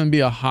expect him to be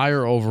a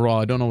higher overall.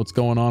 I don't know what's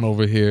going on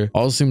over here.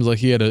 Also seems like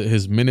he had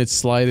his minutes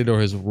slighted or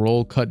his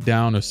role cut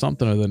down or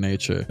something of the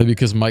nature. Maybe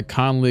because Mike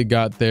Conley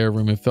got there,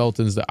 Raymond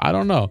Felton's there. I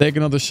don't know. Take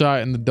another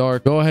shot in the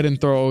dark. Go ahead and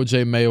throw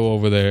OJ Mayo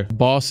over there.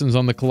 Boston's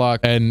on the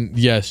clock. And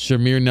yes,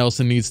 Jameer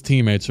Nelson needs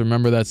teammates.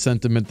 Remember that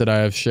sentiment that I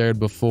have shared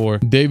before.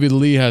 David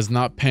Lee has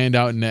not panned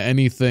out into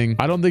anything.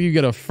 I don't think you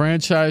get a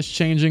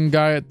franchise-changing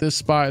guy at this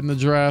spot in the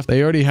draft.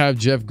 They already have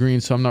Jeff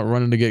Green, so I'm not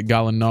running to get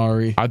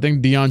Gallinari. I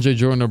think DeAndre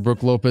Jordan or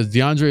Brook Lopez.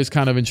 DeAndre is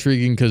kind of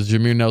intriguing because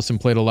Jameer Nelson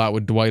played a lot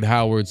with Dwight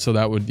Howard, so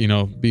that would, you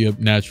know, be a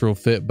natural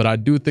fit. But I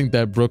do think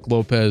that Brook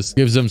Lopez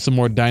gives them some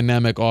more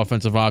dynamic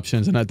offensive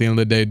options, and at the end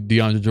of the day,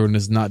 DeAndre Jordan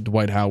is not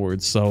Dwight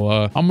Howard. So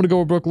I'm gonna go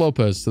with Brook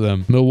Lopez to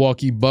them.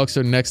 Milwaukee Bucks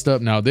are next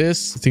up. Now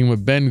this team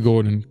with Ben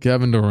Gordon,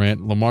 Kevin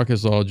Durant,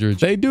 LaMarcus Aldridge.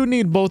 They do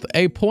need both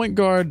a point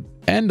guard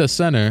and a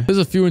center. There's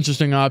a few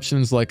interesting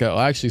options, like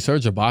actually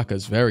Serge Ibaka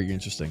is very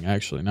interesting,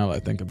 actually, now that I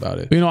think about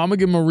it. But, you know, I'm gonna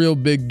give him a real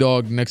big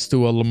dog next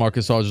to a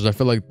LaMarcus Aldridge. I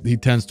feel like he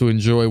tends to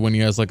enjoy when he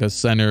has like a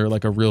center,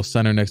 like a real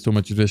center next to him,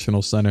 a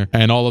traditional center,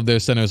 and all of their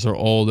centers are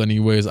old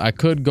anyways. I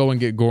could go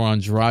and get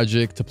Goran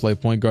Dragic to play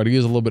point guard. He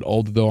is a little bit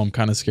older though. I'm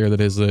kind of scared that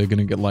he's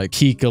gonna get like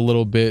peak a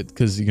little bit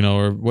because, you know,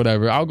 or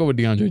whatever. I'll go with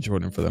DeAndre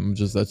Jordan for them.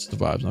 That's the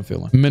vibes I'm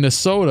feeling.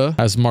 Minnesota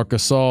has Marc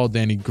Gasol,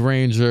 Danny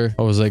Granger,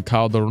 Jose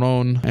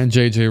Calderon, and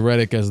JJ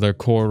Redick as their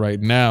core right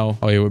now.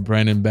 Oh yeah, with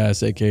Brandon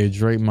Bass, aka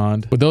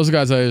Draymond. With those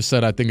guys I just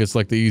said, I think it's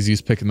like the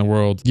easiest pick in the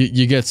world.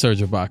 You get Serge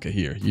Ibaka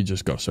here. You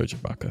just go Serge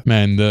Ibaka.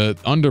 Man, the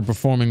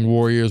underperforming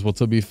Warriors, well,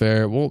 to be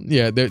fair, well,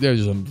 yeah, they're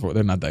just underperforming.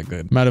 They're not that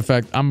good. Matter of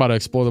fact, I'm about to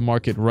explore the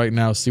market right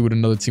now, see what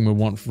another team would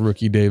want for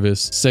Ricky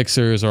Davis.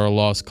 Sixers are a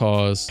lost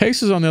cause.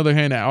 Pacers, on the other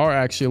hand, are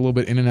actually a little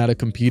bit in and out of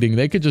competing.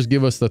 They could just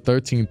give us the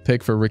 13th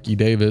pick for Ricky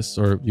Davis,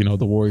 or, you know,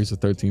 the Warriors the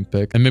 13th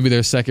pick, and maybe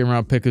their second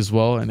round pick as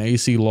well, and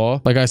AC Law.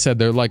 Like I said,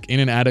 they're like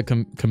in and out of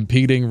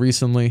competing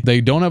recently.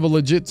 They don't have a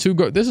legit two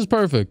guard. This is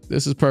perfect.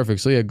 This is perfect.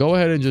 So yeah, go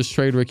ahead and just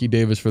trade Ricky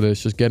Davis for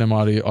this. Just get him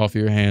off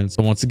your hands.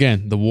 So once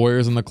again, the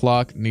Warriors on the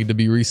clock need to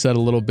be reset a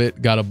little bit.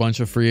 Got a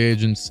bunch of free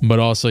agents, but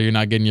also you're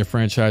not getting your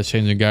franchise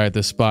changing guy at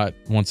this spot.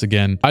 Once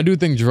again, I do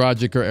think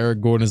Dragic or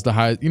Eric Gordon is the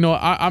highest. You know,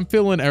 I'm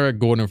feeling Eric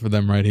Gordon for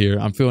them right here.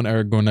 I'm feeling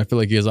Eric Gordon. I feel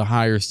like he has a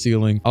higher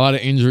ceiling. A lot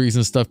of injuries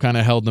and stuff kind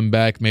of held him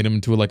back, made him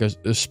into like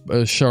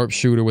a sharp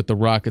shooter with the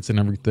Rockets and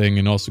everything,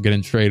 and also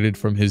getting traded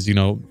from his, you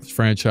know,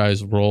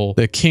 franchise role.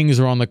 The Kings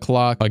are on the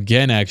clock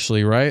again,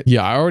 actually, right?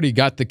 Yeah, I already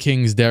got the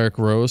Kings Derrick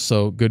Rose,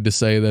 so good to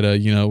say that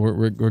you know,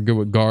 we're good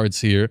with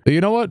guards here. But you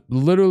know what?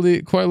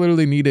 Literally, quite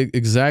literally need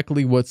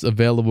exactly what's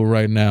available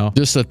right now.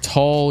 Just a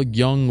tall,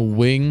 young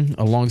wing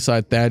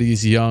alongside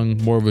Thaddeus Young,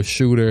 more of a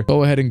shooter.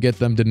 Go ahead and get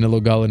them Danilo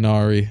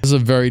Gallinari. This is a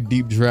very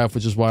deep draft,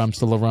 which is why I'm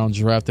still around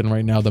drafting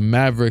right now. The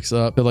Mavericks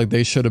up. Feel like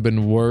they should have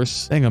been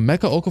worse. Dang,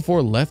 Emeka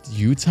Okafor left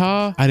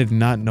Utah? I did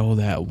not know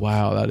that.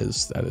 Wow, that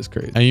is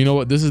crazy. And you know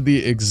what? This is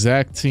the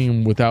exact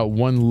team without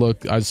one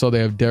look. I saw they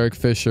have Derek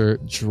Fisher.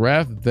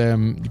 Draft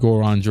them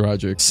Goran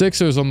Dragic.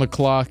 Sixers on the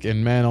clock,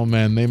 and man, oh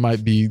man, they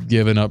might be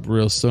giving up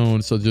real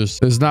soon. So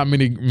just, there's not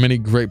many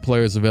great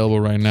players available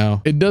right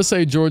now. It does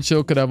say George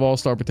Hill could have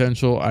all-star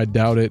potential. I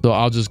doubt it. So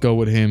I'll just go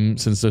with him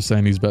since they're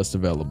saying he's best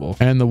available.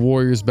 And the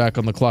Warriors back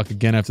on the clock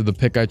again after the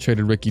pick I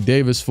traded Ricky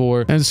Davis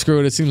for. And screw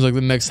it, it seems like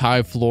the next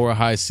high floor,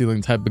 high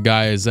ceiling type of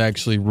guy is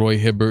actually Roy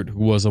Hibbert,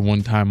 who was a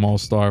one-time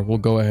all-star. We'll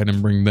go ahead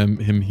and bring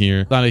him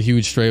here. Not a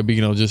huge trade, but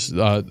you know, just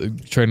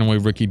trading away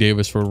Ricky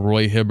Davis for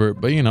Roy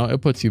Hibbert. But you know,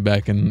 it puts you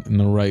back in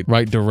the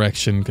right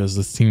direction, because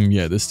this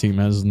team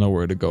has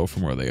nowhere to go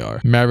from where they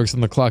are. Mavericks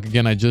on the clock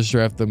again. I just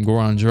drafted them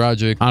Goran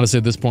Dragic. Honestly,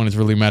 at this point, it's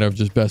really a matter of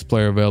just best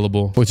player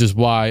available, which is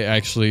why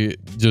actually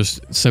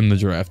just send the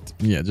draft.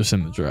 Yeah, just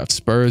send the draft.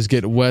 Spurs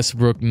get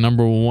Westbrook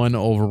 #1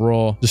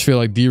 overall. Just feel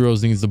like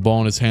D-Rose needs the ball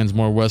in his hands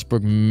more.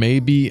 Westbrook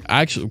maybe,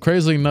 actually,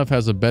 crazily enough,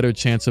 has a better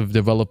chance of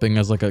developing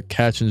as like a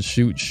catch and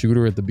shoot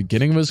shooter at the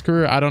beginning of his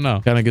career. I don't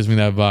know. Kind of gives me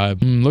that vibe.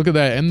 Look at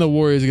that. And the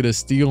Warriors get a a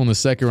steal in the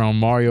second round.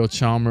 Mario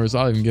Chalmers.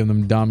 I'll even give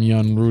them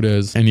Damian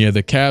Rudez. And yeah,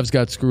 the Cavs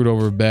got screwed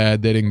over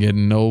bad. They didn't get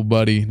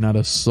nobody, not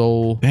a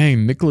soul.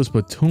 Dang, Nicholas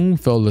Batum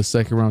fell to the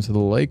second round to the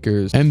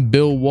Lakers. And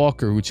Bill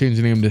Walker, who changed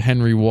the name to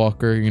Henry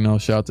Walker. You know,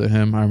 shout out to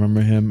him. I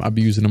remember him. I'd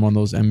be using him on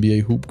those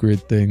NBA hoop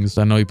grid things.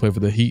 I know he played for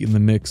the Heat and the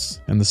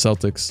Knicks and the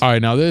Celtics. All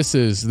right, now this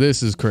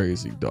is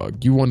crazy,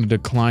 dog. You want to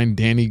decline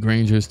Danny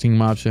Granger's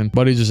team option,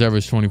 but he just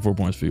averaged 24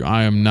 points for you.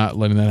 I am not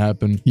letting that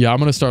happen. Yeah, I'm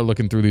gonna start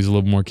looking through these a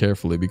little more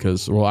carefully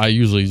because, well, I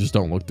usually just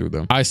don't look through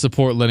them. I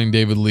support letting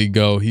David Lee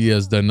go. He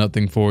has done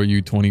nothing for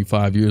you.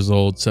 25 years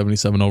old,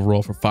 77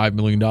 overall for $5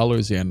 million.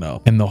 Yeah,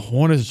 no. And the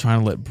Hornets are trying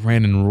to let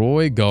Brandon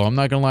Roy go. I'm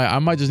not gonna lie, I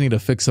might just need to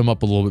fix him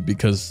up a little bit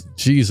because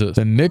Jesus.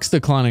 The Knicks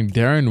declining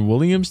Darren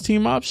Williams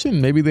team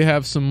option. Maybe they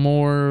have some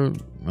more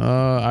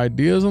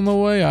ideas on the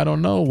way. I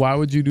don't know. Why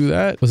would you do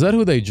that? Was that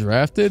who they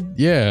drafted?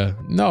 Yeah.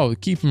 No,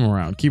 keep him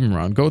around. Keep him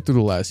around. Go through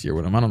the last year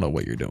with him. I don't know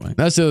what you're doing.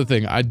 That's the other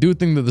thing. I do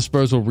think that the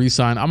Spurs will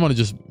re-sign. I'm gonna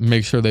just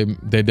make sure they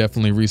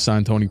definitely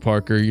re-sign Tony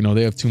Parker. You know,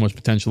 they have too much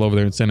potential over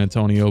there in San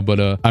Antonio.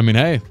 But I mean,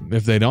 hey,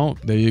 if they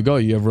don't, there you go.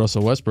 You have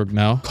Russell Westbrook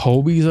now.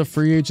 Kobe's a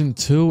free agent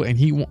too,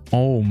 and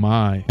oh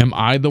my. Am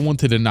I the one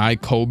to deny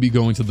Kobe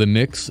going to the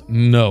Knicks?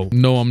 No,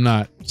 I'm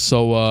not.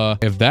 So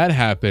if that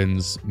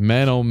happens,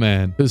 man, oh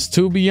man. Because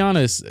to be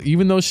honest,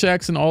 even though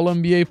Shaq's an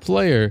all-NBA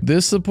player,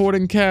 this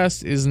supporting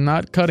cast is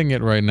not cutting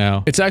it right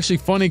now. It's actually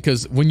funny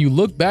because when you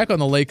look back on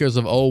the Lakers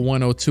of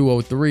 01,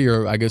 02, 03,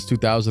 or I guess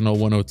 2000,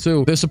 01,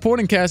 02, their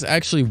supporting cast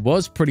actually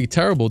was pretty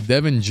terrible.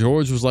 Devin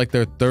George was like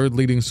their third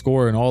leading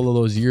scorer in all of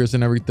those years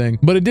and everything.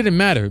 But it didn't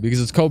matter because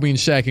it's Kobe and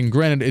Shaq. And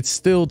granted, it's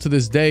still to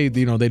this day,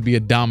 you know, they'd be a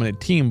dominant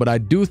team. But I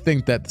do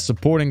think that the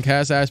supporting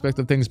cast aspect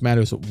of things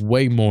matters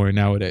way more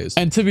nowadays.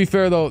 And to be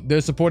fair, though,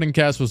 their supporting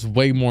cast was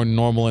way more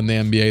normal in the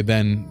NBA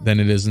than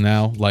it is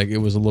now. Like, it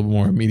was a little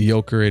more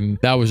mediocre, and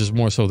that was just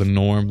more so the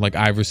norm. Like,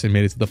 Iverson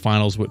made it to the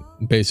finals with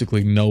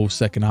basically no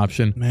second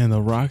option. Man, the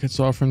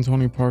Rockets offering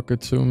Tony Parker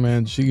too,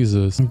 man.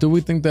 Jesus. Do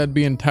we think that'd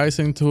be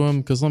enticing to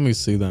him? Because let me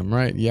see them,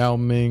 right? Yao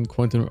Ming,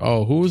 Quentin.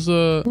 Oh, who's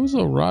a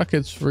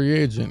Rockets free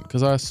agent?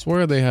 Because I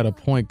swear they had a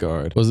point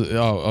guard. Was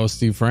it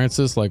Steve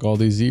Francis, like all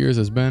these years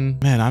has been?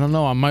 Man, I don't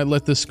know. I might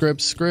let the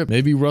script.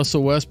 Maybe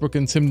Russell Westbrook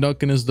and Tim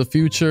Duncan is the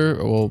future.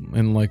 Well,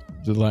 in like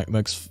the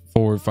next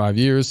 4 or 5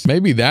 years.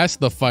 Maybe that's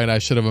the fight I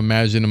should have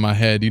imagined in my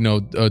head. You know,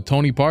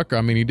 Tony Parker,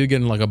 I mean, he did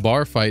get in like a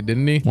bar fight,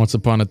 didn't he? Once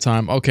upon a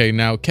time. Okay,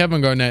 now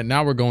Kevin Garnett,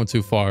 now we're going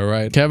too far,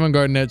 right? Kevin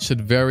Garnett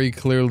should very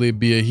clearly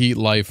be a Heat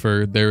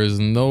lifer. There is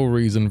no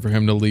reason for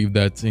him to leave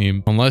that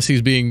team unless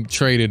he's being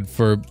traded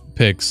for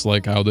picks,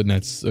 like how the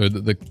Nets, or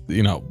the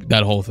you know,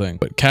 that whole thing.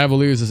 But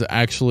Cavaliers is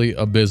actually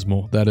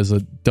abysmal. That is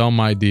a dumb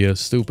idea,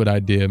 stupid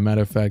idea.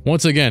 Matter of fact,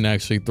 once again,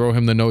 actually throw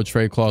him the no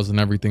trade clause and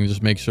everything.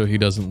 Just make sure he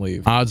doesn't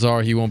leave. Odds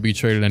are he won't be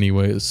traded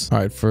anyways. All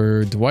right,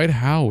 for Dwight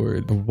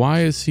Howard,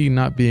 why is he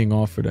not being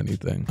offered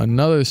anything?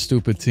 Another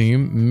stupid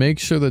team. Make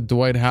sure that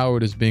Dwight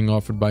Howard is being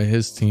offered by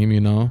his team,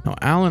 you know. Now,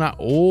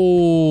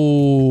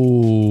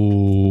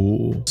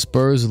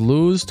 Spurs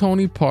lose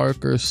Tony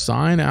Parker,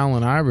 sign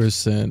Allen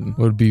Iverson.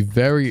 Would be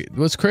very...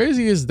 What's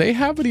crazy is they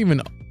haven't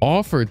even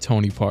offered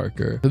Tony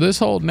Parker. So this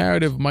whole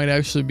narrative might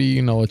actually be,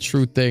 you know, a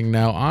true thing.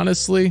 Now,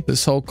 honestly,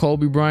 this whole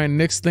Kobe Bryant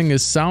Knicks thing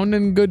is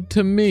sounding good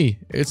to me.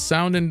 It's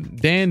sounding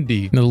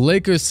dandy. Now, the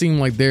Lakers seem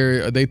like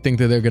they think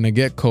that they're gonna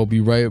get Kobe,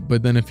 right?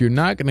 But then if you're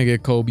not gonna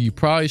get Kobe, you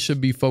probably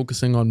should be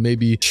focusing on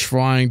maybe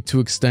trying to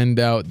extend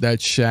out that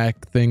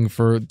Shaq thing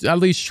for at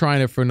least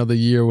trying it for another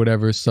year or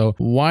whatever. So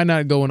why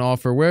not go and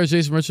offer? Where's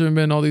Jason Richardson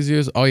been all these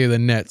years? Oh yeah, the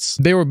Nets.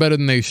 They were better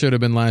than they should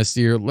have been last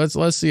year.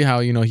 Let's see how,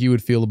 you know, he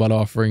would feel about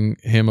offering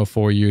him a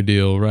 4-year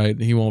deal, right?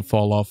 He won't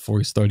fall off before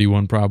he's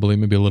 31, probably,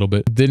 maybe a little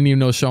bit. Didn't even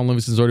know Sean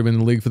Livingston's already been in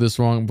the league for this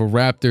long. But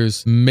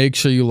Raptors, make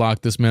sure you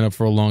lock this man up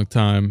for a long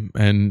time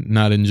and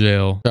not in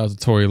jail. Shout out to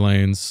Tory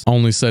Lanez.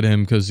 Only said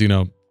him because, you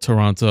know,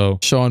 Toronto.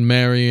 Sean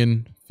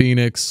Marion,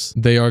 Phoenix,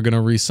 they are going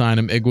to re-sign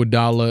him.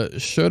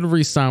 Iguodala should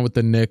re-sign with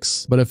the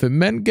Knicks. But if it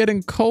meant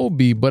getting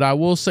Kobe, but I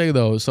will say,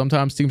 though,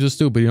 sometimes teams are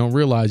stupid. You don't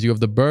realize you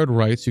have the bird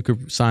rights. You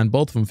could sign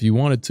both of them if you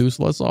wanted to,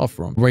 so let's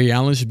offer them. Ray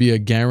Allen should be a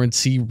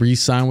guarantee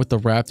re-sign with the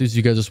Raptors.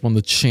 You guys just won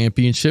the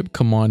championship.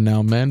 Come on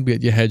now, man.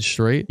 Get your head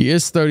straight. He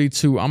is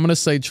 32. I'm going to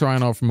say try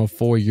and offer him a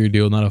 4-year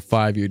deal, not a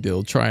 5-year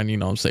deal. Try and, you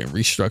know what I'm saying,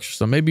 restructure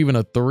some. Maybe even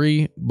a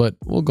 3, but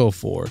we'll go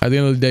 4. At the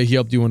end of the day, he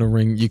helped you win a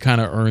ring. You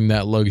kind of earned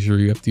that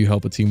luxury after you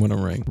help a team win a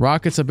ring.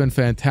 Rockets have been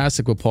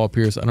fantastic with Paul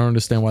Pierce. I don't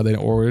understand why they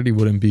already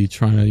wouldn't be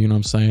trying to, you know what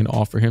I'm saying,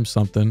 offer him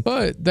something.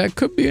 But that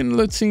could be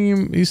another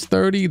team. He's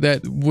 30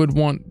 that would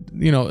want,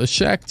 you know, a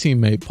Shaq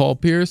teammate. Paul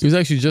Pierce, he was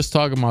actually just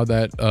talking about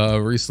that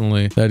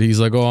recently, that he's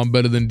like, oh, I'm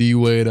better than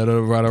D-Wade,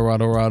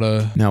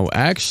 rada. Now,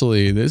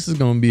 actually, this is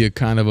going to be a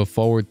kind of a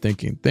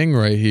forward-thinking thing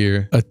right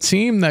here. A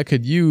team that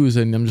could use,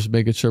 and I'm just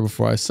making sure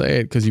before I say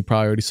it, because you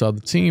probably already saw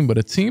the team, but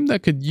a team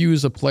that could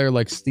use a player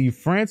like Steve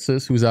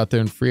Francis, who's out there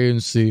in free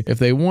agency, if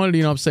they wanted,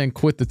 you know what I'm saying,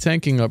 quit the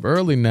tanking up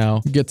early now,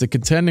 get to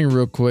contending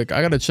real quick.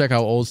 I got to check how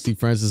old Steve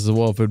Francis is as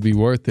well, if it'd be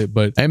worth it.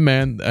 But hey,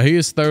 man, he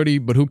is 30,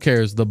 but who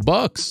cares? The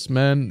Bucks,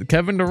 man,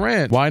 Kevin Durant,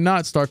 Bryant. Why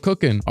not start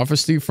cooking? Offer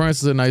Steve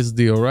Francis a nice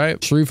deal,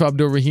 right? Sharif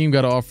Abdul-Rahim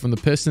got an offer from the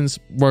Pistons.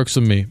 Works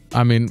with me.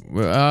 I mean,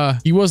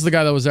 he was the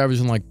guy that was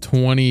averaging like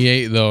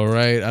 28 though,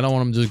 right? I don't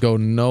want him to just go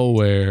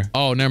nowhere.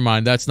 Oh, never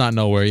mind. That's not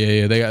nowhere.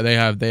 Yeah. They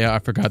have, I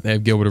forgot they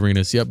have Gilbert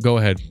Arenas. Yep. Go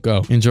ahead.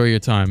 Go. Enjoy your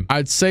time.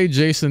 I'd say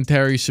Jason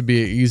Terry should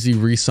be an easy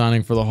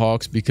re-signing for the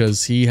Hawks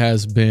because he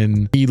has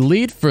been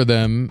elite for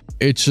them.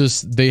 It's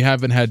just they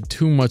haven't had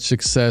too much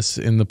success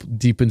in the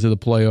deep into the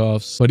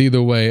playoffs. But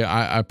either way,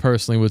 I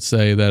personally would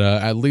say that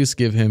at least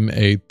give him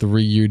a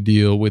 3-year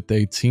deal with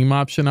a team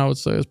option. I would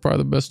say is probably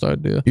the best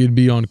idea. He'd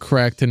be on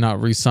crack to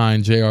not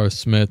re-sign J.R.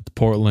 Smith,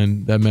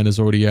 Portland. That man is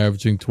already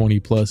averaging 20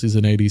 plus. He's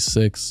an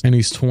 86 and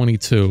he's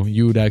 22.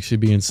 You would actually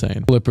be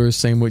insane. Clippers,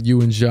 same with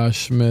you and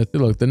Josh Smith.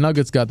 Look, the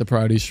Nuggets got the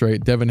priorities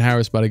straight. Devin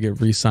Harris about to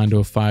get re-signed to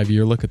a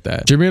 5-year. Look at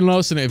that. Jermaine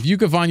Lawson, if you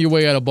could find your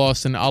way out of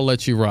Boston, I'll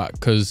let you rock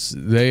because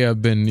they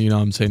have been, you know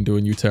what I'm saying,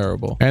 doing you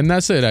terrible. And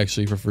that's it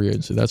actually for free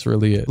agency. That's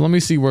really it. Let me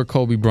see where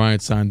Kobe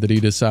Bryant signed. Did he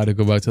decide to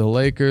go back to the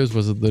Lakers?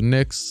 Was it the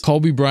Knicks?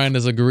 Kobe Bryant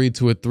has agreed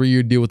to a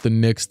 3-year deal with the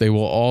Knicks. They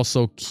will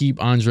also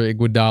keep Andre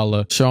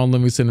Iguodala, Sean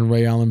Livingston, and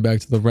Ray Allen back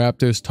to the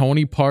Raptors.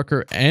 Tony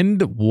Parker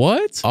and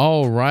what?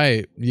 All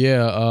right.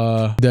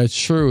 Yeah, that's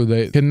true.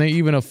 Can they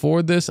even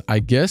afford this? I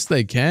guess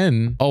they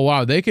can. Oh,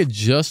 wow. They could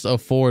just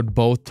afford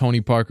both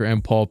Tony Parker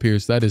and Paul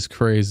Pierce. That is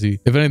crazy.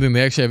 If anything,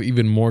 they actually have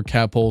even more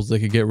cap holes they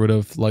could get rid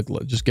of. Like,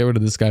 just get rid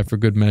of this guy for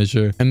good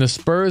measure. And the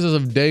Spurs, as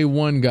of day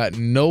one, got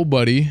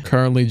nobody.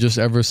 Currently just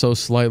ever so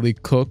slightly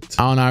cooked.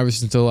 Allen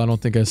Iverson still, I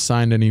don't think, has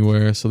signed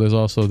anywhere. So there's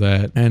also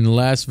that. And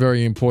last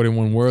very important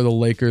one, where are the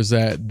Lakers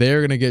at?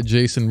 They're going to get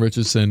Jason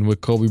Richardson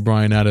with Kobe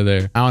Bryant out of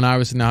there. Allen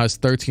Iverson now has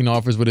 13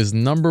 offers, with his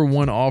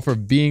 #1 offer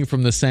being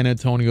from the San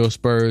Antonio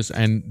Spurs.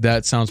 And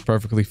that sounds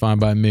perfectly fine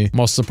by me. I'm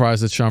also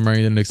surprised that Sean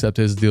Marion didn't accept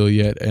his deal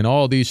yet. And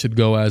all these should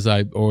go as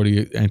I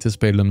already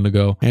anticipated them to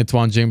go.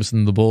 Antoine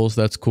Jameson, the Bulls.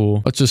 That's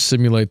cool. Let's just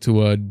simulate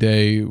to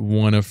day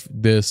one of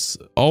this.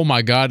 Oh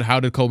my God. How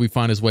did Kobe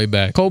find his way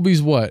back?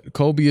 Kobe's what?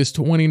 Kobe is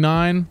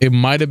 29. It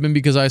might have been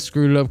because I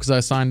screwed it up because I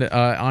signed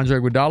Andre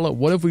Iguodala.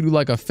 What if we do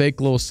like a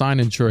fake little sign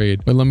and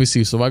trade? But let me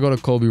see. So if I go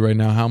to Kobe right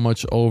now, how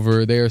much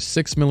over? They are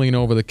 $6 million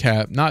over the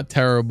cap. Not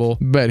terrible.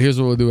 But here's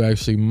what we'll do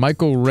actually.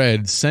 Michael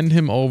Redd, send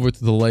him over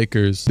to the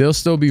Lakers. They'll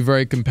still be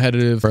very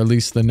competitive for at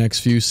least the next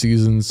few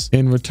seasons.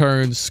 In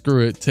return,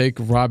 screw it. Take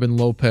Robin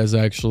Lopez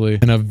actually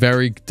and a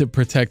very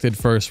protected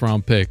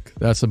first-round pick.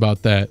 That's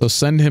about that. So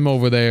send him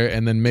over there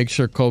and then make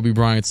sure Kobe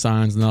Bryant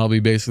signs, and that'll be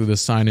basically the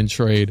sign and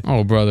trade.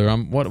 Oh brother,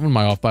 what am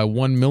I off by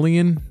 1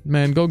 million?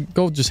 Man,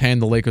 go just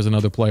hand the Lakers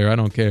another player. I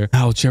don't care.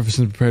 Al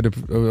Jefferson prepared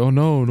to. Oh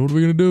no, what are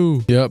we gonna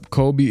do? Yep,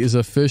 Kobe is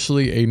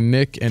officially a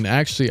Knick. And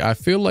actually, I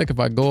feel like if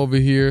I go over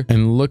here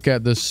and look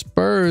at the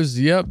Spurs,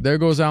 yep, there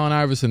goes Allen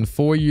Iverson,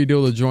 4-year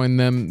deal to join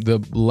them.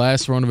 The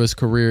last run of his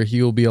career,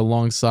 he will be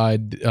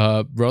alongside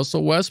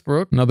Russell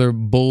Westbrook, another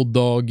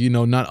bulldog, you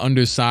know, not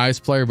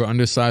undersized player, but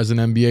undersized in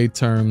NBA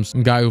terms. A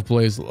guy who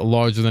plays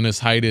larger than his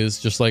height is,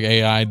 just like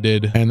AI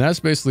did. And that's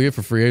basically it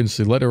for free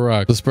agency. Let it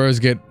rock. The Spurs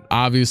get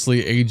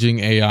obviously aging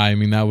AI. I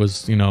mean, that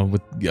was, you know,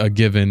 with a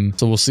given.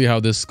 So we'll see how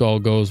this skull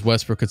goes.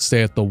 Westbrook could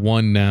stay at the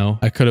 1 now.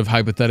 I could have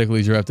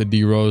hypothetically drafted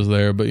D Rose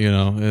there, but you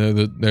know,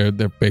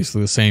 they're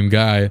basically the same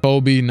guy.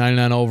 Kobe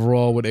 99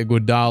 overall with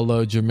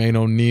Iguodala, Jermaine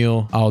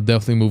O'Neal. I'll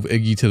definitely move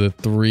Iggy to the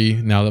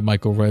 3 now that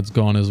Michael Redd's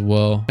gone as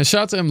well. And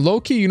shout out to him.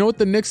 Low-key, you know what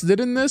the Knicks did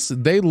in this?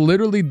 They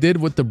literally did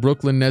what the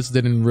Brooklyn Nets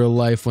did in real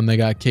life when they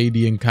got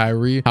KD and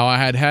Kyrie. How I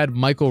had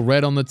Michael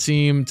Redd on the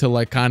team to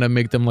like kind of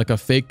make them like a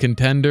fake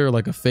contender,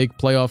 like a fake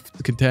playoff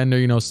contender,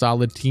 you know,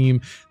 solid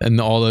team. And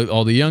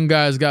all the young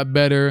guys got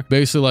better.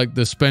 Basically like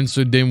the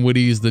Spencer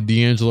Dinwiddies, the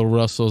D'Angelo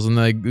Russells, and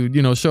they,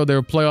 you know, showed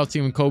their playoff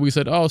team. And Kobe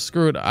said, oh,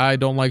 screw it. I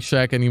don't like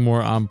Shaq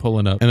anymore. I'm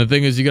pulling up. And the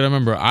thing is, you got to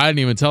remember, I didn't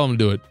even tell him to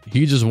do it.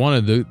 He just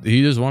wanted to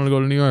go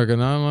to New York.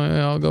 And I'm like,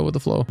 yeah, I'll go with the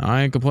flow.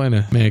 I ain't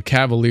complaining. Man,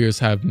 Cavaliers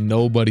have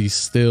nobody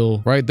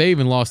still, right? They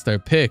even lost their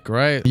pick,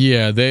 right?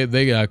 Yeah,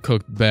 they got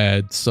cooked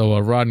bad. So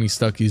Rodney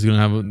Stuckey's going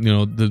to have, you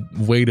know, the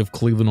weight of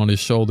Cleveland on his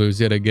shoulders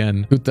yet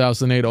again.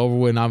 2008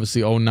 overweight, and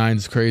obviously 09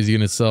 is crazy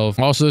in itself.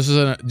 Also, this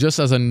is just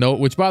as a note,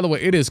 which by the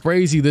way, it is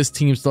crazy. This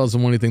team still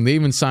doesn't want anything. They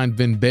even signed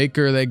Vin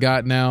Baker they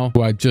got now,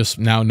 who I just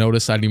now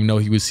noticed. I didn't even know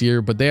he was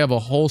here, but they have a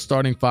whole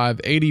starting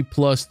 5, 80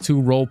 plus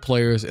 2 role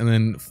players, and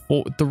then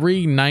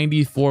 3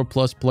 94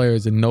 plus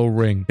players and no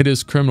ring. It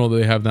is criminal that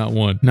they have that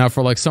one. Now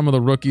for like some of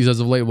the rookies as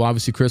of late, well,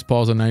 obviously Chris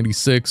Paul's a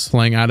 96,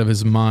 playing out of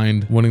his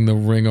mind, winning the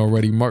ring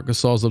already. Marc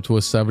Gasol's up to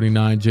a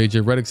 79.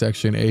 JJ Redick's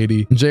actually an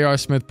 80. J.R.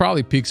 Smith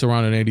probably peaks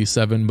around an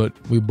 87, but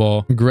we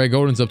ball. Greg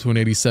Oden's up to an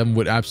 87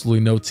 with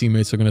absolutely no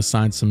teammates. Are going to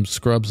sign some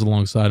scrubs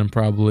alongside him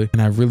probably.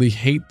 And I really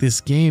hate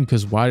this game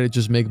because why did it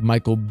just make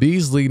Michael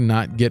Beasley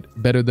not get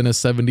better than a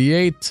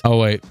 78? Oh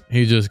wait,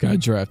 he just got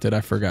drafted.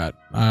 I forgot.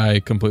 I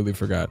completely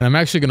forgot. And I'm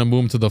actually going to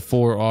move him to the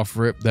 4 off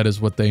rip. That is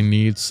what they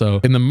need. So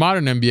in the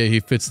modern NBA, he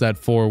fits that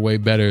 4 way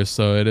better.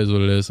 So it is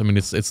what it is. I mean,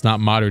 it's not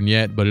modern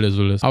yet, but it is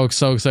what it is. I was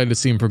so excited to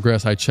see him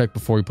progress. I checked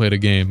before we played a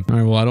game. All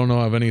right, well, I don't know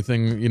of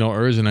anything, you know,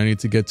 urgent I need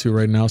to get to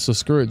right now. So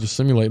screw it. Just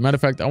simulate. Matter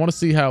of fact, I want to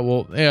see how,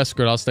 well, yeah, screw it.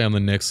 screw it. I'll stay on the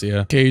Knicks.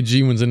 Yeah.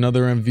 KG wins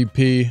another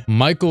MVP.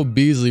 Michael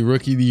Beasley,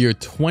 rookie of the year,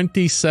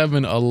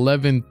 27,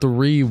 11,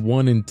 3,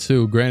 1, and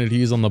 2. Granted,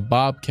 he's on the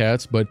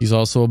Bobcats, but he's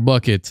also a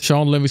bucket.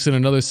 Sean Livingston,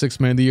 another 6th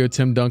man of the year.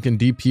 Tim Duncan,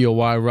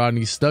 DPOY.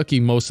 Rodney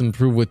Stuckey, most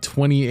improved with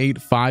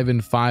 28, 5,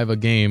 and 5 a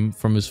game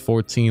from his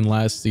 14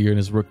 last year in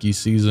his rookie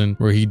season,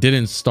 where he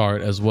didn't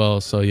start as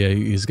well. So yeah,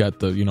 he's got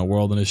the, you know,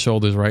 world on his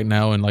shoulders right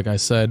now. And like I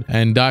said,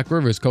 and Doc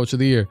Rivers, coach of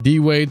the year.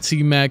 D-Wade,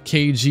 T-Mac,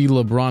 KG,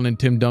 LeBron, and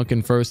Tim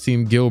Duncan, first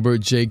team. Gilbert,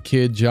 J.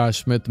 Kidd,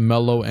 Josh Smith,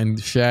 Melo, and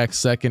Shaq,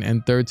 second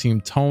and third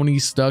team. Tony,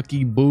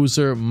 Stuckey,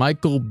 Boozer,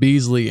 Michael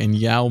Beasley, and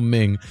Yao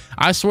Ming.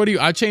 I swear to you,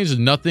 I changed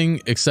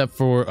nothing except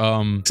for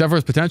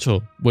his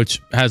potential,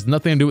 which has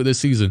nothing to do with this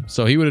season.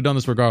 So he would have done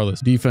this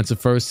regardless. Defensive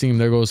first team,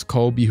 there goes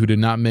Kobe, who did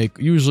not make,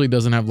 usually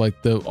doesn't have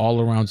like the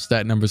all-around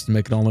stat numbers to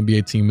make an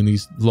All-NBA team in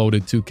these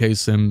loaded 2K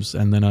sims.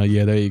 And then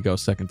yeah, there you go,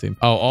 second team.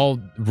 Oh, all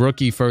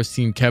rookie first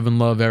team, Kevin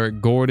Love,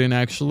 Eric Gordon.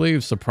 Actually,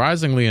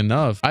 surprisingly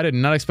enough, I did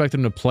not expect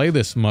him to play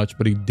this much,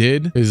 but he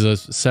did. He's a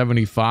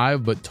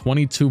 75, but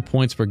 22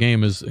 points per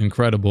game is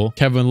incredible.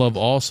 Kevin Love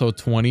also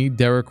 20,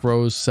 Derrick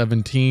Rose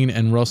 17,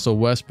 and Russell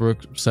Westbrook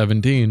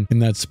 17 in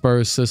that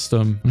Spurs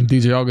system. And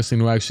DJ Augustine,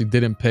 who actually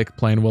didn't pick,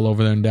 playing well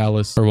over there in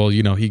Dallas. Or well,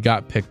 you know, he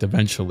got picked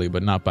eventually,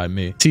 but not by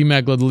me.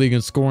 T-Mac led the league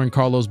in scoring,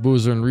 Carlos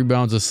Boozer in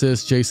rebounds,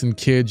 assists, Jason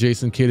Kidd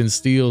in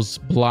steals,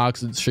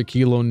 blocks,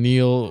 Shaquille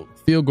O'Neal,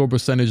 field goal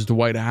percentage,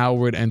 Dwight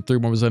Howard, and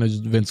 3-point percentage,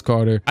 Vince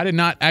Carter. I did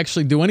not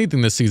actually do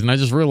anything this season. I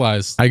just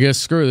realized, I guess,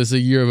 screw it, this is a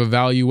year of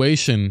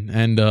evaluation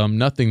and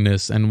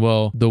nothingness. And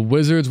well, the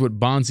Wizards with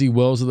Bonzi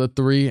Wells at the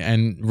 3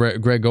 and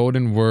Greg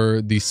Oden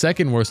were the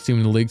second worst team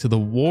in the league to the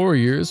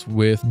Warriors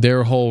with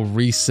their whole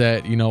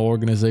reset, you know,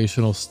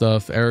 organizational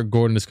stuff. Eric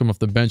Gordon is coming off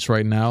the bench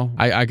right now.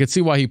 I could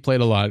see why he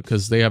played a lot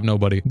because they have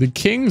nobody. The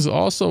Kings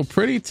also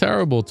pretty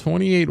terrible,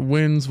 28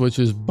 wins, which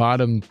is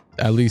bottom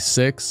at least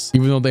 6,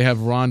 even though they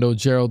have Rondo,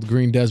 Gerald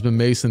Green, Desmond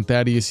Mason,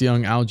 Thaddeus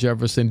Young, Al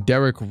Jefferson,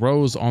 Derrick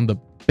Rose on the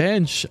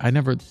bench. I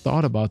never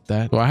thought about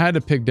that. So I had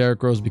to pick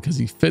Derrick Rose because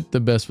he fit the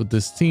best with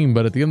this team.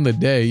 But at the end of the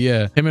day,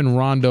 yeah, him and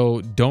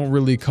Rondo don't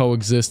really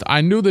coexist.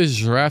 I knew this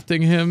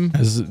drafting him,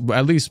 as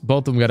at least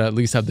both of them got to at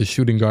least have the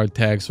shooting guard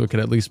tag, so it could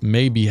at least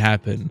maybe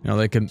happen. You know,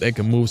 they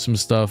can move some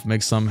stuff,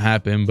 make something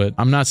happen. But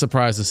I'm not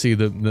surprised to see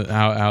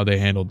how they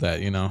handled that.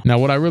 You know, now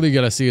what I really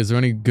got to see is there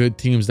any good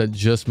teams that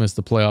just missed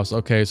the playoffs.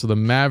 Okay, so the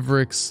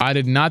Mavericks. I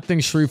did not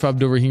think Sharif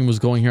Abdul-Rahim was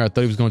going here. I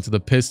thought he was going to the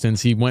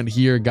Pistons. He went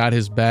here, got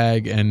his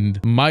bag,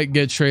 and might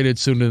get traded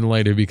sooner than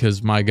later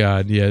because my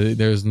God, yeah,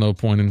 there's no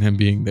point in him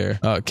being there.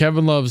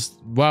 Kevin Love's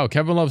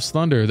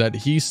Thunder that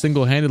he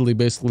single-handedly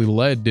basically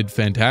led did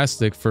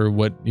fantastic for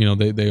what, you know,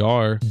 they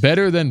are.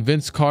 Better than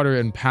Vince Carter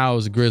and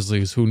Powell's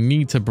Grizzlies, who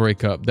need to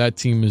break up. That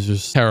team is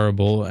just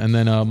terrible. And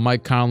then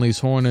Mike Conley's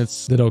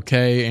Hornets did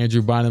okay.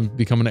 Andrew Bynum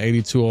becoming an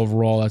 82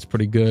 overall. That's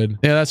pretty good.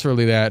 Yeah, that's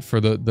really that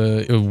for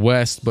the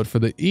West. But for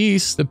the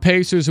East, the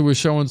Pacers, who were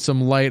showing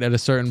some light at a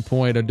certain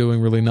point, are doing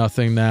really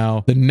nothing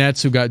now. The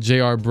Nets, who got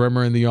J.R.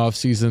 Brimmer in the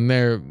offseason,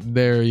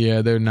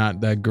 they're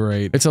not that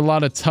great. It's a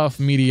lot of tough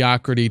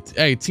mediocrity.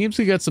 Hey, teams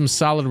can get some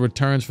solid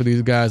returns for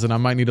these guys, and I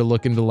might need to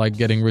look into like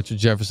getting Richard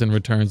Jefferson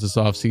returns this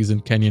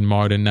offseason, Kenyon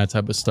Martin, that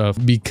type of stuff,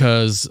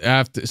 because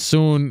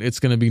soon it's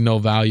going to be no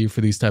value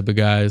for these type of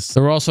guys.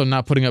 They're also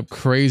not putting up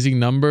crazy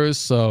numbers,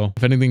 so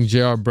if anything,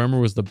 J.R. Brimmer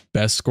was the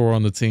best scorer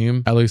on the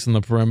team, at least in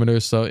the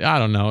perimeter. So I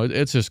don't know,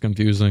 it's just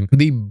confusing.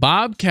 The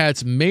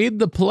Bobcats made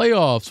the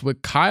playoffs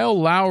with Kyle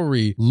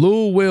Lowry,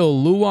 Lou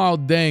Will,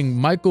 Luol Deng,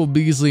 Michael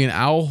Beasley, and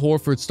Al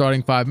Horford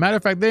starting 5. Matter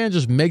of fact, they didn't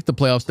just make the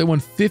playoffs, they won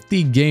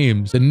 50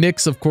 games. The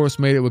Knicks, of course,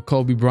 made it with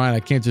Kobe Bryant. I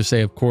can't just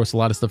say, of course, a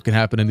lot of stuff can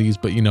happen in these,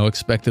 but you know,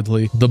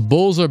 expectedly. The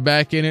Bulls are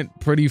back in it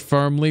pretty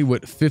firmly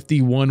with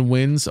 51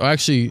 wins. Oh,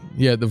 actually,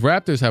 yeah, the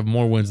Raptors have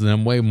more wins than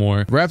them, way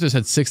more. The Raptors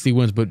had 60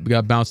 wins, but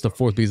got bounced to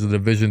 4th because of the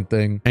division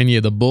thing. And yeah,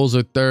 the Bulls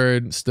are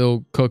 3rd,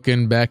 still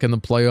cooking, back in the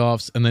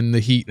playoffs, and then the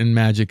Heat and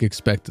Magic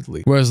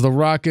expectedly. Whereas the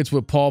Rockets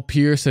with Paul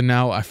Pierce and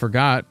now, I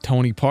forgot,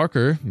 Tony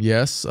Parker,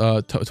 yes,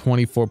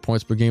 24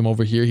 points per game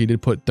over here. He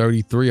did put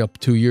 33 up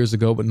 2 years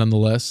ago, but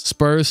nonetheless.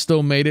 Spurs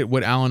still made it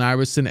with Allen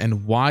Iverson.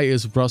 And why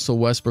is Russell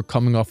Westbrook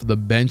coming off of the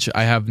bench?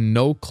 I have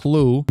no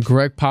clue.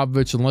 Greg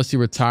Popovich, unless he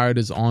retired,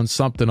 is on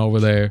something over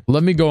there.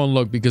 Let me go and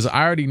look, because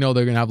I already know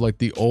they're gonna have like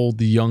the old,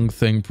 the young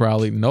thing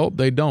probably. Nope,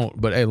 they don't.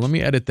 But hey, let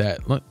me edit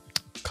that.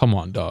 Come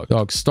on,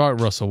 dog, start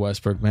Russell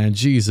Westbrook, man.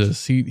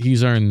 Jesus,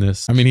 he's earned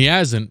this. I mean, he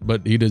hasn't,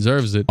 but he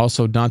deserves it.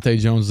 Also, Dante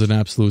Jones is an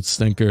absolute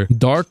stinker.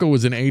 Darko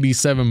was an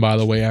 87, by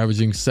the way,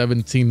 averaging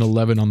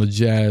 17-11 on the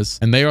Jazz,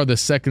 and they are the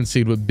 2nd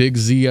seed with Big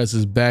Z as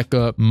his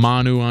backup,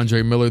 Manu,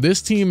 Andre Miller.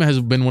 This team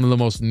has been one of the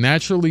most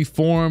naturally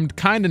formed,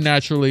 kind of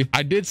naturally.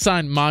 I did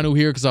sign Manu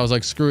here because I was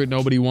like, screw it,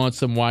 nobody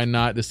wants him, why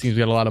not? This team's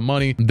got a lot of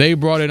money. They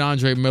brought in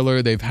Andre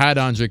Miller. They've had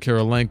Andre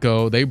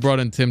Kirilenko. They brought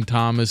in Tim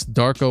Thomas.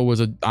 Darko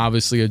was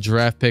obviously a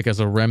draft pick as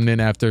a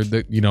remnant after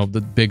the, you know,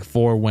 the big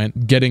four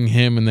went, getting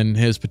him and then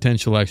his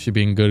potential actually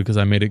being good because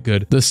I made it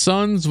good. The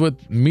Suns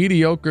with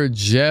mediocre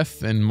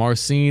Jeff and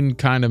Marcin,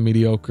 kind of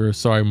mediocre,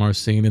 sorry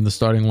Marcin, in the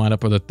starting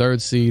lineup are the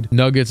 3rd seed.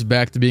 Nuggets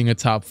back to being a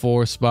top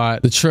 4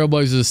 spot. The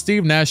Trailblazers,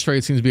 Steve Nash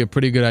trade seems to be a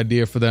pretty good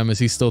idea for them as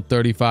he's still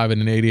 35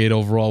 and an 88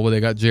 overall, where they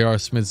got J.R.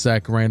 Smith,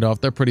 Zach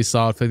Randolph. They're pretty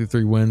solid,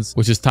 53 wins,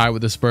 which is tied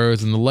with the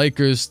Spurs. And the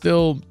Lakers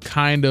still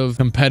kind of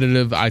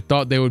competitive. I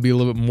thought they would be a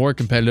little bit more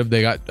competitive.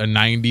 They got a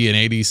 90, an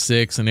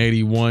 86, an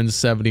 81,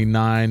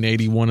 79,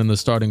 81 in the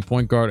starting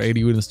point guard,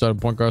 80 in the starting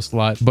point guard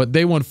slot. But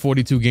they won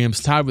 42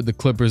 games, tied with the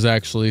Clippers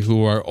actually,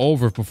 who are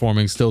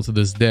overperforming still to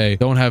this day.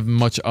 Don't have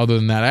much other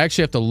than that. I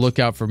actually have to look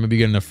out for maybe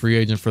getting a free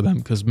agent for them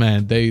because,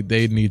 man, they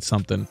need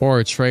something, or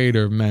a trade,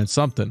 or man,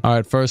 something. All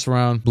right, first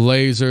round,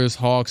 Blazers,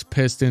 Hawks,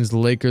 Pistons,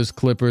 Lakers,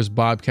 Clippers,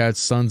 Bobcats,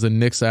 Suns, and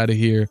Knicks out of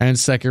here. And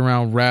second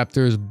round,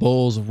 Raptors,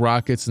 Bulls,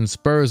 Rockets, and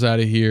Spurs out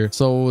of here.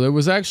 So there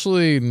was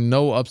actually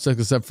no upset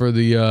except for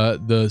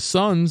the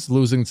Suns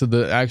losing to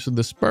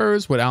the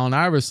Spurs with Allen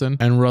Iverson,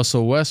 and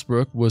Russell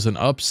Westbrook was an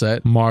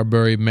upset.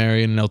 Marbury,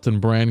 Marion, and Elton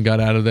Brand got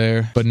out of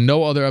there, but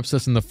no other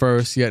upsets in the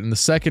first. Yet in the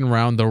second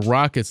round, the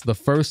Rockets, the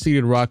 1st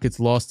seeded Rockets,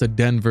 lost to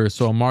Denver.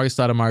 So Amari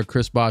Stoudemire,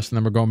 Chris Bosh, and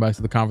then we're going back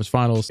to the conference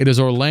finals. It is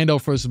Orlando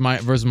versus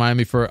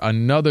Miami for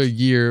another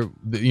year.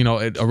 You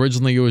know,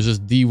 originally it was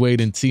just D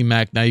Wade and T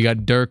Mac. Now you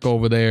got Dirk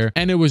over there,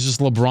 and it was just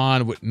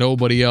LeBron with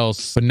nobody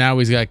else. But now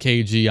he's got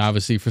KG,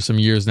 obviously, for some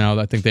years now.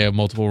 I think they have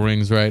multiple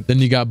rings, right? Then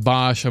you got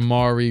Bosh,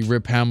 Amari,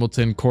 Rip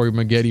Hamilton, Corey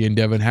Maggette, and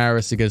Devin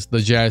Harris against the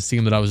Jazz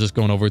team that I was just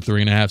going over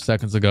 3.5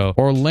 seconds ago.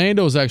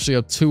 Orlando's actually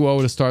up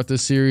 2-0 to start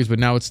this series, but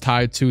now it's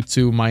tied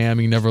 2-2.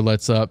 Miami never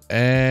lets up,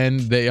 and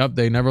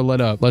they never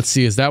let up. Let's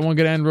see, is that one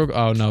gonna end?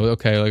 Oh no,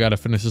 okay, I gotta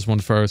finish this one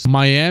first.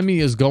 Miami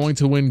is going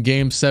to win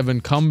game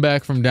 7, come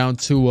back from down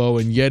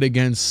 2-0, and yet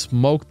again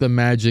smoke the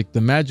Magic.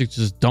 The Magic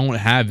just don't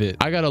have it.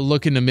 I gotta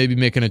look into maybe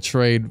making a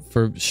trade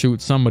for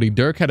somebody.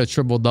 Dirk had a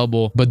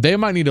triple-double, but they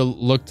might need to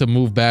look to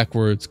move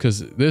backwards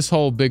because this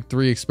whole big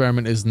 3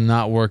 experiment is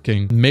not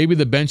working. Maybe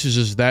the bench is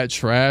just that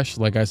trash.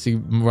 Like I see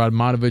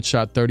Radmanovic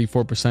shot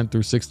 34%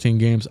 through 16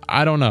 games.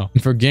 I don't know.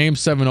 And for game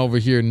 7 over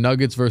here,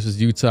 Nuggets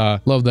versus Utah.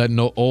 Love that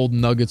old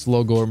Nuggets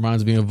logo. It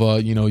reminds me of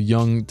you know,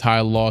 young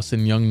Ty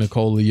Lawson, young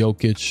Nikola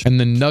Jokic. And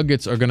the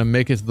Nuggets are gonna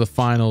make it to the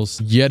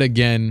finals yet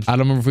again. I don't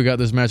remember if we got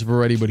this matchup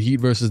already, but Heat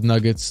versus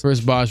Nuggets, Chris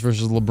Bosh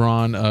versus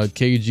LeBron,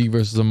 KG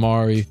versus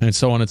Amari, and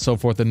so on and so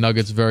forth. The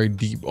Nuggets very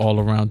deep all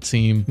around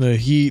team. The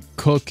Heat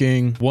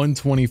cooking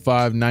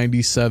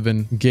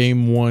 125-97.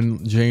 Game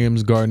 1,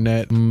 James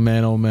Garnett.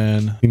 Man, oh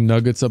man. The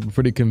Nuggets up a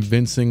pretty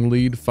convincing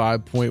lead,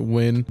 5-point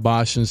win.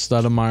 Bosh and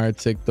Stoudemire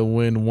take the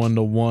win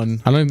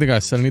 1-1. I don't even think I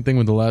said anything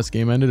when the last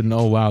game ended, and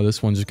oh wow,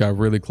 this one just got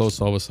really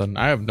close all of a sudden.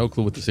 I have no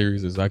clue what the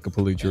series is. I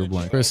completely drew a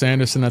blank. Chris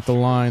Anderson at the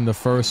line. The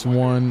first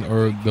one,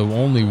 or the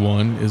only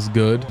one, is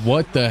good.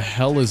 What the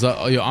hell is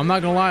up? Yo, I'm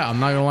not gonna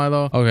lie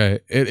though. Okay,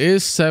 it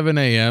is 7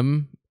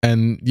 a.m.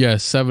 And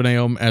yes, 7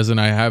 a.m. as in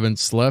I haven't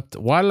slept.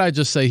 Why did I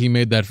just say he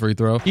made that free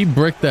throw? He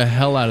bricked the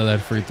hell out of that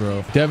free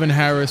throw. Devin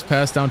Harris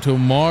passed down to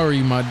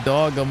Amari, my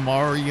dog.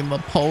 Amari in the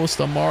post.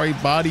 Amari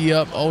body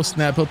up. Oh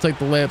snap, he'll take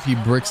the layup. He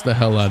bricks the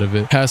hell out of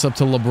it. Pass up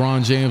to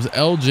LeBron James,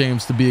 L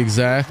James to be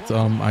exact.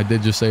 I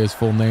did just say his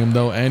full name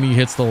though, and he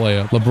hits the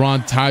layup.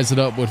 LeBron ties it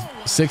up with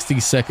 60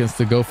 seconds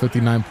to go,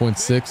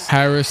 59.6.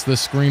 Harris, the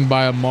screen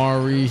by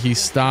Amari. He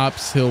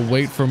stops. He'll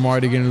wait for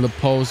Amari to get into the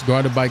post.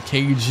 Guarded by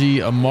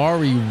KG.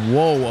 Amari,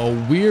 whoa,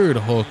 a weird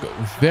hook.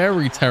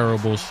 Very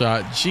terrible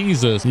shot.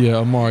 Jesus. Yeah,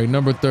 Amari,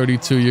 number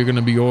 32. You're going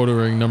to be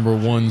ordering number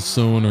 1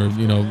 soon, or,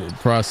 you know,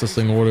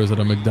 processing orders at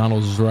a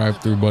McDonald's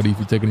drive-thru, buddy, if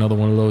you take another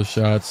one of those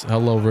shots.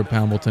 Hello, Rip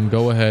Hamilton.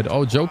 Go ahead.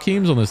 Oh,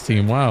 Joakim's on this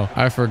team. Wow.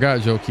 I forgot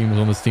Joakim was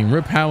on this team.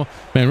 Rip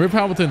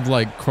Hamilton's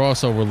like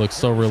crossover looks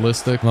so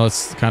realistic. Well,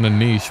 it's kind of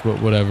niche,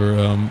 but whatever.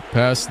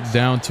 Pass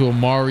down to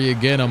Amari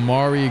again.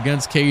 Amari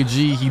against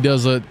KG. He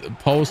does a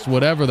post,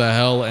 whatever the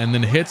hell, and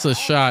then hits a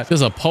shot.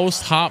 Does a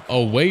post hop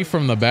away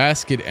from the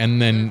basket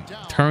and then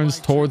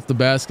turns towards the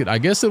basket. I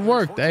guess it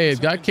worked. Hey,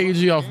 it got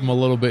KG off him a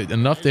little bit,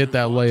 enough to hit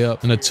that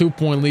layup, and a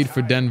 2-point lead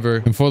for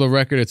Denver. And for the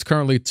record, it's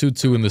currently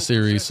 2-2 in the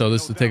series, so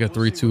this to take a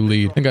 3-2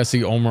 lead. I think I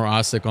see Omer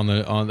Asik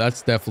on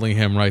that's definitely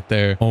him right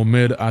there.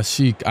 Omid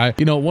Ashik.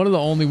 You know, one of the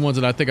only ones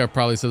that I think I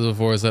probably said this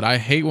before is that I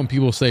hate when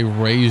people say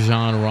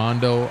Rajon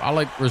Rondo. I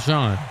like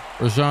Rajon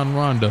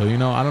Rondo. You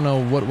know, I don't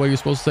know what way you're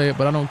supposed to say it,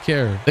 but I don't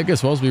care. I think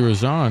it's supposed to be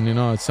Rajon. You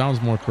know, it sounds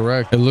more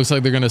correct. It looks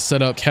like they're going to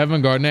set up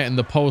Kevin Garnett in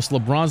the post.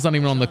 LeBron's not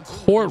even on the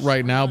court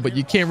right now, but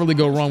you can't really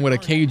go wrong with a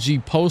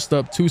KG post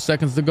up. 2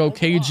 seconds to go.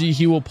 KG,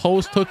 he will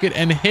post hook it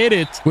and hit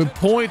it with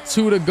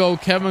 0.2 to go.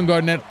 Kevin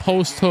Garnett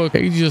post hook.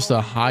 KG just a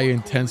high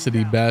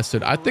intensity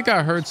bastard. I think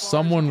I heard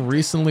someone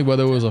recently,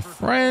 whether it was a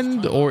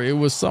friend or it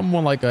was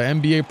someone like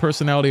an NBA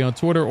personality on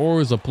Twitter or it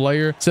was a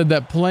player, said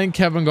that playing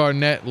Kevin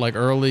Garnett, like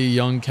early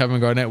young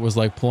Kevin Garnett, was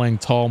like playing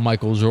tall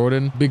Michael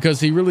Jordan, because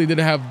he really did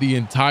have the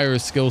entire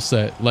skill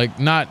set, like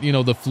not, you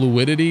know, the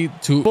fluidity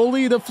to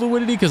fully the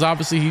fluidity, because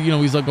obviously he, you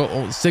know, he's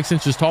like 6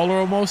 inches taller, baller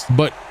almost,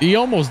 but he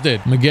almost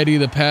did. Maggette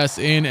the pass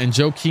in, and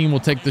Joakim will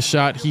take the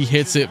shot. He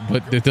hits it,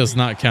 but it does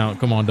not count.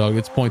 Come on, dog.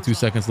 It's 0.2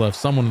 seconds left.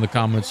 Someone in the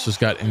comments just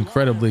got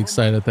incredibly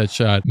excited at that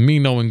shot. Me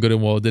knowing good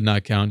and well it did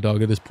not count,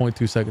 dog. It is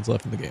 0.2 seconds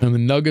left in the game. And the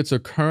Nuggets are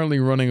currently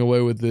running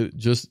away with it,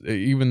 just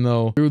even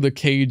though through the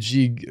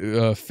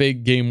KG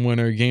fake game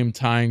winner, game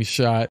tying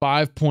shot,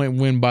 5-point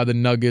win by the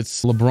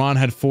Nuggets. LeBron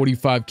had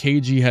 45,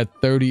 KG had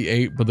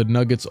 38, but the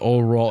Nuggets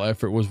overall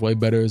effort was way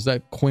better. Is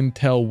that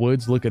Quintel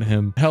Woods? Look at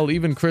him. Hell,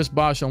 even Chris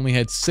Bosh only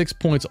had 6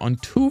 points on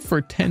 2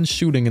 for 10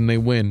 shooting, and they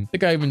win. I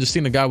think I even just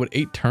seen a guy with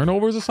 8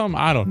 turnovers or something.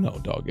 I don't know,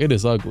 dog. It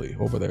is ugly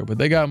over there, but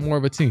they got more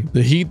of a team.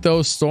 The Heat,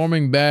 though,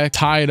 storming back,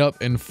 tied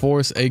up and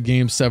force a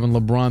game 7.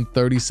 LeBron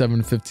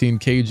 37-15,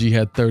 KG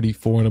had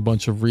 34 and a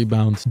bunch of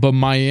rebounds, but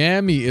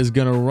Miami is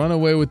gonna run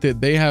away with it.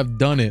 They have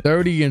done it.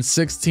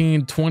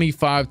 30-16,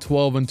 25,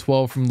 12 and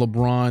 12 from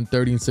LeBron,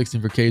 30 and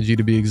 16 for KG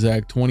to be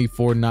exact,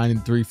 24, 9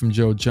 and 3 from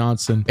Joe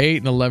Johnson, 8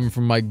 and 11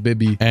 from Mike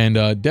Bibby,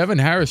 and Devin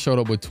Harris showed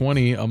up with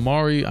 20.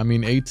 Amari, I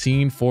mean,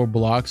 18, 4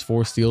 blocks,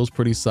 4 steals,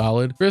 pretty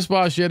solid. Chris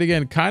Bosh, yet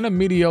again, kind of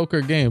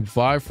mediocre game,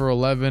 5 for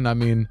 11. I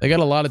mean, they got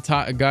a lot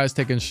of guys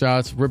taking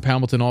shots. Rip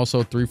Hamilton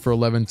also 3 for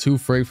 11, 2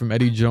 for 8 from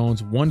Eddie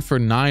Jones, 1 for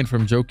 9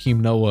 from Joakim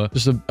Noah.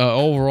 Just an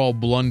overall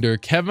blunder.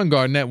 Kevin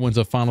Garnett wins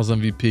a Finals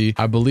MVP.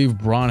 I believe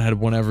Bron had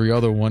won every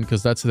other one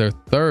because that's their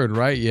third,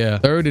 right? Yeah,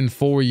 third in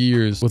 4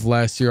 years, with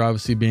last year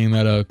obviously being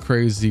that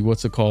crazy,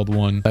 what's it called,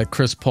 one, that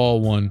Chris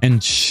Paul one. And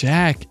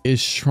Shaq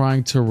is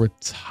trying to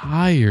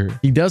retire.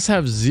 He does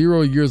have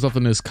 0 years left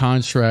in his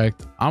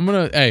contract.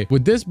 Hey,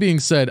 with this being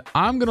said,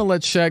 I'm gonna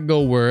let Shaq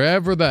go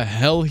wherever the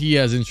hell he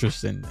has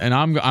interest in, and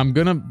I'm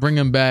gonna bring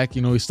him back.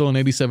 You know, he's still an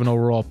 87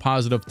 overall,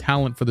 positive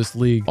talent for this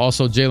league.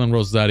 Also, Jalen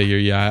Rose is out of here.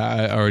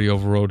 Yeah, I already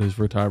overrode his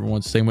retirement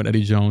once. Same with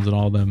Eddie Jones and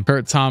all of them.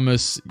 Kurt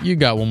Thomas, you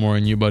got one more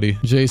in you, buddy.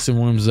 Jason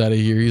Williams is out of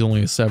here. He's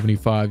only a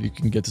 75. You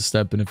can get to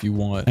step in if you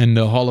want. And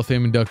the Hall of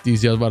Fame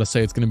inductees, yeah, I was about to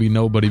say it's gonna be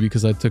nobody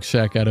because I took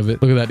Shaq out of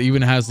it. Look at that.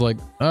 Even has like,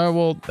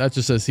 well, that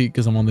just says Heat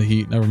because I'm on the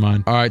Heat. Never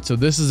mind. All right, so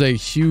this is a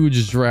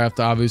huge draft.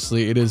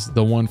 Obviously, it is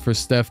the one for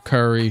Steph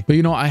Curry. But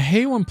you know, I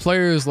hate when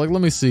players like,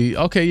 let me see.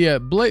 Okay, yeah,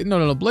 Blake.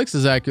 No, Blake's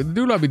is accurate. The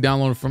dude I'll be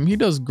downloading from, he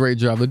does a great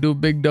job. The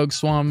dude, Big Doug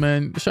Swan,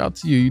 man, shout out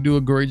to you. You do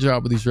a great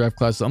job with these draft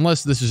classes.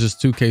 Unless this is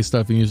just 2K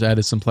stuff and you just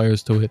added some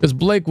players to it. Because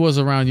Blake was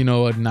around, you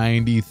know, a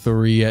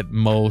 93 at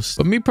most.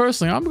 But me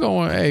personally, I'm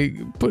going, hey,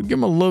 give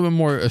him a little bit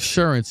more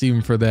assurance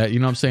even for that. You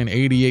know what I'm saying?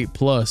 88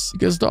 plus.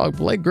 Because dog,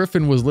 Blake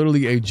Griffin was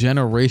literally a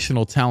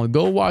generational talent.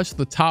 Go watch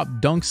the top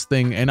dunks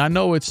thing. And I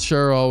know it's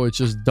sure, oh, it's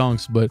just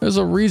dunks, but there's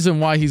a reason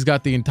why he's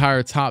got the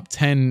entire top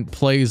 10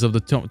 plays of the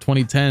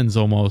 2010s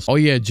almost. Oh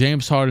yeah,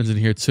 James Harden's in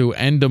here too,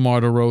 and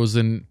DeMar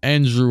DeRozan,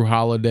 and Drew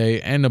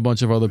Holiday, and a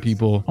bunch of other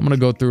people. I'm gonna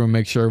go through and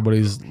make sure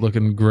everybody's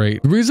looking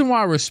great. The reason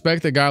why I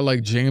respect a guy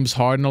like James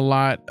Harden a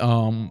lot,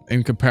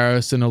 in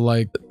comparison to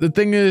like, the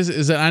thing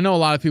is that I know a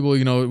lot of people,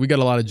 you know, we got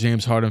a lot of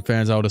James Harden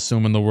fans, I would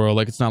assume, in the world.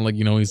 Like, it's not like,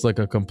 you know, he's like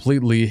a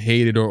completely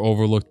hated or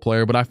overlooked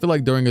player, but I feel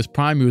like during his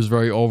prime, he was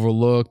very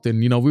overlooked.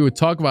 And, you know, we would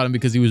talk about him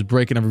because he was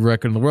breaking every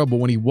record in the world, but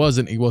when he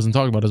wasn't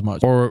talking about as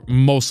much, or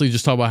mostly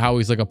just talk about how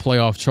he's like a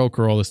playoff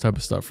choker, all this type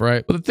of stuff,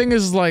 right? But the thing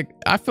is, like,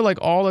 I feel like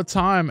all the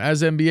time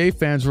as NBA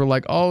fans, we're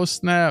like, oh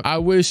snap, I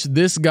wish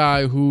this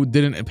guy who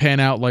didn't pan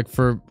out, like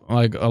for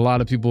like a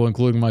lot of people,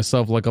 including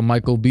myself, like a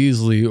Michael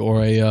Beasley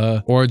or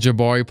a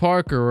Jabari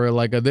Parker, or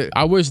like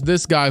I wish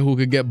this guy who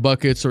could get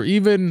buckets, or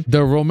even the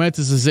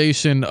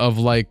romanticization of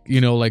like, you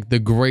know, like the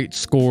great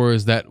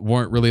scorers that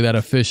weren't really that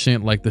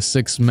efficient, like the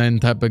 6 men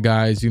type of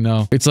guys, you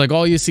know, it's like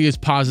all you see is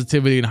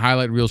positivity and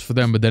highlight reels for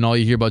them, but then all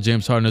you hear about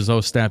James Harden is,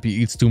 oh snap, he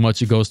eats too much,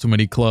 he goes too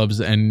many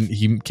clubs, and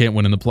he can't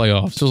win in the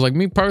playoffs. So it's like,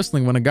 me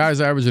personally, when a guy's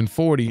averaging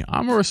 40,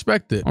 I'm gonna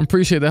respect it. I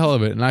appreciate the hell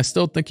of it, and I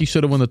still think he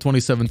should have won the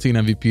 2017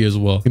 MVP as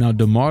well. You know,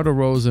 DeMar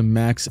DeRozan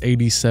max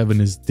 87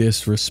 is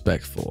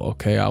disrespectful.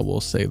 Okay, I will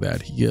say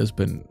that. He has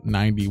been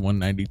 91,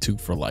 92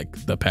 for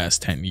like the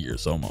past 10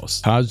 years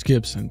almost. Taj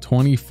Gibson,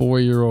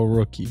 24-year-old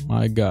rookie.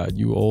 My God,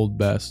 you old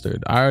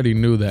bastard. I already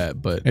knew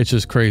that, but it's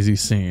just crazy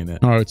seeing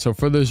it. All right, so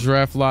for this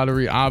draft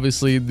lottery,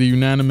 obviously the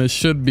unanimous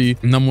should be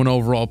 #1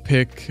 overall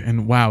pick.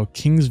 And wow,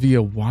 Kings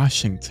via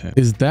Washington.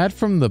 Is that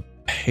from the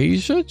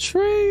Peja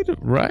trade,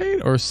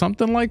 right, or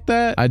something like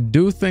that? I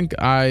do think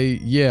I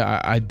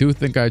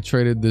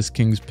traded this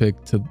Kings pick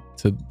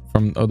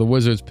from the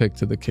Wizards pick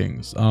to the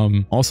Kings.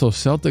 Also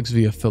Celtics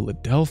via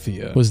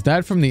Philadelphia. Was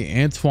that from the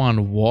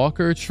Antoine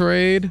Walker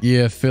trade?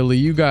 Yeah, Philly,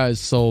 you guys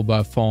sold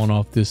by falling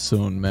off this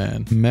soon,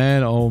 man.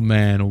 Man, oh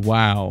man,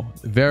 wow.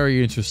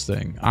 Very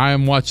interesting. I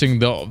am watching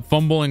the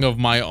fumbling of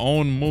my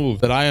own move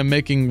that I am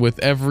making with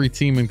every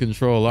team in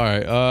control. All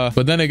right,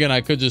 but then again,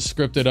 I could just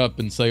script it up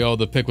and say, oh,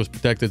 the pick was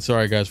protected.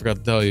 Sorry guys, forgot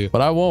to tell you.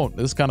 But I won't.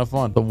 It's kind of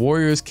fun. The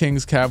Warriors,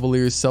 Kings,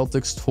 Cavaliers,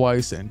 Celtics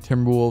twice, and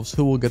Timberwolves.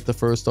 Who will get the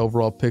first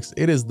overall picks?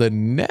 It is the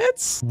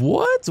Nets.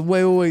 What?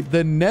 Wait.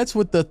 The Nets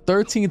with the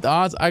 13th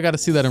odds? I got to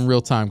see that in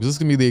real time because this is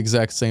going to be the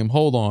exact same.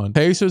 Hold on.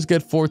 Pacers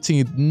get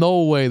 14th.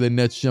 No way the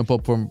Nets jump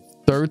up from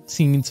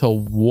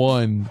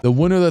 13-1. The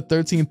winner of the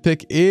 13th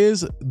pick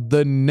is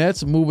the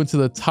Nets, moving to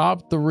the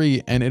top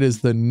 3, and it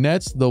is the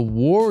Nets. The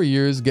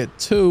Warriors get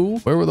 2.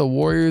 Where were the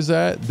Warriors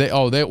at?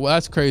 Well,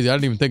 that's crazy. I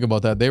didn't even think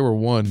about that. They were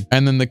 1.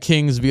 And then the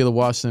Kings via the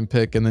Washington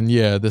pick, and then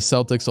yeah, the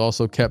Celtics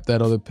also kept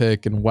that other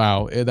pick, and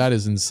wow, that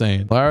is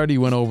insane. I already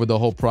went over the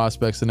whole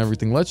prospects and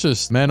everything. Let's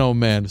just, man, oh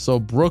man. So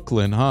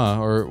Brooklyn, huh?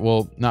 Or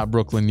well, not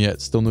Brooklyn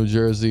yet, still New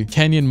Jersey.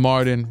 Kenyon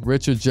Martin,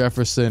 Richard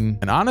Jefferson,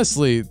 and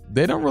honestly,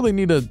 they don't really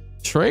need a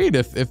trade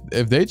if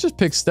they just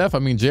pick Steph. I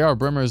mean, J.R.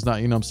 Brimmer is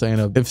not, you know what I'm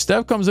saying, if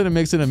Steph comes in and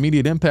makes an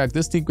immediate impact,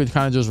 this team could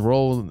kind of just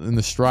roll in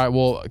the stride.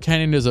 Well,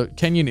 Kenyon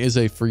is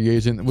a free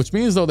agent, which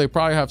means though they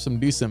probably have some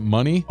decent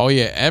money. Oh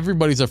yeah,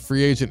 everybody's a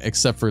free agent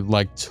except for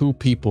like 2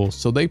 people,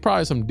 so they probably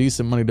have some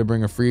decent money to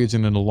bring a free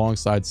agent in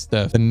alongside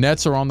Steph. The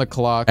Nets are on the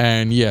clock,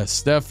 and yes,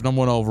 Steph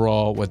 #1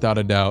 overall without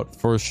a doubt,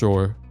 for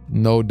sure.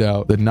 No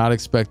doubt. Did not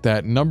expect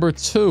that. Number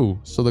 2.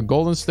 So the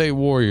Golden State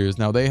Warriors.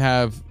 Now they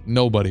have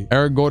nobody.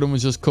 Eric Gordon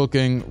was just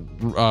cooking.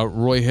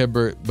 Roy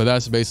Hibbert, but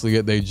that's basically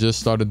it. They just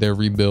started their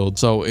rebuild.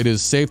 So it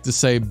is safe to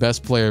say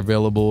best player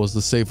available is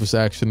the safest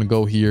action to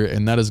go here.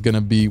 And that is going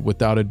to be,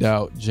 without a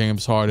doubt,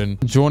 James Harden.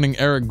 Joining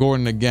Eric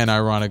Gordon again,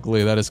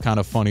 ironically. That is kind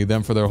of funny.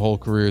 Them for their whole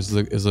careers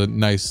is a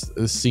nice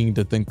scene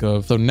to think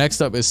of. So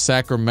next up is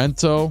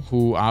Sacramento,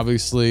 who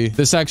obviously,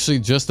 this actually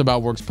just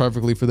about works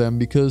perfectly for them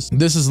because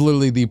this is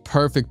literally the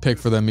perfect pick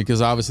for them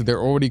because obviously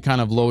they're already kind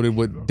of loaded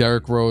with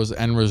Derrick Rose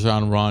and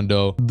Rajon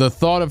Rondo. The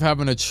thought of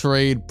having a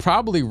trade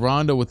probably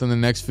Rondo within the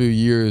next few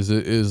years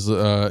is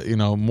you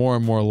know, more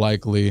and more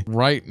likely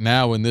right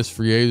now in this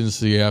free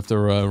agency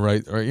after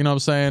right, you know what I'm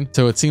saying,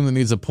 to a team that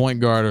needs a point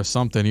guard or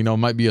something, you know, it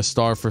might be a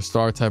star for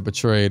star type of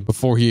trade.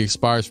 Before he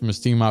expires from his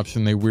team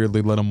option, they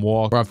weirdly let him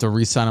walk or have to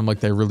re-sign him like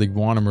they really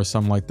want him or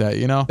something like that,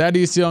 you know.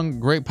 Thaddeus Young,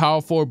 great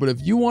power forward, but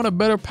if you want a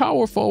better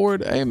power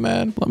forward, hey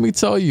man, let me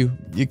tell you,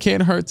 you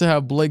can't hurt to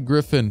have Blake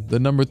Griffin, the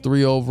number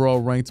 3 overall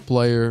ranked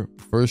player,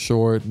 for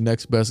sure.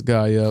 Next best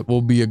guy up,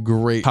 will be a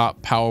great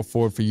top power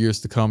forward for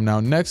years to come. Now,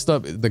 next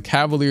up, the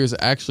Cavaliers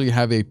actually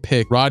have a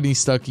pick. Rodney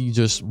Stuckey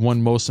just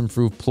won most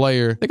improved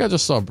player. I think I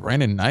just saw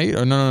Brandon Knight.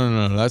 Or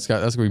no. That's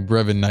gonna be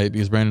Brevin Knight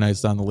because Brandon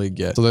Knight's not in the league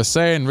yet. So they're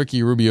saying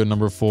Ricky Rubio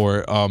number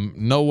 4.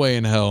 No way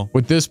in hell.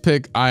 With this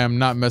pick, I am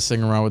not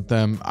messing around with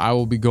them. I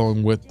will be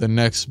going with the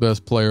next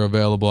best player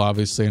available.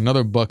 Obviously,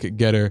 another bucket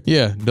getter.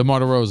 Yeah, DeMar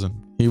DeRozan.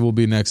 He will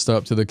be next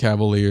up to the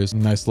Cavaliers.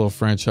 Nice little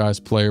franchise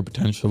player,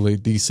 potentially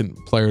decent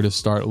player to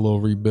start a little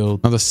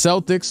rebuild. Now the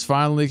Celtics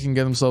finally can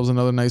get themselves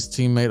another nice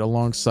teammate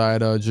alongside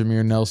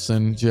Jameer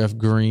Nelson, Jeff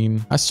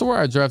Green. I swear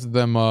I drafted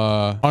them.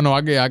 Oh no,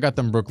 I got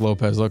them Brook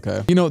Lopez.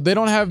 Okay. You know, they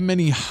don't have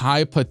many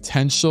high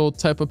potential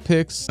type of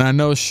picks. And I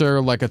know,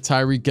 sure, like a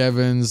Tyreek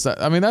Evans.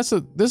 I mean, this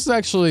is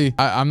actually,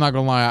 I'm not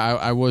gonna lie.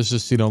 I was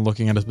just, you know,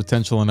 looking at his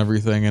potential and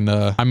everything. And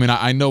I mean,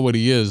 I know what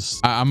he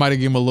is. I might have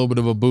given him a little bit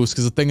of a boost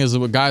because the thing is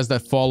with guys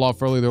that fall off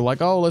early, they're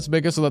like, oh, let's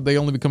make it so that they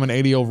only become an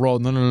 80 overall.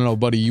 No,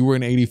 buddy, you were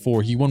an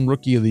 84. He won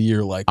rookie of the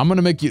year. Like, I'm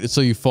gonna make you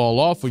so you fall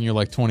off when you're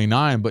like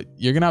 29, but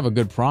you're gonna have a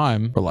good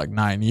prime for like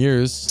 9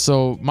 years.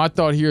 So my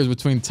thought here is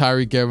between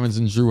Tyreek Evans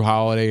and Drew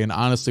Holiday. And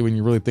honestly, when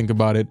you really think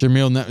about it,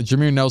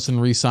 Jameer Nelson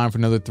re-signed for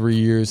another 3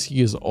 years.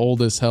 He is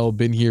old as hell,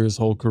 been here his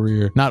whole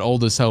career. Not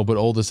old as hell, but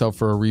old as hell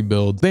for a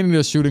rebuild. They need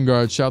a shooting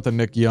guard. Shout to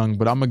Nick Young,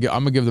 but I'm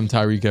gonna give them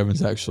Tyreek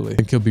Evans actually. I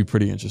think he'll be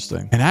pretty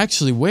interesting. And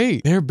actually,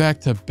 wait, they're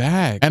back to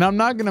back. And I'm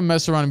not gonna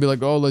mess around and be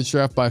like, oh, let's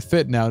draft by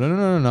fit now.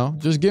 No.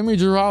 Just give me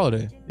Drew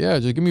Holiday. Yeah,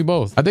 just give me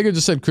both. I think it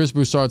just said Chris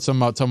Broussard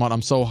talking about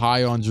I'm so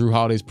high on Drew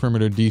Holiday's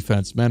perimeter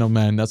defense. Man, oh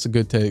man, that's a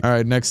good take. All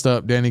right, next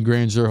up, Danny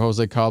Granger,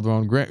 Jose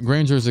Calderon.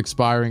 Granger's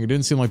expiring. It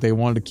didn't seem like they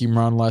wanted to keep him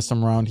around last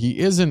time around. He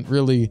isn't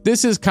really,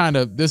 this is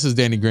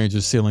Danny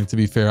Granger's ceiling, to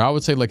be fair. I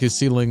would say like his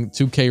ceiling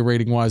 2K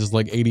rating wise is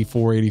like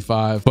 84,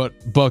 85, but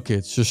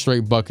buckets, just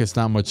straight buckets,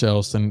 not much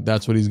else. And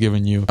that's what he's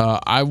giving you.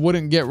 I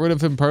wouldn't get rid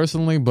of him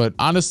personally, but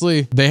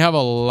honestly, they have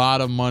a lot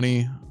of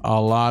money, a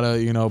lot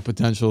of, you know,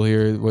 potential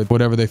here with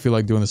whatever they feel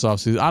like doing this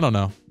offseason. I don't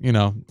know, you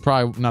know,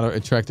 probably not an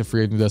attractive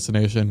free agent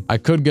destination. I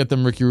could get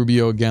them Ricky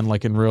Rubio again,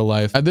 like in real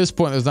life. At this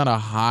point, there's not a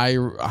high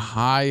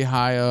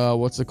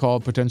what's it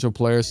called, potential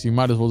player, so you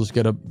might as well just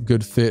get a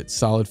good fit,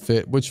 solid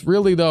fit, which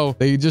really though,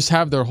 they just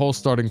have their whole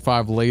starting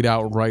 5 laid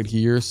out right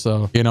here.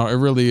 So, you know, it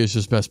really is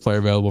just best player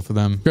available for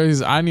them.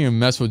 Because I didn't even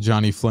mess with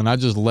Johnny Flynn. I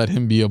just let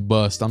him be a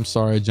bust. I'm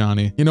sorry,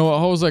 Johnny. You know what,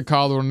 Jose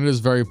Calderon, it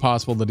is very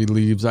possible that he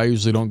leaves. I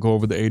usually don't go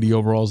over the 80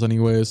 overalls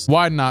anyways.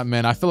 Why not,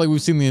 man? I feel like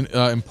we've seen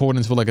the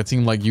importance for like a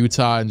team like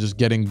Utah and just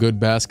getting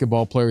good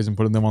basketball players and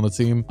putting them on the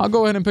team. I'll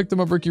go ahead and pick them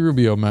up Ricky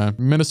Rubio, man.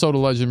 Minnesota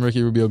legend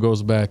Ricky Rubio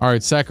goes back. All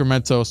right,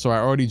 Sacramento. So I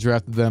already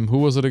drafted them. Who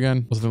was it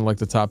again? Wasn't it like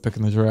the top pick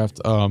in the draft?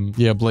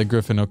 Yeah, Blake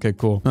Griffin. Okay,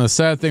 cool. Now, the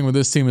sad thing with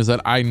this team is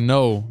that I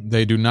know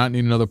they do not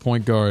need another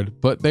point guard,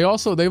 but they've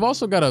also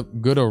got a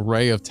good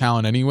array of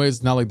talent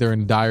anyways. Not like they're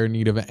in dire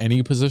need of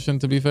any position,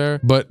 to be fair.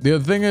 But the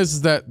other thing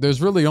is that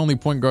there's really only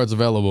point guards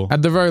available.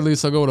 At the very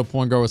least, I'll go with a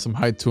point guard with some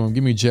height to him.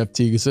 Give me me Jeff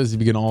Teague. It says he'd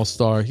be an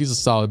all-star. He's a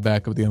solid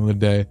backup at the end of the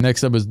day.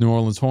 Next up is New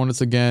Orleans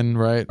Hornets again,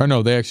 right? Or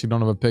no, they actually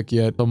don't have a pick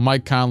yet. So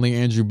Mike Conley,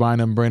 Andrew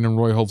Bynum, Brandon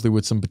Roy, hopefully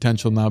with some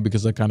potential now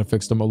because I kind of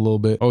fixed them a little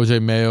bit.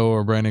 OJ Mayo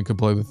or Brandon could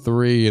play the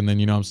 3, and then,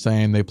 you know what I'm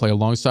saying, they play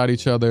alongside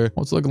each other.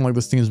 Well, it's looking like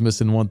this team's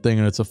missing one thing,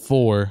 and it's a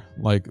 4,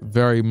 like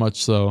very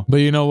much so. But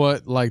you know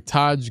what? Like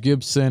Taj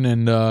Gibson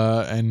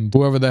and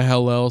whoever the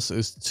hell else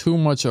is too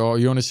much, or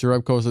Jonas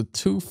Jerebko is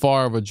too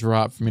far of a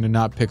drop for me to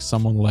not pick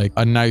someone like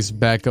a nice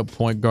backup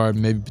point guard,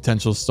 maybe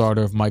potential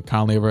starter if Mike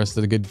Conley ever has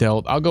to get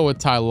dealt. I'll go with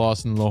Ty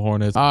Lawson and the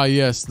Hornets. Ah,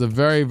 yes, the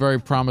very, very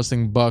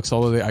promising Bucks,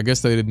 although I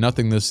guess they did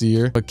nothing this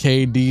year. But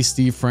KD,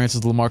 Steve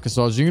Francis, LaMarcus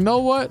Aldridge. You know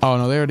what? Oh,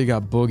 no, they already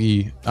got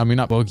Boogie. I mean,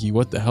 not Boogie.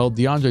 What the hell?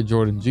 DeAndre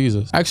Jordan.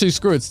 Jesus. Actually,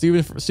 screw it.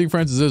 Steve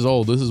Francis is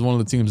old. This is one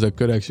of the teams that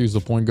could actually use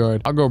a point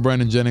guard. I'll go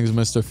Brandon Jennings,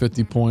 Mr.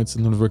 50 points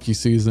in the rookie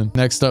season.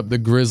 Next up, the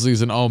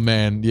Grizzlies. And oh,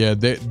 man, yeah,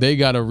 they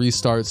got to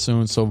restart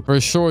soon. So for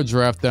sure,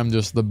 draft them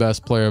just the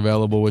best player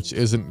available, which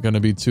isn't going to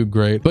be too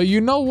great. But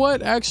you know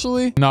what?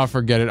 Actually, no,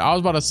 forget it. I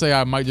was about to say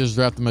I might just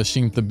draft the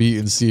Machine to beat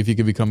and see if he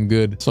could become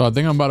good. So I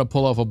think I'm about to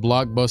pull off a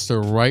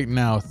blockbuster right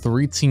now.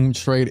 3-team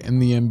trade in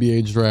the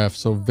NBA draft.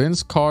 So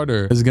Vince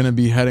Carter is going to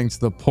be heading to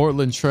the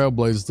Portland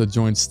Trailblazers to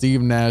join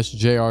Steve Nash,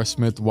 J.R.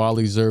 Smith,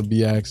 Wally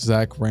Zerbiak,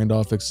 Zach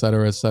Randolph,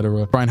 etc.,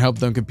 etc. Try and help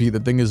them compete. The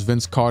thing is,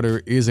 Vince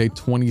Carter is a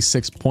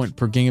 26 point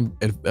per game,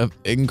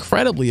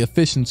 incredibly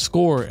efficient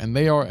scorer, and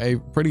they are a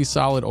pretty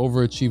solid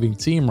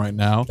overachieving team right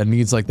now that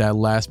needs like that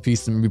last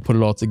piece to maybe put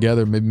it all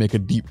together, maybe make a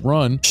deep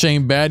run.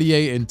 Shane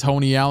Battier and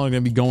Tony Allen are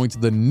going to be going to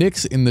the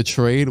Knicks in the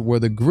trade, where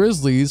the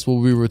Grizzlies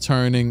will be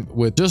returning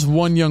with just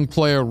one young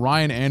player,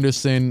 Ryan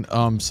Anderson,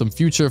 some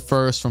future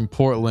firsts from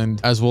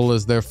Portland, as well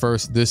as their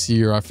first this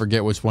year. I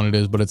forget which one it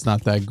is, but it's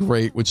not that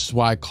great, which is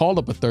why I called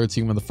up a 3rd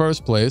team in the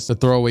first place to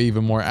throw away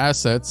even more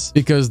assets,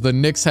 because the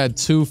Knicks had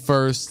 2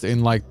 firsts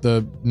in like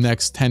the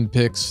next 10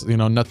 picks, you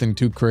know, nothing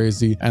too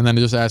crazy. And then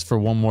just asked for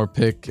one more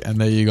pick, and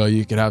there you go.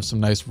 You could have some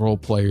nice role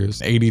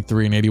players,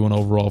 83 and 81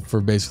 overall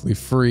for basically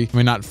free. I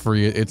mean, not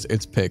free,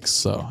 it's picks.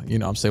 So, you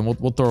know what I'm saying,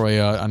 we'll throw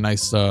a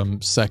nice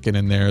second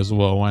in there as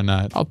well. Why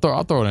not? I'll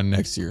throw it in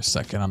next year's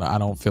second. I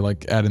don't feel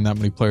like adding that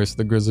many players to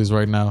the Grizzlies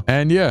right now.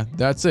 And yeah,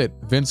 that's it.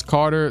 Vince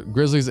Carter,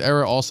 Grizzlies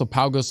era. Also,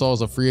 Pau Gasol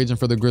is a free agent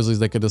for the Grizzlies.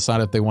 They could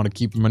decide if they want to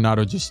keep him or not,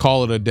 or just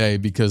call it a day,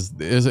 because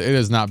it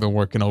has not been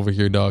working over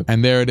here, dog.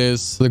 And there it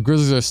is. The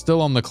Grizzlies are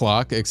still on the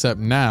clock, except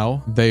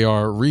now they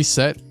are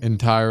reset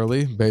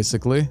entirely,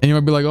 basically. And you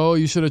might be like, oh,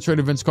 you should have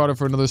traded Vince Carter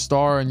for another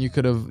star, and you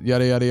could have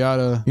yada yada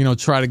yada, you know,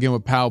 tried again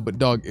with Pau. But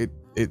dog,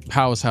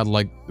 Powell's had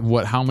like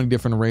how many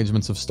different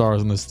arrangements of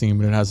stars on this team,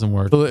 and it hasn't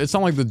worked. So it's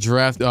not like the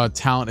draft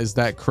talent is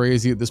that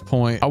crazy at this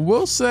point. I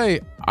will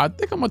say, I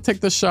think I'm gonna take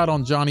the shot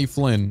on Johnny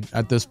Flynn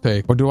at this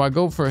pick, or do I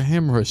go for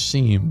him or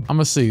Hasheem? I'm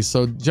gonna see.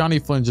 So Johnny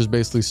Flynn just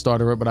basically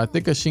started it, but I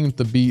think Hasheem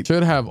Thabeet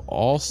should have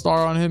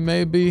all-star on him,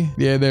 maybe.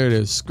 Yeah, there it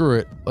is. Screw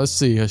it. Let's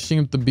see.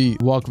 Hasheem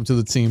Thabeet, welcome to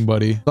the team,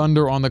 buddy.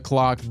 Thunder on the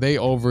clock. They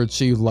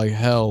overachieved like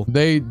hell.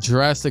 They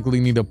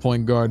drastically need a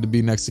point guard to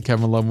be next to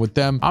Kevin Love. With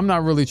them, I'm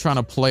not really trying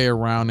to play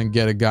around and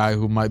get a guy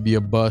who might be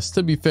a bust.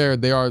 To be fair,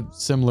 they are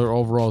similar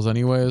overalls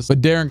anyways,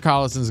 but Darren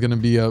Collison is going to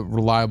be a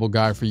reliable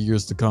guy for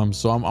years to come,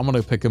 so I'm going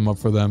to pick him up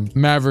for them.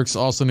 Mavericks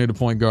also need a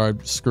point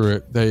guard. Screw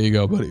it. There you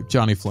go, buddy.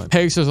 Johnny Flynn.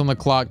 Pacers on the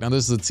clock. Now,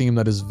 this is a team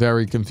that is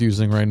very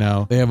confusing right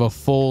now. They have a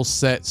full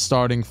set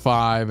starting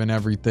 5 and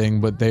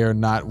everything, but they are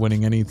not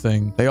winning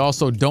anything. They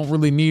also don't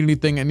really need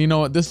anything, and you know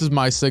what? This is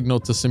my signal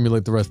to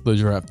simulate the rest of the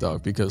draft,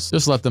 dog, because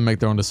just let them make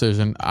their own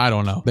decision. I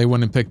don't know. They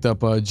went and picked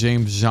up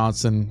James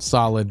Johnson,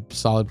 solid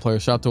player.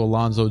 Shout out to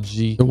Alonzo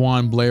G.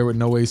 DeJuan Blair with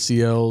no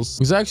ACLs.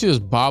 He's actually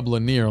just Bob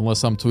Lanier,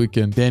 unless I'm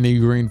tweaking. Danny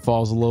Green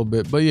falls a little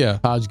bit, but yeah.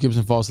 Taj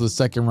Gibson falls to the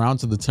 2nd round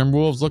to the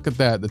Timberwolves. Look at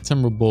that. The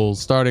Timberwolves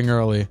starting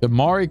early.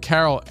 Damari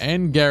Carroll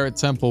and Garrett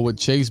Temple with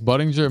Chase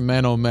Budinger.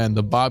 Man, oh man,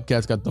 the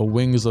Bobcats got the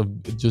wings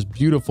of just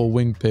beautiful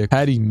wing pick.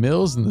 Patty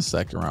Mills in the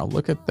 2nd round.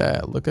 Look at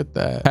that. Look at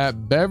that.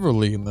 Pat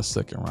Beverly in the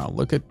 2nd round.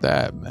 Look at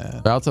that,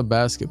 man. Out to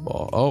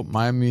basketball. Oh,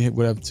 Miami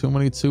would have too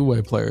many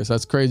two-way players.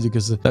 That's crazy,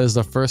 because that is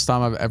the first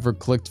time I've ever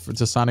clicked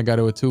to sign a guy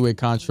to a two-way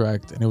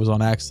contract, and it was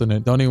on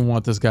accident. Don't even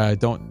want this guy.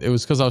 It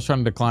was because I was trying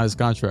to decline his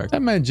contract.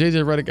 That man,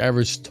 JJ Redick,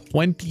 averaged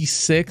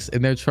 26,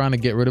 and they're trying to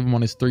get rid of him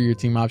on his 3-year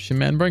team option.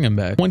 Man, bring him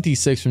back.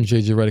 26 from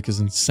JJ Redick is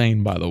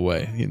insane, by the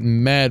way.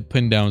 Mad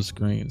pin down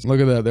screens. Look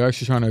at that. They're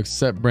actually trying to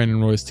accept Brandon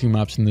Roy's team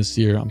option this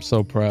year. I'm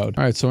so proud.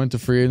 All right, so into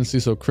free agency.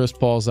 So Chris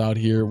Paul's out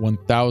here,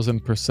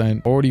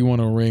 1000%. Already won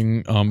a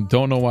ring.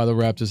 Don't know why the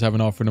Raptors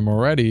haven't offered him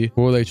already.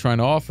 Who are they trying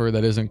to offer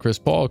that isn't Chris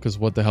Paul? Because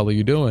what the hell are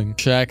you doing?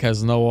 Shaq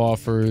has no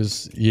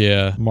offers.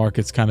 Yeah,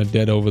 market's kind of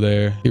dead over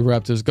there. The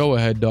Raptors, go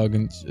ahead, dog,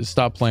 and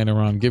stop playing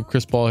around. Give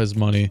Chris Paul his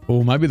money.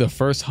 Oh, might be the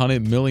first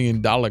 $100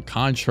 million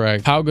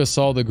contract. Pau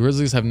Gasol, the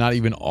Grizzlies have not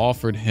even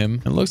offered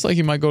him. It looks like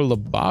he might go to the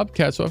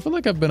Bobcats, so I feel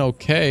like I've been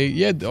okay.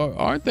 Yeah,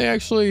 aren't they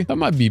actually? That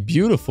might be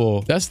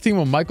beautiful. That's the team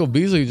with Michael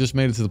Beasley who just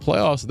made it to the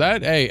playoffs.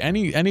 That, hey,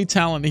 any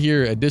talent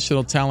here,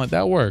 additional talent,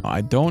 that worked.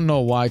 I don't know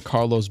why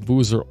Carlos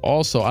Boozer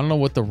also, I don't know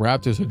what the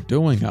Raptors are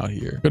doing out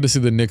here. Good to see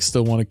the Knicks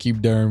still want to keep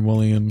Darren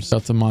Williams.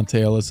 Shout out to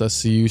Monte Ellis,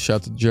 SCU. Shout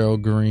out to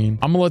Gerald Green.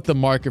 I'm gonna let the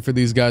market for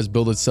these guys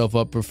build itself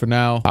up, but for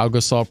now, Pau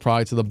Gasol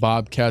probably to the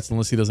Bobcats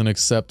unless he doesn't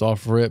accept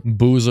off rip.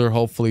 Boozer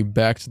hopefully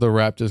back to the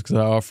Raptors because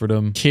I offered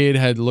him. Kid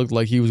had looked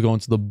like he was going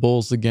to the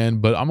Bulls again,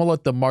 but I'm gonna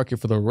let the market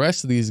for the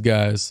rest of these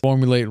guys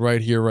formulate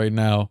right here, right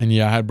now. And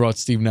yeah, I had brought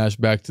Steve Nash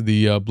back to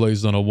the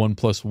Blazers on a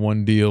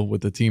 1+1 deal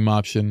with the team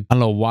option. I don't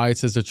know why it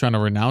says they're trying to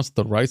renounce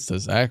the rights to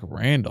Zach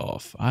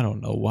Randolph. I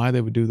don't know why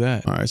they would do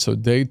that. All right, so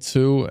day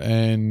 2,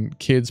 and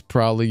Kid's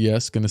probably,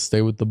 yes, gonna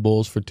stay with the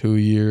Bulls for 2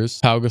 years.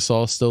 Pau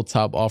Gasol still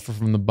top offer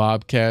from the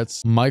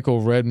Bobcats.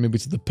 Michael Redd maybe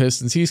to the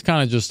Pistons. He's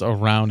kind of just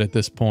around at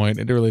this point.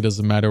 It really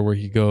doesn't matter where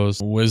he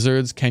goes.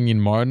 Wizards, Kenyon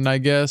Martin, I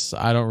guess.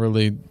 I don't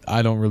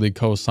really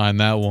co-sign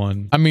that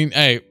one. I mean,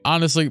 hey,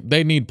 honestly,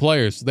 they need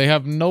players. They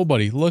have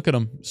nobody. Look at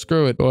them.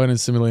 Screw it. Go ahead and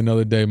simulate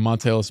another day.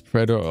 Montelis,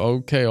 Predator.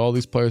 Okay, all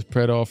these players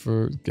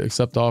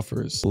accept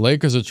offers. The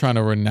Lakers are trying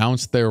to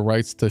renounce their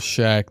rights to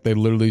Shaq. They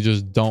literally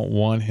just don't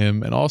want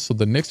him. And also,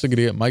 the Knicks are going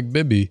to get Mike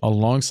Bibby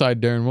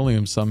alongside Darren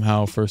Williams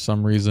somehow for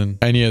some reason.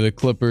 And yeah, the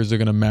Clippers are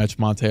going to match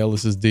Monte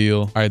Ellis's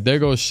deal. All right, there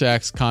goes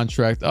Shaq's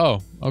contract.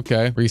 Oh,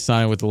 okay.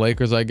 Re-sign with the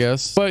Lakers, I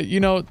guess. But, you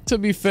know, to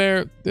be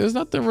fair, there's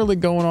nothing really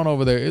going on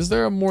over there. Is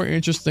there a more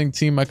interesting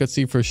team I could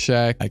see for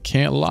Shaq? I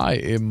can't lie.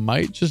 It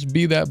might just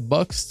be that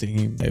Bucks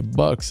team. Hey,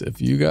 Bucks,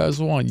 if you guys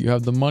want, you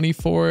have the money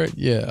for it,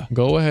 yeah.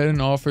 Go ahead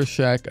and offer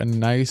Shaq a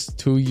nice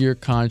 2-year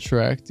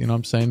contract. You know what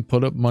I'm saying?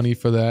 Put up money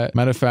for that.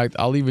 Matter of fact,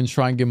 I'll even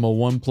try and give him a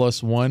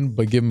 1+1,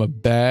 but give him a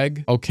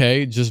bag.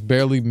 Okay, just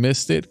barely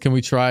missed it. Can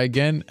we try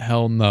again?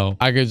 Hell no.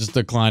 I could just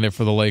decline it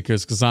for the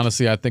Lakers because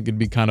honestly, I think it'd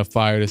be kind of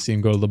fire to see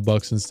him go to the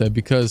Bucks instead,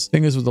 because the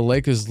thing is with the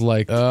Lakers,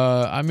 like,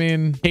 I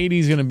mean,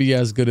 KD's gonna be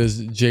as good as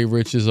Jay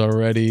Rich is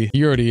already.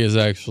 He already is,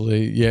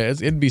 actually. Yeah,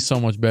 it'd be so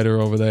much better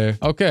over there.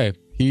 Okay.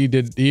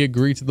 He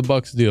agreed to the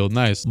Bucks deal.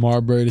 Nice.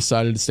 Marbury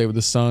decided to stay with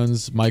the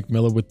Suns. Mike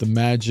Miller with the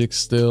Magic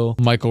still.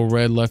 Michael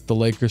Redd left the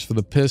Lakers for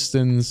the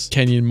Pistons.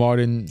 Kenyon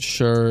Martin,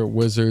 sure.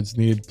 Wizards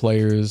needed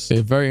players.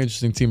 A very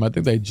interesting team. I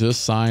think they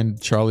just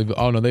signed Charlie.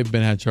 Oh no, they've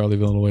been had Charlie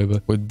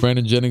Villanueva with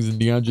Brandon Jennings and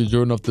DeAndre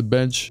Jordan off the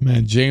bench.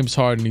 Man, James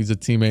Harden needs a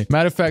teammate.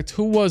 Matter of fact,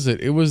 who was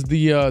it? It was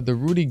the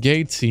Rudy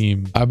Gay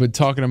team. I've been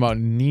talking about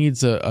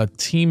needs a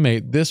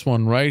teammate. This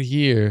one right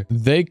here.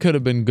 They could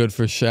have been good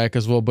for Shaq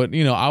as well, but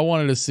you know, I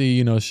wanted to see,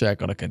 you know,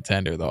 Shaq on a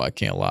contender though. I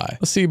can't lie.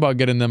 Let's see about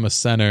getting them a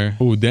center.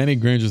 Oh, Danny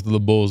Granger to the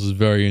Bulls is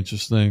very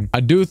interesting.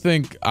 I do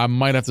think I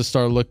might have to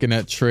start looking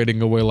at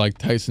trading away like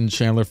Tyson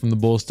Chandler from the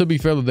Bulls. To be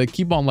fair though, they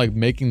keep on like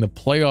making the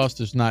playoffs.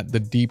 There's not the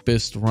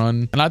deepest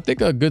run, and I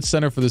think a good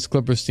center for this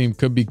Clippers team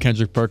could be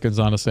Kendrick Perkins.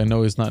 Honestly, I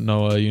know he's not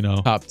no you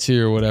know, top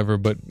tier or whatever,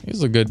 but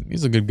he's a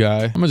good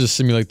guy. I'm gonna just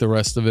simulate the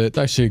rest of it. It's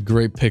actually a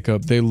great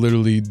pickup. They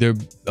literally, their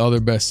other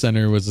best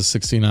center was a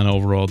 69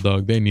 overall,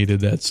 dog. They needed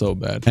that so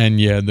bad. And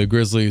yeah, the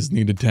Grizzlies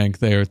need a tank.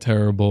 They are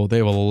terrible. They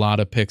have a lot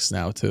of picks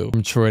now too.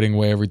 I'm trading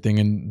away everything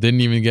and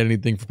didn't even get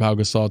anything for Pau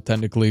Gasol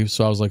technically.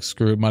 So I was like,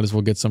 screw it. Might as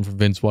well get some for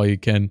Vince while you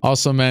can.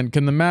 Also, man,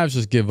 can the Mavs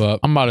just give up?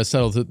 I'm about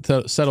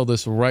to settle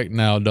this right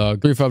now,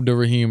 dog. 3-5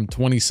 Abdul-Rahim,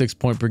 26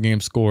 point per game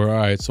score. All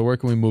right, so where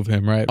can we move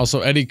him, right?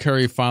 Also, Eddie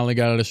Curry finally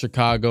got out of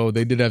Chicago.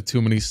 They did have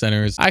too many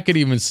centers. I could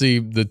even see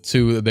the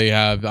 2 that they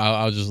have.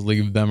 I'll just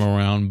leave them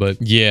around. But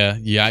yeah,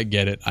 I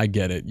get it. I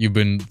get it. You've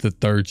been the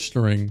 3rd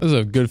string. There's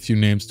a good few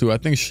names too. I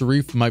think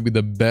Sharif might be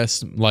the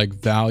best like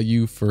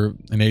value for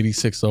an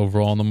 86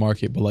 overall on the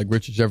market, but like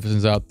Richard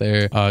Jefferson's out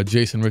there.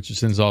 Jason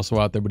Richardson's also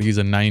out there, but he's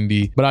a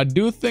 90. But I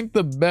do think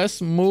the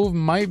best move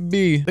might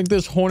be, I think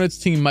this Hornets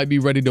team might be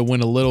ready to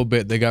win a little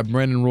bit. They got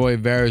Brandon Roy,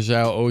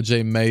 Varejao,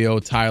 OJ Mayo,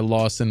 Ty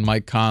Lawson,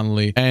 Mike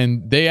Conley,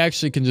 and they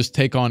actually can just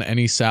take on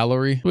any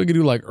salary. We could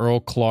do like Earl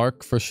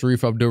Clark for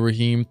Sharif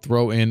Abdul-Rahim,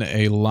 throw in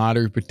a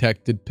lottery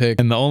protected pick.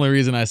 And the only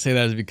reason I say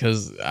that is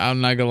because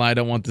I'm not gonna lie, I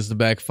don't want this to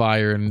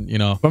backfire. And you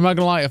know, but I'm not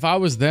gonna lie, if I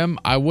was them,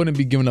 I wouldn't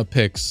be giving up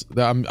picks.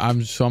 So I'm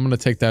gonna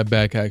take that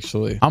back.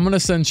 Actually, I'm gonna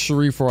send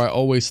Sharif where I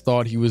always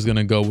thought he was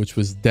gonna go, which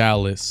was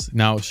Dallas.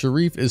 Now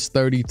Sharif is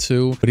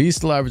 32, but he's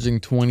still averaging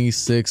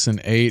 26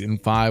 and 8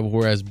 and 5,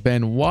 whereas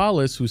Ben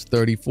Wallace, who's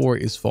 34,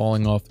 is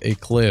falling off a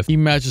cliff. He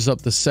matches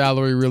up the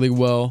salary really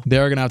well.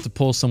 They're gonna have to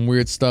pull some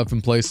weird stuff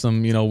and play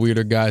some, you know,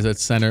 weirder guys at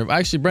center.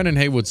 Actually, Brendan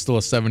Haywood's still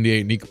a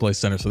 78 and he can play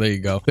center, so there you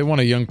go. They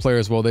want a young player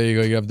as well. There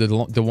you go. You have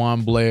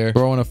DeJuan Blair,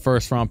 throwing a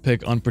 1st round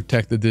pick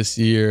unprotected this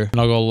year, and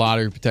I'll go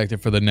lottery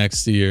protected for the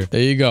next year.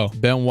 There you go.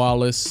 Ben Ben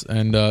Wallace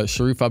and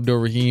Sharif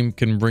Abdul-Rahim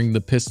can bring the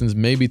Pistons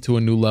maybe to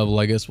a new level.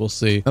 I guess we'll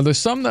see. Now, there's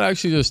something that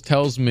actually just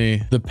tells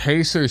me the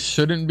Pacers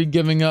shouldn't be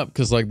giving up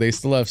because like they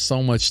still have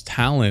so much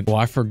talent. Well,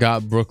 I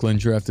forgot Brooklyn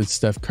drafted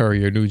Steph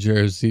Curry or New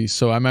Jersey,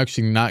 so I'm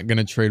actually not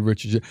gonna trade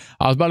Richard.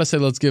 I was about to say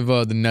let's give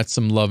the Nets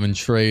some love and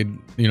trade,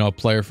 you know, a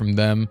player from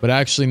them, but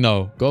actually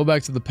no. Go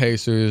back to the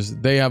Pacers.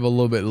 They have a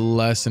little bit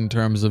less in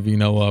terms of, you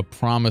know,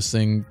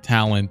 promising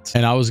talent.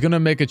 And I was gonna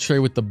make a trade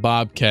with the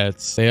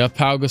Bobcats. They have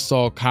Pau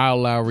Gasol, Kyle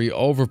Lowry,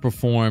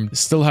 overperformed,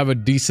 still have a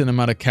decent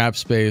amount of cap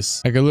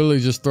space. I could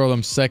literally just throw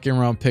them second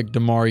round pick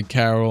Damari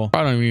Carroll.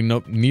 I don't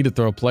even need to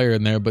throw a player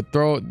in there, but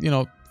throw, you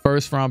know,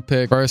 first round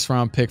pick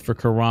for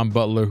Caron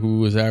Butler, who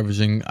was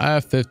averaging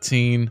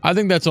 15. I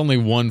think that's only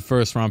one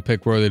first round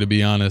pick worthy, to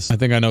be honest. I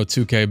think I know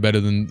 2K better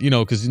than, you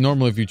know, because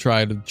normally if you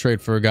try to trade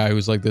for a guy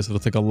who's like this, it'll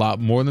take a lot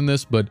more than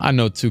this, but I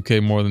know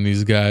 2K more than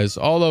these guys.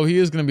 Although he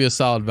is going to be a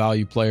solid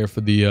value player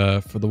for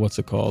the what's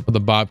it called, for the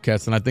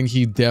Bobcats, and I think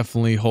he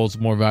definitely holds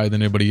more value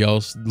than anybody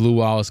else. Lou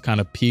Wallace kind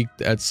of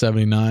peaked at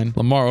 79.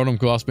 Lamar Odom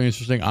could also be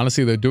interesting.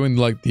 Honestly, they're doing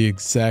like the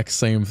exact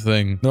same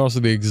thing. They're also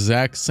the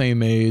exact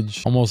same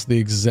age, almost the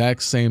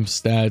exact same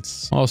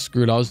stats. Oh,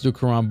 screw it. I'll just do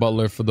Caron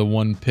Butler for the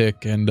one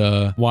pick, and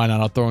why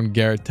not? I'll throw in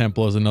Garrett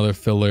Temple as another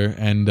filler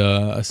and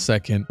a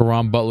second.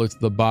 Caron Butler to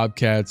the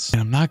Bobcats.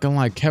 And I'm not gonna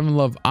lie, Kevin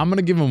Love, I'm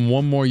gonna give him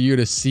one more year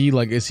to see,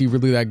 like, is he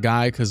really that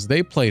guy? Because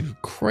they played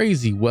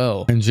crazy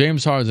well. And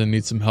James Harden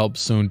needs some help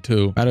soon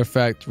too. Matter of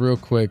fact, real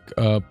quick,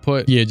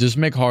 just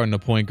make Harden a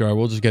point guard.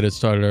 We'll just get it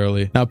started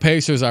early. Now,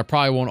 Pacers, I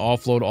probably won't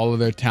offload all of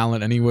their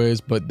talent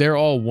anyways, but they're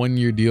all 1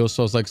 year deals.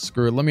 So it's like,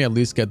 screw it. Let me at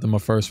least get them a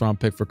first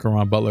round pick for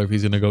Caron Butler if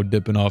he's gonna go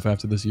dipping off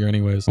after this year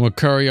anyways. And with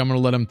Curry, I'm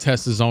gonna let him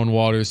test his own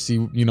waters, see,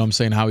 you know what I'm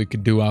saying, how he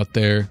could do out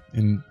there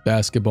in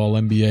basketball,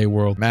 NBA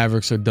world.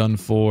 Mavericks are done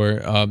for.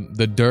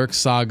 The Dirk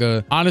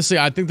saga, honestly,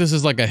 I think this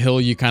is like a hill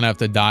you kind of have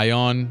to die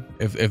on.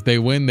 If they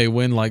win, they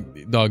win.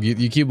 Like, dog,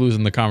 you keep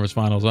losing the conference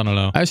finals. I don't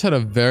know. I just had a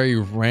very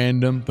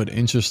random but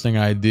interesting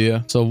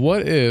idea. So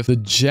what if the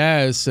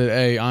Jazz said,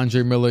 hey,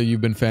 Andre Miller,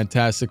 you've been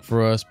fantastic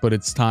for us, but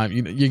it's time,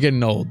 you're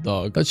getting old,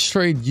 dog. Let's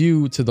trade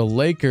you to the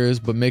Lakers,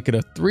 but make it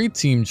a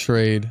 3-team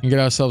trade and get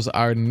ourselves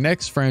our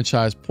next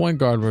franchise point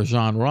guard,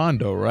 Rajon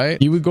Rondo,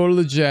 right? He would go to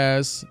the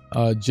Jazz.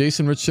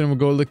 Jason Richardson would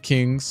go to the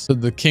Kings. So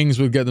the Kings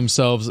would get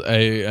themselves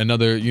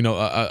another, you know,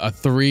 a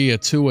 3, a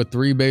 2, a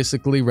 3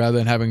 basically, rather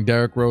than having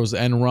Derrick Rose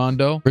and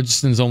Rondo.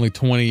 Richardson's only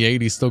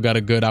 28. He's still got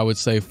a good, I would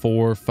say,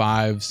 4,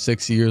 5,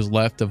 6 years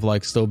left of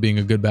like still being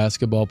a good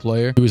basketball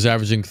player. He was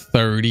averaging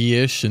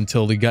 30-ish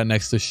until he got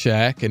next to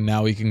Shaq, and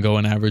now he can go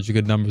and average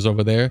good numbers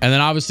over there. And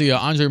then obviously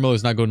Andre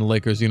Miller's not going to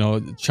Lakers, you know,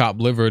 chop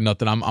liver or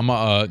nothing. I'm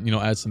you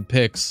know, add some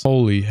picks.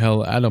 Holy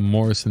hell, Adam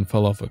Morrison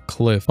fell off a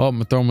cliff. Oh, I'm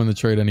gonna throw him in the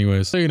trade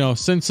anyways. So, you know,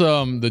 since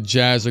the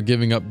Jazz are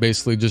giving up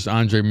basically just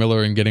Andre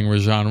Miller and getting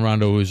Rajon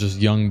Rondo, who's just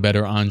young,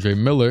 better Andre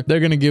Miller, they're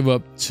gonna give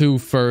up 2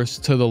 firsts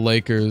to the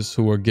Lakers,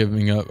 who are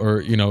giving up,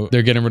 or, you know,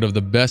 they're getting rid of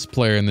the best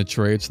player in the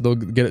trade. So they'll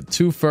get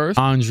 2 firsts.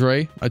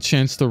 Andre, a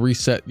chance to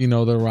reset, you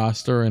know, the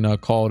roster and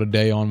call it a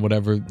day on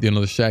whatever, you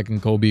know, the Shaq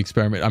and Kobe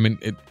experiment. I mean,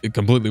 it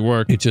completely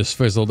worked. It just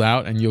fizzled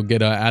out, and you'll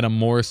get Adam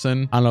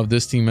Morrison. I don't know if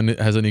this team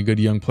has any good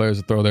young players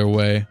to throw their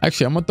way.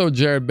 Actually, I'm gonna throw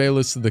Jared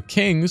Bayless to the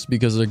Kings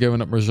because they're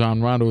giving up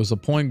Rajon Rondo as a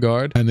point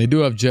guard, and they do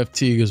have Jeff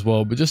Teague as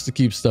well, but just to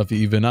keep stuff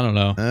even, I don't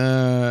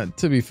know.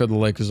 To be fair, the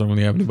Lakers don't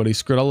really have anybody.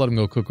 Screw it, I'll let them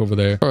go cook over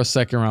there. Or a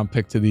second round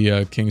pick to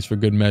the Kings for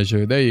good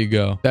measure. There you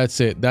go. That's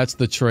it. That's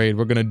the trade.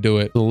 We're gonna do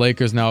it. The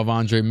Lakers now have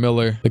Andre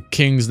Miller. The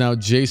Kings now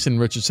Jason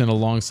Richardson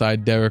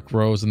alongside Derrick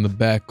Rose in the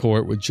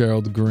backcourt with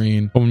Gerald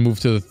Green. I'm gonna move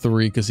to the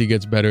 3 because he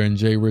gets better and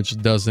Jay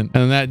Rich doesn't.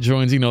 And then that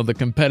joins, you know, the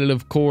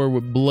competitive core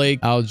with Blake,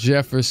 Al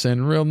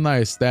Jefferson, real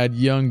nice. Thad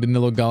Young,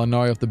 Danilo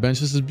Gallinari off the bench.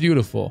 This is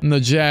beautiful. And the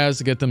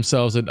Jazz get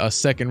themselves a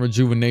second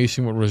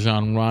rejuvenation with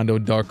Rajon Rondo,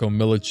 Darko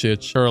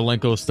Milicic.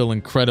 Kirilenko is still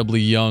incredibly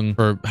young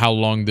for how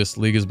long this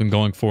league has been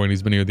going for, and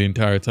he's been here the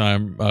entire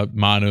time.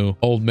 Manu,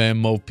 old man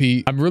Mo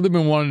Pete. I've really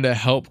been wanting to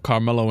help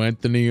Carmelo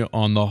Anthony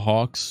on the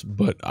Hawks,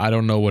 but I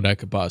don't know what I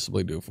could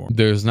possibly do for him.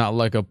 There's not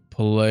like a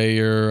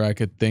player I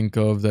could think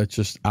of that's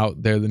just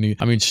out there that need.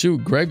 I mean,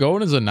 shoot, Greg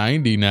Oden is a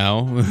 90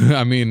 now.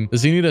 I mean,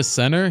 does he need a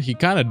center? He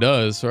kind of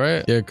does,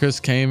 right? Yeah, Chris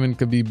Kaman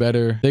could be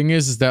better. Thing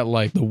is that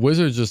like the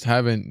Wizards just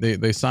haven't.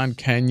 They signed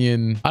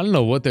Kenyon. I don't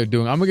know what they're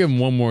doing. I'm gonna give him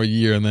one more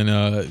year, and then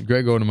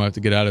Greg Oden might have to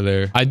get out of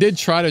there. I did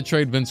try to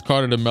trade Vince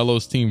Carter to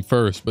Melo's team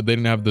first, but they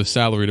didn't have the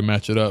salary to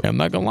match it up. I'm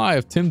not gonna lie,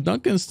 if Tim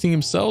Duncan's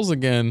team sells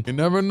again, you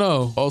never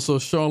know. Also,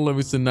 Sean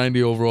Livingston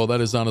 90 overall. That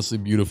is honestly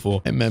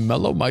beautiful. And man,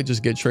 Melo might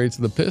just get traded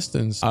to the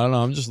Pistons. I don't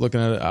know. I'm just looking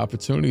at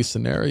opportunity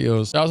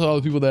scenarios. Also, all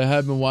the people that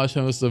have been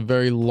watching, this is a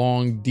very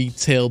long,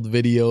 detailed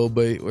video,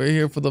 but we're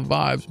here for the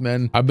vibes,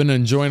 man. I've been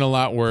enjoying a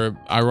lot where,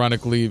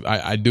 ironically,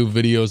 I do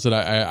videos that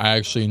I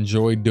actually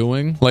enjoy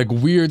doing, like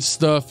weird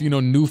stuff, you know,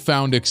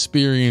 newfound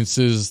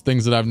experiences,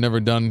 things that I've never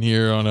done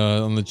here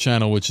on the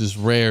channel, which is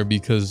rare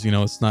because, you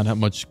know, it's not how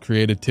much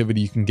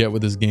creativity you can get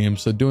with this game.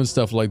 So doing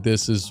stuff like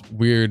this is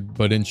weird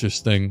but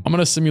interesting. I'm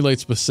gonna simulate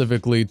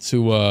specifically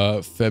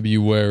to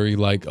February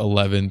like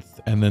 11th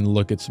and then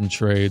look at some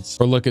trades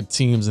or look at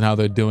teams and how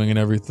they're doing and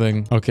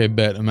everything. Okay,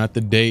 bet. I'm at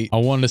the date. I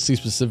wanted to see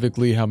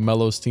specifically how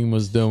Melo's team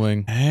was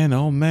doing. And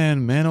oh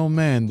man,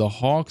 the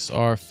Hawks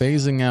are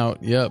phasing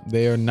out. Yep,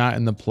 they are not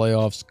in the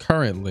playoffs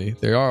currently.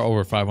 They are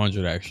over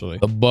 500 actually.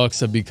 The Bucks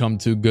have become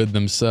too good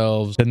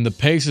themselves. And the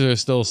Pacers are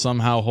still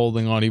somehow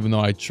holding on, even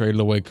though I traded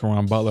away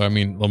Caron Butler. I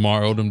mean,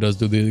 Lamar Odom does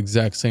do the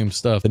exact same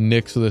stuff. The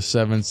Knicks are the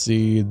 7th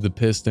seed, the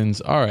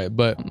Pistons. All right,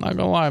 but I'm not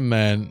gonna lie,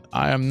 man.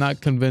 I am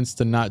not convinced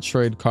to not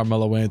trade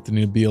Carmelo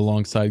Anthony to be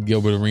alongside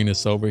Gilbert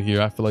Arenas over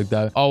here. I feel like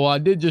that. Oh, well, I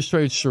did just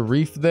trade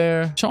Sharif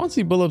there.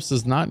 Chauncey Billups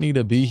does not need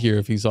to be here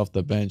if he's off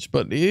the bench,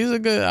 but he's a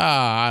good,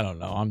 I don't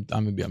know.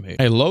 I'm here.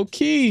 Hey, low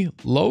key.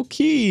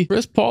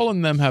 Chris Paul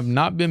and them have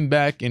not been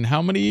back in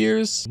how many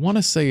years? I want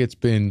to say it's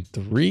been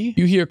 3.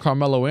 You hear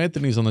Carmelo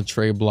Anthony's on the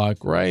trade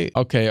block, right?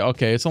 Okay.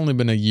 It's only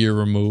been a year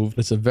removed.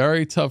 It's a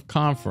very tough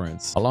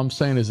conference. All I'm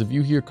saying is if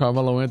you hear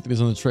Carmelo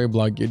Anthony's on the trade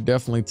block, you're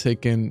definitely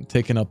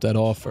taking up that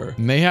offer.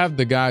 And they have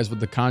the guys with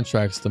the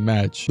contracts to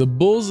match. The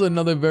Bulls are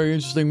another very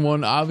interesting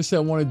one. Obviously,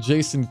 I wanted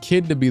Jason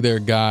Kidd to be their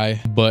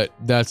guy, but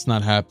that's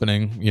not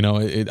happening. You know,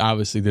 it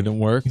obviously didn't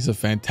work. He's a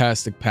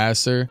fantastic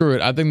passer. Screw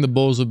it. I think the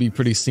Bulls would be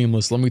pretty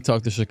seamless. Let me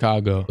talk to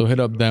Chicago. So hit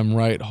up them,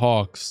 right?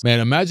 Hawks. Man,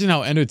 imagine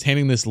how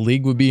entertaining this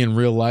league would be in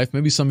real life.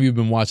 Maybe some of you have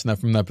been watching that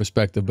from that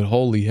perspective, but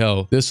holy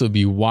hell, this would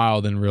be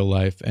wild in real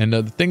life. And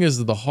the thing is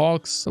that the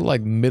Hawks are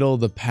like middle of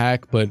the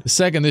pack, but the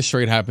second this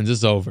trade happens,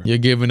 it's over. You're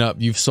giving up.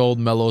 You've sold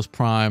Melo's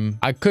prime.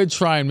 I could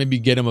try and maybe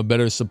get him a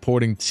better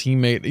supporting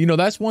teammate. You know,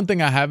 that's one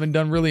thing I haven't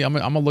done really. I'm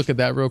gonna look at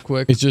that real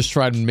quick. It's just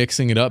tried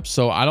mixing it up.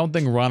 So I don't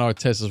think Ron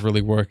Artest is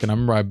really working. I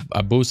remember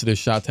I boosted his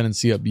shot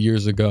tendency up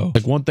years ago.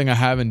 Like one thing I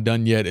haven't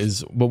done yet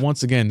is, but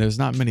once again, there's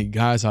not many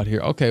guys out here.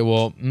 Okay,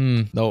 well,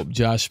 nope.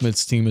 Josh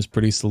Smith's team is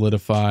pretty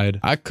solidified.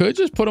 I could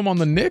just put him on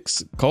the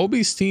Knicks.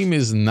 Kobe's team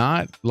is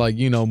not like,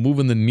 you know,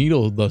 moving the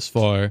needle thus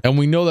far. And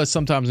we know that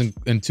sometimes in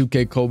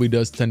 2K, Kobe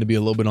does tend to be a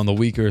little bit on the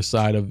weaker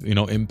side of, you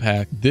know,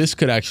 impact. This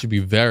could actually be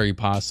very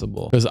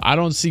possible because I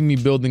don't see me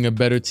building a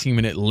better team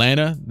in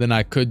Atlanta than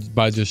I could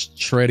by just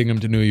trading him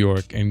to New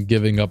York and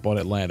giving up on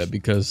Atlanta,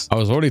 because I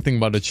was already thinking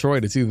about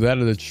Detroit. It's either that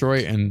or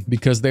Detroit, and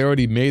because they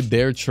already made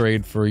their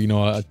trade for, you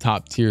know, a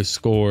top tier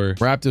score.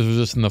 Raptors was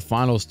just in the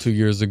finals 2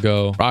 years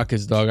ago.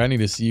 Rockets, dog, I need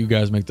to see you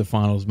guys make the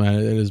finals, man.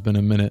 It has been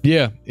a minute.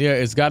 Yeah,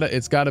 it's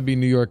gotta be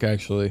New York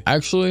actually.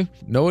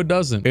 No, it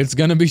doesn't. It's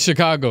gonna be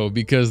Chicago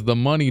because the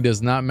money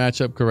does not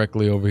match up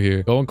correctly over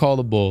here. Go and call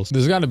the Bulls.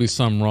 There's got to be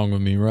something wrong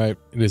with me, right?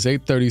 It is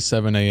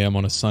 8:37 a.m.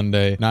 on a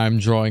Sunday, and I'm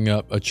drawing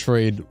up a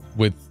trade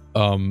with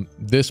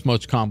this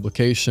much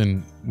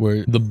complication,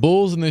 where the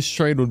Bulls in this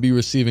trade would be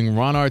receiving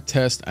Ron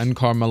Artest and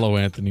Carmelo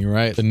Anthony,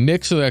 right? The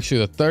Knicks are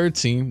actually the 3rd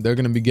team. They're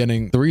going to be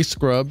getting 3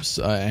 scrubs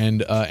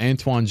and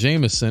Antoine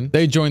Jameson.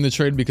 They joined the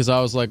trade because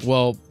I was like,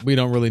 well, we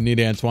don't really need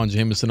Antoine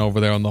Jameson over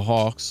there on the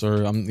Hawks,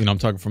 or I'm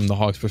talking from the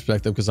Hawks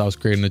perspective because I was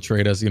creating the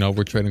trade as, you know,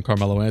 we're trading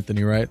Carmelo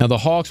Anthony, right? Now the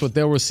Hawks, what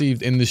they'll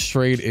receive in this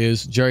trade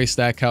is Jerry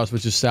Stackhouse,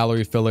 which is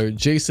salary filler,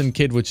 Jason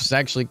Kidd, which is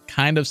actually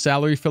kind of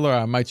salary filler.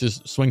 I might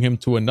just swing him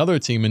to another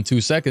team in 2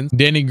 seconds.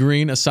 Danny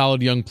Green, a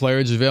solid young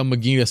player. JaVale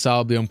McGee, a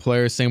solid young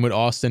player. Same with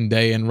Austin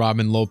Day and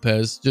Robin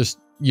Lopez. Just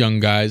young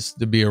guys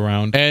to be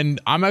around. And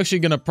I'm actually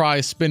gonna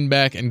probably spin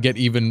back and get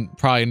even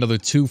probably another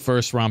 2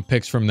 first-round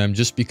picks from them,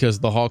 just because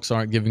the Hawks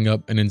aren't giving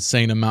up an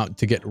insane amount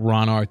to get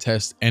Ron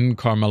Artest and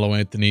Carmelo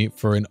Anthony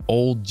for an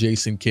old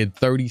Jason Kidd,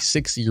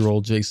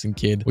 36-year-old Jason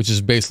Kidd, which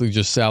is basically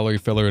just salary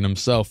filler in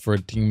himself for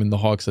a team in the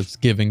Hawks that's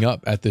giving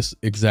up at this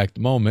exact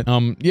moment.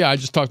 Yeah, I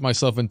just talked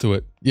myself into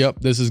it.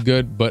 Yep, this is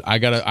good, but I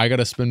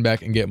gotta spin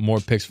back and get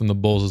more picks from the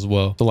Bulls as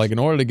well. So like, in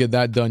order to get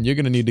that done, you're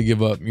gonna need to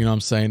give up, you know what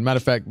I'm saying? Matter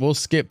of fact, we'll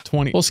skip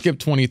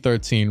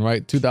 2013,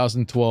 right?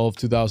 2012,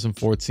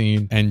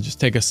 2014, and just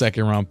take a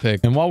 2nd-round pick.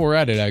 And while we're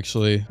at it,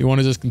 actually, you want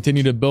to just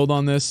continue to build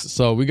on this.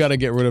 So we got to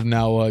get rid of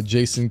now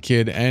Jason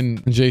Kidd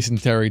and Jason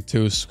Terry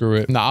too. Screw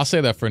it. Now I'll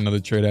say that for another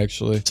trade,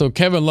 actually. So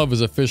Kevin Love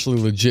is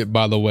officially legit,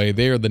 by the way.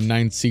 They are the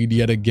 9th seed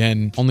yet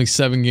again. Only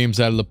 7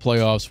 games out of the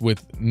playoffs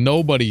with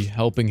nobody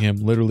helping him,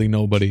 literally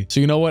nobody. So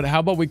you know what? How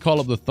about we call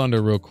up the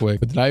Thunder real quick?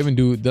 But did I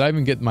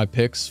even get my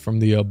picks from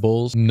the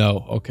Bulls?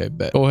 No. Okay,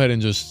 bet. Go ahead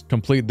and just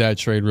complete that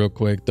trade real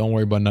quick. Don't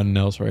worry about nothing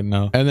else right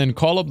now. And then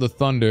call up the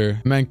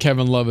Thunder. Man,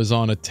 Kevin Love is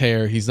on a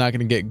tear. He's not going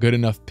to get good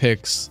enough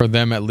picks for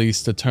them at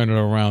least to turn it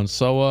around.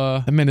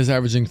 So that man is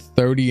averaging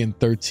 30 and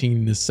 13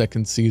 in his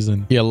 2nd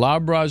season. Yeah,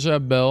 lob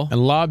Rajah Bell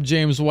and lob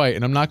James White.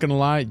 And I'm not going to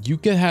lie, you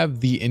could have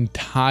the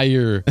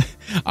entire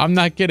I'm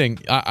not kidding.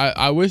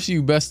 I wish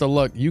you best of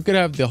luck. You could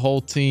have the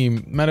whole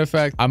team. Matter of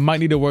fact, I might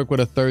need to work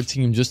with a 3rd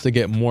team just to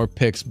get more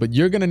picks, but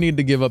you're going to need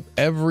to give up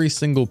every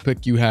single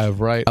pick you have,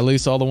 right? At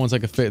least all the ones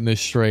that could fit in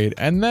this trade.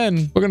 And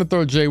then we're going to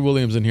throw Jay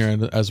Williams in here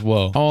as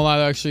well. Oh,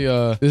 actually,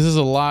 this is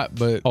a lot,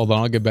 but hold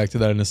on, I'll get back to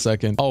that in a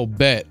second. Oh,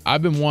 bet.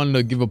 I've been wanting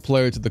to give a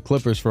player to the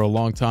Clippers for a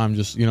long time.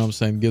 Just, you know what I'm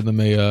saying? Give them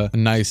a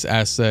nice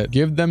asset.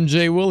 Give them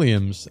Jay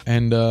Williams.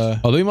 And,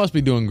 oh, they must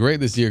be doing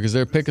great this year because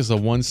their pick is a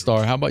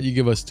 1-star. How about you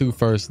give us 2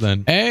 first then?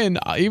 man. And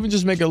I'll even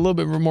just make it a little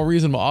bit more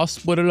reasonable. I'll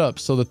split it up.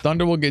 So the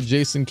Thunder will get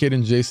Jason Kidd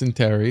and Jason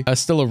Terry.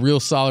 That's still a real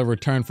solid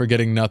return for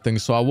getting nothing.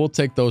 So I will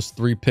take those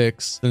 3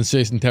 picks since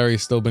Jason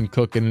Terry's still been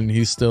cooking and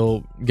he's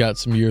still got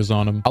some years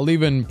on him. I'll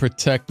even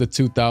protect the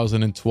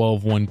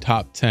 2012 one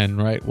top 10,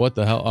 right? What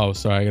the hell? Oh,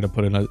 sorry. I got to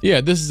put in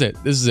yeah, this is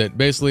it. This is it.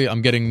 Basically,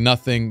 I'm getting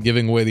nothing,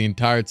 giving away the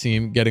entire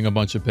team, getting a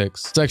bunch of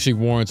picks. This actually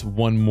warrants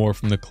one more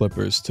from the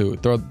Clippers too.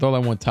 Throw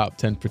that one top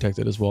 10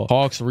 protected as well.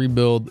 Hawks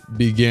rebuild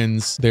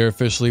begins. They're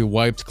officially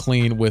wiped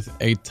clean with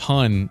a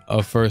ton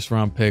of first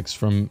round picks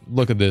from,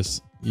 look at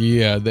this.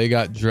 Yeah, they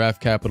got draft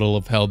capital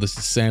of hell. This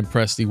is Sam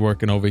Presti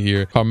working over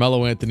here.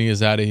 Carmelo Anthony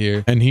is out of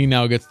here, and he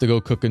now gets to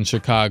go cook in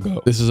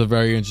Chicago. This is a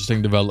very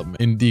interesting development.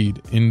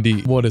 Indeed.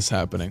 Indeed. What is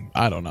happening?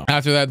 I don't know.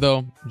 After that,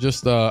 though,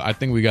 just I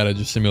think we got to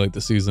just simulate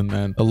the season,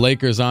 man. The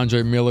Lakers,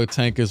 Andre Miller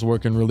tank is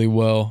working really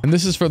well. And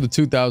this is for the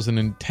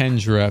 2010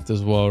 draft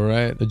as well,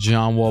 right? The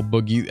John Wall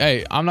Boogie.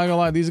 Hey, I'm not gonna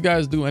lie. These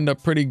guys do end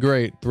up pretty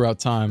great throughout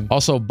time.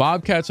 Also,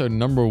 Bobcats are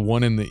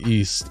 #1 in the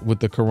East with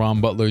the Caron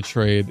Butler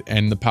trade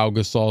and the Pau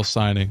Gasol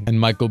signing. And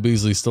Michael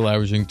Beasley still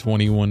averaging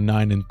 21,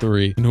 9, and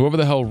 3. And whoever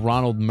the hell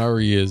Ronald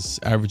Murray is,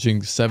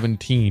 averaging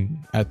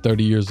 17 at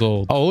 30 years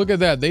old. Oh, look at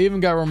that. They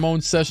even got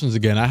Ramon Sessions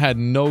again. I had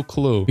no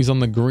clue. He's on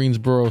the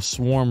Greensboro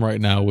Swarm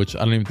right now, which I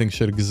don't even think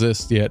should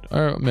exist yet.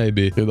 Or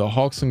maybe. Okay, the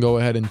Hawks can go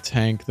ahead and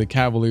tank. The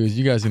Cavaliers,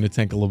 you guys need to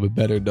tank a little bit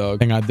better,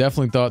 dog. And I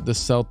definitely thought the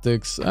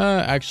Celtics,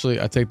 actually,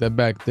 I take that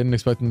back. Didn't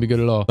expect them to be good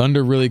at all.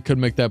 Thunder really could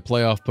make that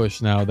playoff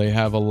push now. They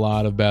have a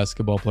lot of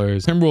basketball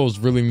players.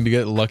 Timberwolves really need to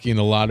get lucky in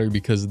the lottery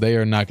because they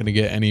are not going to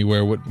get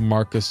anywhere with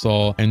Marc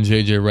Gasol and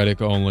JJ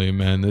Redick only,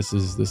 man. This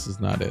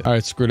is not it. All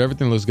right, screwed.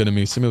 Everything looks good to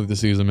me. Simulate the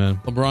season, man.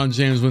 LeBron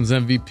James wins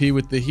MVP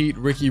with the Heat.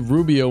 Ricky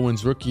Rubio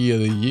wins Rookie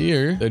of the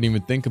Year. Didn't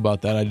even think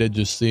about that. I did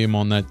just see him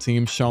on that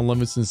team. Sean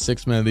Livingston,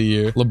 6th Man of the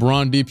Year.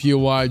 LeBron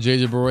DPOY,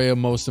 JJ Barea,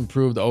 Most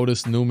Improved.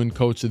 Otis Newman,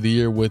 Coach of the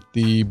Year with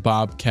the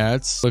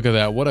Bobcats. Look at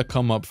that. What a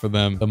come up for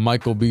them. The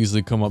Michael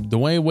Beasley come up.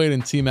 Dwayne Wade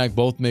and T-Mac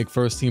both make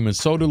first team, and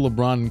so do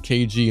LeBron and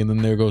KG, and then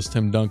there goes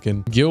Tim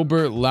Duncan.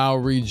 Gilbert,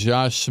 Lowry,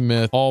 Josh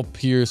Smith, Paul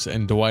Pierce,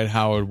 and Dwight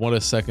Howard. What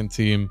a second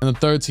team. And the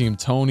third team,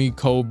 Tony,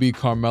 Kobe,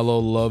 Carmelo,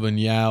 Love, and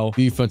Yao.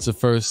 Defensive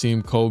first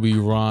team, Kobe,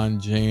 Ron,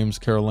 James,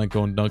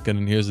 Karolinko, and Duncan.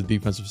 And here's the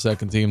defensive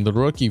second team, the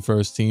rookie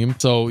first team.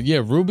 So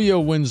yeah, Rubio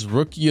wins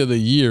Rookie of the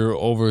Year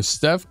over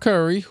Steph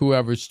Curry, who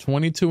averaged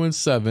 22 and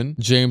 7,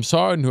 James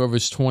Harden, who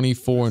averaged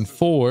 24 and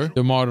 4,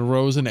 DeMar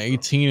DeRozan,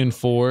 18 and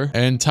 4,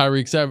 and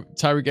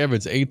Tyreek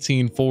Evans,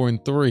 18, 4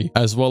 and 3,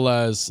 as well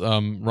as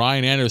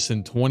Ryan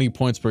Anderson, 20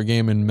 points per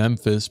game in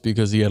Memphis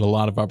because he had a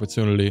lot of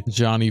opportunity.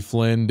 Johnny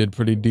Flynn did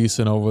pretty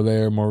decent over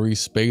there.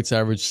 Maurice Spates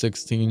averaged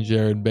 16,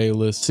 Jared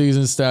Bayless.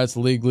 Season stats,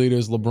 league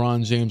leaders,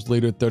 LeBron James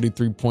leader,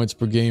 33 points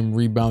per game.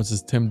 Rebounds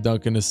is Tim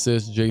Duncan,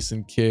 assists,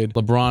 Jason Kidd.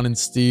 LeBron in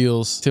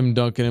steals, Tim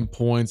Duncan in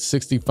points,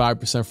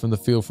 65% from the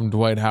field from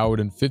Dwight Howard,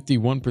 and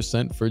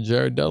 51% for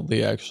Jared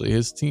Dudley, actually,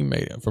 his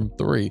teammate from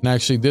 3. And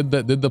actually, did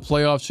the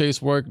playoff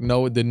chase work?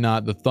 No, it did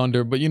not. The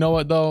Thunder, but you know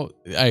what though?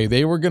 Hey,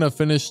 they were gonna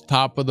finish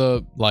top of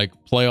the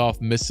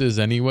playoff misses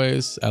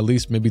anyways, at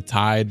least maybe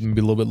tied, maybe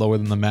a little bit lower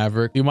than the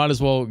Maverick. You might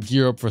as well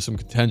gear up for some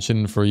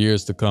contention for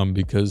years to come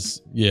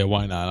because yeah,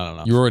 why not? I don't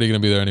know. You're already gonna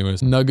be there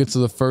anyways. Nuggets are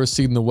the first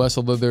seed in the West,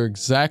 although they're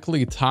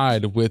exactly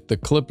tied with the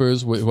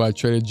Clippers, who I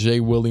traded Jay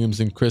Williams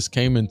and Chris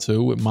Kaman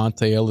to, with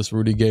Monte Ellis,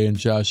 Rudy Gay, and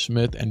Josh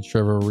Smith, and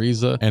Trevor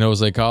Ariza, and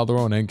Jose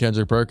Calderon, and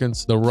Kendrick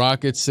Perkins. The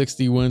Rockets,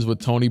 60 wins with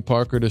Tony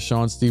Parker,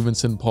 Deshaun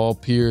Stevenson, Paul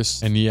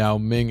Pierce, and Yao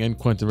Ming, and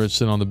Quentin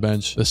Richardson on the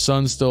bench. The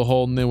Suns still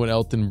holding in with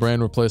Elton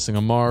Brand replacing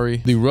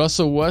Amari. The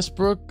Russell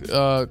Westbrook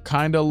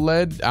kind of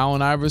led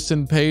Allen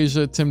Iverson,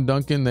 Peja, Tim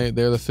Duncan. They're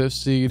the 5th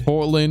seed.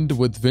 Portland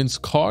with Vince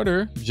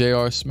Carter,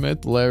 J.R.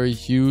 Smith, Larry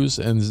Hughes,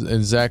 and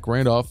Zach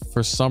Randolph.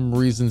 For some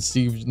reason,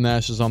 Steve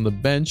Nash is on the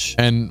bench,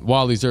 and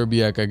Wally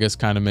Zerbiak, I guess,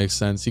 kind of makes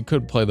sense. He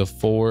could play the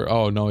 4.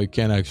 Oh no, he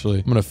can't actually.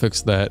 I'm gonna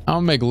fix that.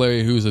 I'll make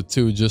Larry Hughes a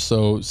 2 just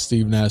so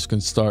Steve Nash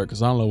can start,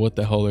 because I don't know what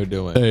the hell they're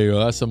doing. There you go.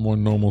 That's a more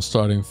normal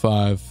starting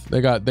 5.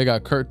 They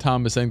got Kurt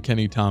Thomas and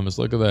Kenny Thomas.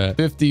 Look at that.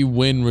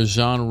 50-win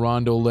Rajon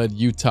Rondo led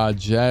Utah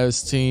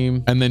Jazz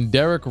team, and then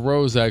Derrick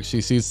Rose,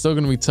 actually, see, it's still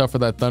gonna be tough for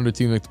that Thunder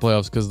team to make the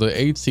playoffs because the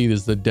 8th seed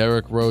is the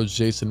Derrick Rose,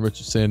 Jason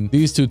Richardson.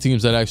 These two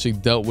teams that actually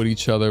dealt with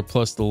each other,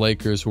 plus the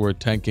Lakers, who are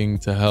tanking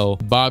to hell.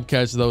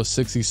 Bobcats, though,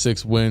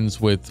 66 wins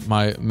with,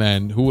 my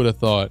man, who would have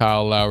thought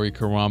Kyle Lowry,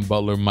 Caron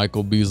Butler,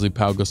 Michael Beasley,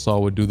 Pau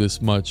Gasol would do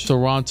this much.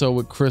 Toronto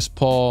with Chris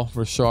Paul,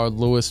 Rashard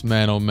Lewis.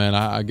 Man, oh man,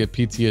 I get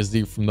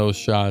PTSD from those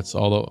shots,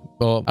 although,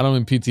 well, I don't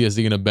mean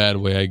PTSD in a bad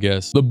way, I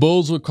guess. The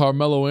Bulls with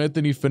Carmelo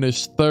Anthony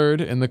finished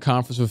 3rd in the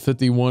conference with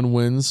 51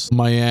 wins.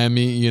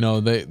 Miami, you know,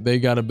 they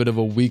got a bit of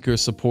a weaker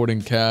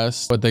supporting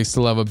cast, but they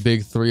still have a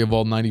big 3 of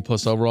all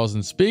 90+ overalls.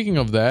 And speaking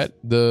of that,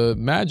 the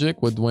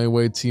Magic with Dwayne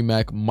Wade,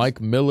 T-Mac,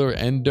 Mike Miller,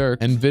 and Dirk,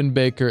 and Vin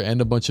Baker,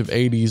 and a bunch of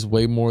 80s,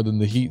 way more than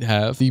the Heat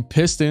have. The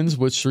Pistons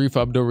with Sharif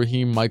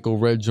Abdul-Rahim, Michael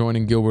Redd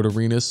joining Gilbert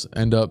Arenas,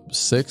 end up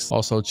 6th.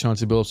 Also,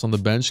 Chauncey Billups on the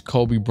bench.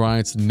 Kobe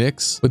Bryant's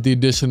Knicks with the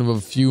addition of a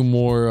few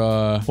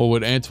more, what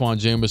with Antoine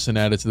Jameson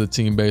added to the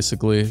team,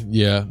 basically,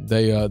 yeah,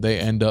 they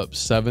end up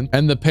 7th.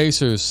 And the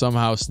Pacers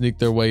somehow sneak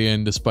their way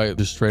in despite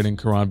just trading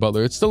Caron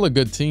Butler. It's still a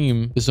good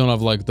team. Just don't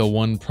have like the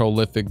one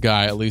prolific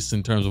guy, at least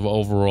in terms of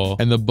overall.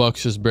 And the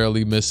Bucks just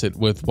barely miss it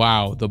with,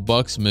 wow, the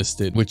Bucks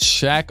missed it with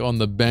Shaq on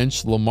the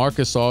bench,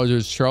 LaMarcus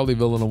Aldridge, Charlie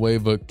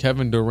Villanueva,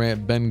 Kevin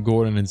Durant, Ben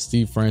Gordon, and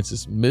Steve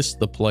Francis missed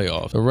the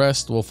playoffs. The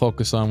rest we'll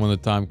focus on when the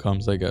time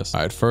comes, I guess.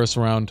 All right, first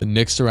round, the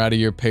Knicks are out of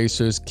here.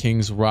 Pacers,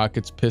 Kings,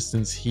 Rockets,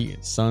 Pistons,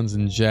 Heat, Suns,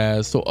 and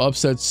Jazz. So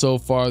upsets so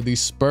far. The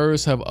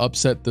Spurs have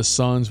upset the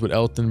Suns with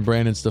Elton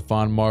Brand and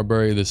Stephon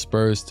Marbury. The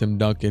Spurs, Tim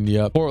Duncan,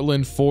 yep.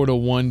 Portland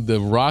 4-1. The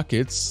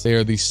Rockets, they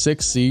are the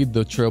 6th seed.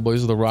 The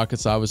Trailblazers, the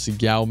Rockets, obviously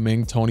Yao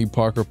Ming, Tony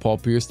Parker, Paul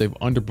Pierce. They've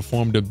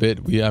underperformed a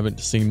bit. We haven't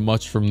seen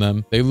much from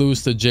them. They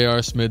lose to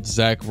J.R. Smith,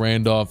 Zach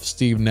Randolph,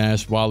 Steve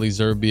Nash, Wally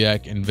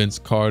Zerbiak, and Vince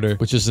Carter,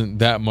 which isn't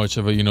that much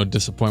of a,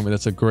 disappointment.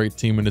 That's a great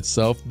team in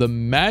itself. The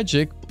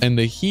Magic and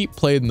the Heat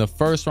played in the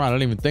first round. I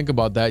didn't even think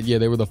about that. Yeah,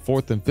 they were the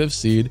 4th and 5th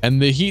seed,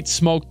 and the Heat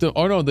smoked them.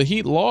 Oh no, the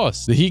Heat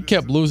lost. The Heat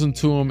kept losing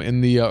to them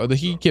in the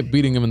Heat kept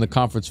beating them in the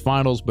conference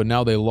finals, but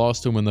now they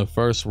lost to them in the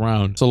first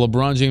round. So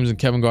LeBron James and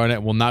Kevin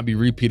Garnett will not be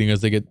repeating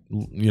as they get,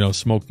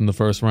 smoked in the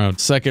first round.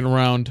 Second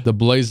round, the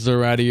Blazers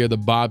are out of here. The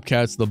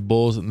Bobcats, the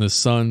Bulls, and the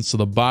Suns. So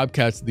the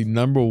Bobcats, the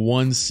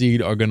 #1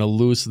 seed, are going to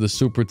lose to the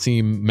super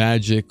team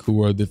Magic,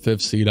 who are the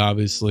 5th seed,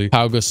 obviously.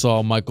 Pau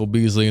Gasol, Michael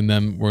Beasley, and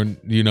them were,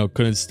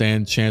 couldn't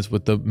stand chance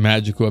with the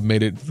Magic, who have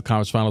made it to the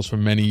conference finals for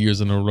many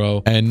years in a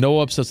row. And no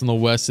upsets on the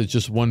West. It's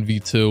just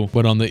 1v2.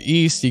 But on the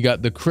East, you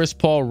got the Chris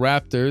Paul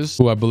Raptors,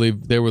 who I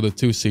believe they were the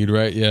 2 seed,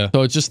 right? Yeah.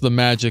 So it's just the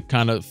Magic,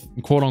 kind of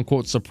quote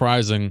unquote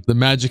surprising. The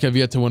Magic have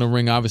yet to win a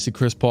ring. Obviously,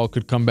 Chris Paul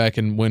could come back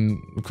and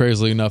win,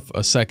 crazily enough,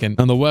 a second.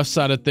 On the West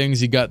side of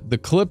things, you got the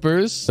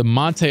Clippers, the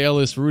Monte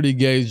Ellis, Rudy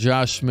Gay,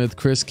 Josh Smith,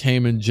 Chris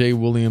Kaman, Jay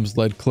Williams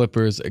led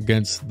Clippers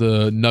against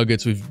the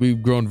Nuggets.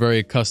 We've grown very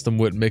accustomed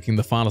with making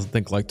the finals, I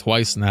think, like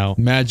twice now.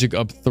 Magic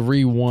up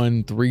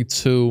 3-1,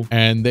 3-2,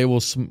 and they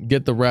will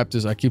get the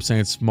Raptors. I keep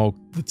saying smoke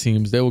the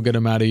teams. They will get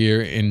them out of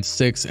here in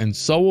 6, and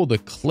so will the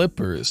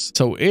Clippers.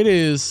 So it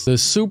is the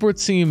super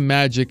team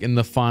Magic in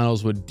the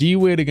finals with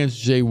D-Wade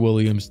against Jay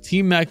Williams,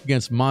 T-Mac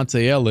against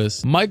Monte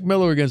Ellis, Mike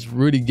Miller against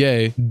Rudy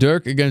Gay,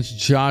 Dirk against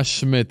Josh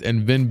Smith,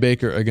 and Vin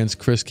Baker against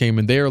Chris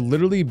Kaman. They are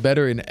literally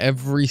better in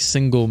every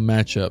single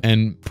matchup,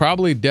 and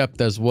probably depth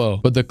as well.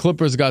 But the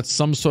Clippers got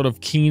some sort of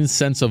keen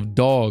sense of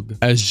dog,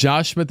 as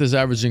Josh Smith is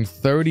averaging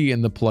 30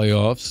 in the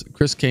playoffs,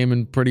 Chris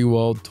Kaman pretty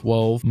well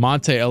 12,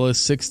 Monte Ellis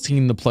 16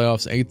 in the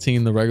playoffs,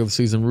 18 in the regular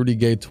season, Rudy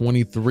Gay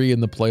 23 in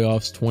the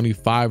playoffs,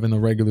 25 in the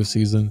regular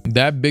season.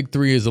 That big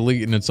three is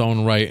elite in its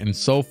own right, and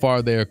so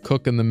far they are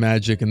cooking the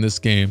Magic in this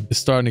game. It's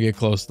starting to get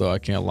close though, I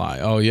can't lie.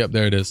 Oh yep,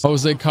 there it is.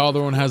 Jose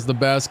Calderon has the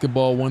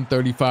basketball,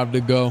 1:35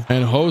 to go,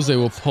 and Jose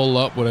will pull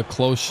up with a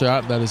close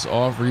shot that is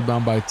off,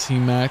 rebound by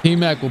T-Mac.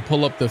 T-Mac will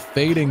pull up the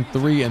fading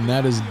 3, and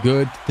that is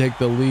good to take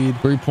the lead.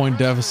 3-point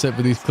deficit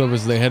for these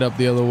Clippers. They head up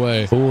the other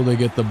way. Who will they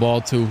get the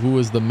ball to? Who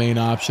is the main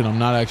option? I'm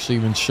not actually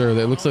even sure.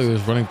 It looks like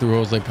it's running through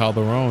Jose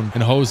Calderon,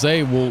 and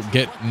Jose will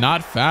get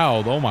not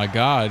fouled. Oh my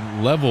God,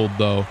 leveled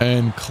though.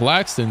 And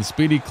Claxton,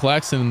 Speedy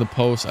Claxton in the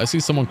post. I see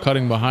someone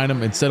cutting behind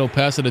him. Instead, he'll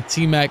pass it to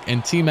T-Mac,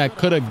 and T-Mac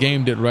could have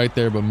gamed it right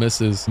there, but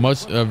misses.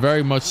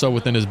 Very much so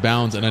within his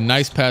bounds, and a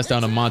nice pass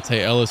down to Monte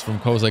Ellis from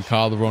Jose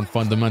Calderon,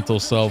 fundamental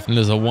self. And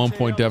there's a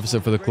 1-point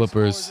deficit for the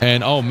Clippers.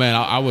 And oh man,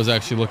 I was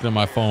actually looking at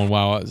my phone.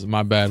 Wow,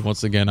 my bad.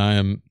 Once again, I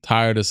am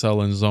tired as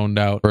hell and zoned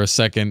out for a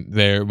second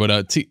there.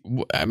 But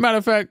matter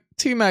of fact,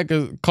 T-Mac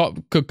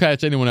could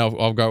catch anyone else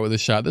off guard with a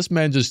shot. This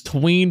man just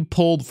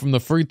pulled from the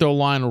free throw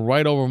line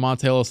right over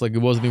Monte Ellis like it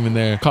wasn't even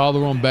there.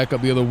 Calderon back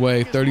up the other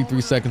way, 33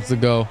 seconds to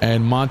go,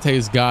 and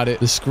Monte's got it.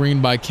 The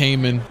screen by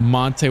Kaman.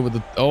 Monte with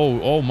the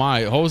oh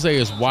my, Jose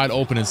is wide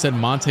open. Instead,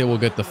 Monte will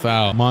get the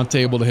foul. Monte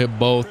able to hit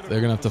both.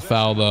 They're gonna have to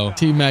foul though.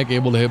 T-Mac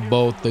able to hit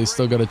both. They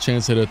still got a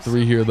chance to hit a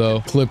 3 here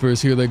though.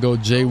 Clippers, here they go.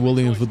 Jay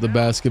Williams with the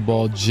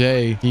basketball.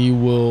 Jay, he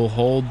will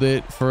hold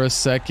it for a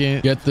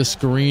second, get the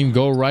screen,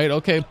 go right.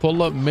 Okay,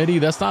 pull up midi.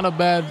 That's not a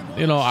bad,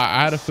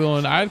 I had a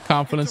feeling, I had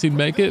confidence he'd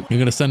make it. You're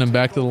gonna send him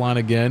back to the line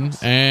again,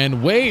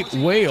 and wait,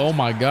 oh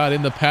my God,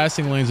 in the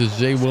passing lanes is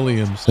Jay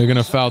Williams. They're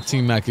gonna foul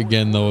T-Mac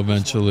again though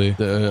eventually.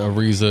 The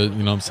Ariza,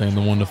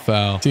 the one to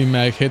foul.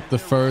 T-Mac hit the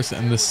first,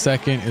 and the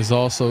second is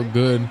also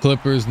good.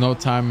 Clippers, no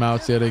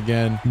timeouts yet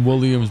again.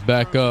 Williams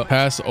back up,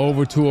 pass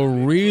over to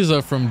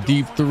Ariza from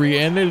deep 3,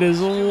 and it is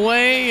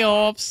way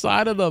off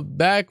side of the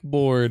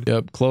backboard.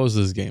 Yep, close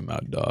this game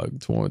out,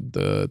 dog. Toward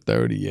the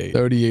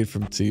 38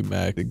 from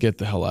T-Mac. Get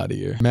the hell out of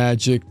here.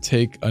 Magic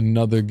take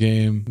another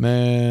game.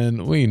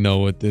 Man, we know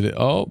what did it.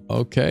 Oh,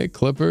 okay.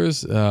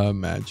 Clippers,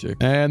 Magic.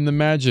 And the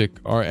Magic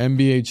are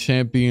NBA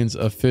champions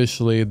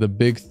officially. The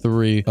big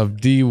 3 of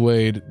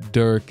D-Wade,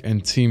 Dirk,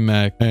 and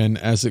T-Mac. And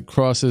as it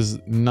crosses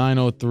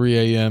 9:03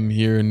 a.m.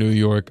 here in New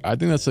York, I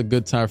think that's a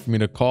good time for me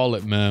to call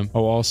it, man.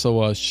 Oh, also,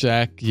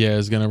 Shaq,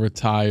 is gonna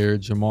retire.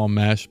 Jamal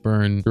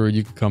Mashburn, sure,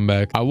 you can come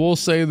back. I will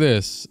say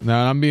this.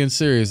 Now, I'm being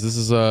serious. This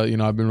is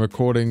I've been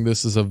recording.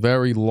 This is a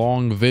very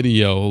long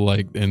video. video,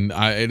 like, and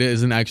it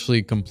isn't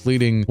actually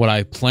completing what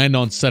I planned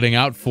on setting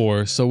out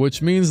for. So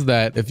which means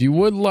that if you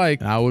would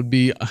like, I would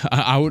be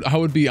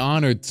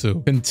honored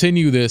to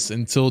continue this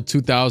until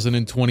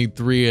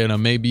 2023 and a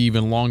maybe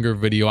even longer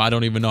video. I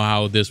don't even know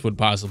how this would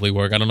possibly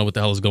work. I don't know what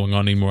the hell is going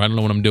on anymore. I don't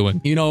know what I'm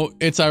doing. You know,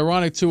 it's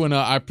ironic too, and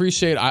I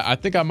appreciate, I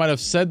think I might have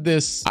said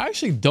this. I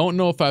actually don't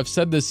know if I've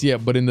said this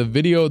yet, but in the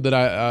video that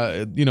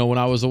I, you know, when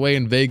I was away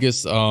in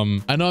Vegas,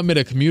 I know I made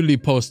a community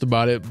post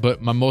about it,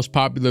 but my most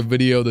popular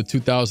video, the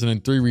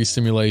 2003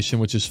 resimulation,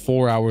 which is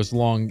 4 hours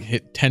long,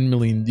 hit 10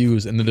 million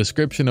views. And the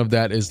description of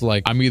that is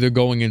like, I'm either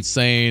going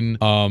insane,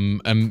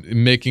 and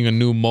making a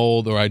new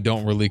mold, or I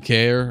don't really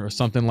care, or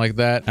something like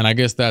that. And I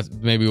guess that's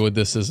maybe what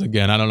this is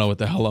again. I don't know what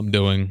the hell I'm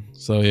doing.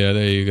 So yeah,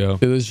 there you go.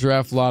 This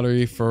draft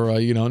lottery for,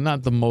 you know,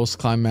 not the most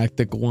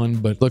climactic one,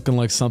 but looking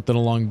like something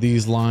along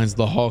these lines.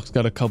 The Hawks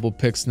got a couple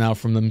picks now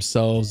from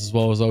themselves, as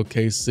well as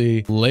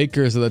OKC.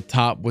 Lakers at the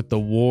top with the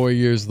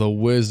Warriors, the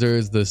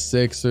Wizards, the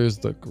Sixers,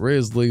 the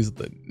Grizzlies,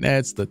 the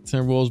Nets, the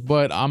Timberwolves.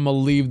 But I'm gonna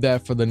leave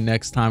that for the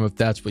next time if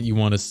that's what you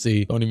want to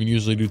see. Don't even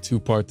usually do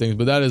two-part things,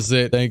 but that is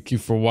it. Thank you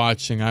for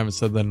watching. I haven't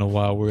said that in a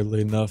while,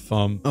 weirdly enough.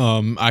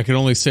 I can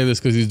only say this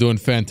because he's doing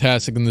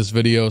fantastic in this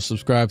video.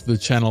 Subscribe to the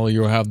channel.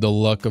 You'll have the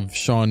luck of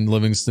Sean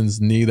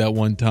Livingston's knee that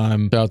one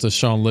time. Shout out to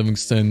Sean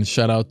Livingston.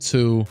 Shout out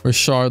to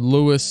Rashard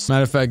Lewis.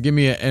 Matter of fact, give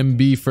me an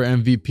MB for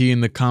MVP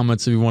in the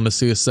comments if you want to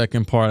see a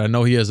second part. I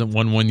know he hasn't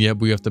won one yet,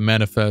 but we have to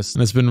manifest.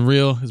 And it's been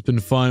real. It's been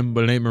fun,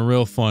 but it ain't been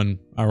real fun,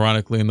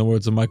 ironically, in the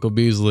words of Michael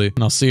Beasley.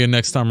 And I'll see you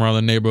next time around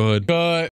the neighborhood. Cut.